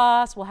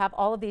cross. We'll have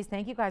all of these.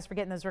 Thank you guys for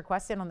getting those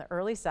requests in on the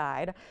early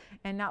side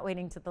and not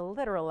waiting to the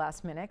literal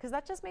last minute because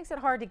that just makes it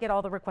hard to get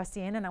all the requests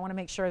in, and I want to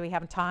make sure we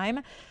have time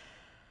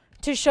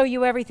to show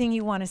you everything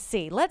you want to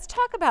see. Let's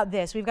talk about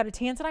this. We've got a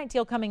tanzanite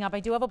deal coming up.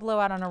 I do have a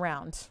blowout on a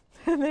round.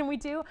 And then I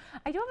do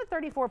have a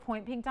 34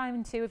 point pink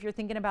diamond too if you're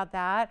thinking about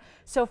that.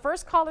 So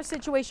first caller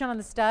situation on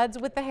the studs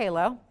with the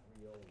halo.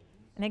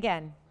 And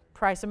again,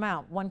 price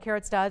amount, 1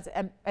 carat studs.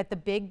 At the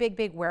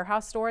big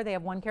warehouse store, they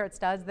have 1 carat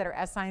studs that are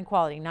S-sign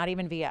quality, not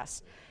even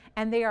VS.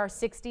 And they are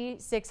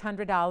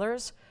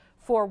 $6,600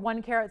 for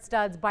 1 carat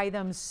studs by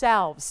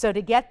themselves. So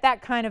to get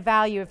that kind of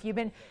value, if you've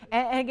been,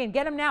 and again,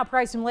 get them now,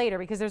 price them later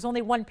because there's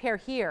only 1 pair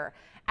here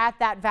at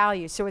that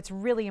value. So it's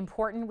really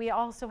important. We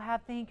also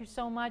have, thank you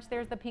so much.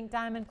 There's the pink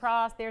diamond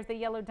cross. There's the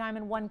yellow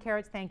diamond 1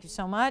 carats. Thank you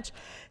so much.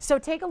 So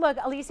take a look.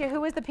 Alicia,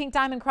 who is the pink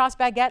diamond cross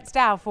baguette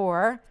style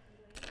for?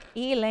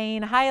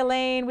 Elaine. Hi,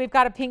 Elaine. We've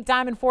got a pink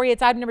diamond for you.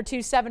 It's item number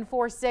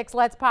 2746.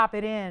 Let's pop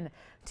it in.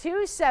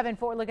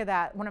 274, look at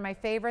that. One of my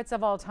favorites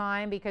of all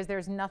time because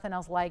there's nothing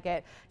else like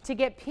it. To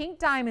get pink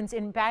diamonds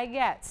in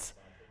baguettes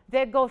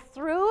that go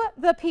through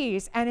the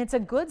piece and it's a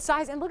good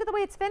size. And look at the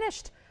way it's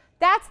finished.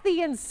 That's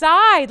the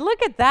inside.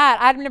 Look at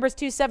that. Item number is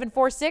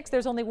 2746.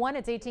 There's only one.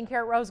 It's 18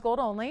 karat rose gold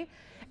only.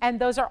 And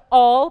those are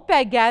all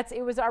baguettes.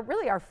 It was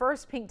really our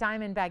first pink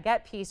diamond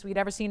baguette piece we'd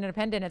ever seen in a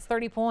pendant. It's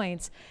 30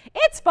 points.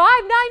 It's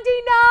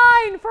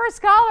 $5.99.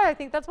 First caller. I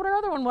think that's what our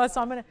other one was.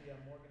 So I'm going to...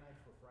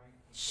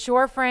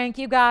 Sure, Frank,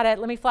 you got it.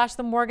 Let me flash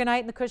the morganite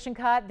and the cushion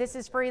cut. This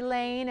is for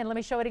Elaine, and let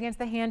me show it against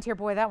the hand here.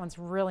 Boy, that one's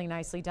really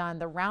nicely done.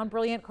 The round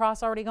brilliant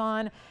cross already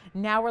gone.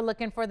 Now we're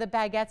looking for the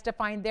baguettes to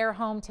find their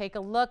home. Take a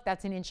look.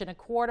 That's 1 1/4 inches.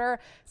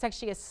 It's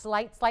actually a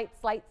slight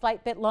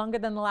bit longer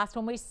than the last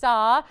one we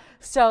saw.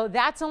 So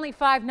that's only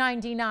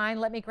 $5.99.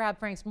 Let me grab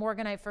Frank's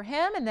morganite for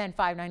him, and then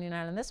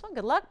 $5.99 on this one.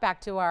 Good luck.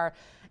 Back to our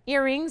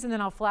earrings, and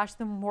then I'll flash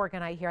the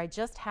morganite here. I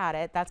just had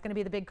it. That's going to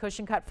be the big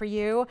cushion cut for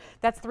you.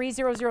 That's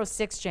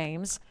 3006,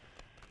 James.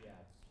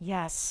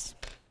 Yes.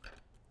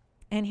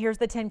 And here's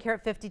the 10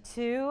 karat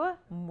 52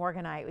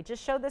 morganite. We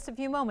just showed this a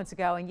few moments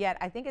ago, and yet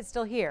I think it's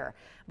still here.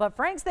 But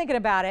Frank's thinking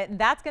about it, and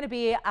that's going to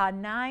be a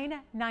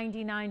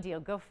 $9.99 deal.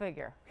 Go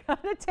figure. A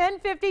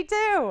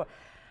 1052.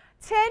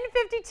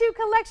 1052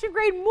 collection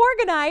grade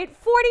morganite,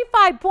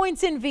 45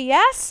 points in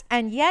VS,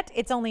 and yet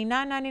it's only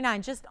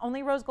 $9.99. Just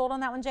only rose gold on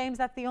that one, James.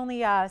 That's the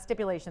only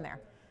stipulation there.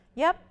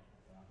 Yep.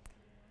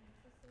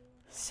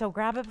 So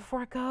grab it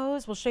before it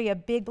goes. We'll show you a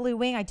big blue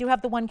wing. I do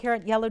have the 1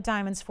 carat yellow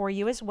diamonds for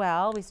you as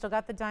well. We still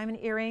got the diamond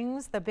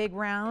earrings, the big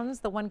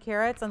rounds, the 1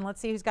 carats, and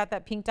let's see who's got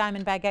that pink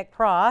diamond baguette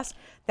cross.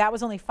 That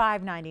was only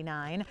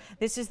 $5.99.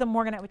 This is the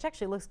morganite, which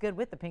actually looks good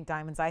with the pink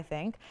diamonds, I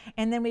think.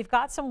 And then we've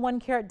got some 1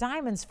 carat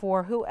diamonds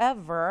for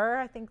whoever.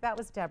 I think that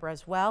was Deborah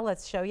as well.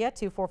 Let's show you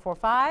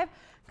 2445.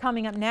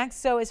 Coming up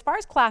next. So as far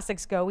as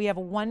classics go, we have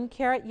a 1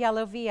 carat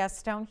yellow VS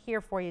stone here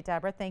for you,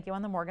 Deborah. Thank you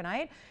on the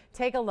morganite.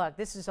 Take a look.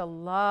 This is a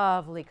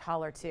lovely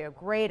color too.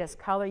 Greatest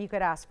color you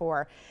could ask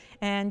for.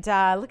 And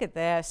look at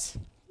this.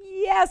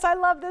 Yes, I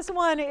love this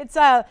one. It's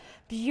a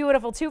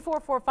beautiful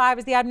 2445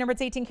 is the item number.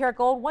 It's 18 karat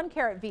gold, 1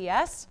 carat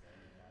VS.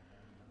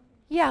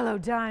 Yellow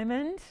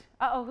diamond.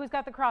 Uh-oh, who's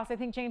got the cross? I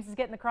think James is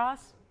getting the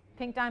cross.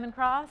 Pink diamond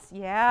cross.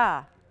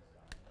 Yeah.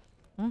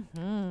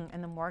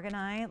 And the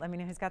morganite. Let me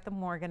know who's got the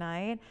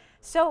morganite.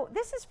 So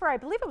this is for, I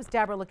believe it was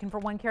Deborah looking for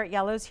 1 carat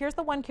yellows. Here's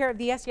the 1 carat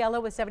VS yellow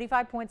with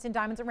 75 points and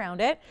diamonds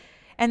around it.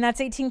 And that's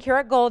 18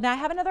 karat gold. Now I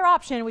have another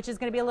option, which is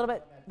going to be a little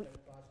bit.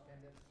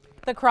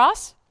 The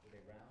cross?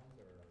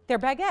 They're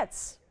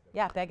baguettes.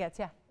 Yeah, baguettes,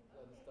 yeah.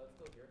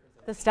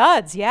 The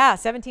studs, yeah,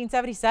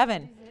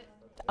 1777.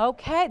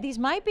 Okay, these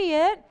might be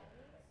it.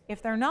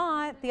 If they're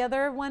not, the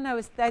other one,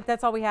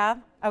 that's all we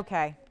have?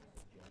 Okay.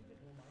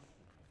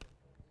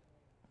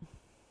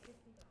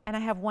 And I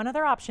have one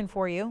other option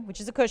for you, which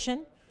is a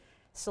cushion.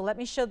 So let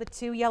me show the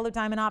 2 yellow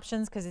diamond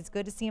options because it's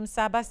good to see them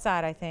side by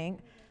side, I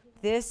think.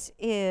 This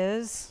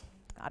is,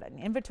 got an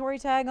inventory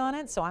tag on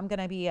it, so I'm going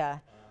to be,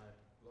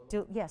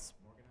 yes.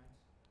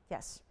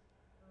 Yes.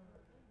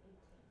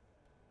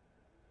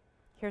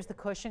 Here's the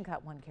cushion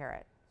cut 1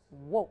 carat.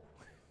 Whoa.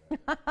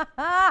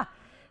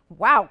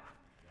 Wow.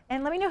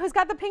 And let me know who's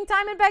got the pink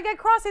diamond baguette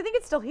cross. I think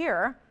it's still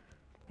here.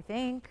 I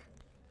think.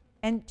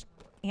 And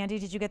Andy,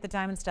 did you get the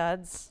diamond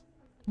studs?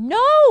 No!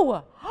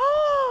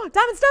 Oh,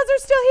 diamond studs are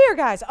still here,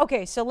 guys.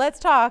 Okay, so let's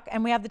talk.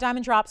 And we have the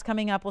diamond drops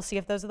coming up. We'll see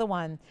if those are the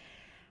one.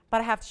 But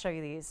I have to show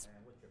you these.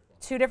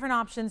 2 different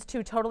options,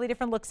 2 totally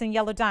different looks in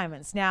yellow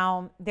diamonds.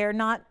 Now, they're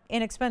not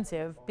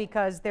inexpensive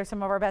because they're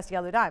some of our best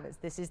yellow diamonds.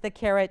 This is the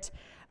carat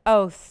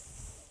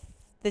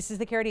this is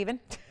the carat even.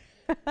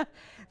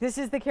 This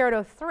is the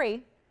carat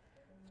 03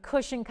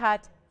 cushion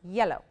cut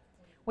yellow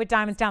with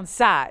diamonds down the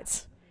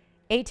sides.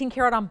 18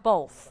 karat on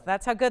both.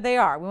 That's how good they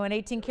are. We want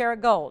 18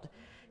 karat gold.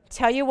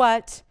 Tell you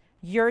what,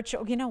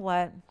 you know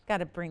what? Got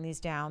to bring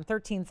these down.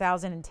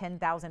 13,000 and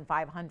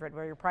 10,500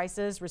 were your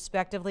prices,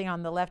 respectively,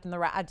 on the left and the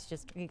right. It's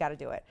just, you got to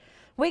do it.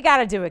 We got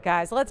to do it,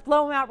 guys. Let's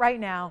blow them out right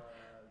now.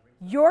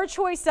 Your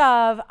choice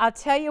of, I'll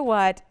tell you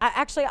what.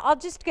 Actually, I'll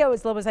just go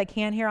as low as I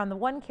can here on the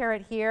 1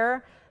 carat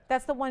here.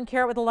 That's the 1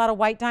 carat with a lot of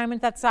white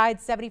diamonds. That side,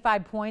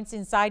 75 points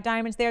inside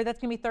diamonds there. That's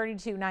going to be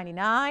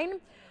 $32.99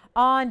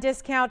 on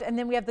discount. And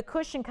then we have the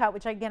cushion cut,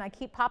 which again, I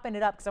keep popping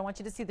it up because I want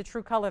you to see the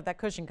true color of that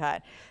cushion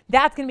cut.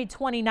 That's going to be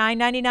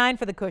 $29.99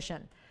 for the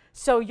cushion.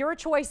 So your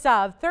choice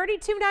of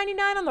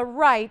 $32.99 on the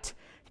right,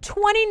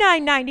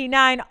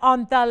 $29.99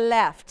 on the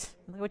left.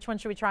 Which one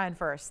should we try on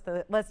first?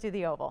 Let's do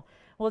the oval.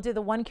 We'll do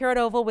the 1 carat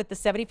oval with the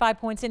 75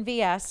 points in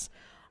VS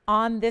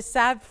on this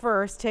side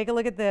first. Take a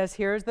look at this.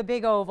 Here's the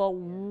big oval.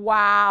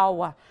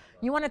 Wow.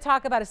 You want to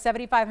talk about a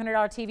 $7,500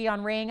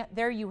 TVON ring?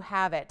 There you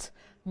have it.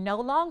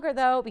 No longer,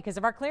 though, because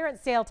of our clearance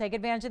sale. Take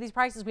advantage of these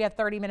prices. We have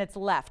 30 minutes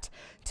left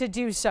to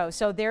do so.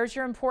 So there's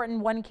your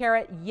important 1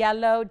 carat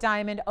yellow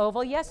diamond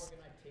oval. Yes?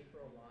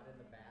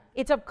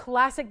 It's a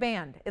classic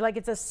band.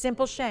 It's a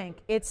simple shank.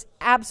 It's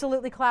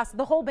absolutely classic.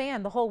 The whole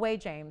band, the whole way,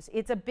 James.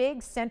 It's a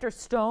big center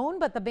stone,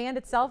 but the band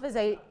itself is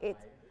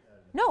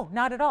no,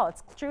 not at all.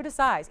 It's true to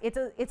size.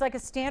 It's like a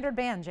standard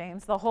band,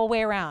 James, the whole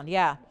way around.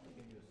 Yeah.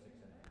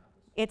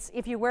 It's,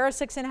 if you wear a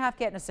 6.5,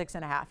 get in a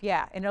 6.5.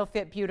 Yeah, and it'll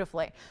fit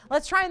beautifully.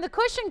 Let's try in the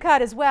cushion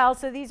cut as well.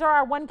 So these are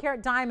our 1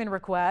 carat diamond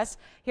requests.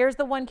 Here's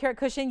the 1 carat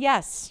cushion.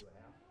 Yes.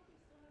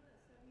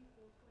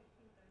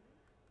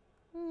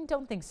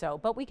 Don't think so,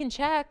 but we can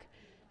check.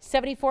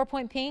 74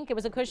 point pink. It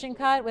was a cushion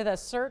cut with a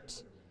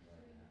cert.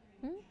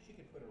 She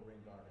could put a ring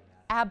guard in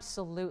that.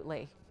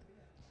 Absolutely.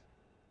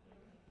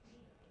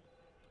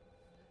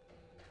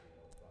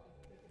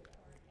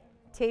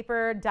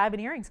 Tapered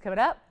diamond earrings coming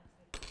up.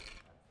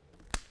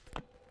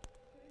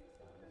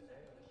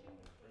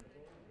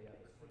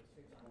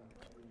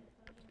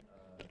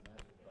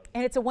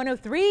 And it's a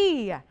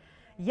 103. Yeah,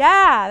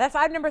 that's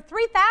item number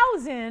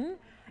 3,000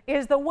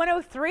 is the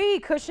 103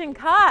 cushion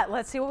cut.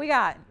 Let's see what we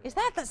got. Is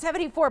that the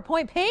 74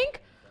 point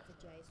pink?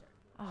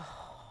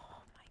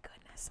 Oh my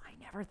goodness, I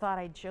never thought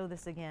I'd show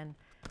this again,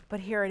 but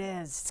here it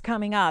is. It's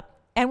coming up.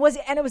 And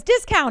it was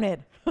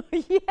discounted.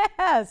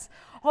 Yes.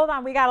 Hold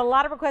on, we got a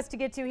lot of requests to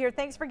get to here.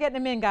 Thanks for getting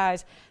them in,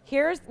 guys.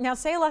 Now,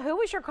 Sayla, who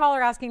was your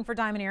caller asking for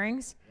diamond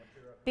earrings?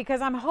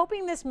 Because I'm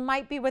hoping this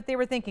might be what they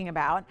were thinking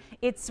about.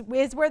 Is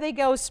where they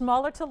go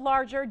smaller to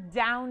larger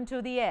down to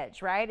the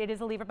edge, right? It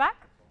is a lever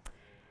back.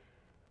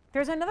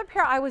 There's another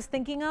pair I was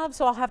thinking of,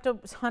 so I'll have to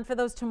hunt for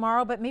those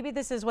tomorrow, but maybe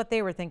this is what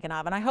they were thinking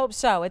of, and I hope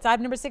so. It's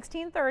item number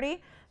 1630.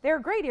 They're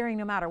a great earring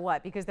no matter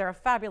what because they're a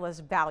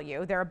fabulous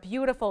value. They're a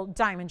beautiful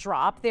diamond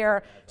drop.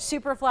 They're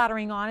super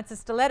flattering on. It's a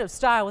stiletto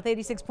style with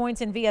 86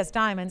 points in VS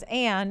diamonds,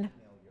 and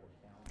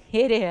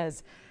it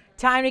is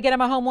time to get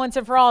them a home once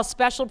and for all.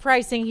 Special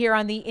pricing here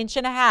on the 1.5 inch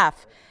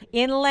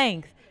in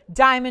length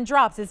diamond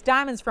drops. It's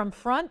diamonds from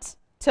front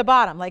to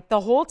bottom. Like the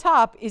whole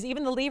top is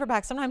even the lever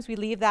back. Sometimes we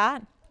leave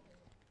that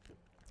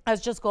as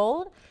just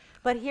gold,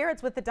 but here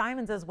it's with the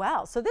diamonds as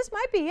well. So this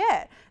might be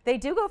it. They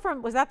do go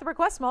from, was that the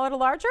request, smaller to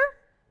larger?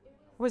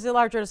 Or was it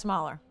larger to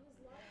smaller?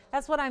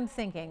 That's what I'm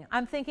thinking.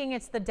 I'm thinking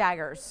it's the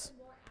daggers.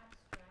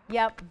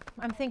 Yep,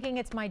 I'm thinking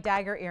it's my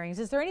dagger earrings.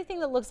 Is there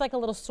anything that looks like a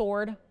little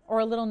sword or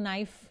a little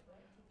knife,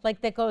 like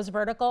that goes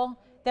vertical?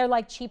 They're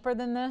like cheaper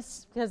than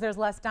this because there's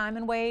less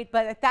diamond weight,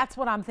 but that's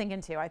what I'm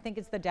thinking too. I think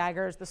it's the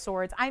daggers, the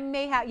swords. I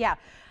may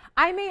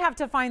have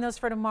to find those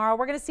for tomorrow.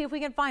 We're going to see if we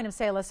can find them,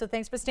 Sayla. So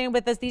thanks for staying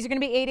with us. These are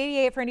going to be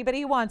 $888 for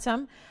anybody who wants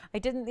them.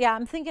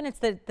 I'm thinking it's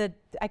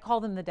I call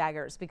them the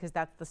daggers because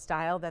that's the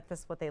style.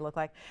 That's what they look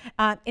like.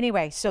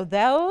 Anyway, so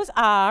those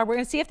are, we're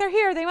going to see if they're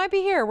here. They might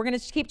be here. We're going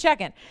to keep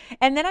checking.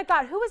 And then I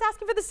got, who was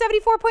asking for the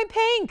 74-point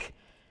pink?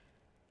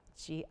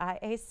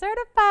 GIA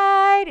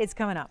certified. It's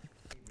coming up.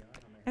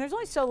 And there's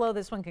only so low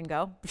this one can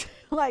go.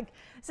 Like,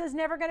 it says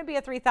never going to be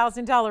a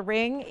 $3,000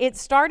 ring. It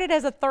started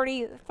as a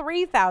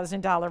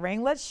 $33,000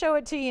 ring. Let's show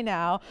it to you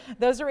now.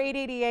 Those are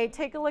 $888.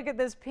 Take a look at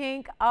this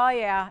pink. Oh,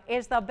 yeah.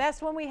 It's the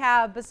best one we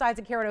have besides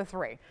a Carat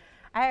 03.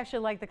 I actually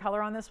like the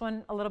color on this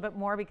one a little bit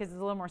more because it's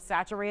a little more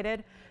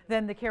saturated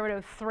than the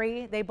Carat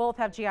 03. They both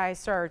have GI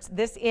certs.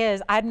 This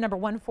is item number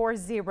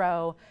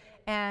 140,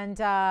 and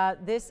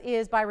this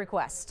is by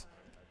request.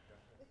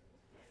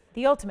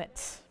 The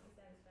ultimate.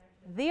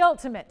 The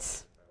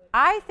ultimate.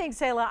 I think,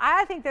 Sayla,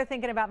 I think they're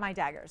thinking about my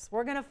daggers.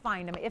 We're going to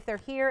find them. If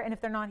they're here, and if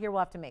they're not here, we'll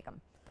have to make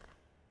them.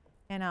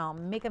 And I'll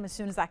make them as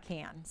soon as I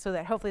can so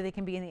that hopefully they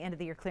can be in the end of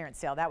the year clearance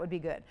sale. That would be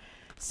good.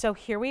 So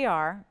here we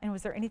are. And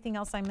was there anything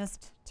else I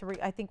missed?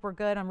 I think we're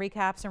good on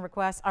recaps and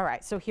requests. All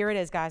right, so here it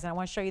is, guys. And I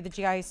want to show you the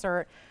GI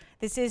cert.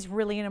 This is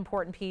really an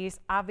important piece.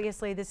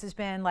 Obviously, this has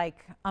been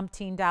like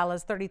umpteen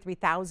dollars.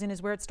 $33,000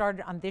 is where it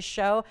started on this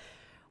show.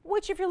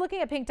 Which if you're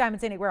looking at pink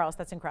diamonds anywhere else,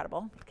 that's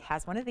incredible. It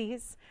has one of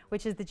these,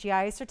 which is the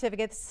GIA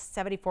certificate,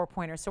 74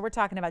 pointers. So we're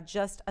talking about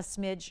just a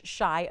smidge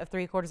shy of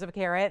 3/4 of a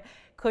carat,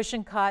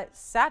 cushion cut,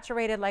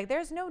 saturated. Like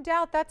there's no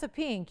doubt that's a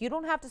pink. You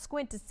don't have to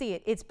squint to see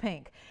it. It's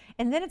pink.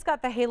 And then it's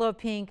got the halo of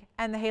pink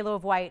and the halo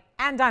of white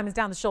and diamonds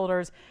down the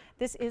shoulders.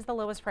 This is the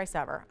lowest price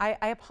ever.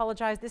 I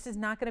apologize. This is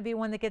not going to be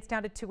one that gets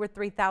down to $2,000 or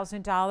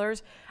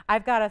 $3,000.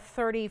 I've got a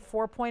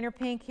 34 pointer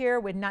pink here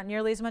with not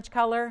nearly as much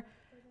color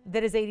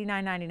that is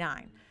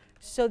 $89.99.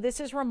 So this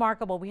is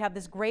remarkable. We have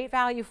this great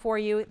value for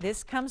you.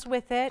 This comes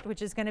with it,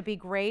 which is going to be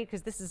great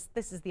because this is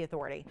the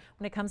authority.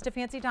 When it comes to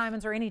fancy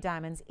diamonds or any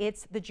diamonds,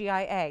 it's the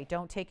GIA.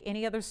 Don't take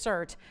any other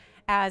cert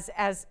as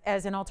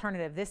an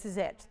alternative. This is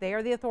it. They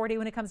are the authority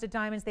when it comes to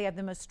diamonds. They have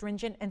the most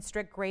stringent and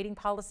strict grading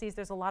policies.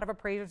 There's a lot of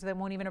appraisers that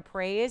won't even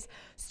appraise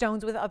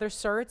stones with other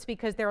certs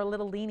because they're a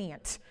little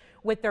lenient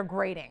with their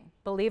grading.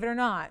 Believe it or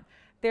not.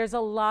 There's a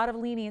lot of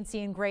leniency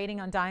in grading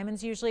on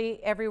diamonds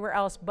usually everywhere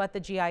else but the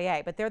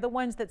GIA. But they're the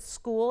ones that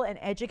school and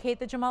educate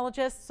the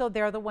gemologists, so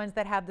they're the ones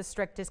that have the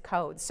strictest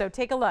codes. So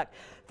take a look.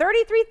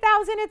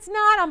 $33,000 it's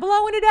not. I'm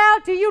blowing it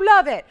out. Do you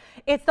love it?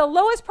 It's the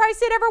lowest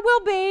price it ever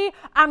will be.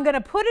 I'm going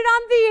to put it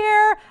on the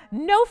air.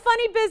 No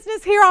funny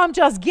business here. I'm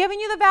just giving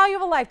you the value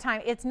of a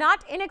lifetime. It's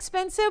not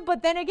inexpensive,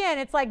 but then again,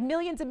 it's like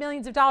millions and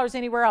millions of dollars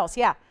anywhere else.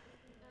 Yeah.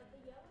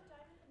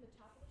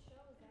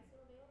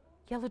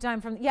 Yellow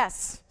diamond from,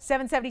 yes,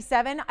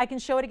 777. I can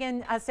show it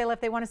again, Sayla, if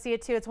they want to see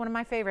it too. It's one of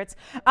my favorites.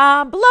 Blow it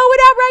out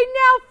right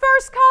now.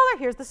 First caller.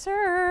 Here's the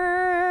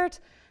cert.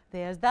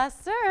 There's the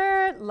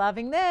cert.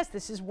 Loving this.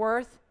 This is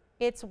worth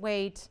its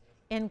weight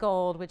in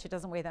gold, which it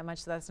doesn't weigh that much,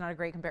 so that's not a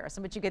great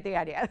comparison, but you get the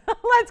idea.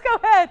 Let's go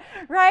ahead,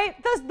 right?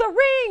 The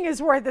ring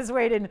is worth its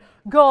weight in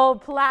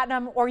gold,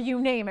 platinum, or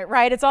you name it,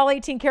 right? It's all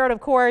 18 karat,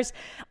 of course.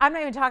 I'm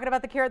not even talking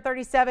about the Carat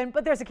 37,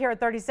 but there's a Carat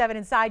 37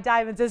 inside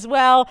diamonds as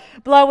well.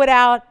 Blow it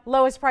out.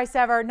 Lowest price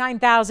ever,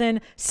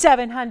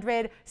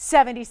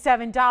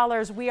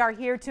 $9,777. We are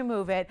here to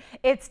move it.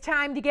 It's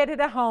time to get it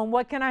at home.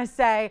 What can I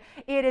say?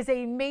 It is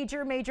a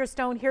major, major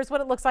stone. Here's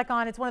what it looks like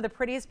on. It's one of the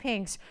prettiest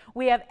pinks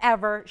we have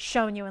ever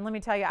shown you. And let me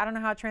tell you, I don't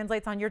know how it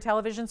translates on your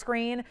television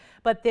screen,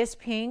 but this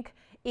pink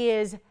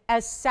is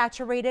as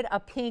saturated a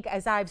pink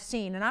as I've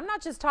seen. And I'm not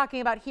just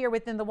talking about here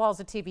within the walls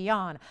of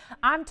TVON.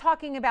 I'm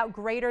talking about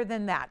greater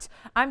than that.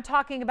 I'm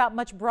talking about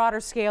much broader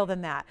scale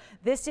than that.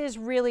 This is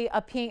really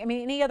a pink. I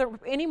mean,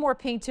 any more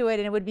pink to it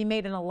and it would be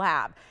made in a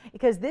lab,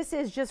 because this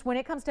is just, when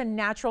it comes to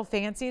natural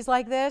fancies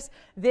like this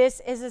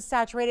is as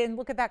saturated. And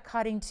look at that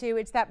cutting too.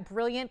 It's that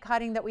brilliant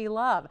cutting that we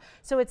love.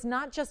 So it's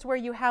not just where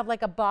you have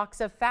like a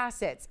box of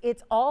facets.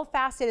 It's all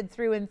faceted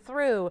through and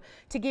through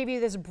to give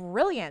you this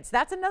brilliance.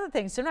 That's another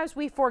thing. Sometimes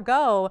we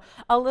forego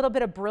a little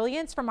bit of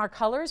brilliance from our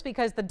colors,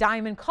 because the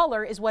diamond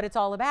color is what it's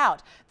all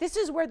about. This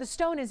is where the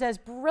stone is as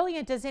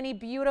brilliant as any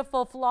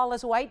beautiful,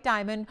 flawless white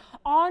diamond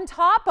on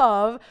top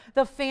of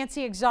the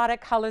fancy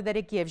exotic color that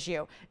it gives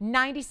you.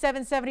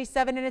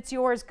 $97.77 and it's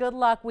yours. Good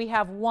luck. We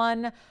have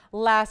one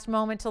last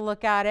moment to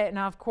look at it. And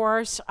of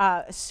course,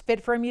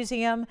 fit for a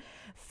museum,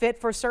 fit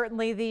for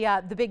certainly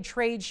the big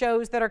trade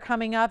shows that are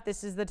coming up.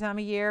 This is the time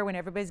of year when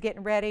everybody's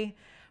getting ready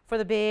for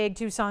the big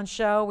Tucson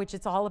show, which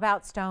it's all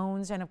about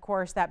stones. And of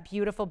course, that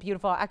beautiful,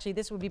 beautiful, actually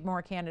this would be more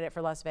a candidate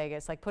for Las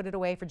Vegas, like put it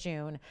away for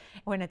June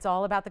when it's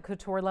all about the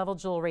couture level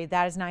jewelry.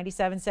 That is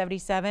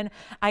 $97.77.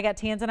 I got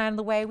tanzanite on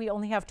the way. We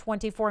only have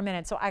 24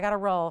 minutes, so I got to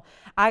roll.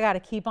 I got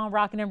to keep on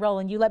rocking and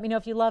rolling. You let me know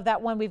if you love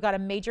that one. We've got a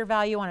major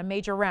value on a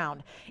major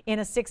round in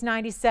a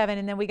 $697,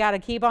 and then we got to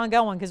keep on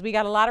going because we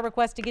got a lot of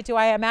requests to get to,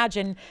 I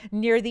imagine,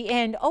 near the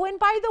end. Oh, and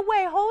by the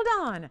way, hold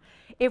on.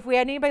 If we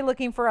had anybody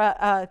looking for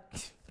a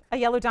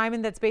yellow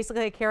diamond that's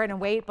basically a carat in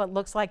weight but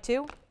looks like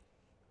two,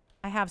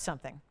 I have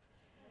something.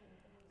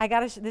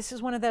 This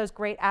is one of those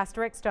great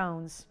asterisk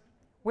stones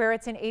where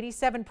it's an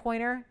 87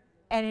 pointer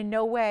and in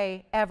no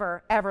way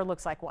ever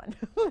looks like one.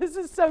 This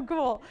is so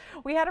cool.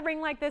 We had a ring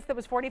like this that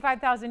was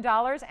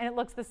 $45,000 and it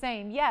looks the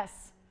same.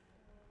 Yes.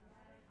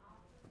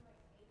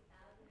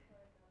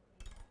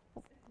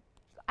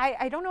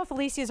 I don't know if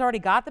Alicia's already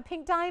got the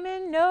pink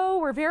diamond. No,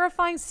 we're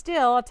verifying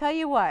still. I'll tell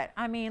you what.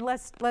 I mean,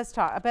 let's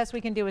talk. The best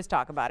we can do is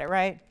talk about it,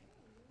 right?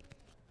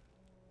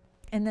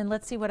 And then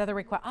let's see what other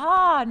requests.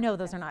 Ah, no,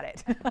 those are not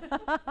it.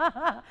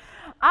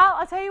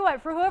 I'll tell you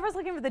what, for whoever's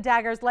looking for the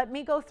daggers, let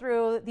me go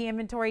through the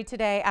inventory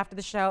today after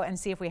the show and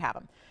see if we have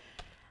them.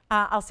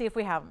 I'll see if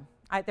we have them.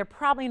 They're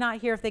probably not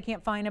here if they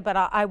can't find it, but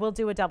I will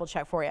do a double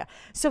check for you.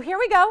 So here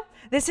we go.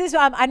 This is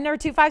item number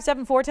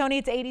 2574, Tony.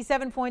 It's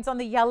 87 points on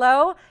the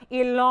yellow,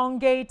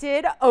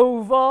 elongated,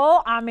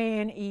 oval. I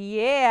mean,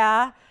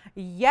 yeah.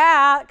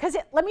 Because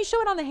let me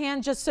show it on the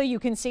hand just so you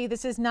can see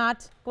this is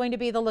not going to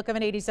be the look of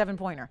an 87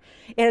 pointer.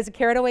 It has a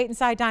carat of weight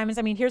inside diamonds.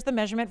 I mean, here's the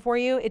measurement for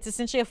you. It's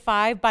essentially a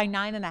 5 by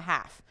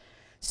 9.5.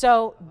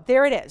 So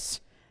there it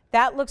is.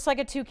 That looks like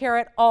a 2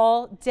 carat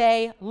all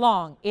day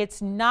long.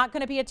 It's not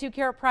going to be a 2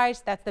 carat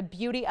price. That's the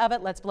beauty of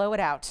it. Let's blow it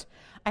out.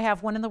 I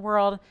have one in the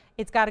world.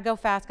 It's got to go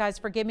fast, guys.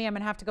 Forgive me. I'm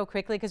going to have to go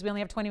quickly because we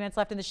only have 20 minutes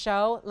left in the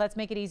show. Let's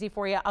make it easy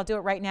for you. I'll do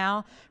it right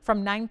now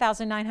from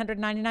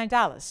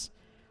 $9,999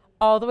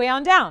 all the way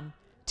on down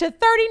to $39.99, and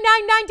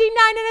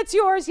it's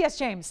yours. Yes,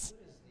 James.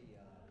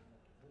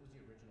 What was the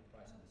original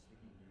price on the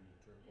Sleeping Beauty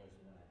turquoise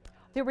one?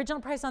 The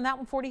original price on that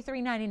one,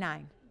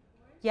 $43.99.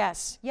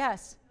 Yes,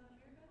 yes.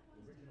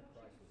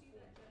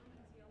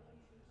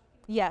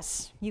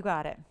 Yes, you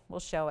got it. We'll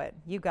show it.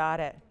 You got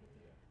it.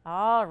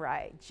 All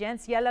right.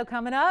 Gents yellow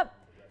coming up.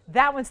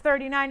 That one's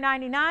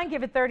 $39.99.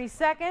 Give it 30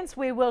 seconds.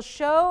 We will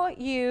show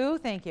you.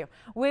 Thank you.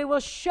 We will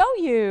show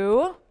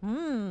you.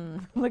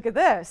 Look at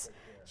this.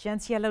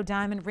 Gents yellow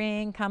diamond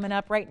ring coming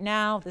up right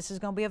now. This is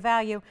going to be a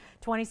value.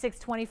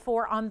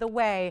 2624 on the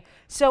way.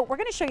 So we're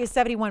going to show you a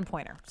 71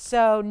 pointer.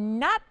 So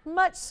not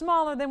much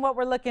smaller than what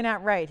we're looking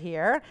at right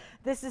here.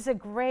 This is a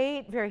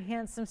great, very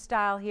handsome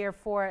style here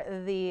for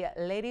the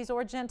ladies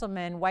or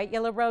gentlemen. White,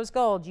 yellow, rose,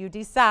 gold. You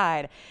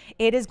decide.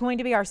 It is going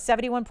to be our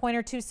 71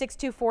 pointer.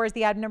 2624 is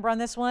the item number on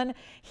this one.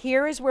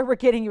 Here is where we're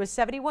getting you a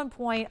 71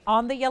 point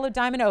on the yellow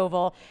diamond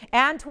oval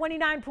and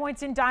 29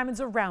 points in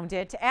diamonds around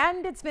it.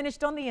 And it's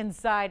finished on the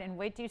inside. And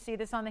wait till you see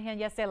this on the hand.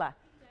 Yes, Ella.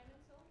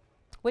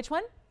 Which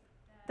one?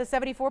 The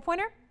 74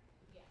 pointer?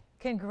 Yeah.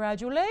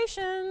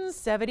 Congratulations.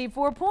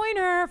 74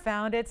 pointer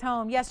found its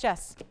home. Yes,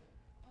 Jess.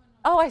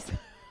 Oh,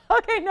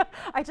 okay, no,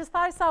 I just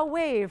thought I saw a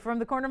wave from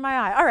the corner of my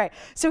eye. All right,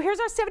 so here's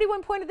our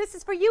 71 pointer. This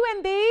is for you,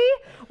 MB.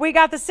 We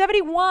got the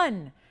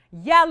 71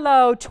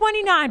 yellow,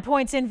 29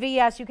 points in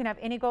VS. You can have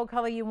any gold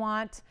color you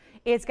want.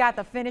 It's got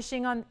the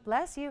finishing on,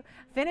 bless you,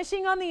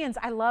 finishing on the ends.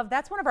 I love,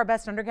 that's one of our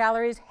best under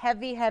galleries.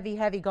 Heavy, heavy,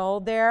 heavy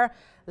gold there.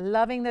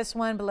 Loving this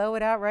one. Blow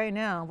it out right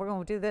now. We're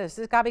going to do this.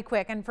 This got to be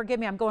quick. And forgive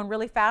me, I'm going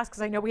really fast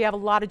because I know we have a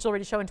lot of jewelry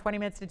to show in 20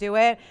 minutes to do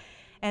it.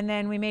 And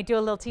then we may do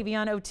a little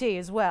TVON OT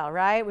as well,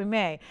 right? We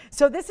may.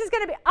 So this is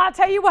going to be, I'll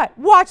tell you what,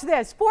 watch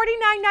this.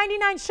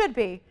 $49.99 should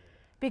be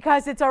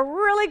because it's a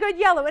really good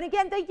yellow. And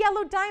again, the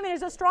yellow diamond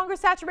is a stronger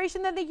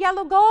saturation than the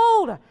yellow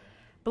gold.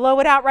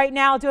 Blow it out right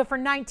now. I'll do it for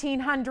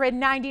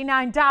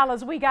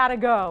 $1,999. We got to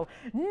go.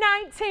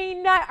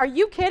 Are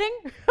you kidding?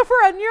 For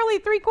a nearly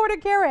 3/4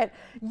 carat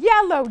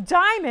yellow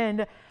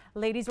diamond.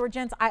 Ladies or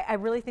gents, I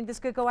really think this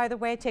could go either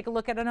way. Take a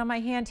look at it on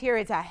my hand here.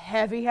 It's a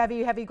heavy,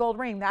 heavy, heavy gold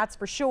ring, that's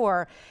for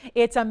sure.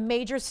 It's a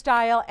major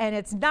style, and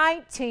it's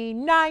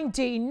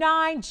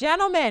 $19.99.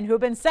 Gentlemen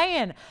who've been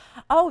saying,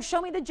 oh,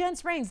 show me the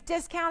gents rings.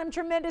 Discount them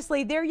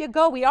tremendously. There you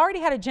go. We already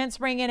had a gents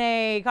ring in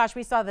a, gosh,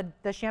 we saw the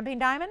champagne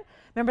diamond.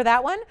 Remember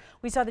that one?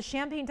 We saw the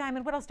champagne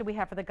diamond. What else did we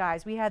have for the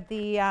guys? We had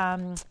the,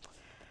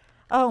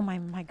 Oh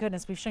my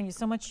goodness, we've shown you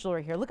so much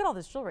jewelry here. Look at all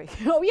this jewelry.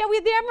 Oh yeah, we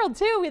had the emerald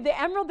too. We had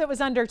the emerald that was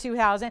under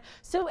 $2,000.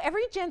 So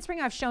every gemstone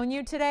I've shown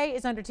you today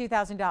is under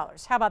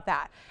 $2,000. How about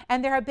that?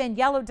 And there have been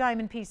yellow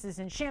diamond pieces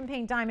and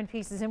champagne diamond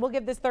pieces, and we'll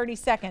give this 30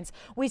 seconds.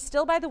 We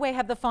still, by the way,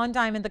 have the fawn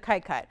diamond, the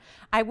kite cut.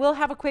 I will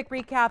have a quick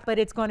recap, but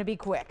it's going to be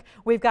quick.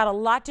 We've got a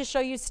lot to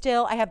show you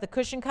still. I have the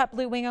cushion cut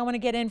blue wing I want to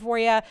get in for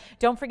you.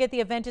 Don't forget the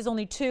event is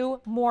only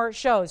 2 more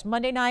shows.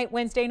 Monday night,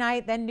 Wednesday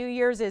night, then New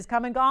Year's is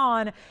come and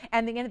gone,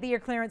 and the end of the year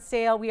clearance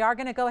sale. We are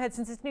going to go ahead,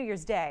 since it's New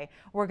Year's Day,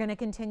 we're going to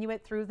continue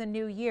it through the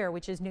new year,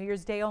 which is New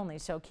Year's Day only.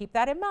 So keep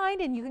that in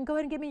mind, and you can go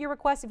ahead and give me your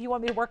request if you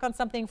want me to work on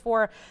something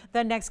for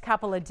the next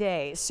couple of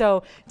days.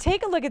 So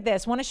take a look at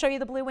this. Want to show you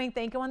the blue wing.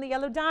 Thank you on the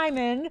yellow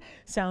diamond.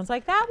 Sounds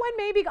like that one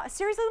maybe.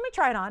 Seriously, let me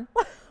try it on.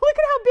 Look at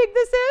how big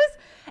this is.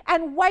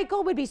 And white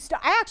gold would be,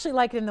 I actually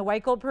like it in the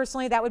white gold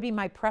personally. That would be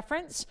my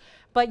preference.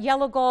 But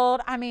yellow gold,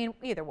 I mean,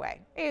 either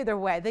way.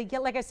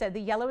 Like I said, the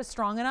yellow is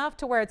strong enough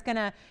to where it's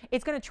gonna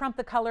trump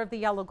the color of the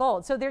yellow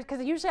gold. So there's,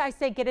 because usually I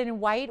say get it in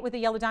white with the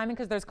yellow diamond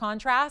because there's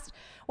contrast.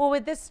 Well,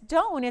 with this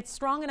stone, it's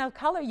strong enough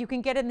color. You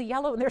can get it in the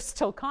yellow and there's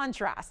still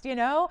contrast, you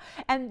know?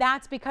 And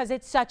that's because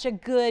it's such a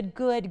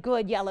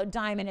good yellow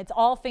diamond. It's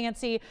all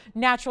fancy,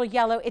 natural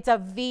yellow. It's a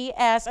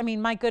VS. I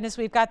mean, my goodness,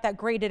 we've got that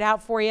graded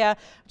out for you,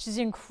 which is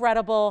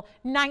incredible.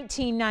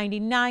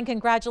 $19.99.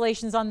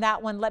 Congratulations on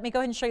that one. Let me go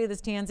ahead and show you this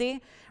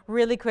tansy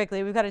really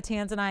quickly. We've got a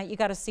tanzanite. You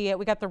got to see it.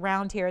 We got the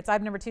round here. It's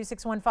item number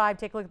 2615.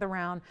 Take a look at the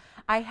round.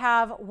 I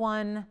have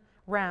one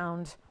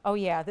round. Oh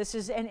yeah, this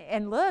is,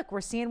 and look,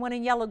 we're seeing one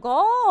in yellow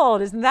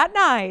gold. Isn't that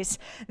nice?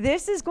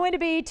 This is going to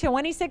be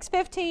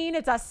 2615.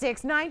 It's a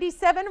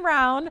 697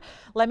 round.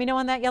 Let me know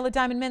on that yellow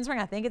diamond men's ring.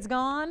 I think it's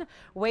gone.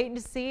 Waiting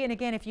to see. And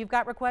again, if you've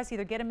got requests,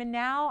 either get them in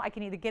now. I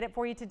can either get it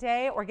for you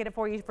today or get it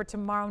for you for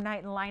tomorrow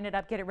night and line it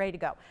up, get it ready to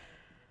go.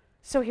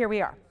 So here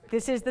we are.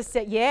 This is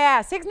the,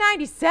 yeah,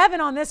 697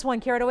 on this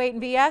one, carat 08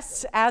 and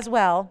VS as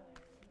well.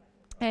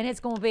 And it's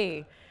going to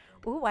be,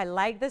 ooh, I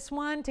like this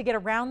one to get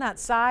around that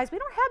size. We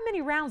don't have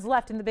many rounds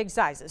left in the big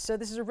sizes. So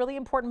this is a really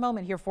important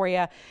moment here for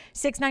you.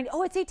 690,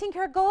 oh, it's 18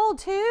 karat gold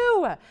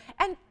too.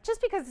 And just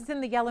because it's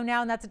in the yellow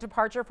now and that's a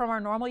departure from our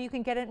normal, you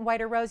can get it in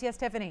white or rose. Yes,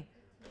 Tiffany?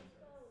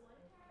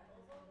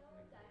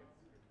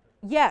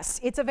 Yes,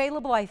 it's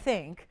available, I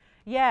think.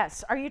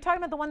 Yes. Are you talking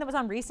about the one that was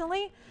on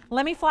recently?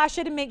 Let me flash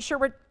it and make sure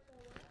we're...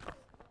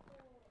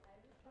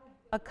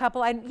 A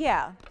couple,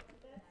 yeah.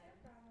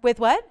 With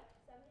what?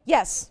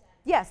 Yes,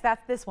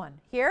 that's this one.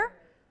 Here?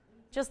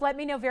 Just let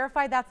me know,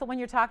 verify that's the one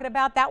you're talking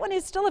about. That one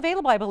is still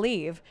available, I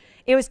believe.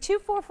 It was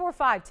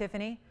 2445,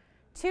 Tiffany.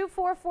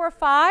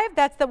 2445,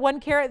 that's the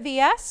 1 carat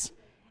VS.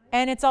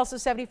 And it's also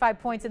 75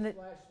 points in the...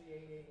 Flash the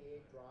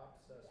 888 drops,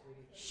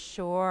 sweetie.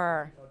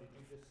 Sure. Oh, did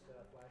you just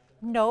flash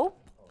them? Nope,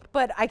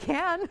 but I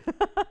can.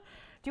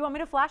 Do you want me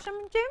to flash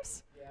them,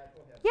 James? Yeah,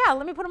 go ahead. Yeah,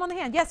 let me put them on the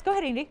hand. Yes, go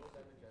ahead, Indy.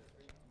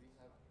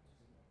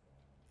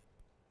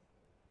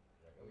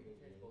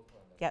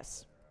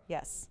 Yes,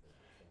 yes.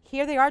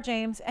 Here they are,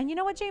 James. And you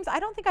know what, James? I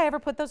don't think I ever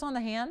put those on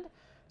the hand.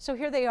 So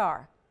here they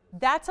are.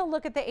 That's a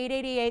look at the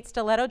 888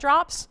 stiletto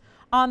drops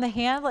on the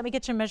hand. Let me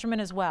get your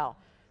measurement as well.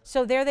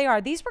 So there they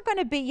are. These were going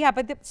to be, yeah,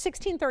 but the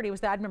 1630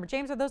 was that. I remember.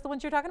 James, are those the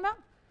ones you're talking about?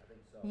 I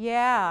think so.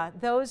 Yeah,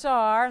 those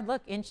are,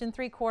 look, 1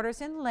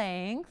 3/4 in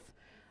length.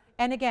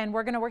 And again,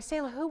 we're going to work. Say,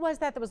 who was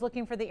that was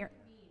looking for the ear?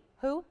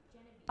 Who?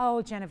 Genevieve.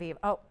 Oh, Genevieve.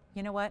 Oh,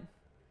 you know what?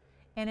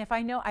 And if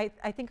I know, I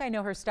think I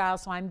know her style,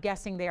 so I'm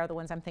guessing they are the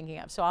ones I'm thinking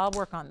of. So I'll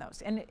work on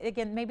those. And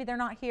again, maybe they're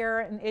not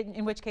here,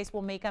 in which case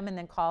we'll make them and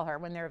then call her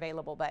when they're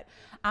available. But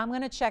I'm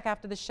going to check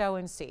after the show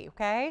and see,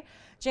 okay?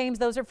 James,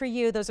 those are for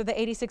you. Those are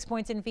the 86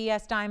 points in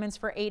VS diamonds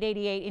for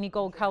 $888, any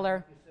gold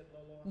color.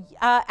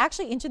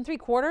 Actually, 1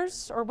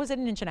 3/4, or was it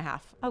 1.5 inches?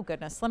 Oh,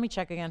 goodness. Let me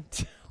check again.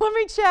 Let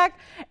me check,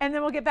 and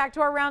then we'll get back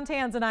to our round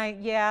tanzanite.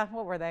 Yeah,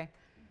 what were they?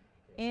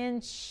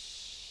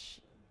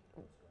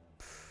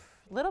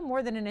 Little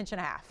more than 1.5 inches.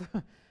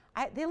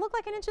 They look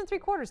like 1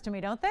 3/4 to me,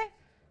 don't they?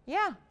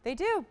 Yeah, they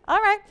do. All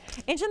right,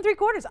 1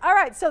 3/4. All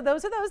right, so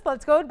those are those.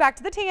 Let's go back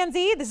to the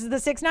tansy. This is the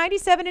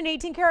 697 and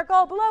 18 karat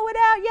gold. Blow it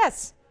out.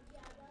 Yes.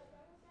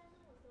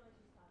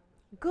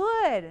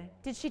 Good.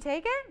 Did she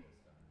take it?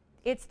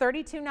 It's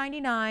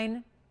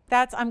 $32.99.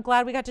 I'm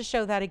glad we got to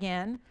show that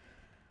again.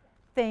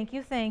 Thank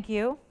you, thank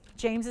you.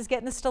 James is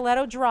getting the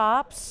stiletto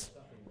drops.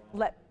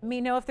 Let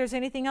me know if there's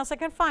anything else I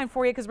can find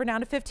for you because we're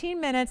down to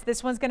 15 minutes.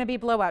 This one's going to be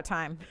blowout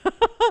time.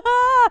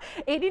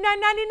 $89.99,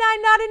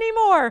 not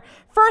anymore.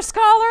 First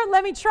caller,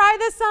 let me try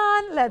this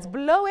on. Let's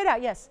blow it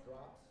out. Yes.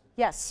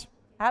 Yes,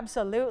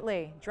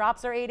 absolutely.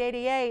 Drops are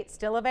 $888,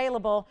 still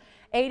available.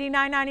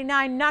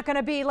 $89.99, not going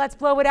to be. Let's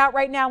blow it out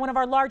right now. One of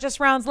our largest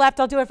rounds left.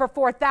 I'll do it for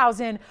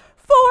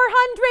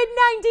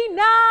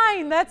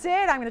 $4,499. That's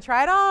it. I'm going to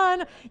try it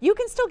on. You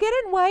can still get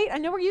it in white. I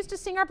know we're used to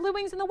seeing our blue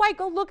wings in the white.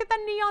 Go look at the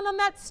neon on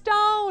that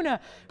stone.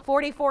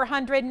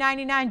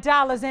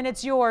 $4,499, and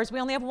it's yours. We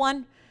only have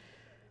one.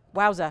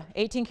 Wowza,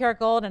 18 karat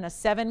gold and a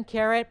 7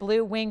 karat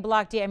blue wing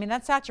block D. I mean,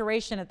 that's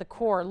saturation at the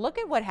core. Look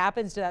at what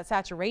happens to that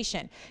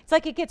saturation. It's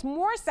like it gets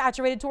more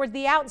saturated towards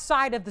the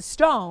outside of the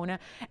stone,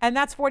 and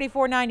that's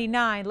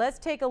 $44.99. Let's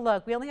take a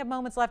look. We only have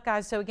moments left,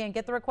 guys, so again,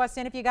 get the requests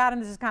in if you got them.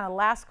 This is kind of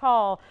last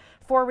call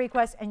for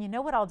requests, and you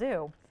know what I'll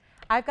do?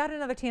 I've got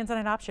another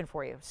tanzanite option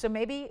for you. So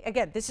maybe,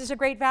 again, this is a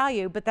great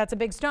value, but that's a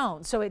big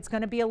stone, so it's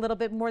going to be a little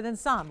bit more than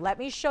some. Let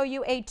me show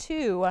you a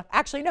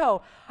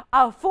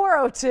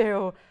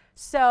 402.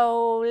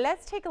 So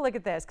let's take a look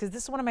at this, because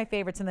this is one of my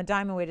favorites, and the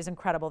diamond weight is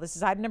incredible. This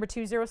is item number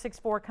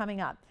 2064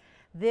 coming up.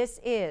 This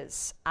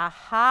is,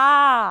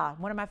 aaaa,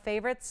 one of my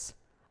favorites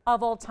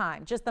of all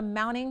time. Just the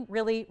mounting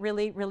really,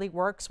 really, really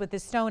works with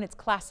this stone. It's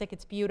classic.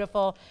 It's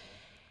beautiful.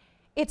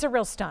 It's a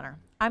real stunner.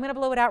 I'm going to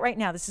blow it out right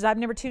now. This is item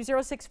number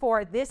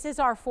 2064. This is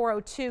our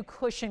 402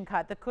 cushion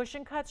cut. The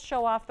cushion cuts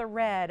show off the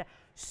red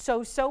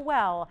so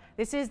well.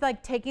 This is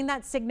like taking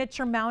that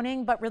signature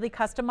mounting but really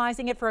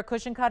customizing it for a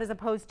cushion cut as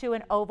opposed to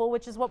an oval,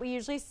 which is what we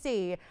usually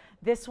see.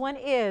 This one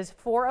is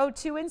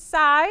 402 in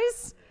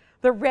size.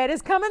 The red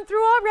is coming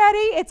through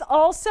already. It's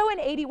also an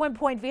 81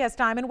 point VS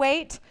diamond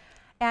weight.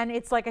 And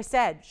it's, like I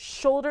said,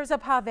 shoulders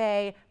of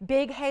pave,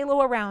 big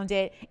halo around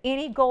it,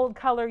 any gold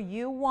color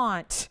you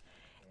want.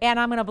 And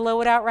I'm going to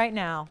blow it out right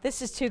now.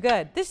 This is too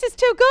good. This is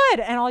too good.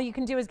 And all you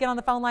can do is get on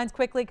the phone lines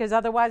quickly, because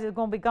otherwise it's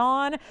going to be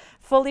gone.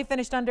 Fully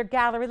finished under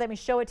gallery. Let me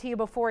show it to you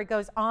before it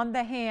goes on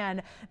the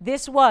hand.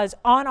 This was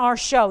on our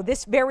show.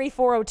 This very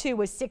 402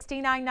 was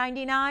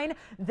 $69.99.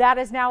 That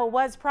is now a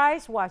was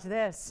price. Watch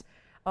this.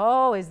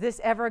 Oh, is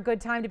this ever a good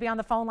time to be on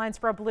the phone lines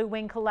for a blue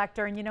wing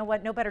collector? And you know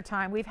what? No better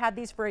time. We've had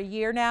these for a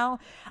year now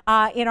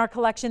in our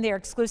collection. They are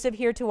exclusive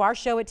here to our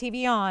show at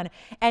TVON.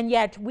 And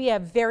yet we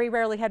have very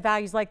rarely had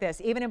values like this,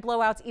 even in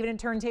blowouts, even in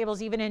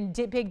turntables, even in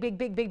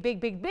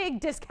big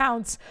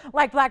discounts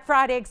like Black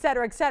Friday, et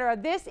cetera, et cetera.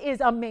 This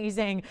is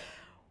amazing.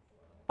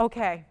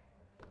 Okay.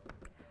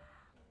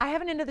 I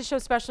have an end of the show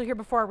special here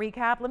before our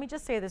recap. Let me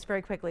just say this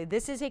very quickly.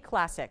 This is a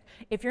classic.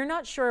 If you're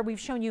not sure, we've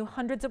shown you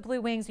hundreds of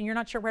blue wings and you're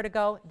not sure where to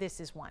go, this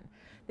is one.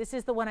 This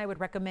is the one I would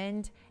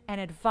recommend and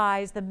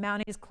advise. The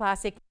mounting is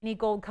classic. Any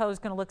gold color is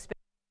going to look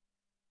spectacular.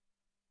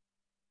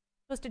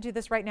 I'm supposed to do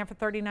this right now for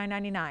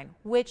 $39.99,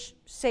 which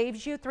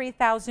saves you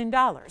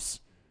 $3,000.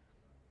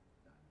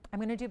 I'm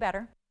going to do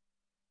better.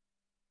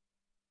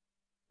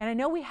 And I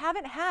know we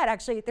haven't had,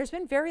 actually, there's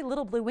been very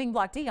little blue wing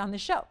block D on the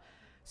show.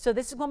 So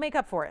this is going to make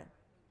up for it.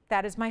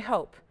 That is my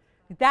hope.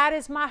 That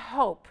is my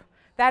hope.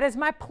 That is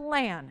my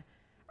plan.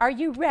 Are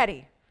you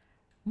ready?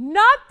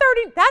 Not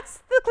 30, that's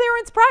the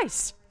clearance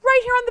price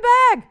right here on the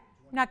bag.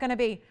 Not going to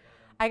be.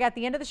 I got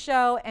the end of the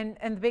show and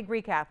the big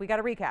recap. We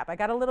got a recap. I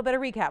got a little bit of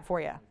recap for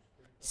you.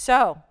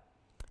 So,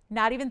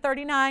 not even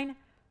 39,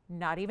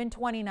 not even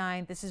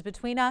 29. This is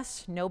between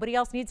us. Nobody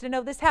else needs to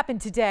know this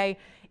happened today.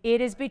 It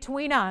is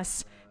between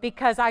us,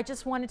 because I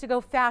just wanted to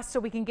go fast so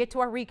we can get to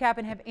our recap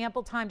and have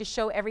ample time to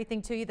show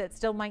everything to you that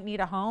still might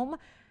need a home.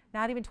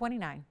 Not even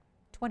 29,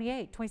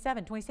 28,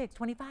 27, 26,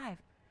 25.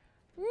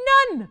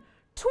 None.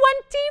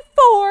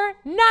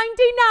 $24.99.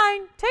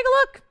 Take a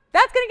look.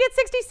 That's going to get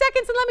 60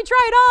 seconds, and let me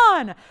try it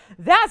on.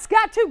 That's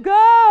got to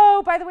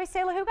go. By the way,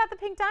 Sayla, who got the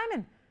pink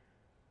diamond?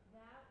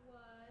 That was.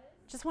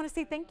 Just want to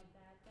say thank you.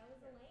 That was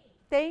Elaine.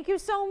 Thank you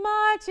so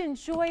much.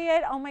 Enjoy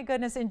it. Oh, my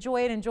goodness.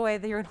 Enjoy it. Enjoy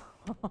it.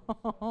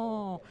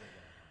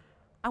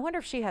 I wonder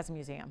if she has a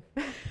museum.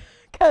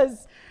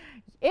 Because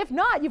if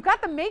not, you've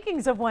got the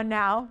makings of one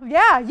now.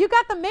 Yeah, you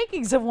got the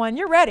makings of one.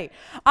 You're ready.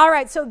 All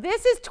right, so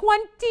this is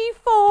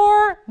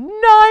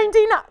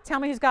 $24.99.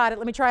 Tell me who's got it.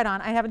 Let me try it on.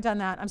 I haven't done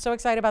that. I'm so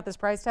excited about this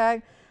price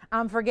tag.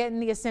 I'm forgetting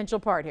the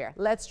essential part here.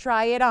 Let's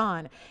try it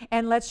on.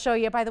 And let's show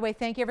you. By the way,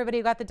 thank you everybody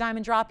who got the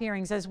diamond drop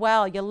earrings as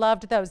well. You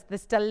loved those. The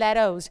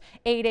stilettos,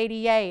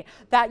 $888.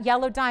 That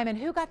yellow diamond.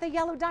 Who got the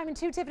yellow diamond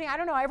too, Tiffany? I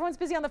don't know. Everyone's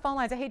busy on the phone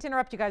lines. I hate to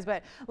interrupt you guys,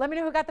 but let me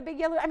know who got the big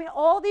yellow. I mean,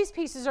 all these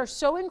pieces are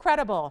so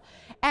incredible.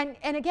 And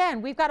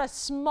again, we've got a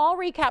small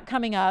recap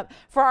coming up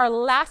for our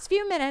last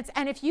few minutes.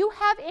 And if you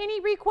have any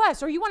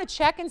requests or you want to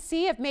check and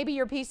see if maybe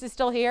your piece is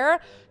still here,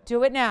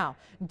 do it now.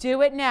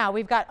 Do it now.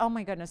 We've got, oh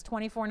my goodness,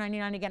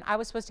 $24.99 again. I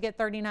was supposed to get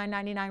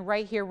 $39.99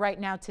 right here, right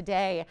now,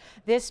 today.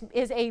 This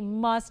is a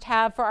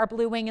must-have for our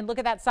blue wing. And look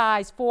at that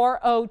size,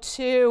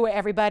 402,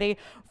 everybody.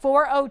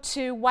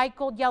 402, white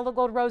gold, yellow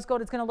gold, rose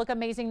gold. It's going to look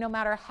amazing no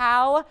matter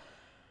how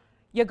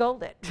you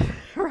gold it,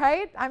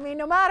 right? I mean,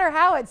 no matter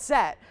how it's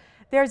set.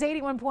 There's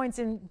 81 points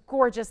in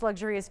gorgeous,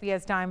 luxurious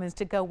VS diamonds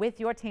to go with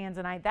your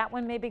tanzanite. That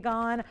one may be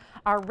gone.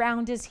 Our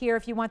round is here.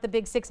 If you want the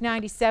big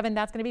 697,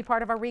 that's going to be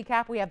part of our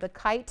recap. We have the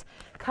kite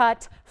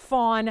cut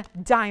fawn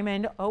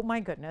diamond. Oh my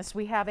goodness.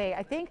 We have a,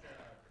 I think,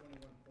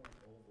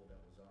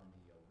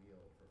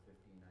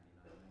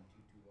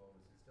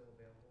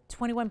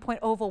 21 point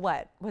oval.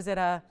 What was it?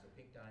 Oh,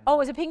 it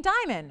was a pink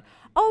diamond.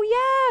 Oh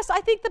yes,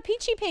 I think the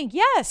peachy pink.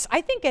 Yes,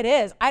 I think it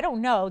is. I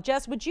don't know.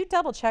 Jess, would you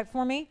double check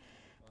for me?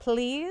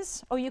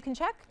 Please. Oh, you can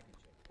check?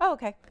 Oh,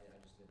 okay.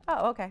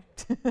 Oh, okay.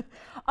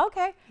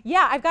 Okay.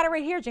 Yeah, I've got it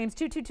right here, James,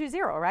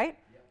 2220, right?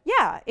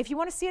 Yeah, if you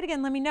want to see it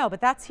again, let me know. But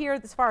that's here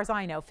as far as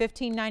I know,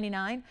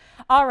 $15.99.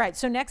 All right,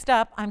 so next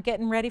up, I'm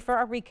getting ready for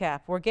our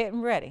recap. We're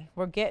getting ready.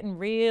 We're getting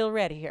real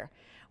ready here.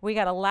 We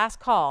got a last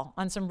call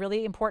on some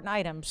really important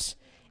items,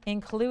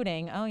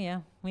 including, oh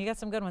yeah, we got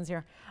some good ones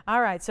here.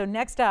 All right, so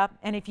next up,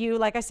 and if you,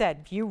 like I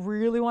said, if you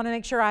really want to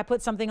make sure I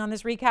put something on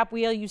this recap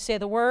wheel, you say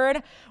the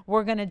word,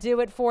 we're going to do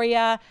it for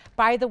you.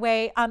 By the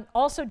way,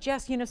 also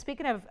Jess, you know,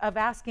 speaking of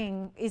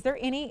asking, is there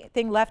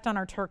anything left on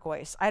our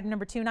turquoise? I had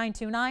number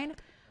 2929.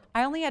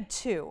 I only had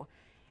 2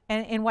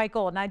 in white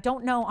gold, and I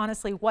don't know,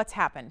 honestly, what's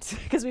happened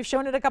because we've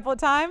shown it a couple of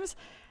times.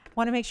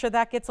 Want to make sure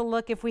that gets a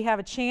look if we have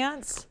a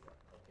chance.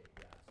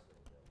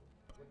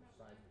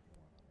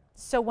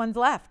 So one's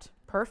left.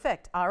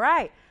 Perfect. All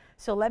right.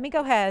 So let me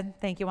go ahead.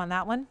 Thank you on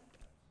that one.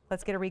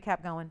 Let's get a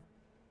recap going.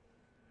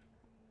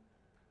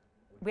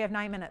 We have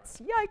 9 minutes.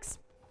 Yikes.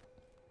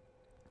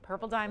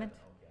 Purple diamond.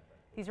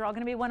 These are all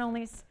going to be one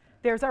onlys.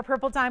 There's our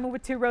purple diamond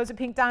with 2 rows of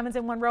pink diamonds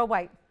and 1 row of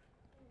white.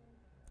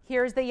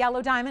 Here's the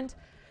yellow diamond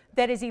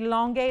that is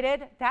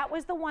elongated. That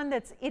was the one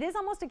that's, it is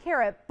almost a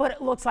carat, but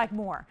it looks like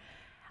more.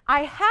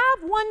 I have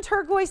 1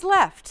 turquoise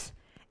left.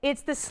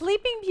 It's the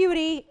Sleeping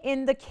Beauty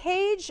in the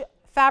Cage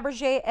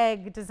Fabergé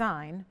egg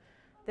design.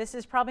 This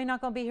is probably not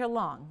going to be here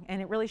long,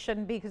 and it really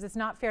shouldn't be because it's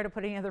not fair to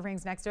put any other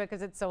rings next to it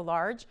because it's so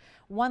large.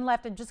 1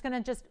 left. I'm just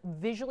going to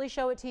visually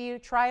show it to you,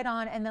 try it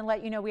on, and then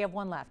let you know we have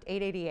 1 left,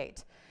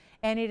 888.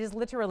 And it is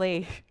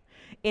literally,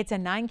 it's a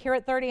 9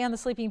 carat 30 on the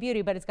Sleeping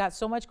Beauty, but it's got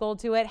so much gold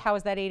to it. How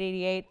is that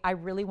 888? I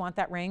really want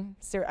that ring.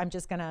 So I'm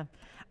just going to,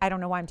 I don't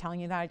know why I'm telling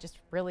you that. I just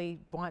really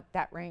want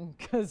that ring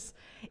because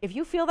if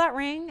you feel that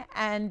ring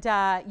and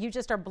you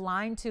just are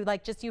blind to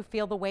like just you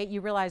feel the weight,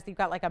 you realize that you've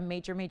got like a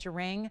major, major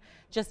ring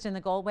just in the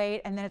gold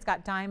weight. And then it's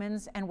got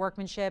diamonds and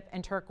workmanship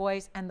and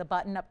turquoise and the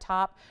button up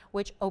top,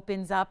 which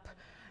opens up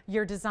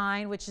your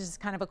design, which is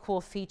kind of a cool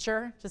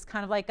feature. Just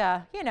kind of like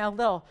a, you know,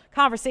 little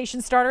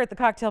conversation starter at the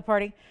cocktail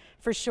party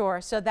for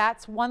sure. So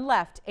that's 1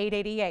 left,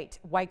 888.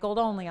 White gold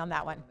only on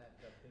that one.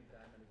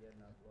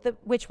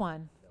 Which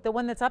one? The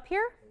one that's up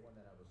here?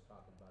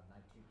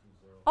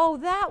 Oh,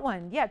 that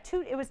one. Yeah,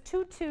 it was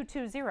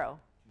 2220.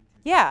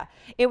 Yeah,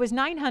 it was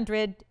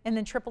 900 and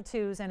then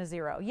 222s and a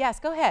 0. Yes,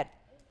 go ahead.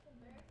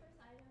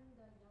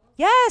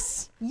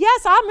 Yes,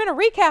 yes, I'm going to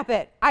recap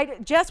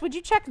it. Jess, would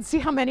you check and see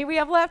how many we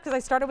have left? Because I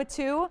started with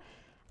 2,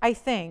 I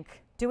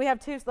think. Do we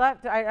have 2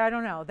 left? I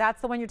don't know. That's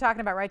the one you're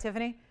talking about, right,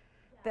 Tiffany?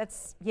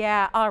 That's,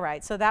 yeah, all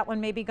right. So that one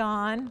may be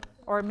gone.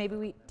 Or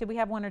maybe did we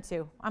have 1 or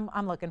 2?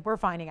 I'm looking. We're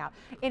finding out.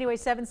 Anyway,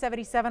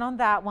 777 on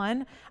that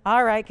one.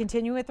 All right,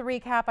 continue with the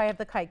recap. I have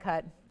the kite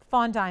cut.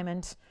 Fawn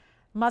diamond.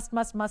 Must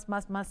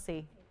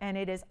see. And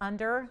it is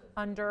under.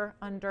 Look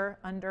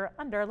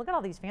at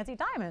all these fancy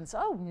diamonds.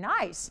 Oh,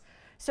 nice.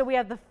 So we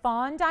have the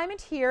fawn diamond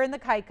here in the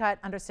kite cut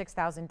under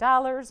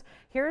 $6,000.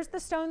 Here's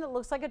the stone that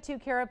looks like a 2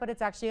 carat, but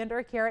it's actually under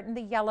a carat in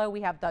the yellow. We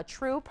have the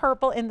true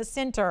purple in the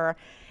center.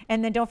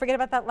 And then don't forget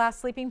about that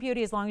last Sleeping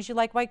Beauty. As long as you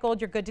like white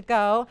gold, you're good to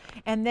go.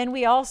 And then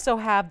we also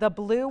have the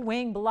blue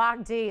wing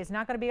block D. It's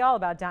not going to be all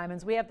about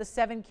diamonds. We have the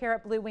 7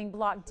 carat blue wing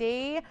block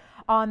D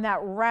on that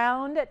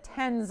round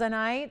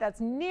tanzanite.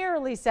 That's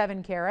nearly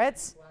 7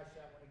 carats.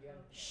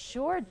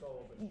 Sure.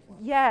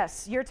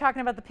 Yes, you're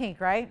talking about the pink,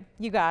 right?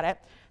 You got it.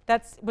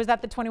 Was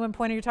that the 21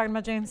 pointer you're talking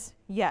about, James?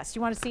 Yes.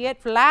 You want to see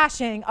it?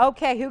 Flashing.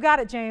 Okay, who got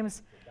it,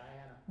 James?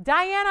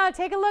 Diana,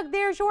 take a look.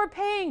 There's your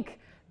pink.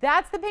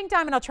 That's the pink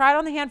diamond. I'll try it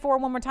on the hand for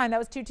one more time. That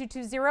was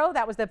 2220.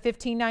 That was the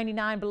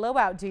 $15.99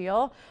 blowout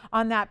deal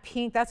on that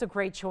pink. That's a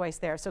great choice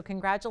there. So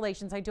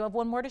congratulations. I do have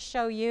one more to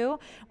show you,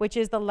 which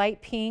is the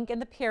light pink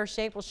and the pear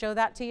shape. We'll show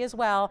that to you as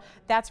well.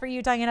 That's for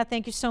you, Diana.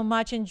 Thank you so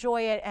much.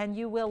 Enjoy it, and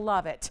you will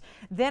love it.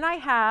 Then I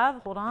have,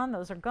 hold on,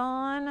 those are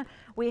gone.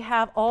 We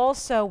have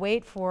also,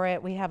 wait for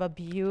it, we have a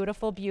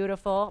beautiful,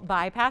 beautiful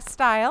bypass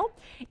style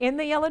in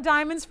the yellow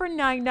diamonds for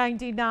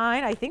 $9.99.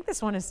 I think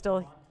this one is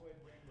still...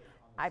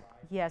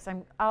 Yes,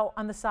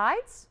 on the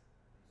sides?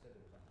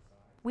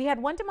 We had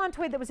one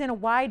demontoid that was in a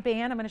wide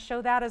band. I'm going to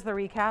show that as the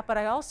recap, but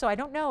I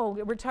don't know,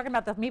 we're talking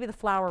about maybe the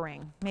flower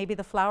ring. Maybe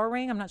the flower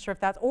ring, I'm not sure if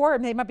that's, or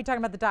they might be talking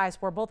about the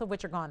diaspora, both of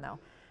which are gone though.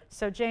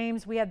 So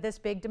James, we had this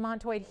big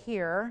demontoid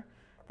here.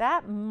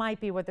 That might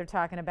be what they're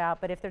talking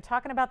about, but if they're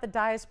talking about the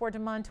diaspora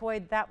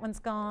demontoid, that one's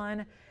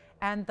gone.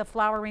 And the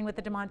flower ring with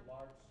the demontoid.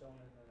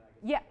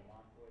 Yeah.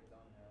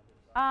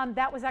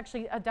 That was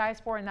actually a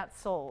diaspora and that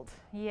sold.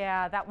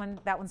 Yeah, that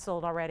one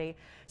sold already.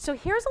 So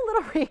here's a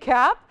little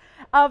recap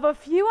of a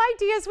few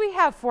ideas we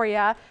have for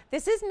you.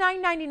 This is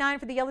 $9.99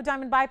 for the yellow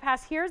diamond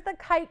bypass. Here's the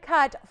kite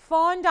cut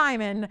fawn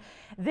diamond.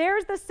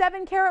 There's the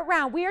 7 carat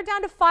round. We are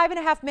down to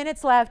 5.5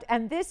 minutes left,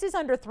 and this is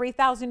under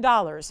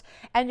 $3,000.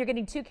 And you're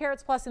getting 2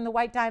 carats plus in the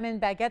white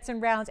diamond, baguettes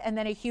and rounds, and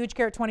then a huge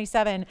carat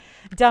 27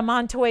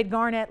 demontoid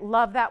garnet.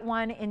 Love that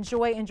one.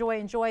 Enjoy, enjoy,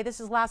 enjoy. This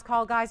is last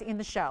call, guys, in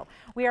the show.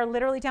 We are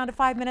literally down to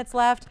 5 minutes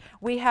left.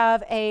 We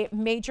have a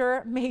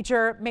major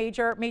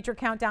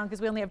countdown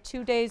because we only have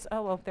 2 days.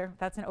 Oh, well,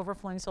 that's an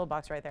overflowing sold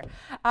box right there.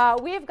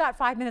 We have got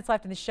 5 minutes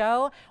left in the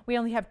show. We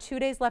only have 2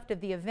 days left of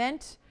the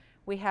event.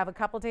 We have a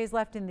couple days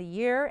left in the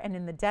year and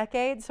in the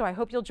decade, so I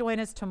hope you'll join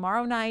us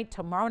tomorrow night.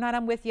 Tomorrow night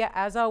I'm with you,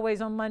 as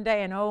always, on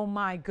Monday, and oh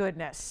my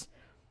goodness,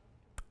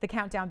 the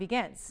countdown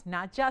begins,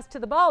 not just to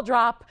the ball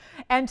drop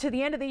and to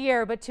the end of the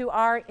year, but to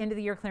our end of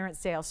the year clearance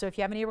sale. So if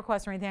you have any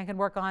requests or anything I can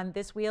work on,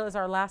 this wheel is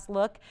our last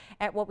look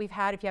at what we've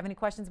had. If you have any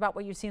questions about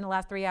what you've seen in the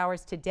last 3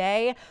 hours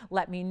today,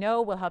 let me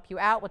know. We'll help you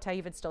out. We'll tell you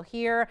if it's still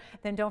here.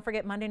 Then don't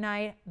forget Monday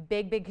night,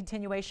 big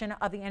continuation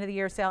of the end of the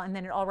year sale. And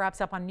then it all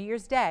wraps up on New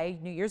Year's Day,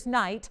 New Year's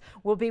night.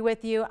 We'll be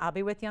with you. I'll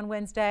be with you on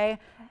Wednesday.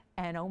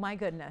 And oh my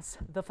goodness,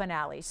 the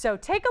finale. So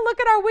take a look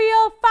at our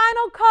wheel.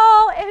 Final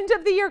call, end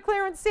of the year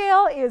clearance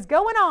sale is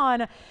going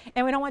on.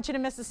 And we don't want you to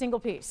miss a single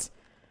piece.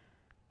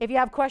 If you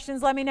have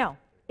questions, let me know.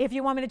 If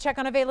you want me to check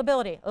on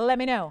availability, let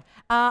me know.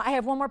 I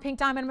have one more pink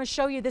diamond I'm going to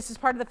show you. This is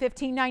part of the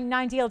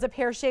 $15.99 deal. It's a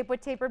pear shape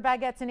with tapered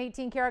baguettes and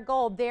 18 karat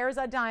gold. There's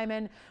a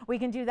diamond. We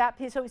can do that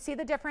piece. So see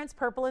the difference?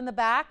 Purple in the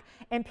back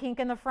and pink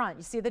in the front.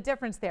 You see the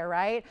difference there,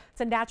 right?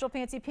 It's a natural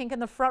fancy pink in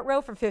the front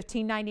row for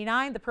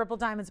 $15.99. The purple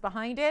diamond's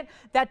behind it.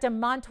 That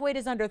demontoid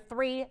is under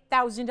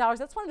 $3,000.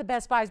 That's one of the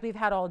best buys we've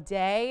had all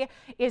day,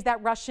 is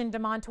that Russian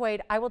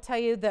demontoid. I will tell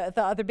you the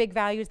other big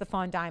value is the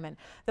fawn diamond.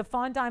 The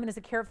fawn diamond is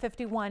a carat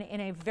 51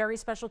 in a very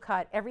special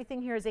cut.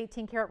 Everything here is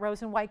 18 karat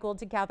rose and white gold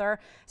together.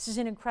 This is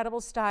an incredible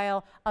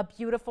style, a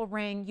beautiful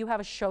ring. You have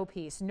a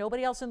showpiece.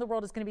 Nobody else in the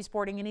world is going to be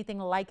sporting anything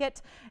like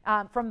it,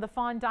 from the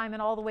fawn diamond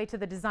all the way to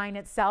the design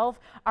itself.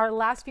 Our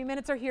last few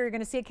minutes are here. You're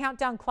going to see a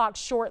countdown clock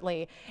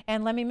shortly.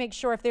 And let me make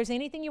sure if there's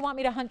anything you want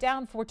me to hunt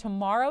down for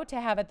tomorrow to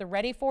have at the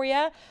ready for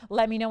you,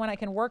 let me know when I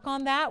can work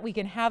on that. We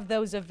can have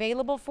those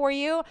available for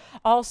you.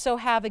 Also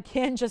have,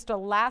 again, just a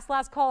last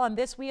call on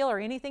this wheel or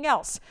anything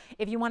else.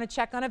 If you want to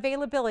check on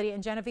availability,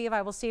 and Genevieve,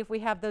 I will see if we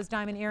have those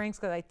diamond earrings,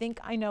 because I think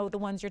I know the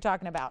ones you're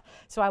talking about.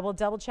 So I will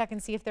double check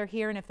and see if they're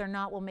here, and if they're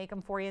not, we'll make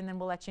them for you, and then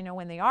we'll let you know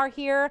when they are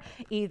here.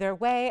 Either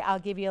way, I'll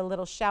give you a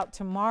little shout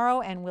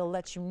tomorrow, and we'll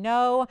let you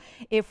know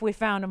if we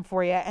found them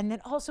for you. And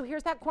then also,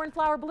 here's that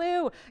cornflower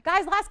blue.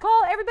 Guys, last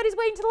call. Everybody's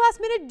waiting to the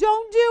last minute.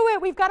 Don't do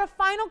it. We've got a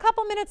final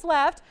couple minutes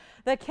left.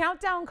 The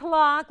countdown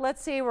clock,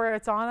 let's see where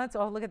it's on.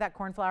 Oh, look at that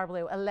cornflower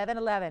blue.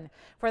 11:11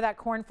 for that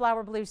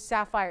cornflower blue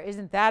sapphire.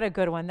 Isn't that a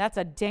good one? That's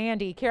a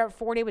dandy. Carat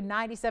 40 with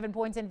 97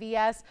 points in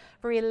VS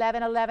for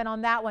 11:11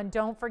 on that one.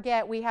 Don't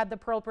forget, we had the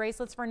pearl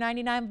bracelets for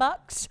 99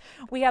 bucks.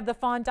 We have the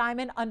fawn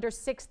diamond under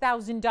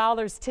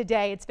 $6,000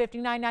 today. It's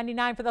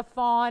 $59.99 for the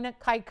fawn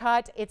kite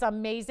cut. It's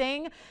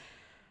amazing.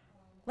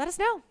 Let us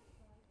know.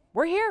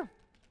 We're here.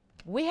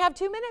 We have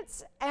 2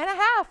 minutes and a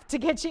half to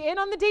get you in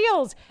on the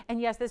deals.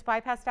 And yes, this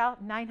bypassed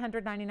out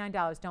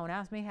 $999. Don't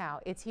ask me how.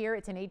 It's here.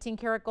 It's an 18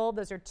 karat gold.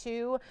 Those are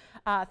two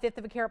fifth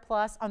of a carat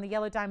plus on the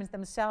yellow diamonds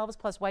themselves,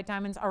 plus white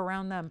diamonds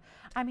around them.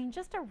 I mean,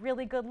 just a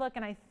really good look.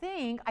 And I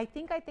think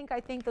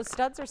those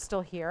studs are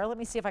still here. Let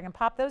me see if I can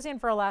pop those in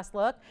for a last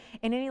look.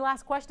 And any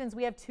last questions?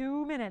 We have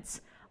 2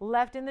 minutes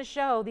left in the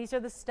show. These are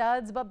the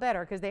studs, but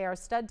better, because they are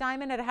stud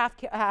diamond at a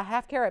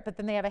half carat, but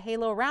then they have a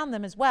halo around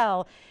them as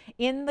well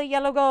in the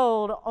yellow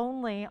gold,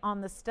 only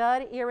on the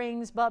stud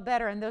earrings, but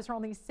better. And those are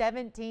only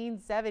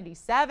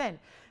 $17.77.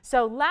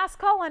 So last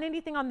call on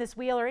anything on this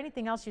wheel or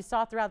anything else you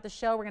saw throughout the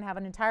show. We're going to have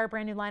an entire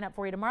brand new lineup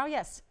for you tomorrow.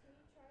 Yes.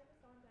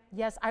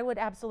 Yes, I would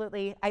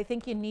absolutely. I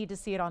think you need to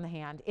see it on the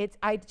hand. And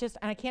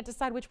I can't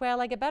decide which way I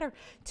like it better.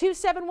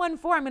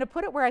 2714, I'm going to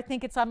put it where I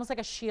think it's almost like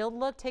a shield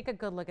look. Take a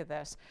good look at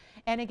this.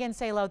 And again,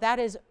 say hello.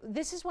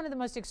 This is one of the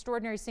most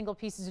extraordinary single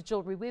pieces of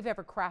jewelry we've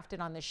ever crafted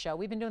on this show.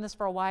 We've been doing this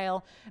for a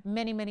while,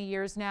 many, many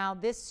years now.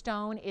 This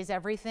stone is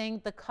everything.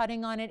 The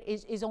cutting on it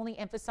is only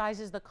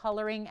emphasizes the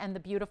coloring and the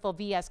beautiful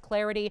VS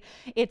clarity.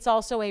 It's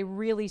also a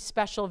really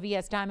special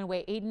VS diamond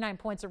weight, 89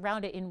 points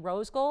around it in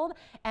rose gold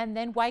and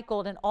then white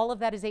gold, and all of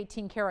that is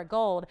 18 karat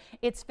gold.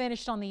 It's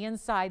finished on the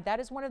inside. That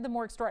is one of the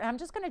more extraordinary. I'm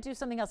just going to do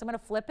something else. I'm going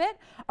to flip it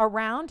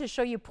around to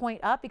show you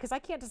point up, because I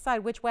can't decide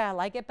which way I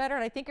like it better,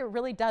 and I think it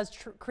really does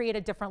create a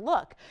different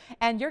look.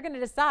 And you're going to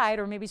decide,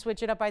 or maybe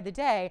switch it up by the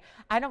day.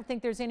 I don't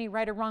think there's any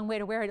right or wrong way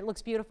to wear it. It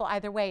looks beautiful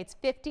either way. It's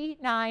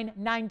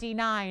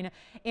 $59.99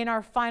 in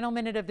our final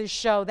minute of this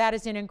show. That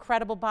is an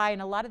incredible buy,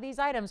 and a lot of these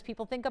items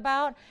people think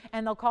about,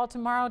 and they'll call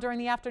tomorrow during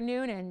the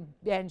afternoon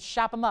and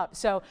shop them up.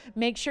 So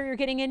make sure you're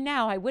getting in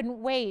now. I wouldn't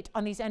wait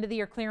on these end of the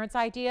year clearance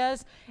ideas.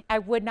 I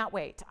would not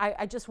wait.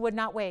 I just would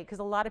not wait, because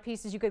a lot of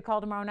pieces you could call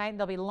tomorrow night and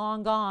they'll be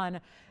long gone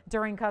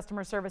during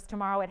customer service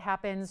tomorrow. It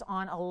happens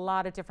on a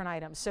lot of different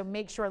items. So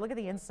make sure, look at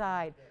the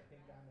inside.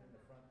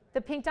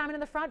 The pink diamond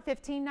in the front,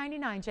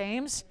 $15.99,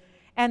 James.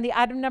 And the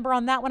item number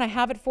on that one, I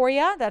have it for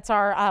you. That's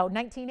our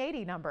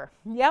 1980 number.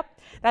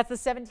 Yep, that's the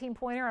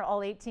 17-pointer,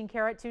 all 18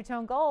 karat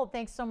two-tone gold.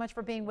 Thanks so much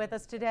for being with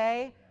us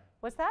today.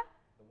 What's that?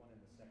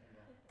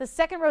 The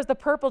second row is the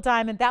purple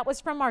diamond. That was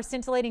from our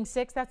scintillating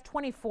 6. That's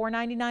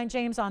 $24.99,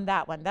 James, on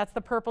that one. That's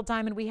the purple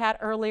diamond we had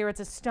earlier.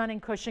 It's a stunning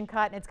cushion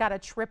cut, and it's got a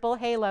triple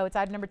halo. It's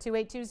item number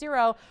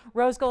 2820.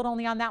 Rose gold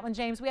only on that one,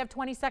 James. We have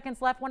 20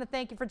 seconds left. Want to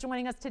thank you for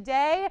joining us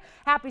today.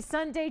 Happy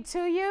Sunday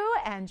to you,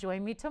 and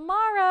join me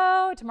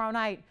tomorrow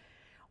night.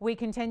 We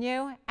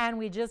continue, and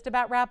we just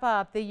about wrap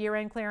up the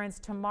year-end clearance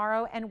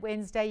tomorrow and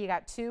Wednesday. You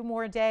got 2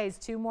 more days,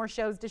 2 more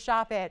shows to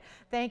shop it.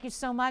 Thank you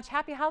so much.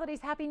 Happy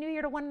holidays, Happy New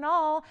Year to one and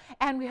all.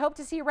 And we hope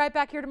to see you right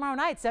back here tomorrow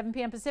night, 7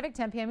 p.m. Pacific,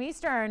 10 p.m.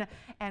 Eastern.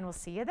 And we'll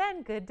see you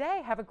then. Good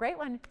day. Have a great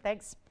one.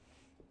 Thanks.